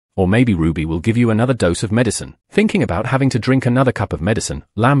 Or maybe Ruby will give you another dose of medicine. Thinking about having to drink another cup of medicine,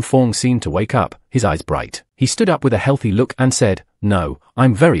 Lam Fong seemed to wake up, his eyes bright. He stood up with a healthy look and said, "No,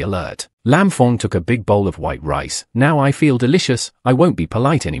 I'm very alert." Lam Fong took a big bowl of white rice. "Now I feel delicious, I won't be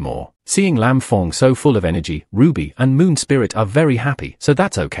polite anymore." Seeing Lam Fong so full of energy, Ruby and Moon Spirit are very happy, so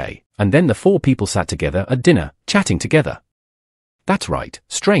that's okay. And then the four people sat together at dinner, chatting together. "That's right,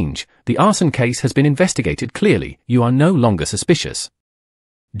 strange, the arson case has been investigated clearly, you are no longer suspicious."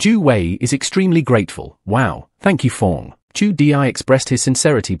 Ju Wei is extremely grateful. "Wow, thank you Fong." Chu Di expressed his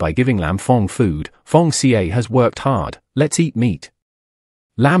sincerity by giving Lam Fong food. "Fong Xie has worked hard, let's eat meat."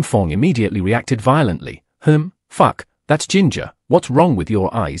 Lam Fong immediately reacted violently. Fuck, that's ginger, what's wrong with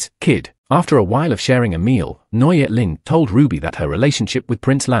your eyes, kid?" After a while of sharing a meal, Noyet Lin told Ruby that her relationship with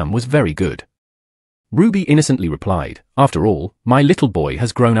Prince Lam was very good. Ruby innocently replied, "After all, my little boy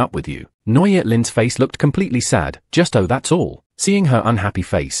has grown up with you." Noyet Lin's face looked completely sad. "Just oh, that's all." Seeing her unhappy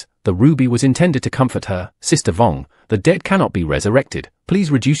face, the Ruby was intended to comfort her. "Sister Vong, the dead cannot be resurrected.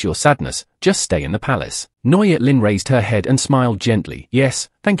 Please reduce your sadness, just stay in the palace." Noyet Lin raised her head and smiled gently. "Yes,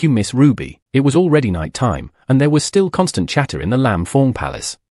 thank you Miss Ruby." It was already night time, and there was still constant chatter in the Lam Fong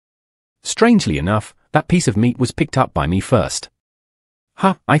palace. Strangely enough, that piece of meat was picked up by me first.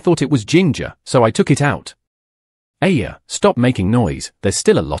 I thought it was ginger, so I took it out. Aya, stop making noise, there's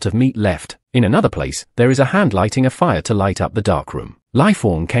still a lot of meat left. In another place, there is a hand lighting a fire to light up the dark room. Lai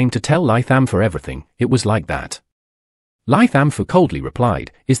Fong came to tell Lai Thamfu everything, it was like that. Lai Thamfu coldly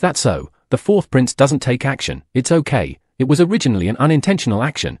replied, "Is that so? The fourth prince doesn't take action, it's okay. It was originally an unintentional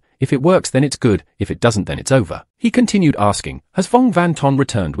action. If it works then it's good, if it doesn't then it's over." He continued asking, "Has Fong Van Ton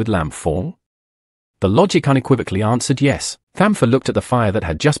returned with Lam Fong?" The logic unequivocally answered yes. Thamfa looked at the fire that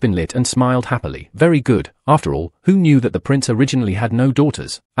had just been lit and smiled happily. Very good. After all, who knew that the prince originally had no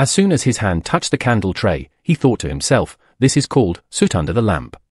daughters? As soon as his hand touched the candle tray, he thought to himself, this is called soot under the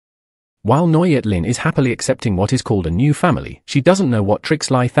lamp. While Noyet Lin is happily accepting what is called a new family, she doesn't know what tricks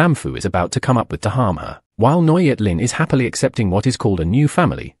Lai Thamfu is about to come up with to harm her. While Noyet Lin is happily accepting what is called a new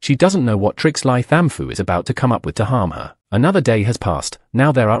family, she doesn't know what tricks Lai Thamfu is about to come up with to harm her. Another day has passed,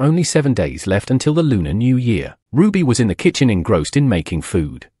 now there are only 7 days left until the Lunar New Year. Ruby was in the kitchen engrossed in making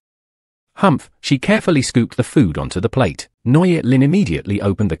food. She carefully scooped the food onto the plate. Noyet Lin immediately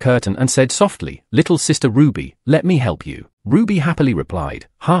opened the curtain and said softly, "Little sister Ruby, let me help you." Ruby happily replied,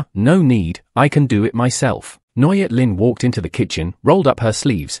 "No need, I can do it myself." Noyet Lin walked into the kitchen, rolled up her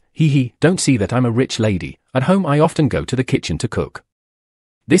sleeves. Don't see that I'm a rich lady. At home I often go to the kitchen to cook."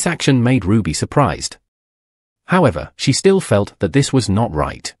 This action made Ruby surprised. However, she still felt that this was not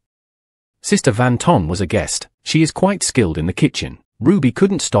right. Sister Van Ton was a guest. She is quite skilled in the kitchen. Ruby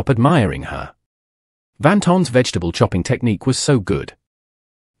couldn't stop admiring her. Van Ton's vegetable chopping technique was so good.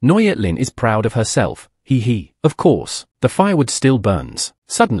 Noyet Lin is proud of herself. Of course, the firewood still burns.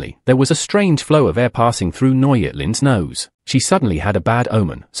 Suddenly, there was a strange flow of air passing through Noyet Lin's nose. She suddenly had a bad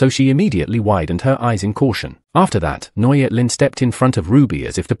omen, so she immediately widened her eyes in caution. After that, Noyet Lin stepped in front of Ruby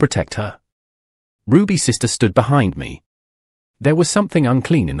as if to protect her. Ruby's sister stood behind me. There was something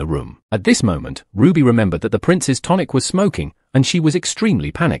unclean in the room. At this moment, Ruby remembered that the prince's tonic was smoking, and she was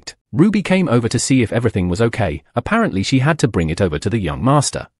extremely panicked. Ruby came over to see if everything was okay. Apparently she had to bring it over to the young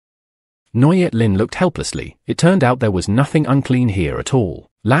master. Noyet Lin looked helplessly. It turned out there was nothing unclean here at all.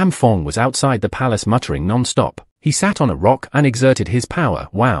 Lam Fong was outside the palace muttering non-stop. He sat on a rock and exerted his power.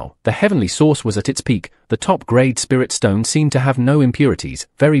 Wow, the heavenly source was at its peak. The top-grade spirit stone seemed to have no impurities,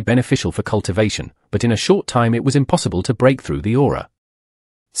 very beneficial for cultivation, but in a short time it was impossible to break through the aura.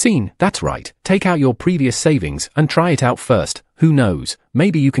 Scene, that's right, take out your previous savings and try it out first. Who knows,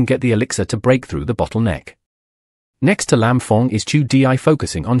 maybe you can get the elixir to break through the bottleneck. Next to Lam Fong is Chu Di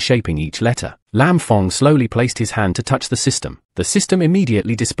focusing on shaping each letter. Lam Fong slowly placed his hand to touch the system. The system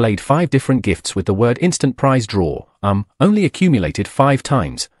immediately displayed 5 different gifts with the word instant prize draw. Only accumulated 5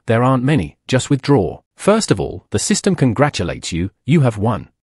 times. There aren't many, just withdraw. First of all, the system congratulates you, you have won.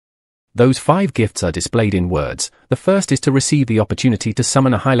 Those 5 gifts are displayed in words. The first is to receive the opportunity to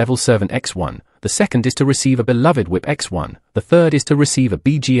summon a high-level servant X1. The second is to receive a beloved whip X1. The third is to receive a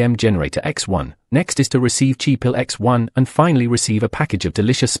BGM generator X1. Next is to receive Chi Pill X1 and finally receive a package of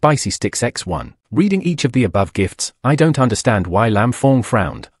delicious spicy sticks X1. Reading each of the above gifts, I don't understand why Lam Fong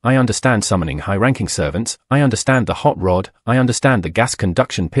frowned. I understand summoning high-ranking servants, I understand the hot rod, I understand the gas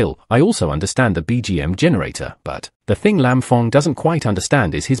conduction pill, I also understand the BGM generator, but the thing Lam Fong doesn't quite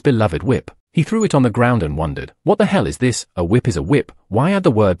understand is his beloved whip. He threw it on the ground and wondered, what the hell is this? A whip is a whip, why add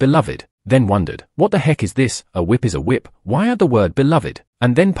the word beloved? Then wondered, what the heck is this? A whip is a whip, why add the word beloved?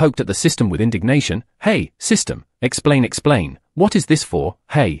 And then poked at the system with indignation. Hey, system, explain, what is this for?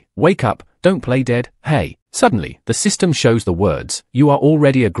 Hey, wake up, don't play dead, hey. Suddenly, the system shows the words, "You are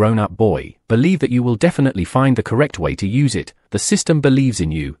already a grown-up boy. Believe that you will definitely find the correct way to use it. The system believes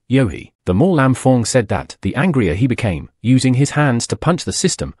in you, Yohi." The more Lam Fong said that, the angrier he became, using his hands to punch the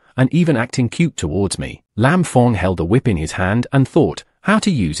system, and even acting cute towards me. Lam Fong held a whip in his hand and thought how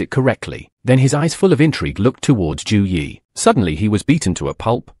to use it correctly. Then his eyes full of intrigue looked towards Ju Yi. Suddenly he was beaten to a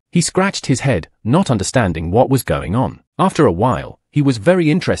pulp. He scratched his head, not understanding what was going on. After a while, he was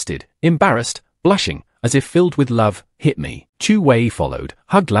very interested, embarrassed, blushing, as if filled with love. "Hit me." Chu Wei followed,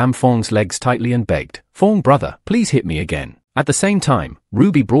 hugged Lam Fong's legs tightly and begged, "Fong brother, please hit me again." At the same time,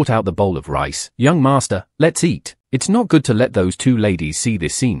 Ruby brought out the bowl of rice. "Young master, let's eat." "It's not good to let those two ladies see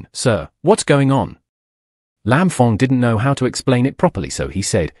this scene, sir. What's going on?" Lam Fong didn't know how to explain it properly, so he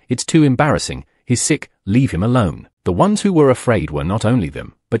said, "It's too embarrassing. He's sick, leave him alone." The ones who were afraid were not only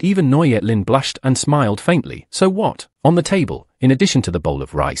them, but even Noyet Lin blushed and smiled faintly. So what? On the table, in addition to the bowl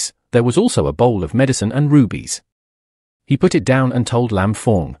of rice, there was also a bowl of medicine and rubies. He put it down and told Lam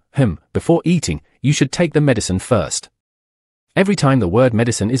Fong, "Before eating, you should take the medicine first." Every time the word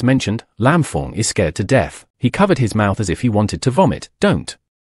medicine is mentioned, Lam Fong is scared to death. He covered his mouth as if he wanted to vomit. Don't.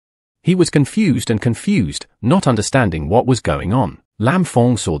 He was confused, not understanding what was going on. Lam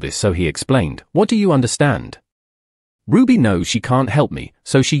Fong saw this, so he explained, "What do you understand? Ruby knows she can't help me,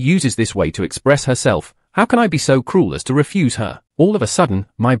 so she uses this way to express herself. How can I be so cruel as to refuse her?" All of a sudden,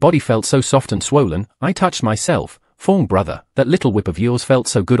 my body felt so soft and swollen, I touched myself. "Fong brother, that little whip of yours felt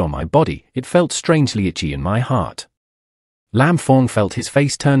so good on my body, it felt strangely itchy in my heart." Lam Fong felt his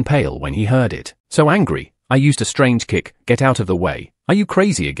face turn pale when he heard it. "So angry, I used a strange kick. Get out of the way. Are you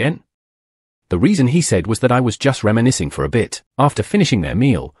crazy again?" The reason he said was that I was just reminiscing for a bit. After finishing their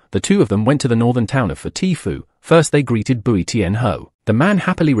meal, the two of them went to the northern town of Fatifu. First they greeted Bui Tien Ho. The man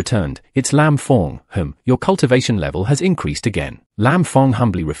happily returned, "It's Lam Fong. Your cultivation level has increased again." Lam Fong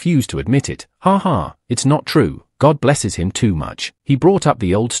humbly refused to admit it. "Ha ha, it's not true. God blesses him too much." He brought up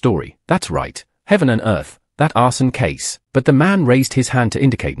the old story. "That's right. Heaven and earth. That arson case." But the man raised his hand to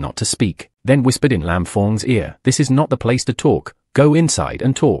indicate not to speak, then whispered in Lam Fong's ear, "This is not the place to talk. Go inside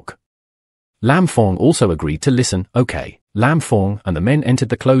and talk." Lam Fong also agreed to listen. "Okay." Lam Fong and the men entered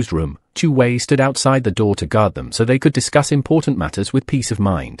the closed room. Chu Wei stood outside the door to guard them so they could discuss important matters with peace of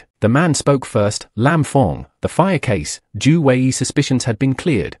mind. The man spoke first. "Lam Fong, the fire case." Chu Wei's suspicions had been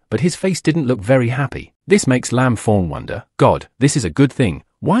cleared, but his face didn't look very happy. This makes Lam Fong wonder, "God, this is a good thing.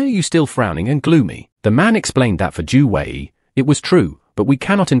 Why are you still frowning and gloomy?" The man explained that for Chu Wei, it was true, but we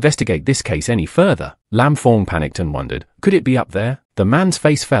cannot investigate this case any further. Lam Fong panicked and wondered, could it be up there? The man's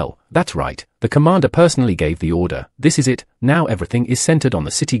face fell. "That's right. The commander personally gave the order. This is it. Now everything is centered on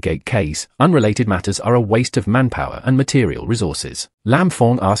the city gate case. Unrelated matters are a waste of manpower and material resources." Lam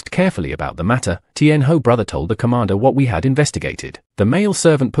Fong asked carefully about the matter. Tien Ho brother told the commander what we had investigated. The male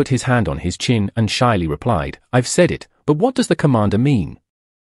servant put his hand on his chin and shyly replied, "I've said it, but what does the commander mean?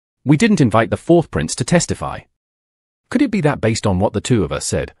 We didn't invite the fourth prince to testify. Could it be that based on what the two of us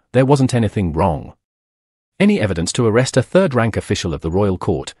said, there wasn't anything wrong? Any evidence to arrest a third-rank official of the royal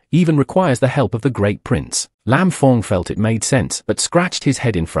court even requires the help of the great prince." Lam Fong felt it made sense, but scratched his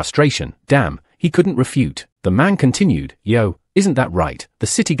head in frustration. Damn, he couldn't refute. The man continued, "Yo, isn't that right? The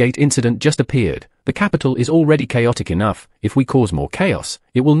Citygate incident just appeared. The capital is already chaotic enough. If we cause more chaos,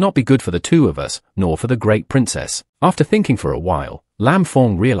 it will not be good for the two of us, nor for the great princess." After thinking for a while, Lam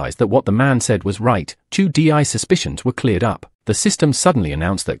Fong realized that what the man said was right. Chu Di's suspicions were cleared up. The system suddenly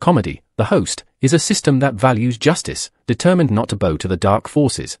announced that comedy, the host, is a system that values justice, determined not to bow to the dark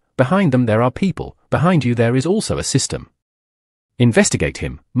forces. Behind them there are people. Behind you there is also a system. Investigate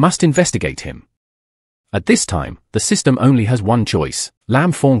him. Must investigate him. At this time, the system only has one choice.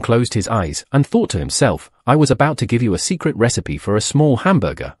 Lam Fong closed his eyes and thought to himself, I was about to give you a secret recipe for a small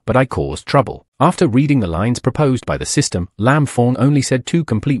hamburger, but I caused trouble. After reading the lines proposed by the system, Lam Fong only said 2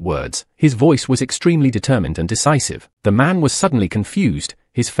 complete words. His voice was extremely determined and decisive. The man was suddenly confused,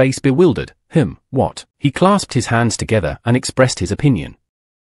 his face bewildered. What? He clasped his hands together and expressed his opinion.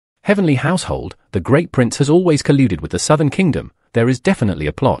 Heavenly household, the great prince has always colluded with the southern kingdom. There is definitely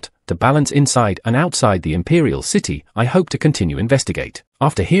a plot to balance inside and outside the imperial city. I hope to continue investigate.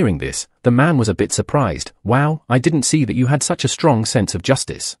 After hearing this, the man was a bit surprised. Wow, I didn't see that you had such a strong sense of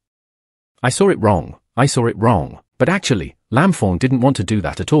justice. I saw it wrong. But actually, Lam Fong didn't want to do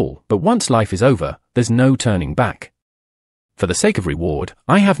that at all. But once life is over, there's no turning back. For the sake of reward,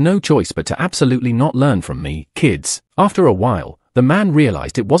 I have no choice but to absolutely not learn from me, kids. After a while, the man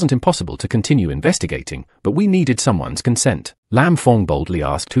realized it wasn't impossible to continue investigating, but we needed someone's consent. Lam Fong boldly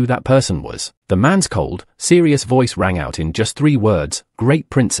asked who that person was. The man's cold, serious voice rang out in just 3 words, "Great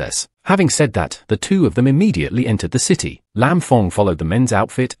Princess." Having said that, the two of them immediately entered the city. Lam Fong followed the men's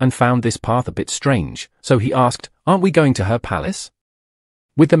outfit and found this path a bit strange, so he asked, "Aren't we going to her palace?"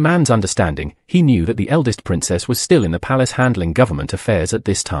 With the man's understanding, he knew that the eldest princess was still in the palace handling government affairs at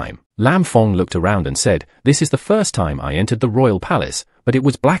this time. Lam Fong looked around and said, "This is the first time I entered the royal palace, but it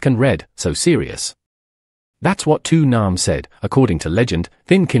was black and red, so serious." That's what Tu Nam said. According to legend,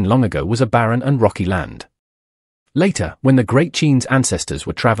 Thin Kin long ago was a barren and rocky land. Later, when the Great Qin's ancestors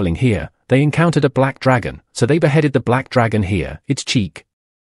were traveling here, they encountered a black dragon, so they beheaded the black dragon here, its cheek.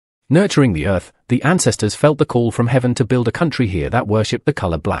 Nurturing the earth, the ancestors felt the call from heaven to build a country here that worshipped the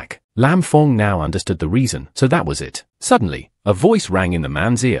color black. Lam Fong now understood the reason, so that was it. Suddenly, a voice rang in the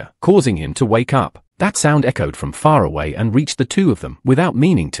man's ear, causing him to wake up. That sound echoed from far away and reached the two of them, without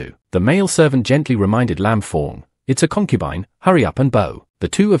meaning to. The male servant gently reminded Lam Fong, "It's a concubine, hurry up and bow." The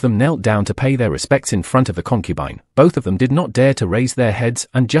two of them knelt down to pay their respects in front of the concubine. Both of them did not dare to raise their heads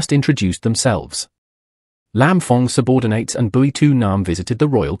and just introduced themselves. Lam Fong's subordinates and Bui Tu Nam visited the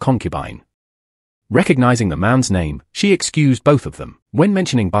royal concubine. Recognizing the man's name, she excused both of them. When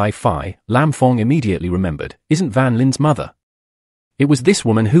mentioning Bai Fai, Lam Fong immediately remembered, "Isn't Van Lin's mother?" It was this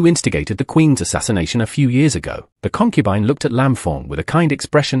woman who instigated the queen's assassination a few years ago. The concubine looked at Lam Fong with a kind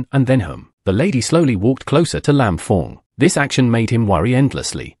expression and then the lady slowly walked closer to Lam Fong. This action made him worry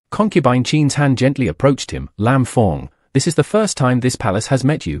endlessly. Concubine Qin's hand gently approached him. "Lam Fong, this is the first time this palace has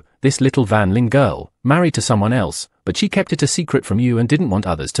met you. This little Van Lin girl, married to someone else, but she kept it a secret from you and didn't want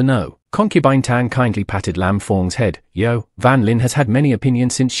others to know." Concubine Tan kindly patted Lam Fong's head. "Yo, Van Lin has had many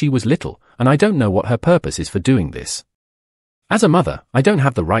opinions since she was little, and I don't know what her purpose is for doing this. As a mother, I don't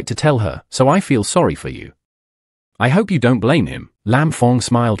have the right to tell her, so I feel sorry for you. I hope you don't blame him." Lam Fong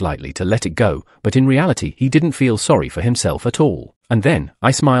smiled lightly to let it go, but in reality he didn't feel sorry for himself at all. And then,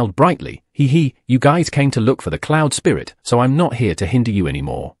 I smiled brightly. You guys came to look for the cloud spirit, so I'm not here to hinder you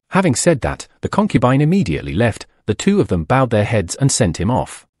anymore." Having said that, the concubine immediately left. The two of them bowed their heads and sent him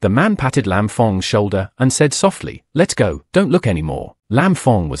off. The man patted Lam Fong's shoulder and said softly, "Let's go, don't look anymore." Lam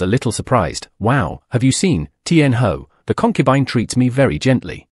Fong was a little surprised. "Wow, have you seen, Tien Ho? The concubine treats me very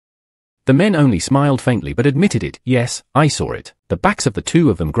gently." The men only smiled faintly but admitted it. "Yes, I saw it." The backs of the two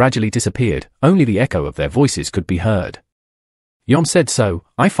of them gradually disappeared, only the echo of their voices could be heard. Yom said, "So,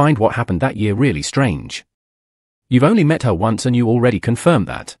 I find what happened that year really strange. You've only met her once and you already confirmed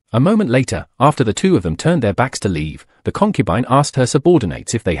that." A moment later, after the two of them turned their backs to leave, the concubine asked her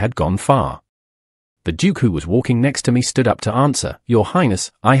subordinates if they had gone far. The Duke who was walking next to me stood up to answer, "Your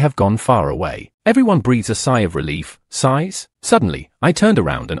Highness, I have gone far away." Everyone breathes a sigh of relief. Sighs? Suddenly, I turned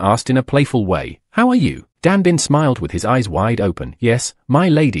around and asked in a playful way, "How are you?" Dan Bin smiled with his eyes wide open. "Yes, my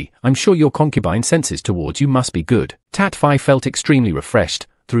lady, I'm sure your concubine senses towards you must be good." Tat Fai felt extremely refreshed,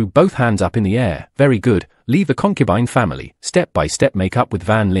 threw both hands up in the air. "Very good, leave the concubine family, step by step make up with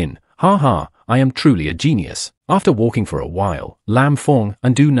Van Lin. Ha ha, I am truly a genius." After walking for a while, Lam Fong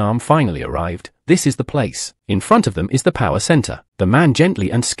and Du Nam finally arrived. This is the place. In front of them is the power center. The man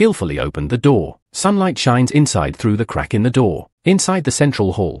gently and skillfully opened the door. Sunlight shines inside through the crack in the door. Inside the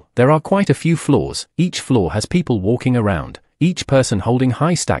central hall, there are quite a few floors. Each floor has people walking around, each person holding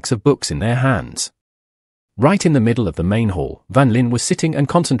high stacks of books in their hands. Right in the middle of the main hall, Van Lin was sitting and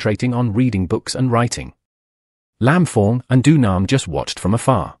concentrating on reading books and writing. Lam Fong and Du Nam just watched from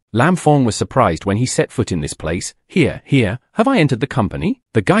afar. Lam Fong was surprised when he set foot in this place. Here, have I entered the company?"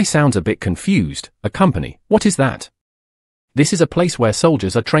 The guy sounds a bit confused. "A company? What is that?" "This is a place where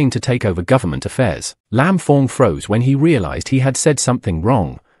soldiers are trained to take over government affairs." Lam Fong froze when he realized he had said something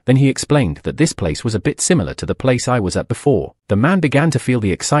wrong. Then he explained that this place was a bit similar to the place I was at before. The man began to feel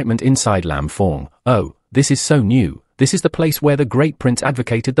the excitement inside Lam Fong. "Oh, this is so new. This is the place where the great prince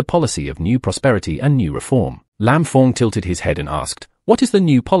advocated the policy of new prosperity and new reform." Lam Fong tilted his head and asked, "What is the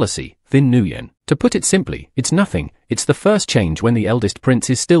new policy, Thin Nguyen?" To put it simply, it's nothing. It's the first change when the eldest prince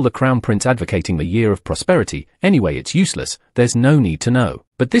is still the crown prince advocating the year of prosperity. Anyway, it's useless. There's no need to know.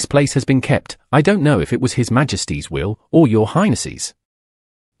 But this place has been kept. I don't know if it was His Majesty's will or your Highness's.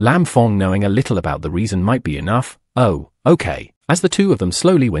 Lam Fong knowing a little about the reason might be enough. "Oh, okay." As the two of them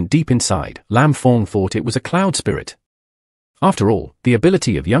slowly went deep inside, Lam Fong thought it was a cloud spirit. After all, the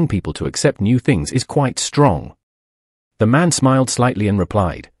ability of young people to accept new things is quite strong. The man smiled slightly and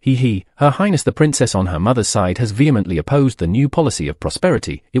replied, Her Highness the Princess on her mother's side has vehemently opposed the new policy of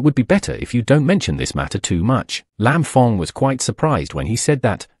prosperity. It would be better if you don't mention this matter too much." Lam Fong was quite surprised when he said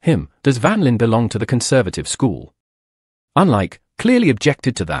that. Does Van Lin belong to the conservative school? Unlike, clearly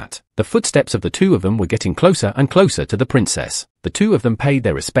objected to that. The footsteps of the two of them were getting closer and closer to the princess. The two of them paid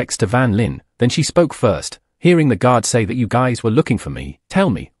their respects to Van Lin, then she spoke first. hearing the guard say that you guys were looking for me. Tell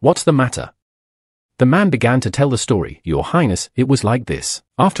me, what's the matter? The man began to tell the story. Your Highness, it was like this.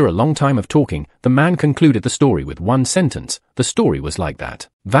 After a long time of talking, the man concluded the story with one sentence. The story was like that.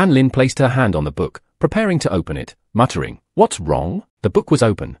 Van Lin placed her hand on the book, preparing to open it, muttering, "What's wrong?" The book was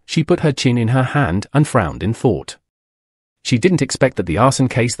open. She put her chin in her hand and frowned in thought. She didn't expect that the arson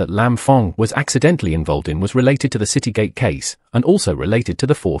case that Lam Fong was accidentally involved in was related to the City Gate case, and also related to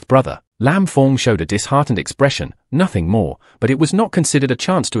the fourth brother. Lam Fong showed a disheartened expression, nothing more, but it was not considered a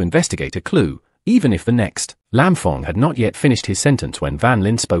chance to investigate a clue, even if the next. Lam Fong had not yet finished his sentence when Van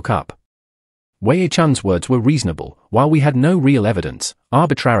Lin spoke up. Wei Chun's words were reasonable. While we had no real evidence,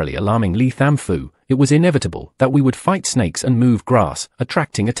 arbitrarily alarming Li Thamfu, it was inevitable that we would fight snakes and move grass,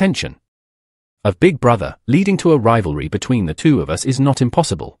 attracting attention of Big Brother, leading to a rivalry between the two of us is not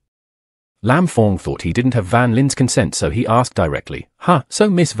impossible. Lam Fong thought he didn't have Van Lin's consent, so he asked directly, so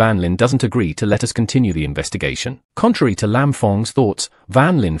Miss Van Lin doesn't agree to let us continue the investigation? Contrary to Lam Fong's thoughts,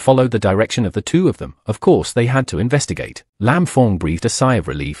 Van Lin followed the direction of the two of them. Of course they had to investigate. Lam Fong breathed a sigh of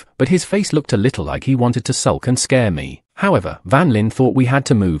relief, but his face looked a little like he wanted to sulk and scare me. However, Van Lin thought we had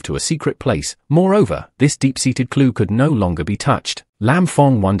to move to a secret place. Moreover, this deep-seated clue could no longer be touched. Lam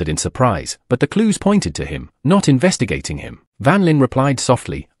Fong wondered in surprise, but the clues pointed to him, not investigating him. Van Lin replied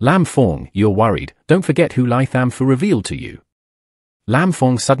softly, "Lam Fong, you're worried. Don't forget who Li Thamfu revealed to you." Lam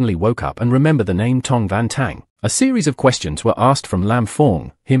Fong suddenly woke up and remembered the name Tong Van Tang. A series of questions were asked from Lam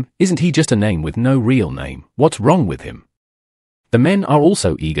Fong. Him? Isn't he just a name with no real name? What's wrong with him? The men are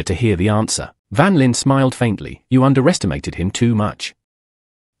also eager to hear the answer. Van Lin smiled faintly. You underestimated him too much.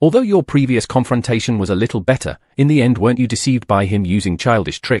 Although your previous confrontation was a little better, in the end weren't you deceived by him using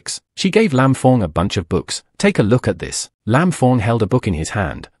childish tricks? She gave Lam Fong a bunch of books. Take a look at this. Lam Fong held a book in his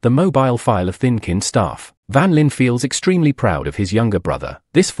hand, the mobile file of Thinkin staff. Van Lin feels extremely proud of his younger brother.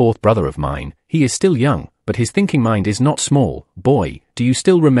 This fourth brother of mine, he is still young, but his thinking mind is not small. Boy, do you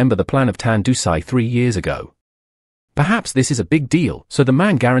still remember the plan of Tan Dusai 3 years ago? Perhaps this is a big deal, so the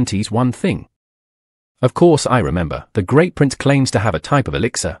man guarantees one thing. Of course I remember. The Great Prince claims to have a type of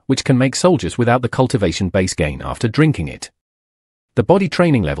elixir which can make soldiers without the cultivation base gain after drinking it. The body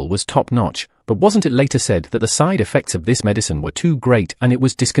training level was top-notch, but wasn't it later said that the side effects of this medicine were too great and it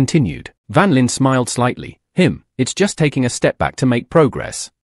was discontinued? Van Lin smiled slightly. It's just taking a step back to make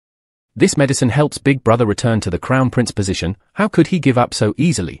progress. This medicine helps Big Brother return to the Crown Prince position. How could he give up so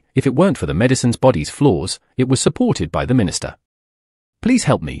easily? If it weren't for the medicine's body's flaws, it was supported by the minister. Please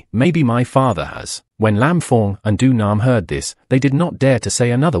help me, maybe my father has. When Lam Fong and Du Nam heard this, they did not dare to say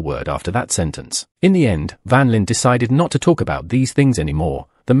another word after that sentence. In the end, Van Lin decided not to talk about these things anymore.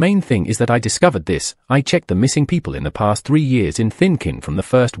 The main thing is that I discovered this. I checked the missing people in the past 3 years in Thinkin from the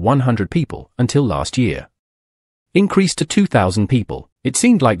first 100 people until last year. Increased to 2,000 people. It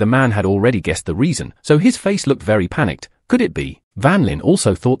seemed like the man had already guessed the reason, so his face looked very panicked. Could it be? Van Lin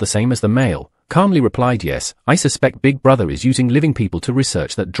also thought the same as the male. Calmly replied, yes, I suspect Big Brother is using living people to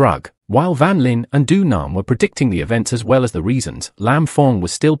research that drug. While Van Lin and Du Nam were predicting the events as well as the reasons, Lam Fong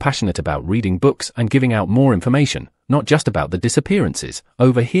was still passionate about reading books and giving out more information, not just about the disappearances.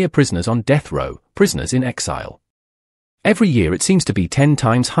 Over here, prisoners on death row, prisoners in exile. Every year it seems to be 10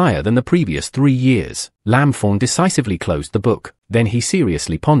 times higher than the previous 3 years. Lam Fong decisively closed the book. Then he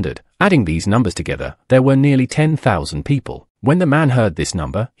seriously pondered. Adding these numbers together, there were nearly 10,000 people. When the man heard this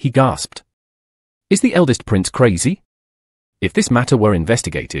number, he gasped. Is the eldest prince crazy? If this matter were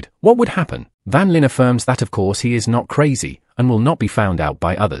investigated, what would happen? Van Lin affirms that of course he is not crazy, and will not be found out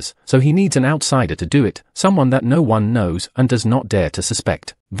by others, so he needs an outsider to do it, someone that no one knows and does not dare to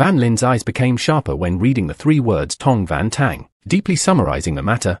suspect. Van Lin's eyes became sharper when reading the 3 words Tong Van Tang. Deeply summarizing the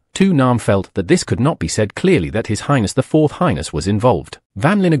matter, Tu Nam felt that this could not be said clearly that His Highness the Fourth Highness was involved.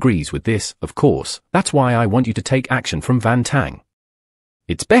 Van Lin agrees with this, of course. That's why I want you to take action from Van Tang.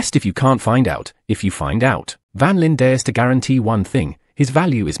 It's best if you can't find out. If you find out, Van Lin dares to guarantee one thing, his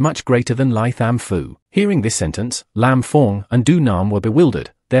value is much greater than Li Thamfu. Hearing this sentence, Lam Fong and Du Nam were bewildered,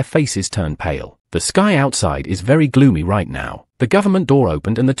 their faces turned pale. The sky outside is very gloomy right now. The government door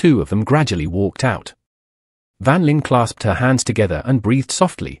opened and the two of them gradually walked out. Van Lin clasped her hands together and breathed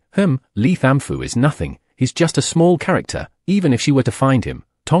softly. Li Thamfu is nothing, he's just a small character. Even if she were to find him,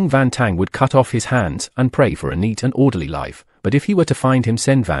 Tong Van Tang would cut off his hands and pray for a neat and orderly life. But if he were to find him,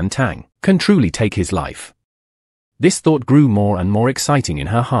 Sen Van Tang can truly take his life. This thought grew more and more exciting in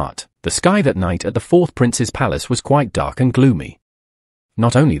her heart. The sky that night at the fourth prince's palace was quite dark and gloomy.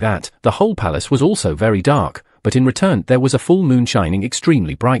 Not only that, the whole palace was also very dark, but in return there was a full moon shining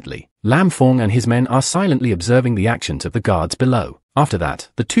extremely brightly. Lam Fong and his men are silently observing the actions of the guards below. After that,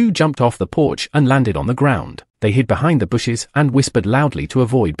 the two jumped off the porch and landed on the ground. They hid behind the bushes and whispered loudly to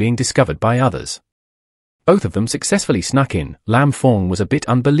avoid being discovered by others. Both of them successfully snuck in. Lam Fong was a bit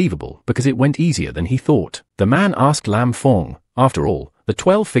unbelievable because it went easier than he thought. The man asked Lam Fong, "After all, the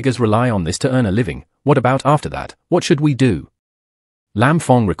 12 figures rely on this to earn a living. What about after that? What should we do?" Lam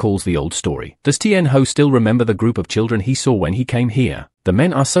Fong recalls the old story. Does Tien Ho still remember the group of children he saw when he came here? The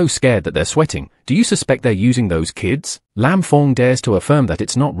men are so scared that they're sweating. Do you suspect they're using those kids? Lam Fong dares to affirm that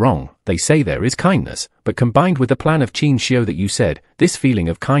it's not wrong. They say there is kindness, but combined with the plan of Qin Xiu that you said, this feeling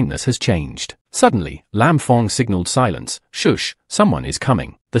of kindness has changed. Suddenly, Lam Fong signaled silence. Shush, someone is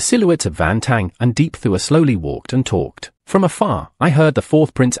coming. The silhouettes of Van Tang and Deep Thua slowly walked and talked. From afar, I heard the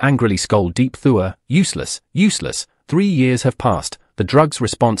fourth prince angrily scold Deep Thua, useless, useless. 3 years have passed. The drug's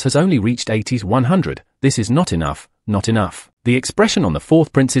response has only reached 80s 100. This is not enough, not enough. The expression on the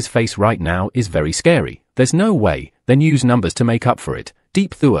fourth prince's face right now is very scary. There's no way, then use numbers to make up for it.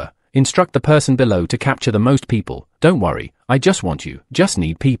 Deep Thua, instruct the person below to capture the most people. Don't worry, I just want you, just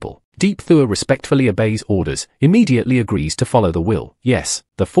need people. Deep Thua respectfully obeys orders, immediately agrees to follow the will. Yes,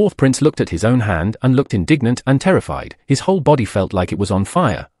 the fourth prince looked at his own hand and looked indignant and terrified. His whole body felt like it was on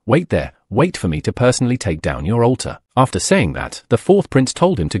fire. Wait there, wait for me to personally take down your altar. After saying that, the fourth prince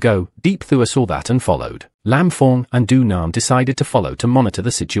told him to go. Deep Thua saw that and followed. Lam Fong and Du Nam decided to follow to monitor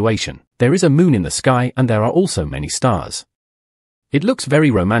the situation. There is a moon in the sky and there are also many stars. It looks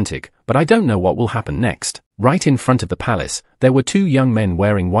very romantic, but I don't know what will happen next. Right in front of the palace, there were 2 young men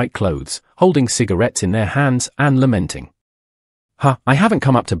wearing white clothes, holding cigarettes in their hands and lamenting. I haven't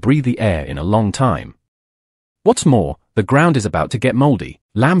come up to breathe the air in a long time. What's more, the ground is about to get moldy.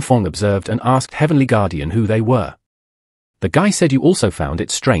 Lam Fong observed and asked Heavenly Guardian who they were. The guy said you also found it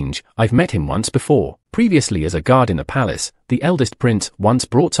strange. I've met him once before. Previously as a guard in the palace, the eldest prince once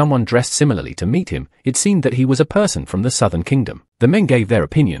brought someone dressed similarly to meet him. It seemed that he was a person from the southern kingdom. The men gave their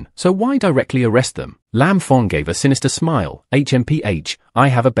opinion, so why directly arrest them? Lam Fong gave a sinister smile. HMPH, I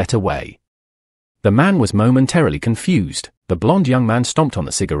have a better way. The man was momentarily confused. The blonde young man stomped on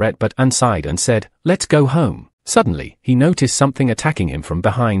the cigarette butt and sighed and said, "Let's go home." Suddenly, he noticed something attacking him from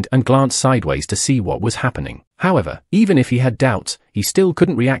behind and glanced sideways to see what was happening. However, even if he had doubts, he still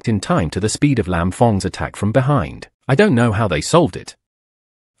couldn't react in time to the speed of Lam Fong's attack from behind. I don't know how they solved it.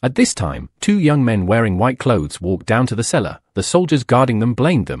 At this time, 2 young men wearing white clothes walked down to the cellar. The soldiers guarding them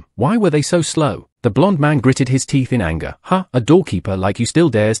blamed them. Why were they so slow? The blonde man gritted his teeth in anger. A doorkeeper like you still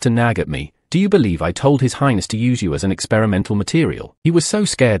dares to nag at me. Do you believe I told His Highness to use you as an experimental material? He was so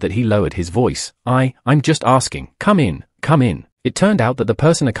scared that he lowered his voice. I'm just asking. Come in, come in. It turned out that the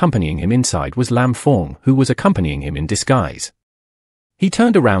person accompanying him inside was Lam Fong, who was accompanying him in disguise. He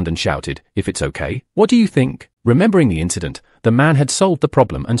turned around and shouted, "If it's okay, what do you think?" Remembering the incident, the man had solved the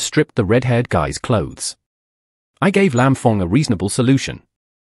problem and stripped the red-haired guy's clothes. I gave Lam Fong a reasonable solution.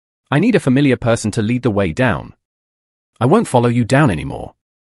 I need a familiar person to lead the way down. I won't follow you down anymore.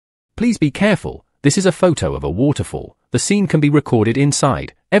 Please be careful, this is a photo of a waterfall. The scene can be recorded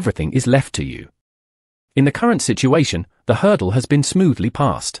inside, everything is left to you. In the current situation, the hurdle has been smoothly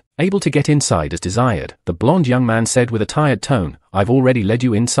passed. Able to get inside as desired, the blonde young man said with a tired tone, "I've already led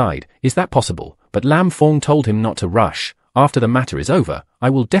you inside, is that possible?" But Lam Fong told him not to rush. After the matter is over, I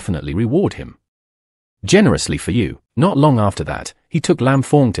will definitely reward him generously for you. Not long after that, he took Lam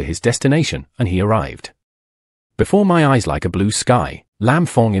Fong to his destination, and he arrived before my eyes like a blue sky. Lam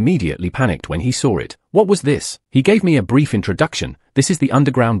Fong immediately panicked when he saw it. What was this? He gave me a brief introduction. This is the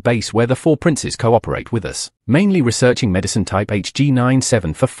underground base where the 4 princes cooperate with us, mainly researching medicine type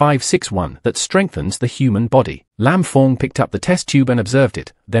HG97 for 561 that strengthens the human body. Lam Fong picked up the test tube and observed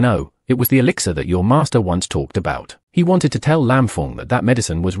it. Then it was the elixir that your master once talked about. He wanted to tell Lam Fong that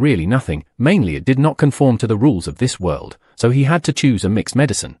medicine was really nothing, mainly it did not conform to the rules of this world, so he had to choose a mixed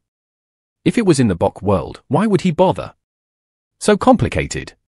medicine. If it was in the Bok world, why would he bother? So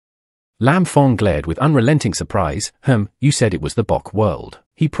complicated. Lam Fong glared with unrelenting surprise. You said it was the Bok world.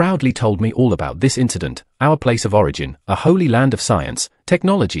 He proudly told me all about this incident, our place of origin, a holy land of science,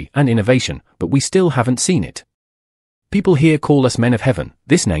 technology and innovation, but we still haven't seen it. People here call us men of heaven.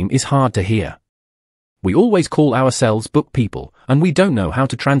 This name is hard to hear. We always call ourselves book people, and we don't know how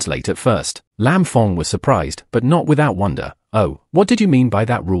to translate at first. Lam Fong was surprised, but not without wonder. What did you mean by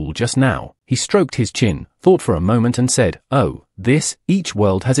that rule just now? He stroked his chin, thought for a moment and said, each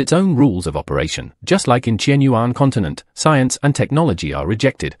world has its own rules of operation. Just like in Qianyuan continent, science and technology are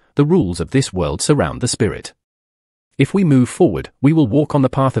rejected, the rules of this world surround the spirit. If we move forward, we will walk on the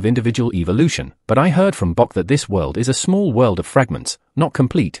path of individual evolution, but I heard from Bok that this world is a small world of fragments, not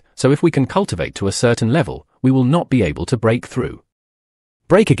complete, so if we can cultivate to a certain level, we will not be able to break through.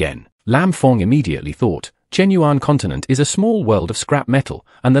 Break again. Lam Fong immediately thought, Chenyuan continent is a small world of scrap metal,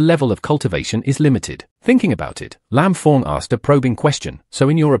 and the level of cultivation is limited. Thinking about it, Lam Fong asked a probing question. So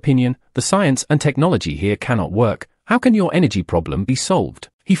in your opinion, the science and technology here cannot work. How can your energy problem be solved?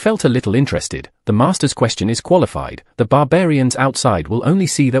 He felt a little interested. The master's question is qualified. The barbarians outside will only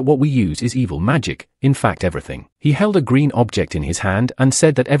see that what we use is evil magic, in fact everything. He held a green object in his hand and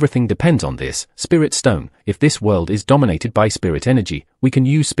said that everything depends on this, spirit stone. If this world is dominated by spirit energy, we can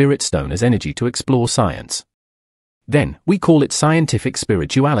use spirit stone as energy to explore science. Then, we call it scientific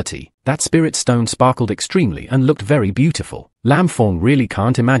spirituality. That spirit stone sparkled extremely and looked very beautiful. Lam Fong really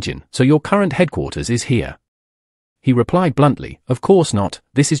can't imagine, so your current headquarters is here? He replied bluntly, of course not,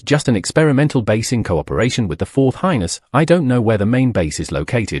 this is just an experimental base in cooperation with the Fourth Highness. I don't know where the main base is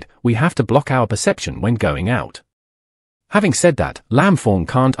located, we have to block our perception when going out. Having said that, Lam Fong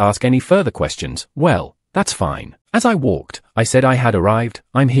can't ask any further questions. Well, that's fine. As I walked, I said I had arrived.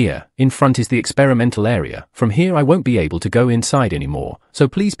 I'm here. In front is the experimental area. From here I won't be able to go inside anymore, so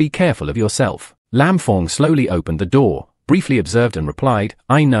please be careful of yourself. Lam Fong slowly opened the door, briefly observed and replied,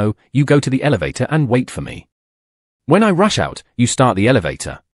 I know, you go to the elevator and wait for me. When I rush out, you start the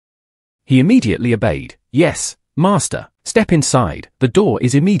elevator. He immediately obeyed. Yes, master. Step inside. The door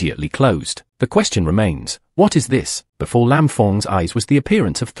is immediately closed. The question remains, what is this? Before Lam Fong's eyes was the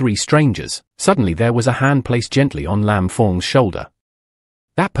appearance of three strangers. Suddenly there was a hand placed gently on Lam Fong's shoulder.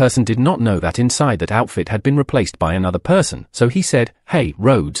 That person did not know that inside that outfit had been replaced by another person, so he said, Hey,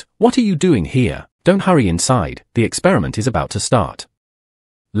 Rhodes, what are you doing here? Don't hurry inside, the experiment is about to start.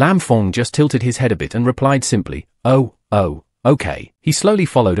 Lam Fong just tilted his head a bit and replied simply, oh, okay. He slowly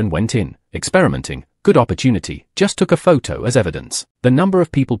followed and went in, experimenting. Good opportunity, just took a photo as evidence. The number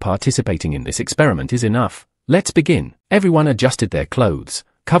of people participating in this experiment is enough. Let's begin. Everyone adjusted their clothes,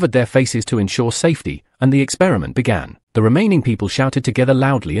 covered their faces to ensure safety, and the experiment began. The remaining people shouted together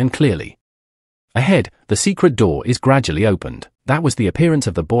loudly and clearly. Ahead, the secret door is gradually opened. That was the appearance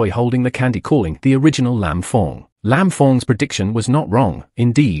of the boy holding the candy, calling the original Lam Fong. Lam Fong's prediction was not wrong.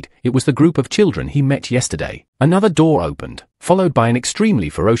 Indeed, it was the group of children he met yesterday. Another door opened, followed by an extremely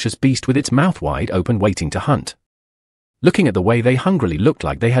ferocious beast with its mouth wide open waiting to hunt. Looking at the way they hungrily looked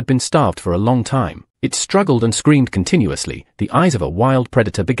like they had been starved for a long time, it struggled and screamed continuously. The eyes of a wild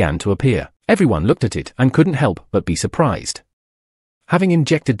predator began to appear. Everyone looked at it and couldn't help but be surprised. Having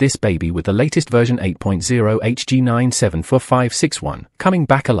injected this baby with the latest version 8.0 HG974561, coming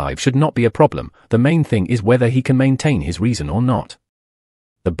back alive should not be a problem. The main thing is whether he can maintain his reason or not.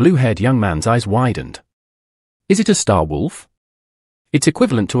 The blue-haired young man's eyes widened. Is it a star wolf? It's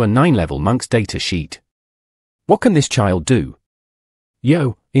equivalent to a 9-level monk's data sheet. What can this child do?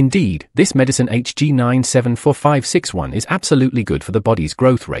 Yo, indeed, this medicine HG974561 is absolutely good for the body's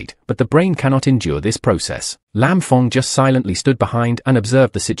growth rate, but the brain cannot endure this process. Lam Fong just silently stood behind and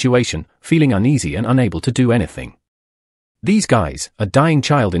observed the situation, feeling uneasy and unable to do anything. These guys, a dying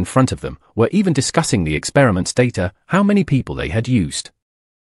child in front of them, were even discussing the experiment's data, how many people they had used.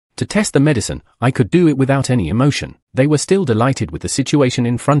 To test the medicine, I could do it without any emotion. They were still delighted with the situation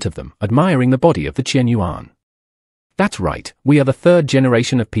in front of them, admiring the body of the Chenyuan. That's right, we are the third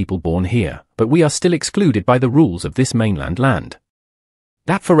generation of people born here, but we are still excluded by the rules of this mainland land.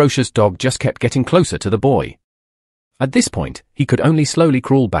 That ferocious dog just kept getting closer to the boy. At this point, he could only slowly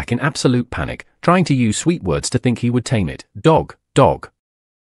crawl back in absolute panic, trying to use sweet words to think he would tame it. Dog.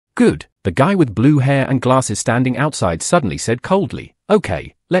 Good, the guy with blue hair and glasses standing outside suddenly said coldly,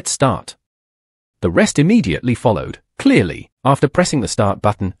 okay, let's start. The rest immediately followed. Clearly, after pressing the start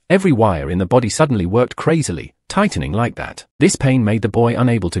button, every wire in the body suddenly worked crazily, tightening like that. This pain made the boy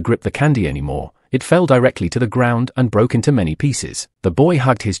unable to grip the candy anymore. It fell directly to the ground and broke into many pieces. The boy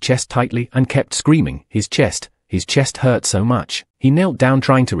hugged his chest tightly and kept screaming, his chest hurt so much. He knelt down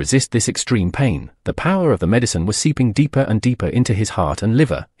trying to resist this extreme pain. The power of the medicine was seeping deeper and deeper into his heart and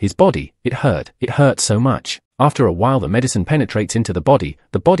liver, his body. It hurt so much. After a while the medicine penetrates into the body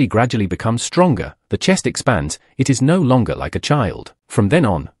gradually becomes stronger, the chest expands, it is no longer like a child. From then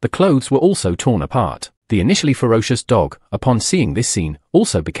on, the clothes were also torn apart. The initially ferocious dog, upon seeing this scene,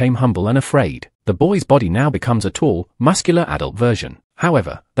 also became humble and afraid. The boy's body now becomes a tall, muscular adult version.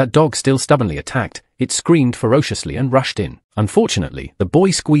 However, that dog still stubbornly attacked, it screamed ferociously and rushed in. Unfortunately, the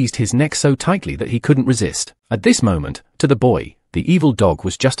boy squeezed his neck so tightly that he couldn't resist. At this moment, to the boy, the evil dog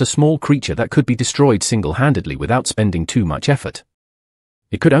was just a small creature that could be destroyed single-handedly without spending too much effort.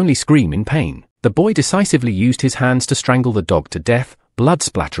 It could only scream in pain. The boy decisively used his hands to strangle the dog to death, blood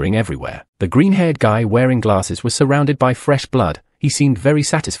splattering everywhere. The green-haired guy wearing glasses was surrounded by fresh blood. He seemed very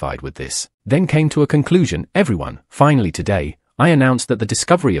satisfied with this. Then came to a conclusion, everyone, finally today, I announced that the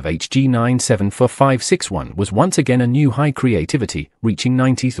discovery of HG974561 was once again a new high creativity, reaching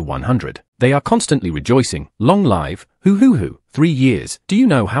 90 to 100. They are constantly rejoicing. Long live, hoo. 3 years. Do you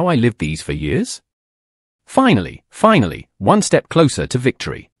know how I lived these for years? Finally, one step closer to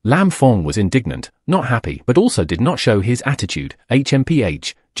victory. Lam Fong was indignant, not happy, but also did not show his attitude.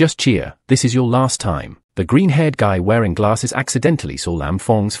 HMPH, just cheer, this is your last time. The green-haired guy wearing glasses accidentally saw Lam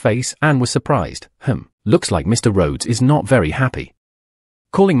Fong's face and was surprised. Looks like Mr. Rhodes is not very happy.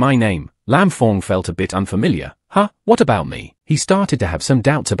 Calling my name, Lam Fong felt a bit unfamiliar. What about me? He started to have some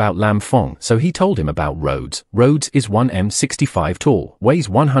doubts about Lam Fong, so he told him about Rhodes. Rhodes is 1m65 tall, weighs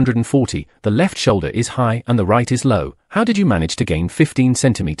 140, the left shoulder is high and the right is low. How did you manage to gain 15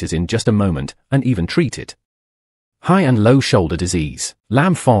 centimeters in just a moment, and even treat it? High and low shoulder disease.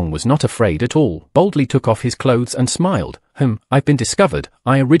 Lam Fong was not afraid at all, boldly took off his clothes and smiled. I've been discovered.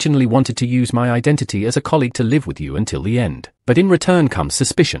 I originally wanted to use my identity as a colleague to live with you until the end. But in return comes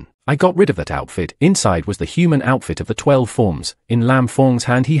suspicion. I got rid of that outfit. Inside was the human outfit of the 12 forms. In Lam Fong's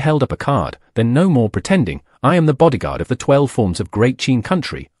hand he held up a card. Then no more pretending. I am the bodyguard of the 12 forms of Great Qin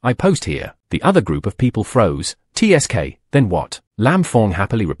country. I post here. The other group of people froze. TSK, then what? Lam Fong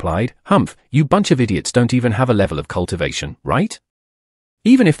happily replied, you bunch of idiots don't even have a level of cultivation, right?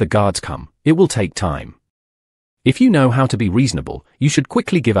 Even if the guards come, it will take time. If you know how to be reasonable, you should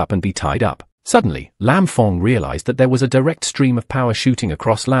quickly give up and be tied up. Suddenly, Lam Fong realized that there was a direct stream of power shooting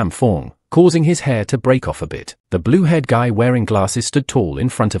across Lam Fong, causing his hair to break off a bit. The blue-haired guy wearing glasses stood tall in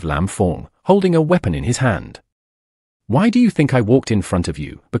front of Lam Fong, holding a weapon in his hand. Why do you think I walked in front of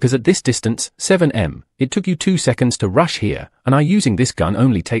you? Because at this distance, 7m, it took you 2 seconds to rush here, and I using this gun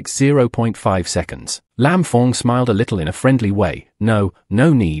only takes 0.5 seconds. Lam Fong smiled a little in a friendly way. No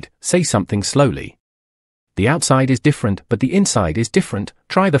need, say something slowly. The outside is different, but the inside is different.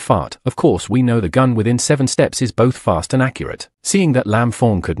 Try the fart. Of course we know the gun within 7 steps is both fast and accurate. Seeing that Lam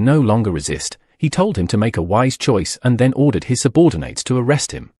Fong could no longer resist, he told him to make a wise choice and then ordered his subordinates to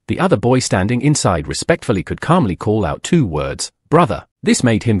arrest him. The other boy standing inside respectfully could calmly call out 2 words, brother. This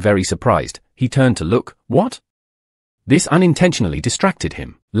made him very surprised. He turned to look. What? This unintentionally distracted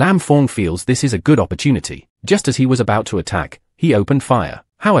him. Lam Fong feels this is a good opportunity. Just as he was about to attack, he opened fire.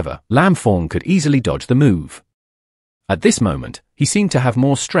 However, Lam Fong could easily dodge the move. At this moment, he seemed to have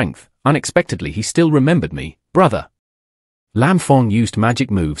more strength. Unexpectedly he still remembered me, brother. Lam Fong used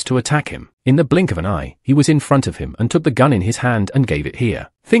magic moves to attack him. In the blink of an eye, he was in front of him and took the gun in his hand and gave it here.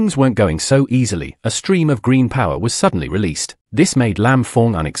 Things weren't going so easily. A stream of green power was suddenly released. This made Lam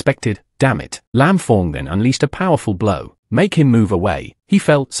Fong unexpected. Damn it. Lam Fong then unleashed a powerful blow. Make him move away. He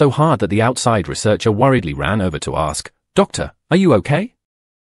fell so hard that the outside researcher worriedly ran over to ask, Doctor, are you okay?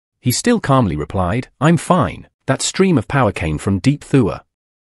 He still calmly replied, I'm fine. That stream of power came from Deep Thua.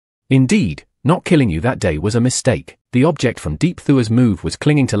 Indeed, not killing you that day was a mistake. The object from Deep Thua's move was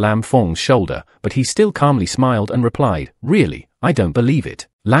clinging to Lam Fong's shoulder, but he still calmly smiled and replied, really, I don't believe it.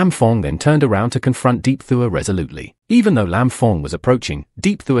 Lam Fong then turned around to confront Deep Thua resolutely. Even though Lam Fong was approaching,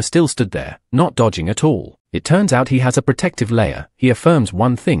 Deep Thua still stood there, not dodging at all. It turns out he has a protective layer. He affirms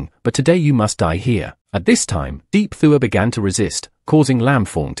one thing, but today you must die here. At this time, Deep Thua began to resist, causing Lam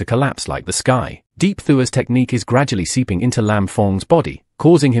Fong to collapse like the sky. Deep Thua's technique is gradually seeping into Lam Fong's body,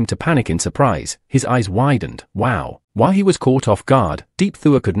 causing him to panic in surprise. His eyes widened. Wow. While he was caught off guard, Deep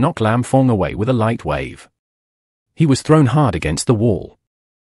Thua could knock Lam Fong away with a light wave. He was thrown hard against the wall.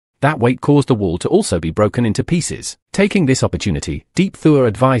 That weight caused the wall to also be broken into pieces. Taking this opportunity, Deep Thua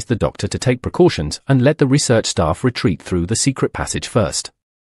advised the doctor to take precautions and let the research staff retreat through the secret passage first.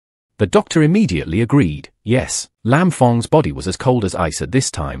 The doctor immediately agreed. Yes, Lam Fong's body was as cold as ice at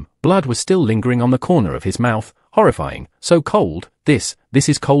this time. Blood was still lingering on the corner of his mouth. Horrifying. So cold. This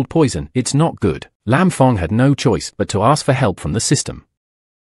is cold poison. It's not good. Lam Fong had no choice but to ask for help from the system.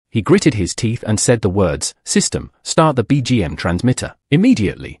 He gritted his teeth and said the words, System, start the BGM transmitter.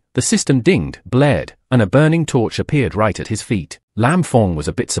 Immediately, the system dinged, blared, and a burning torch appeared right at his feet. Lam Fong was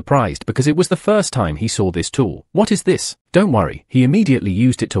a bit surprised because it was the first time he saw this tool. What is this? Don't worry. He immediately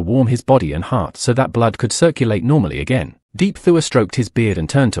used it to warm his body and heart so that blood could circulate normally again. Deep Thua stroked his beard and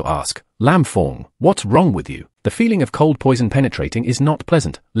turned to ask, Lam Fong, what's wrong with you? The feeling of cold poison penetrating is not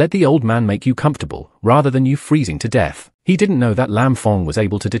pleasant. Let the old man make you comfortable, rather than you freezing to death. He didn't know that Lam Fong was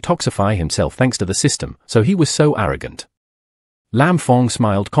able to detoxify himself thanks to the system, so he was so arrogant. Lam Fong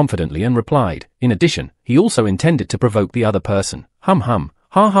smiled confidently and replied, in addition, he also intended to provoke the other person. Ha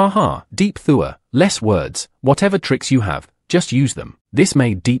ha, Deep Thua, less words, whatever tricks you have, just use them. This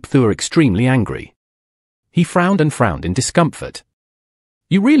made Deep Thua extremely angry. He frowned and frowned in discomfort.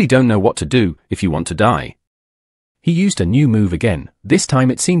 You really don't know what to do if you want to die. He used a new move again, This time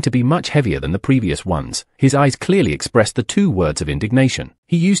it seemed to be much heavier than the previous ones. His eyes clearly expressed the 2 words of indignation.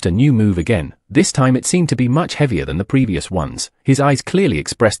 He used a new move again. This time it seemed to be much heavier than the previous ones. His eyes clearly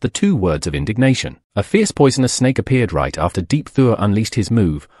expressed the 2 words of indignation. A fierce poisonous snake appeared right after Deep Thua unleashed his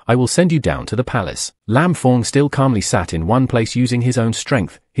move. I will send you down to the palace. Lam Fong still calmly sat in one place using his own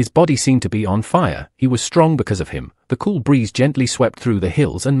strength. His body seemed to be on fire. He was strong because of him. The cool breeze gently swept through the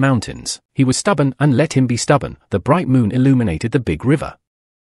hills and mountains. He was stubborn and let him be stubborn. The bright moon illuminated the big river.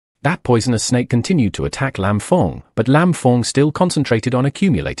 That poisonous snake continued to attack Lam Fong, but Lam Fong still concentrated on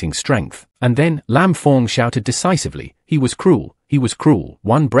accumulating strength. And then, Lam Fong shouted decisively, "He was cruel, he was cruel.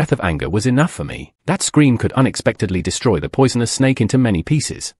 One breath of anger was enough for me." That scream could unexpectedly destroy the poisonous snake into many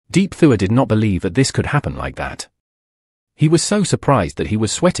pieces. Deep Thua did not believe that this could happen like that. He was so surprised that he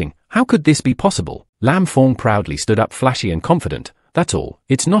was sweating. How could this be possible? Lam Fong proudly stood up, flashy and confident. "That's all,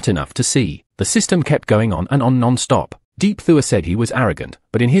 it's not enough to see." The system kept going on and on non-stop. Deep Thua said he was arrogant,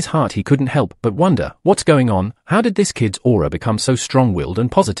 but in his heart he couldn't help but wonder, what's going on? How did this kid's aura become so strong-willed and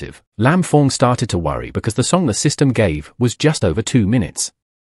positive? Lam Fong started to worry because the song the system gave was just over 2 minutes.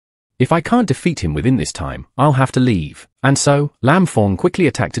 If I can't defeat him within this time, I'll have to leave. And so, Lam Fong quickly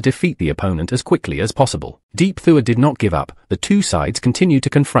attacked to defeat the opponent as quickly as possible. Deep Thua did not give up. The 2 sides continued to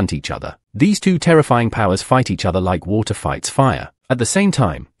confront each other. These 2 terrifying powers fight each other like water fights fire. At the same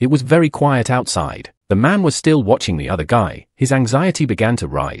time, it was very quiet outside. The man was still watching the other guy. His anxiety began to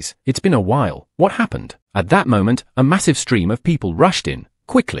rise. It's been a while. What happened? At that moment, a massive stream of people rushed in.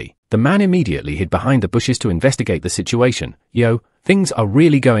 Quickly. The man immediately hid behind the bushes to investigate the situation. Yo, things are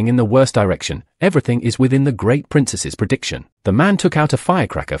really going in the worst direction. Everything is within the Great Princess's prediction. The man took out a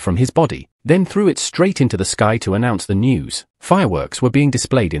firecracker from his body, then threw it straight into the sky to announce the news. Fireworks were being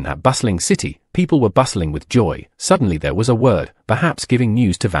displayed in that bustling city. People were bustling with joy. Suddenly there was a word, perhaps giving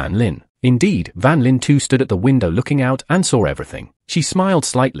news to Van Lin. Indeed, Van Lin too stood at the window looking out and saw everything. She smiled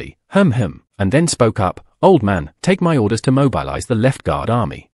slightly, and then spoke up, "Old man, take my orders to mobilize the left guard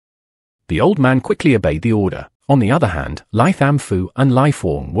army." The old man quickly obeyed the order. On the other hand, Lai Tham Fu and Lai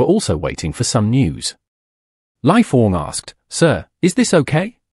Fong were also waiting for some news. Lai Fong asked, "Sir, is this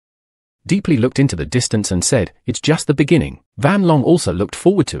okay?" Deeply looked into the distance and said, "It's just the beginning." Van Long also looked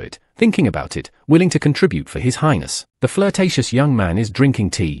forward to it, thinking about it, willing to contribute for His Highness. The flirtatious young man is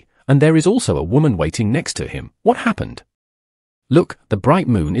drinking tea, and there is also a woman waiting next to him. What happened? Look, the bright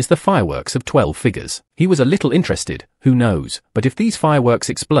moon is the fireworks of 12 figures. He was a little interested, who knows, but if these fireworks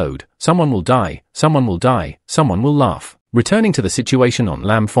explode, someone will die, someone will die, someone will laugh. Returning to the situation on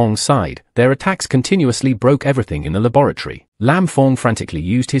Lam Fong's side, their attacks continuously broke everything in the laboratory. Lam Fong frantically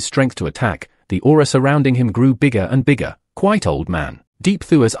used his strength to attack. The aura surrounding him grew bigger and bigger. Quite old man. Deep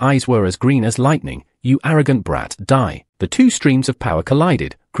Thua's eyes were as green as lightning. "You arrogant brat, die." The 2 streams of power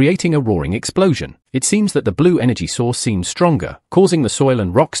collided, creating a roaring explosion. It seems that the blue energy source seemed stronger, causing the soil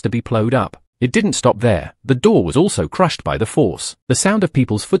and rocks to be plowed up. It didn't stop there. The door was also crushed by the force. The sound of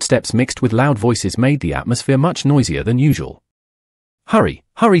people's footsteps mixed with loud voices made the atmosphere much noisier than usual. "Hurry,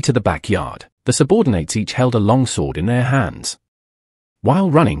 hurry to the backyard." The subordinates each held a long sword in their hands.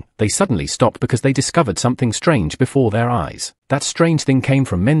 While running, they suddenly stopped because they discovered something strange before their eyes. That strange thing came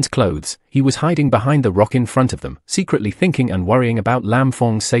from men's clothes. He was hiding behind the rock in front of them, secretly thinking and worrying about Lam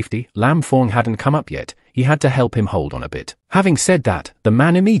Fong's safety. Lam Fong hadn't come up yet. He had to help him hold on a bit. Having said that, the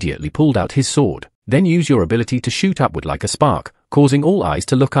man immediately pulled out his sword. Then use your ability to shoot upward like a spark, causing all eyes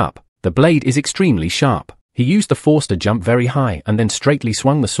to look up. The blade is extremely sharp. He used the force to jump very high and then straightly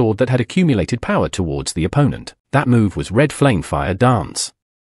swung the sword that had accumulated power towards the opponent. That move was Red Flame Fire Dance.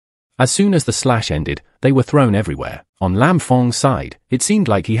 As soon as the slash ended, they were thrown everywhere. On Lam Fong's side, it seemed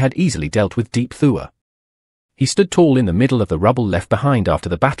like he had easily dealt with Deep Thua. He stood tall in the middle of the rubble left behind after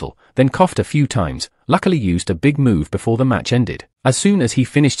the battle, then coughed a few times, luckily used a big move before the match ended. As soon as he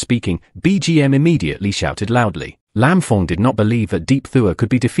finished speaking, BGM immediately shouted loudly. Lam Fong did not believe that Deep Thua could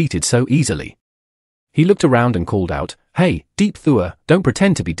be defeated so easily. He looked around and called out, "Hey, Deep Thua, don't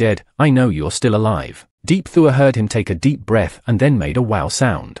pretend to be dead, I know you're still alive." Deep Thua heard him take a deep breath and then made a wow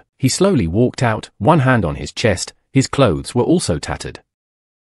sound. He slowly walked out, one hand on his chest. His clothes were also tattered.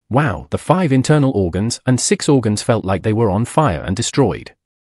 Wow, the 5 internal organs and 6 organs felt like they were on fire and destroyed.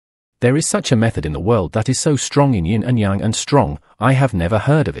 There is such a method in the world that is so strong in yin and yang and strong, I have never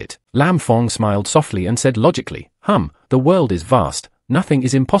heard of it. Lam Fong smiled softly and said logically, the world is vast. Nothing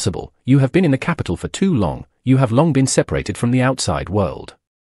is impossible. You have been in the capital for too long. You have long been separated from the outside world.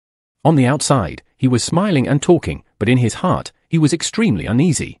 On the outside, he was smiling and talking, but in his heart, he was extremely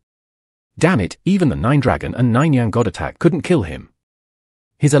uneasy. Damn it, even the 9 Dragon and 9 Yang God attack couldn't kill him.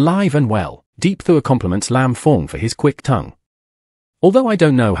 He's alive and well. Deep Thua compliments Lam Fong for his quick tongue. Although I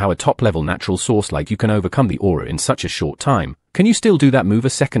don't know how a top-level natural source like you can overcome the aura in such a short time, can you still do that move a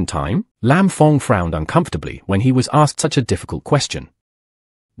second time? Lam Fong frowned uncomfortably when he was asked such a difficult question.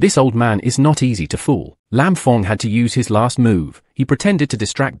 This old man is not easy to fool. Lam Fong had to use his last move. He pretended to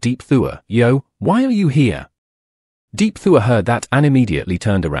distract Deep Thua. Yo, why are you here? Deep Thua heard that and immediately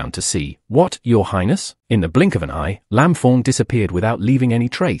turned around to see. What, Your Highness? In the blink of an eye, Lam Fong disappeared without leaving any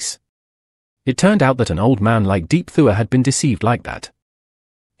trace. It turned out that an old man like Deep Thua had been deceived like that.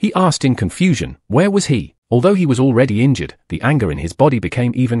 He asked in confusion, where was he? Although he was already injured, the anger in his body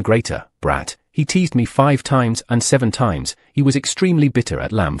became even greater. Brat, he teased me 5 times and 7 times. He was extremely bitter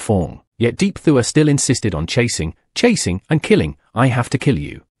at Lam Fong. Yet Deep Thua still insisted on chasing and killing. I have to kill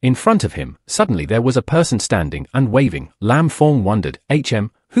you. In front of him, suddenly there was a person standing and waving. Lam Fong wondered,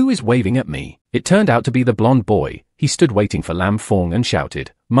 who is waving at me? It turned out to be the blonde boy. He stood waiting for Lam Fong and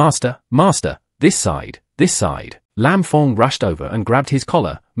shouted, Master, Master, this side, this side. Lam Fong rushed over and grabbed his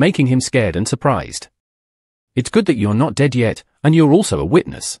collar, making him scared and surprised. It's good that you're not dead yet, and you're also a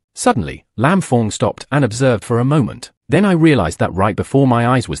witness. Suddenly, Lam Fong stopped and observed for a moment. Then I realized that right before my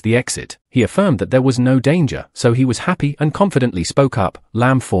eyes was the exit. He affirmed that there was no danger, so he was happy and confidently spoke up.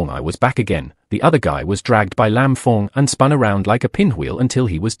 Lam Fong, I was back again. The other guy was dragged by Lam Fong and spun around like a pinwheel until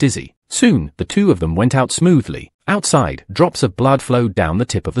he was dizzy. Soon, the two of them went out smoothly. Outside, drops of blood flowed down the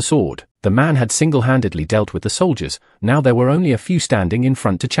tip of the sword. The man had single-handedly dealt with the soldiers. Now there were only a few standing in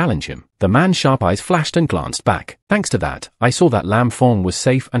front to challenge him. The man's sharp eyes flashed and glanced back. Thanks to that, I saw that Lam Fong was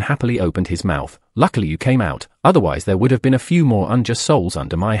safe and happily opened his mouth. Luckily you came out, otherwise there would have been a few more unjust souls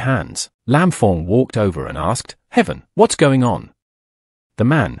under my hands. Lam Fong walked over and asked, Heaven, what's going on? The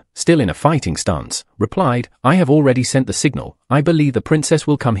man, still in a fighting stance, replied, I have already sent the signal. I believe the princess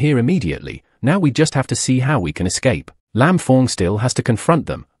will come here immediately. Now we just have to see how we can escape. Lam Fong still has to confront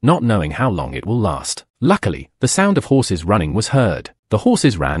them, not knowing how long it will last. Luckily, the sound of horses running was heard. The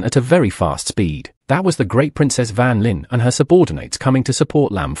horses ran at a very fast speed. That was the great Princess Van Lin and her subordinates coming to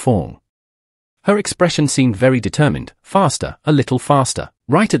support Lam Fong. Her expression seemed very determined. Faster, a little faster.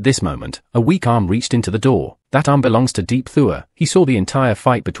 Right at this moment, a weak arm reached into the door. That arm belongs to Deep Thua. He saw the entire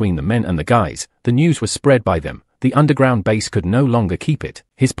fight between the men and the guys. The news was spread by them. The underground base could no longer keep it.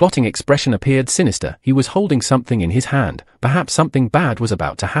 His plotting expression appeared sinister. He was holding something in his hand. Perhaps something bad was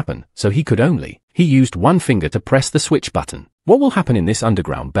about to happen, so he used one finger to press the switch button. What will happen in this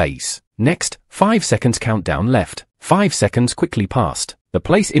underground base? Next, 5 seconds countdown left. 5 seconds quickly passed. The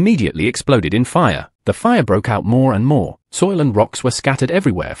place immediately exploded in fire. The fire broke out more and more. Soil and rocks were scattered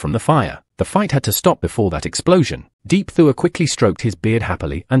everywhere from the fire. The fight had to stop before that explosion. Deep Thua quickly stroked his beard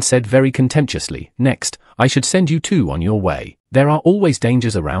happily and said very contemptuously, Next, I should send you two on your way. There are always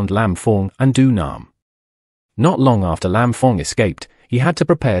dangers around Lam Fong and Du Nam. Not long after Lam Fong escaped, he had to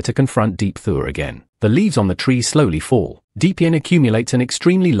prepare to confront Deep Thua again. The leaves on the trees slowly fall. Deep Yin accumulates an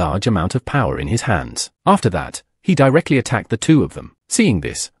extremely large amount of power in his hands. After that, he directly attacked the two of them. Seeing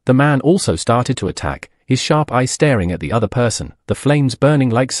this, the man also started to attack, his sharp eyes staring at the other person, the flames burning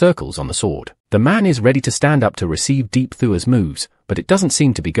like circles on the sword. The man is ready to stand up to receive Deep Thua's moves, but it doesn't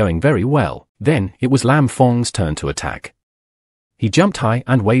seem to be going very well. Then, it was Lam Fong's turn to attack. He jumped high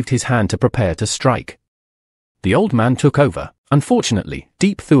and waved his hand to prepare to strike. The old man took over. Unfortunately,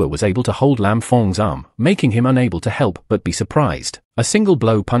 Deep Thua was able to hold Lam Fong's arm, making him unable to help but be surprised. A single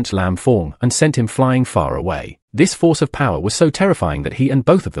blow punched Lam Fong and sent him flying far away. This force of power was so terrifying that he and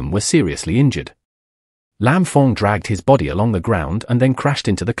both of them were seriously injured. Lam Fong dragged his body along the ground and then crashed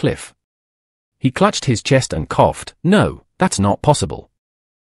into the cliff. He clutched his chest and coughed. No, that's not possible.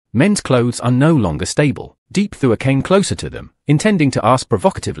 Men's clothes are no longer stable. Deep Thua came closer to them, intending to ask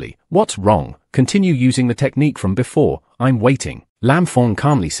provocatively, What's wrong? Continue using the technique from before. I'm waiting. Lam Fong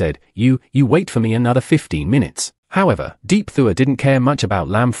calmly said, You wait for me another 15 minutes. However, Deep Thua didn't care much about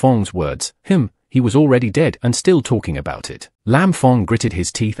Lam Fong's words. He was already dead and still talking about it. Lam Fong gritted his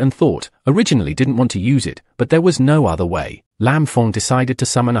teeth and thought, originally didn't want to use it, but there was no other way. Lam Fong decided to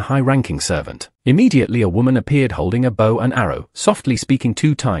summon a high-ranking servant. Immediately a woman appeared holding a bow and arrow, softly speaking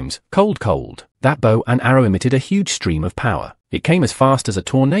 2 times, cold cold. That bow and arrow emitted a huge stream of power. It came as fast as a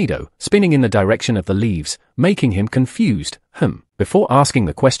tornado, spinning in the direction of the leaves, making him confused. Before asking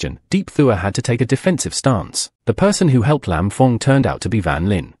the question, Deep Thua had to take a defensive stance. The person who helped Lam Fong turned out to be Van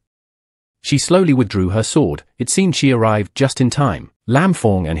Lin. She slowly withdrew her sword. It seemed she arrived just in time. Lam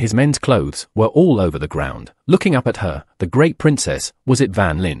Fong and his men's clothes were all over the ground. Looking up at her, the great princess, was it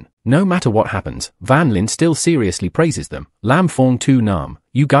Van Lin? No matter what happens, Van Lin still seriously praises them. Lam Fong Tu Nam,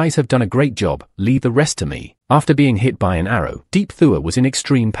 you guys have done a great job, leave the rest to me. After being hit by an arrow, Deep Thua was in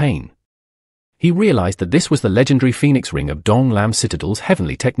extreme pain. He realized that this was the legendary Phoenix Ring of Dong Lam Citadel's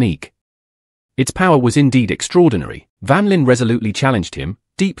heavenly technique. Its power was indeed extraordinary. Van Lin resolutely challenged him.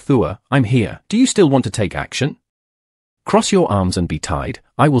 Deep Thua, I'm here. Do you still want to take action? Cross your arms and be tied.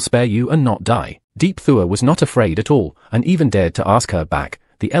 I will spare you and not die. Deep Thua was not afraid at all, and even dared to ask her back.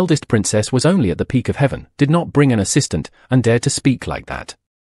 The eldest princess was only at the peak of heaven, did not bring an assistant, and dared to speak like that.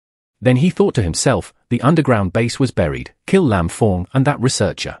 Then he thought to himself, the underground base was buried, kill Lam Fong and that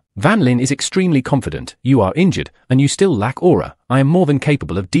researcher. Van Lin is extremely confident. You are injured, and you still lack aura. I am more than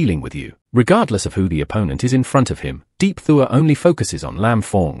capable of dealing with you. Regardless of who the opponent is in front of him, Deep Thua only focuses on Lam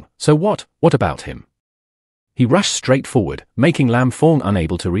Fong. So what about him? He rushed straight forward, making Lam Fong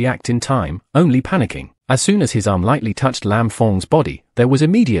unable to react in time, only panicking. As soon as his arm lightly touched Lam Fong's body, there was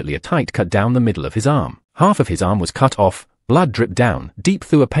immediately a tight cut down the middle of his arm. Half of his arm was cut off. Blood dripped down. Deep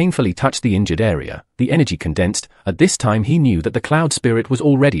Thua painfully touched the injured area. The energy condensed. At this time he knew that the cloud spirit was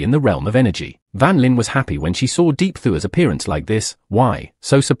already in the realm of energy. Van Lin was happy when she saw Deep Thua's appearance like this. Why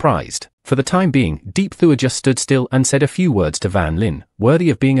so surprised? For the time being, Deep Thua just stood still and said a few words to Van Lin. Worthy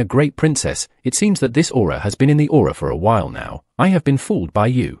of being a great princess, it seems that this aura has been in the aura for a while now. I have been fooled by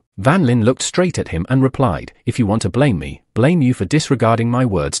you. Van Lin looked straight at him and replied, if you want to blame me, blame you for disregarding my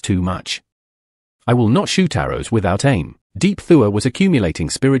words too much. I will not shoot arrows without aim. Deep Thua was accumulating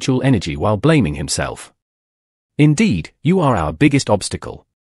spiritual energy while blaming himself. Indeed, you are our biggest obstacle.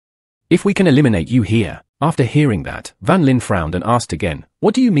 If we can eliminate you here. After hearing that, Van Lin frowned and asked again,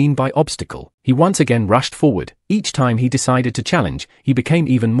 what do you mean by obstacle? He once again rushed forward. Each time he decided to challenge, he became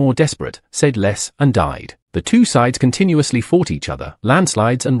even more desperate, said less, and died. The two sides continuously fought each other.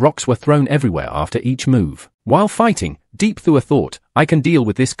 Landslides and rocks were thrown everywhere after each move. While fighting, Deep Thua thought, I can deal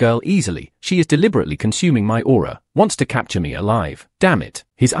with this girl easily. She is deliberately consuming my aura, wants to capture me alive. Damn it.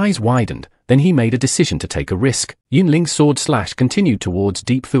 His eyes widened. Then he made a decision to take a risk. Yunling's sword slash continued towards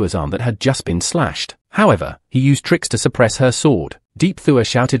Deep Thua's arm that had just been slashed. However, he used tricks to suppress her sword. Deep Thua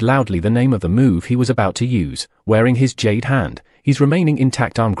shouted loudly the name of the move he was about to use, wearing his jade hand, his remaining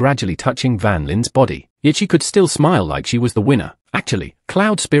intact arm gradually touching Van Lin's body. Yet she could still smile like she was the winner. Actually,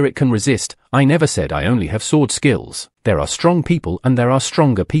 Cloud Spirit can resist. I never said I only have sword skills. There are strong people and there are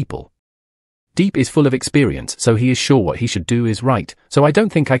stronger people. Deep is full of experience, so he is sure what he should do is right, so I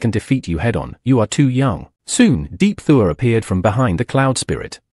don't think I can defeat you head-on. You are too young. Soon, Deep Thua appeared from behind the Cloud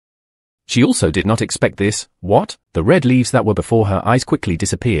Spirit. She also did not expect this. What? The red leaves that were before her eyes quickly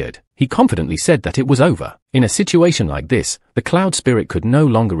disappeared. He confidently said that it was over. In a situation like this, the Cloud Spirit could no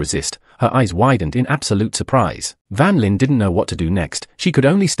longer resist. Her eyes widened in absolute surprise. Van Lin didn't know what to do next. She could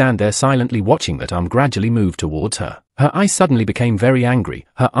only stand there silently watching that arm gradually move towards her. Her eyes suddenly became very angry.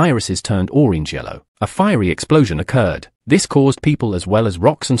 Her irises turned orange-yellow. A fiery explosion occurred. This caused people as well as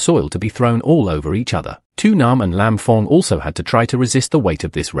rocks and soil to be thrown all over each other. Tu Nam and Lam Fong also had to try to resist the weight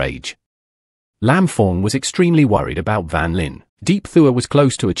of this rage. Lam Fong was extremely worried about Van Lin. Deep Thua was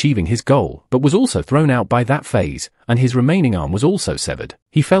close to achieving his goal, but was also thrown out by that phase, and his remaining arm was also severed.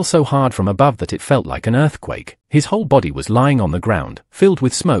 He fell so hard from above that it felt like an earthquake. His whole body was lying on the ground, filled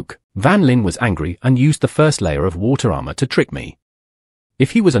with smoke. Van Lin was angry and used the first layer of water armor to trick me.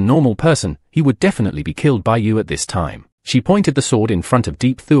 If he was a normal person, he would definitely be killed by you at this time. She pointed the sword in front of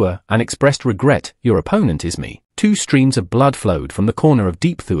Deep Thua and expressed regret. Your opponent is me. 2 streams of blood flowed from the corner of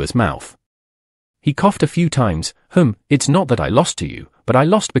Deep Thua's mouth. He coughed a few times. It's not that I lost to you, but I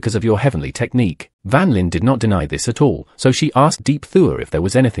lost because of your heavenly technique. Van Lin did not deny this at all, so she asked Deep Thua if there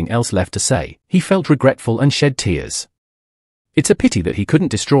was anything else left to say. He felt regretful and shed tears. It's a pity that he couldn't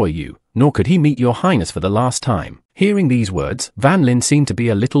destroy you, nor could he meet your highness for the last time. Hearing these words, Van Lin seemed to be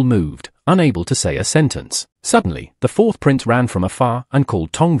a little moved, unable to say a sentence. Suddenly, the 4th prince ran from afar and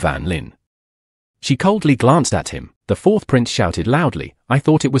called Tong Van Lin. She coldly glanced at him. The 4th prince shouted loudly, I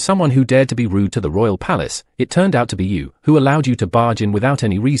thought it was someone who dared to be rude to the royal palace. It turned out to be you, who allowed you to barge in without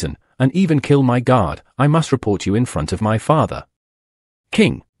any reason, and even kill my guard. I must report you in front of my father.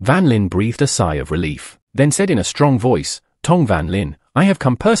 King. Van Lin breathed a sigh of relief, then said in a strong voice, Tong Van Lin, I have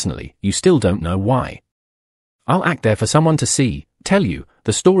come personally. You still don't know why. I'll act there for someone to see. Tell you,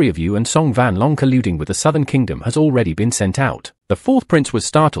 the story of you and Song Van Long colluding with the Southern Kingdom has already been sent out. The 4th prince was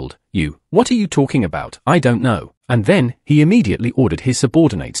startled. You, what are you talking about? I don't know. And then, he immediately ordered his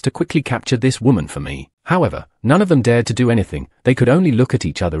subordinates to quickly capture this woman for me. However, none of them dared to do anything. They could only look at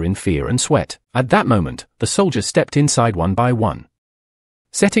each other in fear and sweat. At that moment, the soldiers stepped inside one by one.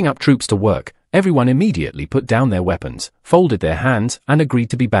 Setting up troops to work, everyone immediately put down their weapons, folded their hands, and agreed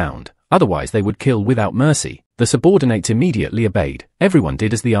to be bound. Otherwise they would kill without mercy. The subordinates immediately obeyed. Everyone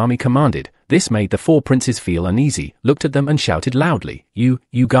did as the army commanded. This made the 4 princes feel uneasy, looked at them and shouted loudly, You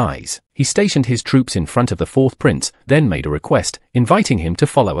guys. He stationed his troops in front of the 4th prince, then made a request, inviting him to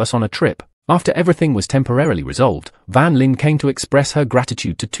follow us on a trip. After everything was temporarily resolved, Van Lin came to express her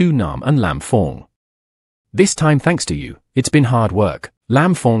gratitude to Tu Nam and Lam Fong. This time thanks to you, it's been hard work.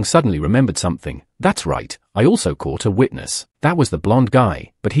 Lam Fong suddenly remembered something. That's right, I also caught a witness. That was the blonde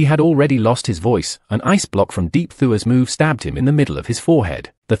guy, but he had already lost his voice. An ice block from Deep Thua's move stabbed him in the middle of his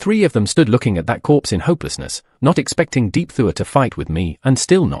forehead. The three of them stood looking at that corpse in hopelessness, not expecting Deep Thua to fight with me and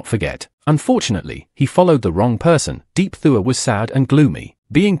still not forget. Unfortunately, he followed the wrong person. Deep Thua was sad and gloomy.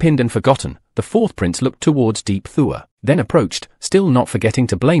 Being pinned and forgotten, the fourth prince looked towards Deep Thua, then approached, still not forgetting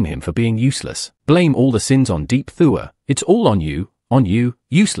to blame him for being useless. Blame all the sins on Deep Thua. It's all on you,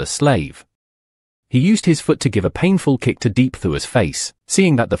 useless slave. He used his foot to give a painful kick to Deep Thua's face.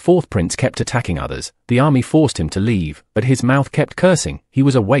 Seeing that the fourth prince kept attacking others, the army forced him to leave, but his mouth kept cursing. He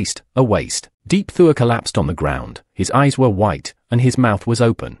was a waste, a waste. Deep Thua collapsed on the ground. His eyes were white, and his mouth was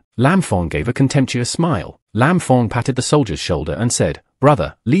open. Lam Fong gave a contemptuous smile. Lam Fong patted the soldier's shoulder and said,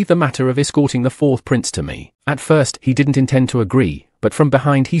 "Brother, leave the matter of escorting the fourth prince to me." At first, he didn't intend to agree, but from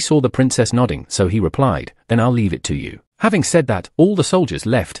behind he saw the princess nodding, so he replied, "Then I'll leave it to you." Having said that, all the soldiers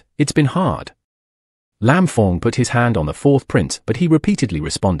left. It's been hard. Lam Fong put his hand on the fourth prince, but he repeatedly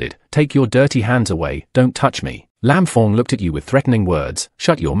responded, "Take your dirty hands away, don't touch me." Lam Fong looked at you with threatening words,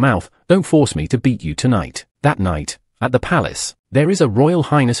 "Shut your mouth, don't force me to beat you tonight." That night, at the palace, there is a royal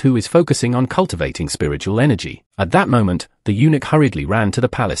highness who is focusing on cultivating spiritual energy. At that moment, the eunuch hurriedly ran to the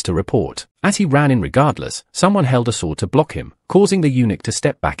palace to report. As he ran in regardless, someone held a sword to block him, causing the eunuch to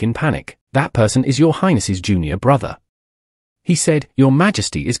step back in panic. "That person is your highness's junior brother," he said. "Your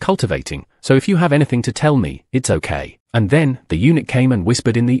majesty is cultivating, so if you have anything to tell me, it's okay." And then, the eunuch came and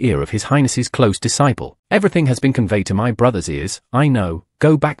whispered in the ear of his highness's close disciple, "Everything has been conveyed to my brother's ears, I know,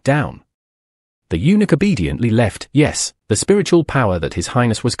 go back down." The eunuch obediently left. Yes, the spiritual power that his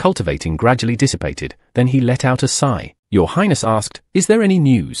highness was cultivating gradually dissipated, then he let out a sigh. Your highness asked, "Is there any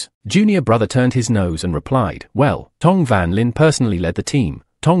news?" Junior brother turned his nose and replied, "Well, Tong Van Lin personally led the team.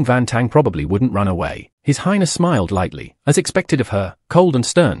 Tong Van Tang probably wouldn't run away." His highness smiled lightly, as expected of her, cold and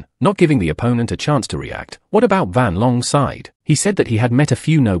stern, not giving the opponent a chance to react. What about Van Long's side? He said that he had met a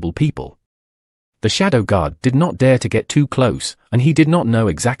few noble people. The shadow guard did not dare to get too close, and he did not know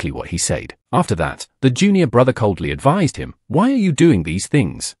exactly what he said. After that, the junior brother coldly advised him, "Why are you doing these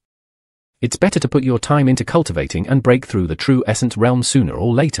things? It's better to put your time into cultivating and break through the true essence realm sooner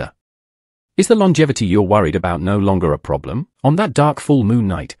or later. Is the longevity you're worried about no longer a problem?" On that dark full moon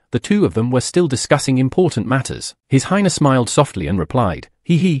night, the two of them were still discussing important matters. His highness smiled softly and replied,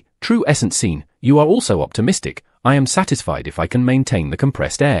 "He, true essence seen, you are also optimistic. I am satisfied if I can maintain the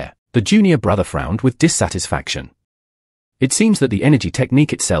compressed air." The junior brother frowned with dissatisfaction. "It seems that the energy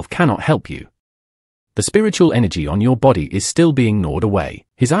technique itself cannot help you. The spiritual energy on your body is still being gnawed away."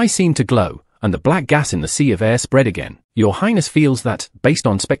 His eyes seemed to glow, and the black gas in the sea of air spread again. "Your highness feels that, based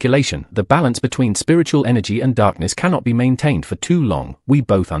on speculation, the balance between spiritual energy and darkness cannot be maintained for too long. We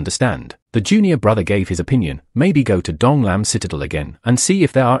both understand." The junior brother gave his opinion. "Maybe go to Donglam Citadel again and see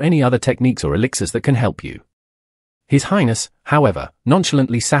if there are any other techniques or elixirs that can help you." His highness, however,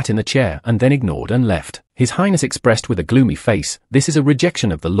 nonchalantly sat in the chair and then ignored and left. His highness expressed with a gloomy face, "This is a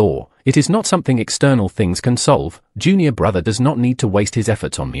rejection of the law. It is not something external things can solve. Junior brother does not need to waste his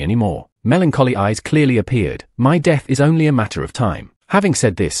efforts on me anymore." Melancholy eyes clearly appeared. "My death is only a matter of time." Having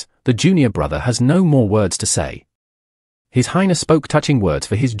said this, the junior brother has no more words to say. His highness spoke touching words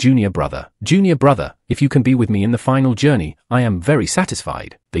for his junior brother. "Junior brother, if you can be with me in the final journey, I am very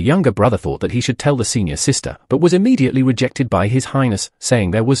satisfied." The younger brother thought that he should tell the senior sister, but was immediately rejected by his highness,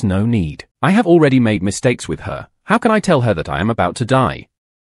 saying there was no need. "I have already made mistakes with her. How can I tell her that I am about to die?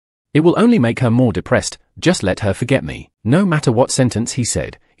 It will only make her more depressed. Just let her forget me." No matter what sentence he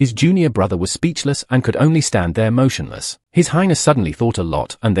said, his junior brother was speechless and could only stand there motionless. His highness suddenly thought a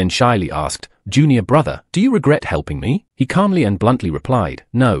lot and then shyly asked, "Junior brother, do you regret helping me?" He calmly and bluntly replied,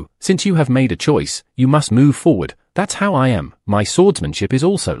 "No, since you have made a choice, you must move forward. That's how I am. My swordsmanship is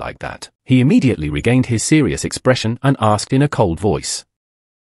also like that." He immediately regained his serious expression and asked in a cold voice,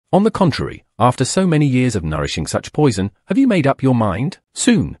 "On the contrary, after so many years of nourishing such poison, have you made up your mind?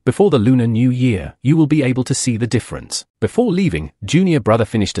 Soon, before the Lunar New Year, you will be able to see the difference." Before leaving, junior brother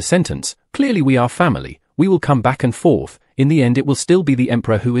finished a sentence, "Clearly we are family. We will come back and forth. In the end it will still be the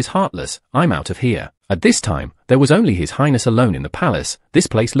emperor who is heartless. I'm out of here." At this time, there was only his highness alone in the palace. This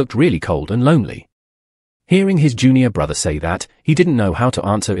place looked really cold and lonely. Hearing his junior brother say that, he didn't know how to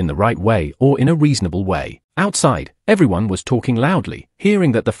answer in the right way or in a reasonable way. Outside, everyone was talking loudly,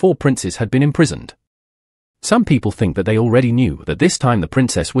 hearing that the four princes had been imprisoned. Some people think that they already knew that this time the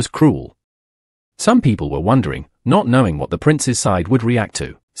princess was cruel. Some people were wondering, not knowing what the prince's side would react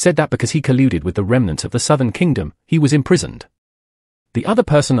to, said that because he colluded with the remnants of the southern kingdom, he was imprisoned. The other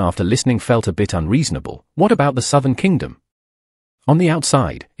person after listening felt a bit unreasonable. What about the Southern Kingdom? On the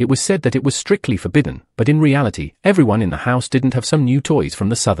outside, it was said that it was strictly forbidden, but in reality, everyone in the house didn't have some new toys from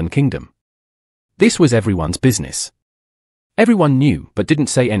the Southern Kingdom. This was everyone's business. Everyone knew, but didn't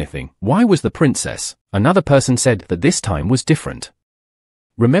say anything. Why was the princess? Another person said that this time was different.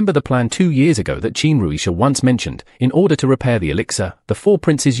 Remember the plan 2 years ago that Qin Ruisha once mentioned? In order to repair the elixir, the 4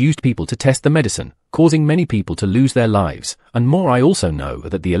 princes used people to test the medicine, causing many people to lose their lives. And more, I also know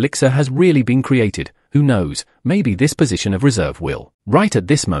that the elixir has really been created. Who knows, maybe this position of reserve will. Right at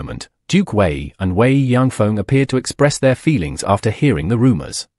this moment, Duke Wei and Wei Yangfeng appeared to express their feelings after hearing the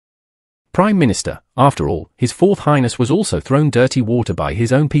rumors. Prime Minister, after all, His Fourth Highness was also thrown dirty water by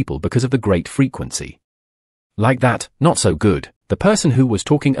his own people because of the great frequency. Like that, not so good. The person who was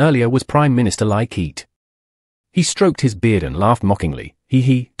talking earlier was Prime Minister Lai Keat. He stroked his beard and laughed mockingly.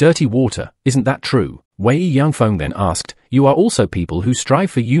 Dirty water, isn't that true? Wei Yangfeng then asked, you are also people who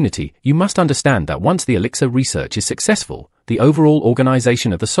strive for unity. You must understand that once the elixir research is successful, the overall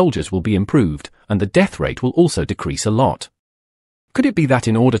organization of the soldiers will be improved, and the death rate will also decrease a lot. Could it be that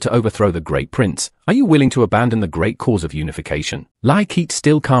in order to overthrow the great prince, are you willing to abandon the great cause of unification? Lai Keat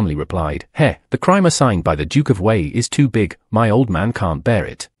still calmly replied, the crime assigned by the Duke of Wei is too big, my old man can't bear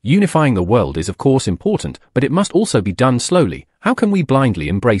it. Unifying the world is of course important, but it must also be done slowly. How can we blindly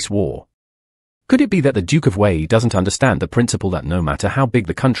embrace war? Could it be that the Duke of Wei doesn't understand the principle that no matter how big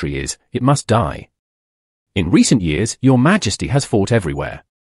the country is, it must die? In recent years, Your Majesty has fought everywhere.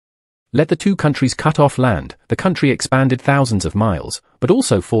 Let the 2 countries cut off land. The country expanded thousands of miles, but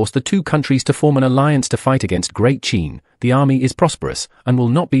also forced the 2 countries to form an alliance to fight against Great Qin. The army is prosperous, and will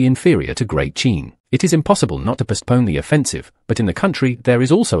not be inferior to Great Qin. It is impossible not to postpone the offensive, but in the country there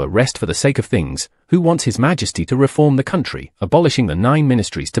is also a rest for the sake of things. Who wants His Majesty to reform the country, abolishing the 9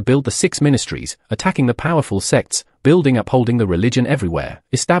 ministries to build the 6 ministries, attacking the powerful sects, building upholding the religion everywhere,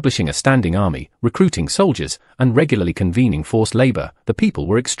 establishing a standing army, recruiting soldiers, and regularly convening forced labor? The people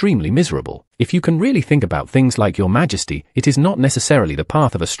were extremely miserable. If you can really think about things like Your Majesty, it is not necessarily the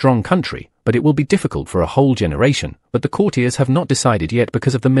path of a strong country, but it will be difficult for a whole generation. But the courtiers have not decided yet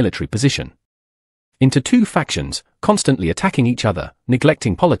because of the military position. Into 2 factions, constantly attacking each other,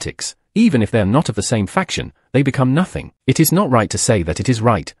 neglecting politics. Even if they're not of the same faction, they become nothing. It is not right to say that it is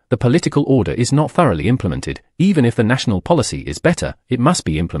right. The political order is not thoroughly implemented. Even if the national policy is better, it must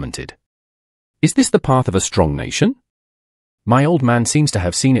be implemented. Is this the path of a strong nation? My old man seems to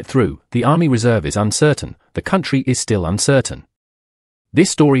have seen it through. The army reserve is uncertain. The country is still uncertain.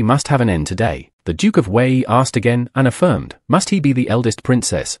 This story must have an end today. The Duke of Wei asked again and affirmed, must he be the eldest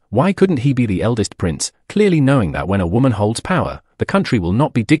princess? Why couldn't he be the eldest prince? Clearly knowing that when a woman holds power, the country will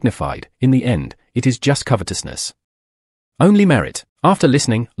not be dignified. In the end, it is just covetousness. Only merit. After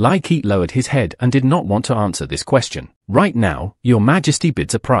listening, Lai Keat lowered his head and did not want to answer this question. Right now, Your Majesty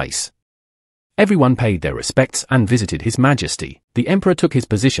bids a price. Everyone paid their respects and visited His Majesty. The Emperor took his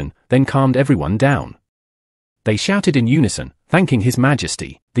position, then calmed everyone down. They shouted in unison, thanking His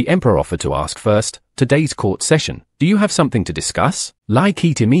Majesty. The Emperor offered to ask first, today's court session, do you have something to discuss? Lai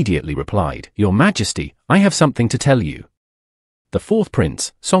Keat immediately replied, Your Majesty, I have something to tell you. The 4th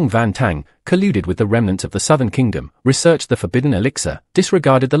prince, Song Van Tang, colluded with the remnants of the Southern Kingdom, researched the forbidden elixir,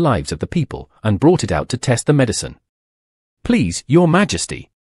 disregarded the lives of the people, and brought it out to test the medicine. Please, Your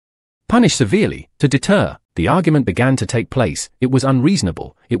Majesty. Punish severely, to deter. The argument began to take place. It was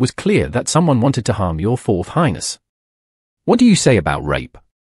unreasonable. It was clear that someone wanted to harm Your Fourth Highness. What do you say about rape?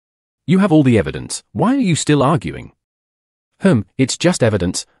 You have all the evidence. Why are you still arguing? It's just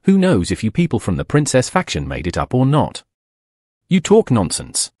evidence. Who knows if you people from the princess faction made it up or not? You talk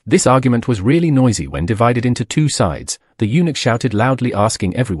nonsense. This argument was really noisy when divided into 2 sides. The eunuch shouted loudly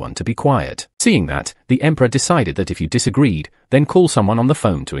asking everyone to be quiet. Seeing that, the emperor decided that if you disagreed, then call someone on the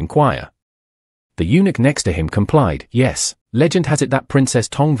phone to inquire. The eunuch next to him complied, yes. Legend has it that Princess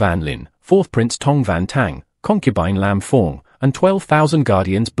Tong Van Lin, 4th Prince Tong Van Tang, concubine Lam Fong, and 12,000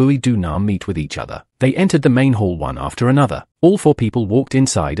 guardians Bui Du Nam meet with each other. They entered the main hall one after another. All 4 people walked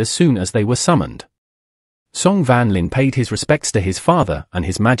inside as soon as they were summoned. Song Van Lin paid his respects to his father and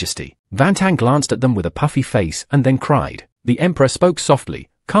His Majesty. Van Tang glanced at them with a puffy face and then cried. The emperor spoke softly,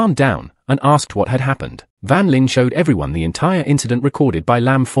 calmed down, and asked what had happened. Van Lin showed everyone the entire incident recorded by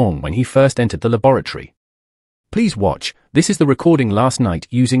Lam Fong when he first entered the laboratory. Please watch, this is the recording last night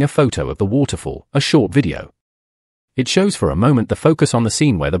using a photo of the waterfall, a short video. It shows for a moment the focus on the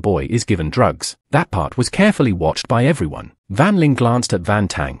scene where the boy is given drugs. That part was carefully watched by everyone. Van Lin glanced at Van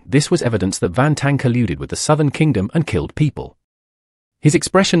Tang. This was evidence that Van Tang colluded with the Southern Kingdom and killed people. His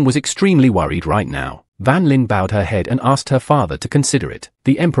expression was extremely worried right now. Van Lin bowed her head and asked her father to consider it.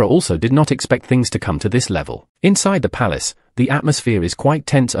 The emperor also did not expect things to come to this level. Inside the palace, the atmosphere is quite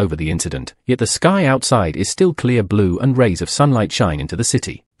tense over the incident, yet the sky outside is still clear blue and rays of sunlight shine into the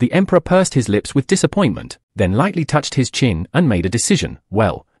city. The emperor pursed his lips with disappointment, then lightly touched his chin and made a decision.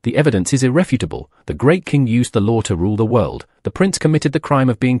 Well, the evidence is irrefutable. The great king used the law to rule the world. The prince committed the crime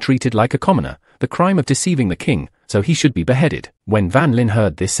of being treated like a commoner, the crime of deceiving the king, so he should be beheaded. When Van Lin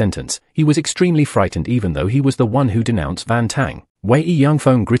heard this sentence, he was extremely frightened even though he was the one who denounced Van Tang. Wei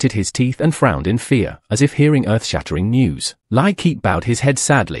Yangfeng gritted his teeth and frowned in fear, as if hearing earth-shattering news. Lai Keet bowed his head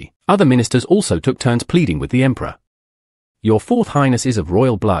sadly. Other ministers also took turns pleading with the emperor. Your Fourth Highness is of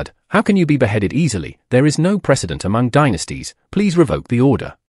royal blood. How can you be beheaded easily? There is no precedent among dynasties. Please revoke the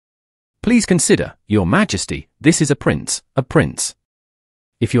order. Please consider, Your Majesty, this is a prince, a prince.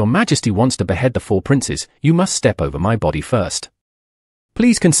 If Your Majesty wants to behead the 4 princes, you must step over my body first.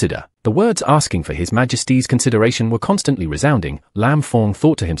 Please consider. The words asking for His Majesty's consideration were constantly resounding. Lam Fong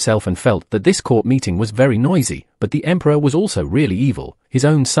thought to himself and felt that this court meeting was very noisy, but the emperor was also really evil. His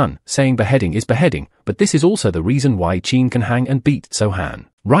own son, saying beheading is beheading, but this is also the reason why Qin can hang and beat Sohan.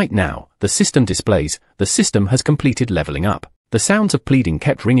 Right now, the system displays, the system has completed leveling up. The sounds of pleading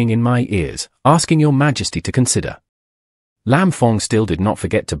kept ringing in my ears, asking Your Majesty to consider. Lam Fong still did not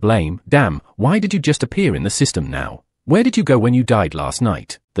forget to blame. Damn, why did you just appear in the system now? Where did you go when you died last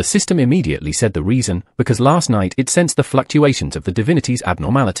night? The system immediately said the reason, because last night it sensed the fluctuations of the divinity's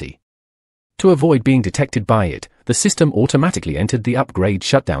abnormality. To avoid being detected by it, the system automatically entered the upgrade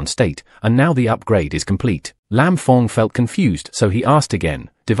shutdown state, and now the upgrade is complete. Lam Fong felt confused, so he asked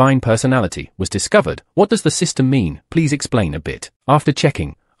again. Divine personality was discovered. What does the system mean? Please explain a bit. After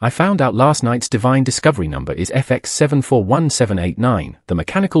checking, I found out last night's divine discovery number is FX741789, the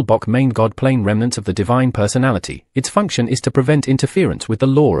mechanical Bok main god plane remnants of the divine personality. Its function is to prevent interference with the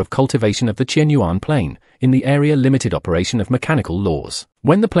law of cultivation of the Qianyuan plane, in the area limited operation of mechanical laws.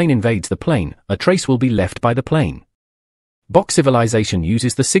 When the plane invades the plane, a trace will be left by the plane. Bok civilization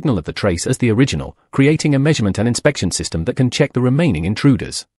uses the signal of the trace as the original, creating a measurement and inspection system that can check the remaining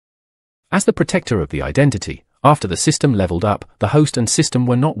intruders. As the protector of the identity, after the system leveled up, the host and system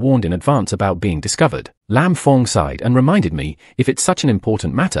were not warned in advance about being discovered. Lam Fong sighed and reminded me, if it's such an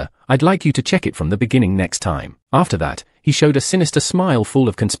important matter, I'd like you to check it from the beginning next time. After that, he showed a sinister smile full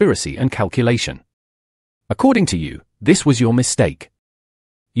of conspiracy and calculation. According to you, this was your mistake.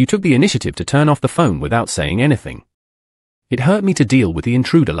 You took the initiative to turn off the phone without saying anything. It hurt me to deal with the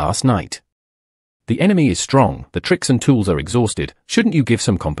intruder last night. The enemy is strong, the tricks and tools are exhausted, shouldn't you give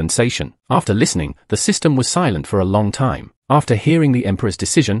some compensation? After listening, the system was silent for a long time. After hearing the emperor's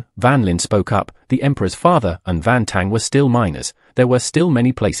decision, Van Lin spoke up. The emperor's father and Van Tang were still minors. There were still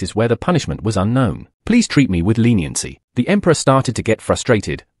many places where the punishment was unknown. Please treat me with leniency. The emperor started to get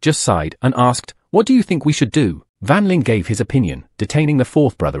frustrated, just sighed, and asked, what do you think we should do? Van Lin gave his opinion. Detaining the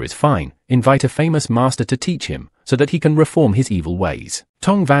 4th brother is fine. Invite a famous master to teach him, so that he can reform his evil ways.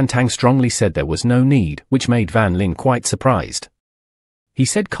 Tong Van Tang strongly said there was no need, which made Van Lin quite surprised. He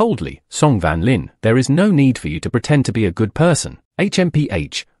said coldly, Song Van Lin, there is no need for you to pretend to be a good person.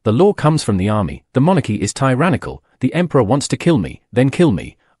 HMPH, the law comes from the army, the monarchy is tyrannical, the emperor wants to kill me, then kill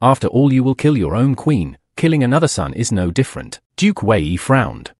me. After all, you will kill your own queen. Killing another son is no different. Duke Wei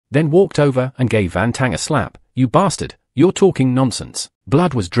frowned, then walked over and gave Van Tang a slap. You bastard, you're talking nonsense.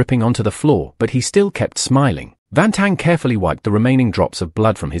 Blood was dripping onto the floor, but he still kept smiling. Van Tang carefully wiped the remaining drops of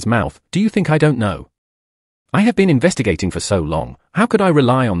blood from his mouth. Do you think I don't know? I have been investigating for so long. How could I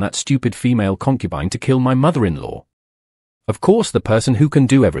rely on that stupid female concubine to kill my mother-in-law? Of course the person who can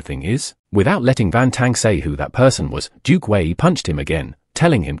do everything is. Without letting Van Tang say who that person was, Duke Wei punched him again,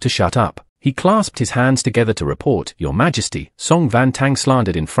 telling him to shut up. He clasped his hands together to report, Your Majesty. Song Van Tang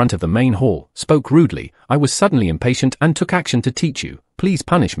slandered in front of the main hall, spoke rudely. I was suddenly impatient and took action to teach you. Please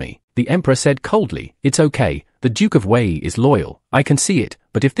punish me. The emperor said coldly, it's okay. The Duke of Wei is loyal. I can see it.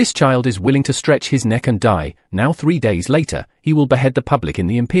 But if this child is willing to stretch his neck and die, now 3 days later, he will behead the public in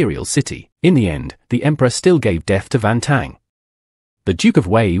the imperial city. In the end, the emperor still gave death to Van Tang. The Duke of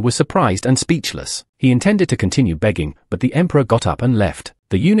Wei was surprised and speechless. He intended to continue begging, but the emperor got up and left.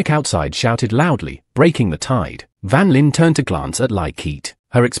 The eunuch outside shouted loudly, breaking the tide. Van Lin turned to glance at Lai Keet.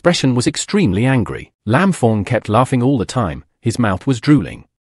 Her expression was extremely angry. Lam Fong kept laughing all the time. His mouth was drooling.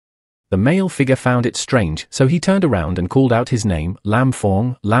 The male figure found it strange, so he turned around and called out his name, Lam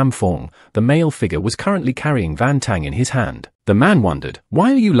Fong, Lam Fong. The male figure was currently carrying Van Tang in his hand. The man wondered,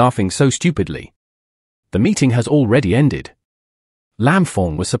 why are you laughing so stupidly? The meeting has already ended. Lam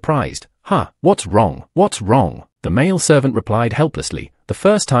Fong was surprised. What's wrong? What's wrong? The male servant replied helplessly. The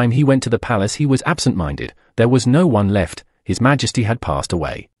first time he went to the palace he was absent-minded. There was no one left. His Majesty had passed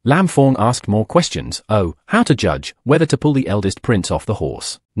away. Lam Fong asked more questions. Oh, how to judge whether to pull the eldest prince off the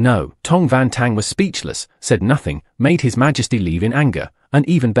horse. No, Tong Van Tang was speechless, said nothing, made His Majesty leave in anger, and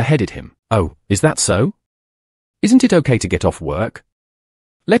even beheaded him. Oh, is that so? Isn't it okay to get off work?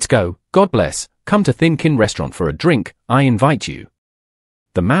 Let's go, God bless, come to Thin Kin restaurant for a drink, I invite you.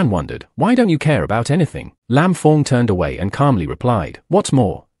 The man wondered, why don't you care about anything? Lam Fong turned away and calmly replied, what's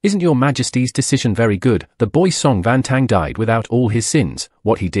more, isn't your Majesty's decision very good? The boy Song Van Tang died without all his sins.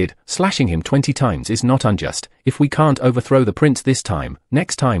 What he did, slashing him 20 times, is not unjust. If we can't overthrow the prince this time,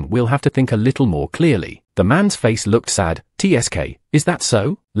 next time we'll have to think a little more clearly. The man's face looked sad. TSK, is that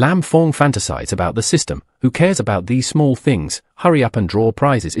so? Lam Fong fantasized about the system. Who cares about these small things? Hurry up and draw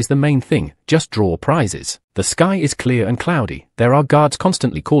prizes is the main thing. Just draw prizes. The sky is clear and cloudy. There are guards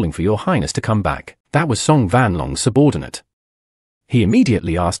constantly calling for your highness to come back. That was Song Van Long's subordinate. He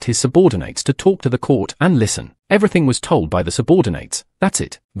immediately asked his subordinates to talk to the court and listen. Everything was told by the subordinates. That's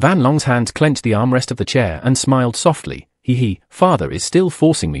it. Van Long's hands clenched the armrest of the chair and smiled softly. Father is still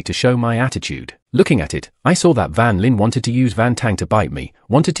forcing me to show my attitude. Looking at it, I saw that Van Lin wanted to use Van Tang to bite me,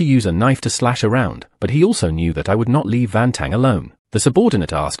 wanted to use a knife to slash around, but he also knew that I would not leave Van Tang alone. The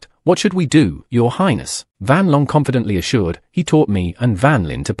subordinate asked, what should we do, Your Highness? Van Long confidently assured, he taught me and Van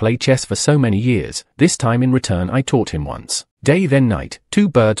Lin to play chess for so many years. This time in return I taught him once. Day then night, two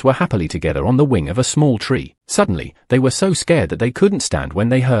birds were happily together on the wing of a small tree. Suddenly, they were so scared that they couldn't stand when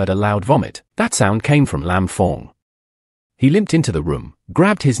they heard a loud vomit. That sound came from Lam Fong. He limped into the room,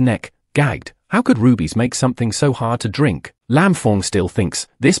 grabbed his neck, gagged. How could rubies make something so hard to drink? Lam Fong still thinks,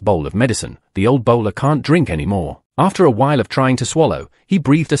 this bowl of medicine, the old bowler can't drink anymore. After a while of trying to swallow, he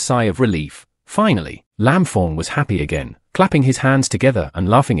breathed a sigh of relief. Finally, Lam Fong was happy again, clapping his hands together and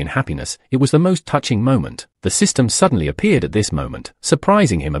laughing in happiness. It was the most touching moment. The system suddenly appeared at this moment,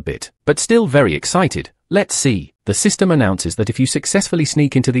 surprising him a bit, but still very excited. Let's see. The system announces that if you successfully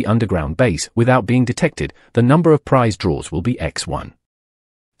sneak into the underground base without being detected, the number of prize draws will be X1.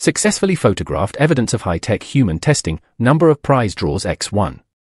 Successfully photographed evidence of high-tech human testing, number of prize draws X1.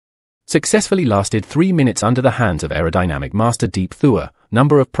 Successfully lasted 3 minutes under the hands of aerodynamic master Deep Thua,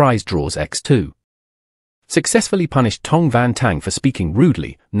 number of prize draws X2. Successfully punished Tong Van Tang for speaking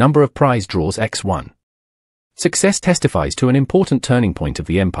rudely, number of prize draws X1. Success testifies to an important turning point of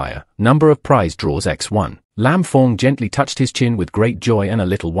the empire, number of prize draws X1. Lam Fong gently touched his chin with great joy and a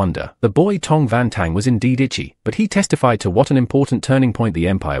little wonder. The boy Tong Van Tang was indeed itchy, but he testified to what an important turning point the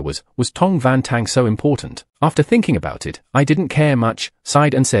empire was. Was Tong Van Tang so important? After thinking about it, I didn't care much,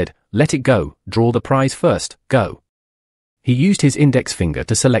 sighed and said, let it go, draw the prize first, go. He used his index finger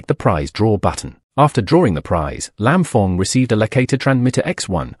to select the prize draw button. After drawing the prize, Lam Fong received a locator transmitter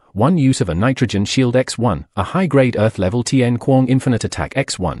X1, one use of a nitrogen shield X1, a high-grade Earth-level Tien Kwong infinite attack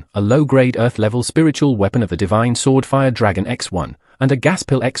X1, a low-grade Earth-level spiritual weapon of the divine sword Fire Dragon X1, and a gas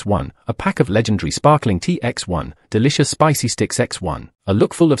pill X1, a pack of legendary sparkling tea X1, delicious spicy sticks X1. A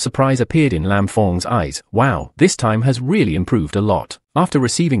look full of surprise appeared in Lam Fong's eyes. Wow, this time has really improved a lot. After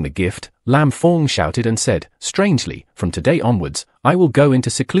receiving the gift, Lam Fong shouted and said, strangely, from today onwards, I will go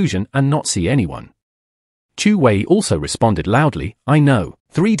into seclusion and not see anyone. Chu Wei also responded loudly, I know.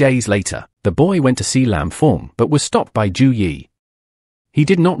 3 days later, the boy went to see Lam Fong but was stopped by Ju Yi. He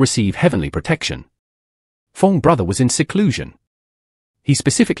did not receive heavenly protection. Fong brother was in seclusion. He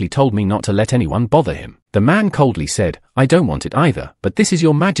specifically told me not to let anyone bother him. The man coldly said, I don't want it either, but this is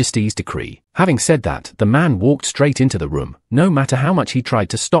your Majesty's decree. Having said that, the man walked straight into the room, no matter how much he tried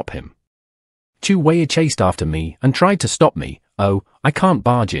to stop him. Chu Wei chased after me and tried to stop me. Oh, I can't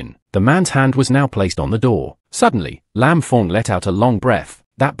barge in. The man's hand was now placed on the door. Suddenly, Lam Fong let out a long breath.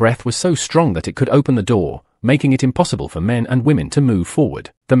 That breath was so strong that it could open the door, making it impossible for men and women to move forward.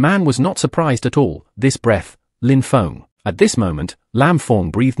 The man was not surprised at all. This breath, Lin Fong. At this moment, Lam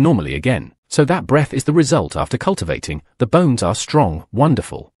Fong breathed normally again. So that breath is the result after cultivating. The bones are strong,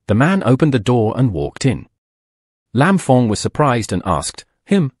 wonderful. The man opened the door and walked in. Lam Fong was surprised and asked,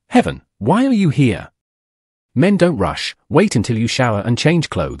 Heaven, why are you here? Men don't rush, wait until you shower and change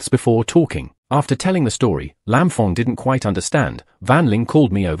clothes before talking. After telling the story, Lam Fong didn't quite understand. Van Ling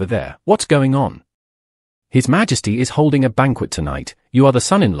called me over there. What's going on? His Majesty is holding a banquet tonight. You are the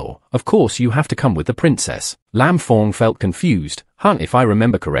son-in-law. Of course you have to come with the princess. Lam Fong felt confused. If I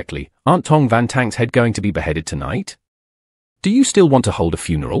remember correctly, aren't Tong Van Tang's head going to be beheaded tonight? Do you still want to hold a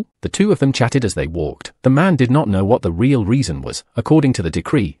funeral? The two of them chatted as they walked. The man did not know what the real reason was. According to the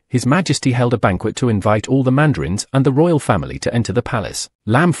decree, His Majesty held a banquet to invite all the mandarins and the royal family to enter the palace.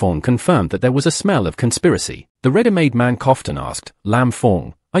 Lam Fong confirmed that there was a smell of conspiracy. The ready-made man coughed and asked, Lam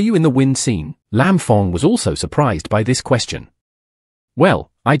Fong, are you in the wind scene? Lam Fong was also surprised by this question.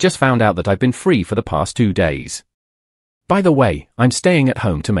 Well, I just found out that I've been free for the past 2 days. By the way, I'm staying at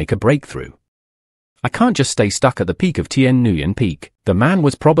home to make a breakthrough. I can't just stay stuck at the peak of Tien Nguyen Peak. The man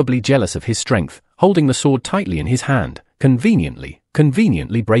was probably jealous of his strength, holding the sword tightly in his hand, conveniently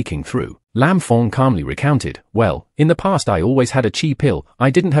breaking through. Lam Fong calmly recounted, well, in the past I always had a chi pill. I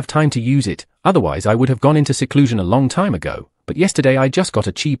didn't have time to use it, otherwise I would have gone into seclusion a long time ago, but yesterday I just got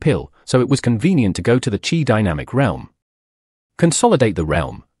a chi pill, so it was convenient to go to the chi dynamic realm. Consolidate the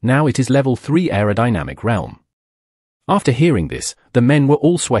realm, now it is level 3 aerodynamic realm. After hearing this, the men were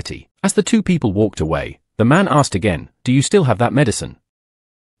all sweaty. As the two people walked away, the man asked again, do you still have that medicine?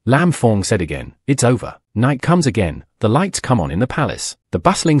 Lam Fong said again, it's over. Night comes again, the lights come on in the palace. The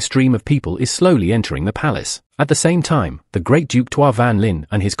bustling stream of people is slowly entering the palace. At the same time, the great Duke Tua Van Lin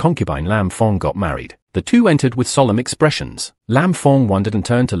and his concubine Lam Fong got married. The two entered with solemn expressions. Lam Fong wondered and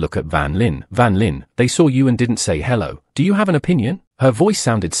turned to look at Van Lin. Van Lin, they saw you and didn't say hello. Do you have an opinion? Her voice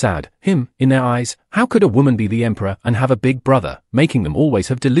sounded sad. In their eyes, how could a woman be the emperor and have a big brother, making them always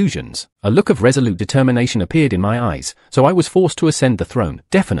have delusions? A look of resolute determination appeared in my eyes, so I was forced to ascend the throne,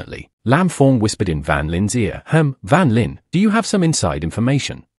 definitely. Lam Fong whispered in Van Lin's ear. Van Lin, do you have some inside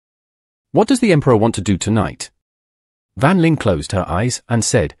information? What does the emperor want to do tonight? Van Lin closed her eyes and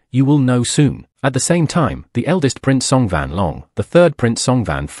said, you will know soon. At the same time, the eldest Prince Song Van Long, the third Prince Song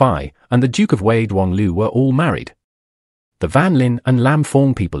Van Phi, and the Duke of Wei Duong Lu were all married. The Van Lin and Lam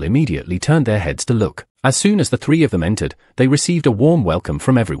Fong people immediately turned their heads to look. As soon as the three of them entered, they received a warm welcome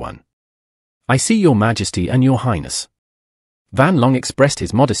from everyone. I see your majesty and your highness. Van Long expressed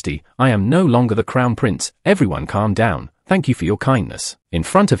his modesty. I am no longer the crown prince. Everyone calm down. Thank you for your kindness. In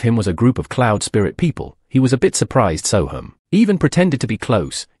front of him was a group of cloud spirit people. He was a bit surprised. Soham even pretended to be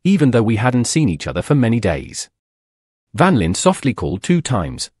close, even though we hadn't seen each other for many days. Van Lin softly called 2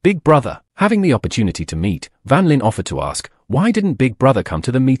 times, Big Brother. Having the opportunity to meet, Van Lin offered to ask, why didn't Big Brother come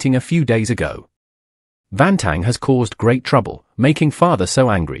to the meeting a few days ago? Van Tang has caused great trouble, making father so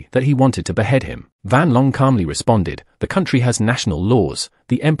angry that he wanted to behead him. Van Long calmly responded, the country has national laws.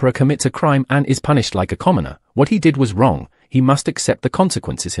 The emperor commits a crime and is punished like a commoner. What he did was wrong. He must accept the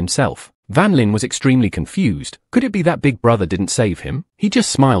consequences himself. Van Lin was extremely confused. Could it be that Big Brother didn't save him? He just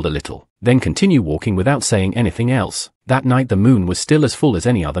smiled a little, then continued walking without saying anything else. That night the moon was still as full as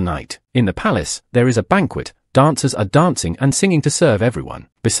any other night. In the palace, there is a banquet. Dancers are dancing and singing to serve everyone.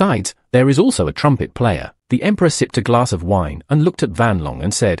 Besides, there is also a trumpet player. The emperor sipped a glass of wine and looked at Van Long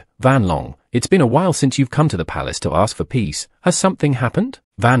and said, Van Long, it's been a while since you've come to the palace to ask for peace. Has something happened?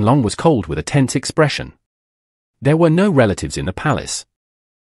 Van Long was cold with a tense expression. There were no relatives in the palace.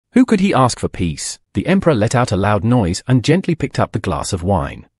 Who could he ask for peace? The emperor let out a loud noise and gently picked up the glass of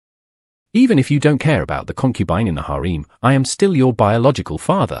wine. Even if you don't care about the concubine in the harem, I am still your biological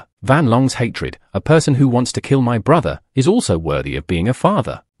father. Van Long's hatred, a person who wants to kill my brother, is also worthy of being a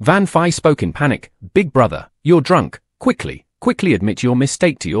father. Van Phi spoke in panic, Big Brother, you're drunk. Quickly admit your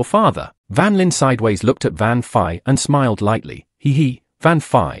mistake to your father. Van Lin sideways looked at Van Phi and smiled lightly. Van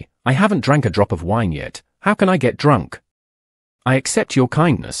Phi, I haven't drank a drop of wine yet. How can I get drunk? I accept your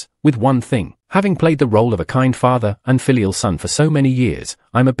kindness, with one thing. Having played the role of a kind father and filial son for so many years,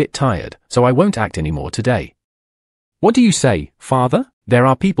 I'm a bit tired, so I won't act anymore today. What do you say, father? There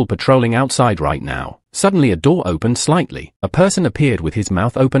are people patrolling outside right now. Suddenly a door opened slightly. A person appeared with his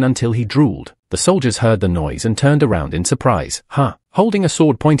mouth open until he drooled. The soldiers heard the noise and turned around in surprise. Holding a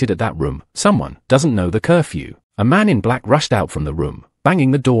sword pointed at that room. Someone doesn't know the curfew. A man in black rushed out from the room,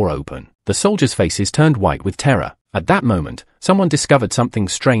 banging the door open. The soldiers' faces turned white with terror. At that moment, someone discovered something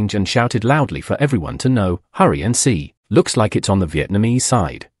strange and shouted loudly for everyone to know, hurry and see. Looks like it's on the Vietnamese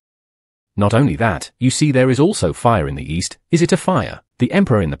side. Not only that, you see there is also fire in the east. Is it a fire? The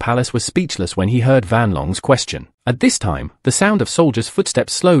emperor in the palace was speechless when he heard Van Long's question. At this time, the sound of soldiers'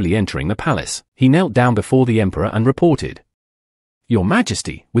 footsteps slowly entering the palace. He knelt down before the emperor and reported. Your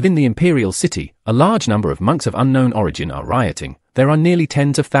Majesty, within the imperial city, a large number of monks of unknown origin are rioting. There are nearly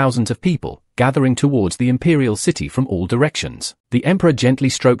tens of thousands of people gathering towards the imperial city from all directions. The emperor gently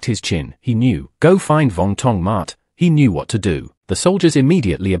stroked his chin. He knew. Go find Vong Tong Mat. He knew what to do. The soldiers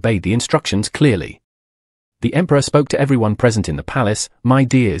immediately obeyed the instructions clearly. The emperor spoke to everyone present in the palace. My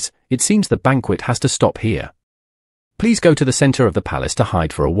dears, it seems the banquet has to stop here. Please go to the center of the palace to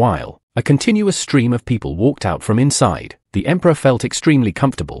hide for a while. A continuous stream of people walked out from inside. The emperor felt extremely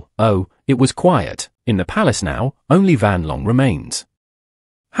comfortable. Oh, it was quiet. In the palace now, only Van Long remains.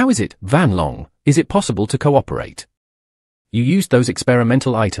 How is it, Van Long? Is it possible to cooperate? You used those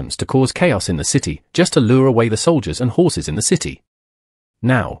experimental items to cause chaos in the city, just to lure away the soldiers and horses in the city.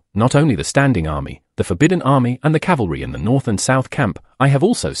 Now, not only the standing army, the forbidden army and the cavalry in the north and south camp, I have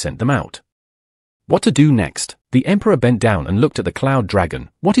also sent them out. What to do next? The emperor bent down and looked at the cloud dragon.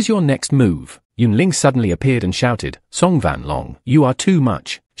 What is your next move? Yunling suddenly appeared and shouted, Song Van Long, you are too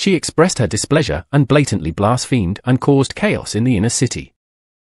much. She expressed her displeasure and blatantly blasphemed and caused chaos in the inner city.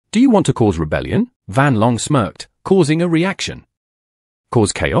 Do you want to cause rebellion? Van Long smirked, causing a reaction.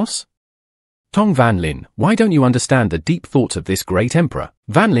 Cause chaos? Tong Van Lin, why don't you understand the deep thoughts of this great emperor?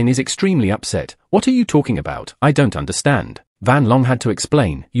 Van Lin is extremely upset. What are you talking about? I don't understand. Van Long had to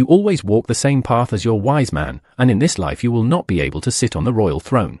explain, you always walk the same path as your wise man, and in this life you will not be able to sit on the royal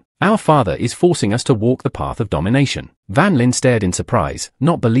throne. Our father is forcing us to walk the path of domination. Van Lin stared in surprise,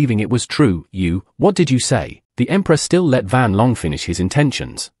 not believing it was true. What did you say? The emperor still let Van Long finish his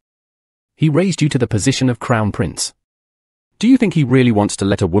intentions. He raised you to the position of crown prince. Do you think he really wants to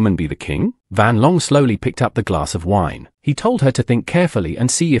let a woman be the king? Van Long slowly picked up the glass of wine. He told her to think carefully and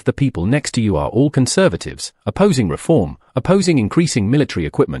see if the people next to you are all conservatives, opposing reform, opposing increasing military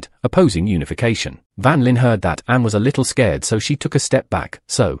equipment, opposing unification. Van Lin heard that and was a little scared, so she took a step back.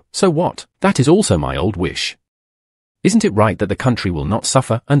 So what? That is also my old wish. Isn't it right that the country will not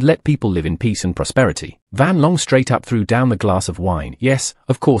suffer and let people live in peace and prosperity? Van Long straight up threw down the glass of wine. Yes,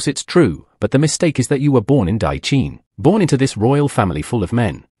 of course it's true, but the mistake is that you were born in Daiqin, born into this royal family full of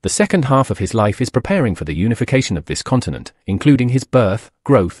men. The second half of his life is preparing for the unification of this continent, including his birth,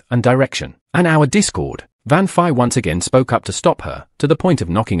 growth, and direction. And our discord. Van Fai once again spoke up to stop her, to the point of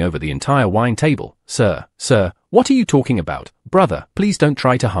knocking over the entire wine table. Sir, what are you talking about? Brother, please don't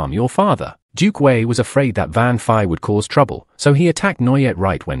try to harm your father. Duke Wei was afraid that Van Fai would cause trouble, so he attacked Noyet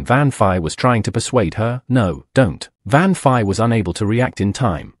right when Van Fai was trying to persuade her. No, don't. Van Fai was unable to react in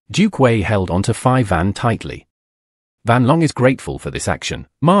time. Duke Wei held onto Fai Van tightly. Van Long is grateful for this action.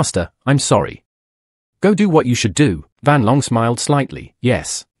 Master, I'm sorry. Go do what you should do. Van Long smiled slightly.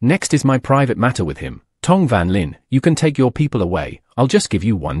 Yes. Next is my private matter with him. Tong Van Lin, you can take your people away. I'll just give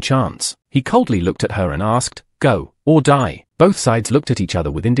you one chance. He coldly looked at her and asked, go, or die. Both sides looked at each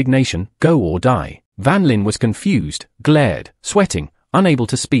other with indignation. Go or die. Van Lin was confused, glared, sweating, unable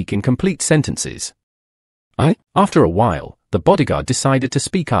to speak in complete sentences. After a while, the bodyguard decided to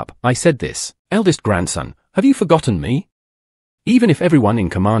speak up. I said this. Eldest grandson, have you forgotten me? Even if everyone in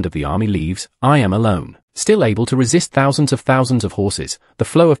command of the army leaves, I am alone, still able to resist thousands of horses. The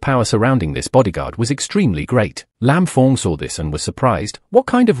flow of power surrounding this bodyguard was extremely great. Lam Fong saw this and was surprised. What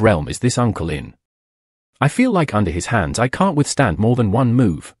kind of realm is this uncle in? I feel like under his hands I can't withstand more than one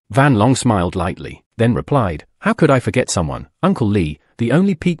move. Van Long smiled lightly, then replied, how could I forget someone? Uncle Li, the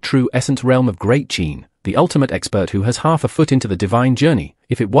only peak true essence realm of Great Qin, the ultimate expert who has half a foot into the divine journey.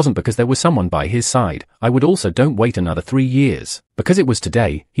 If it wasn't because there was someone by his side, I would also don't wait another 3 years. Because it was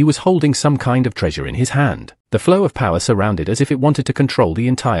today, he was holding some kind of treasure in his hand. The flow of power surrounded as if it wanted to control the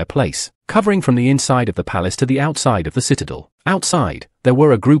entire place, covering from the inside of the palace to the outside of the citadel. Outside, there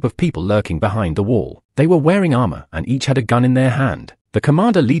were a group of people lurking behind the wall. They were wearing armor and each had a gun in their hand. The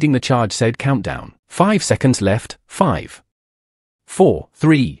commander leading the charge said countdown. 5 seconds left. 5, 4,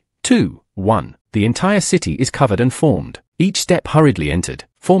 3, 2, 1. The entire city is covered and formed. Each step hurriedly entered.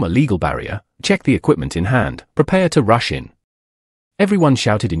 Form a legal barrier. Check the equipment in hand. Prepare to rush in. Everyone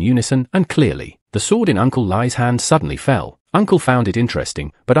shouted in unison and clearly. The sword in Uncle Lai's hand suddenly fell. Uncle found it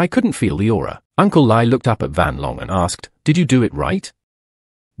interesting, but I couldn't feel the aura. Uncle Lai looked up at Van Long and asked, did you do it right?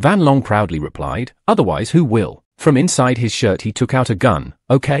 Van Long proudly replied, otherwise who will? From inside his shirt he took out a gun.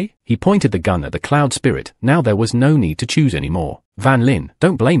 Okay? He pointed the gun at the cloud spirit. Now there was no need to choose anymore. Van Lin,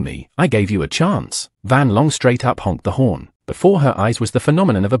 don't blame me. I gave you a chance. Van Long straight up honked the horn. Before her eyes was the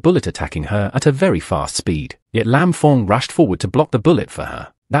phenomenon of a bullet attacking her at a very fast speed. Yet Lam Fong rushed forward to block the bullet for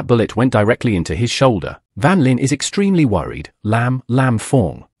her. That bullet went directly into his shoulder. Van Lin is extremely worried. Lam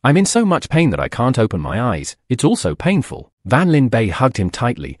Fong. I'm in so much pain that I can't open my eyes. It's also painful. Van Lin Bei hugged him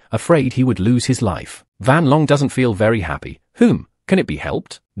tightly, afraid he would lose his life. Van Long doesn't feel very happy. Can it be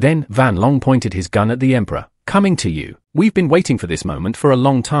helped? Then Van Long pointed his gun at the emperor. Coming to you. We've been waiting for this moment for a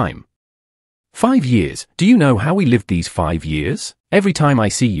long time. 5 years. Do you know how we lived these 5 years? Every time I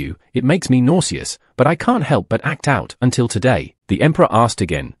see you, it makes me nauseous, but I can't help but act out until today. The emperor asked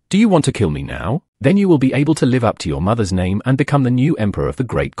again, do you want to kill me now? Then you will be able to live up to your mother's name and become the new emperor of the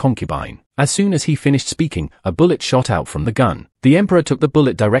great concubine. As soon as he finished speaking, a bullet shot out from the gun. The emperor took the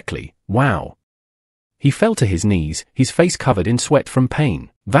bullet directly. Wow. He fell to his knees, his face covered in sweat from pain.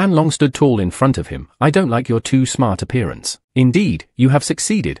 Van Long stood tall in front of him. I don't like your too smart appearance. Indeed, you have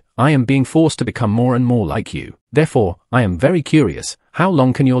succeeded. I am being forced to become more and more like you. Therefore, I am very curious. How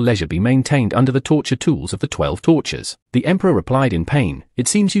long can your leisure be maintained under the torture tools of the 12 tortures? The emperor replied in pain. It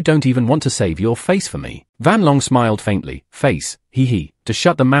seems you don't even want to save your face for me. Van Long smiled faintly. Face, he, to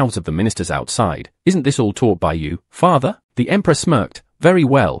shut the mouths of the ministers outside. Isn't this all taught by you, father? The emperor smirked. Very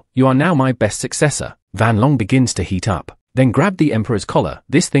well, you are now my best successor. Van Long begins to heat up. then grabbed the emperor's collar.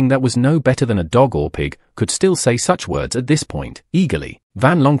 This thing that was no better than a dog or pig could still say such words at this point. Eagerly,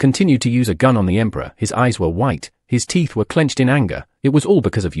 Van Long continued to use a gun on the emperor. His eyes were white, his teeth were clenched in anger. It was all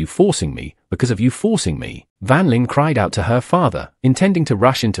because of you forcing me, because of you forcing me. Van Lin cried out to her father, intending to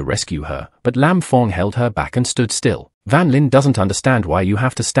rush in to rescue her, but Lam Fong held her back and stood still. Van Lin doesn't understand why you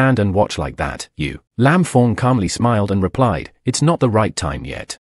have to stand and watch like that, you. Lam Fong calmly smiled and replied, it's not the right time yet.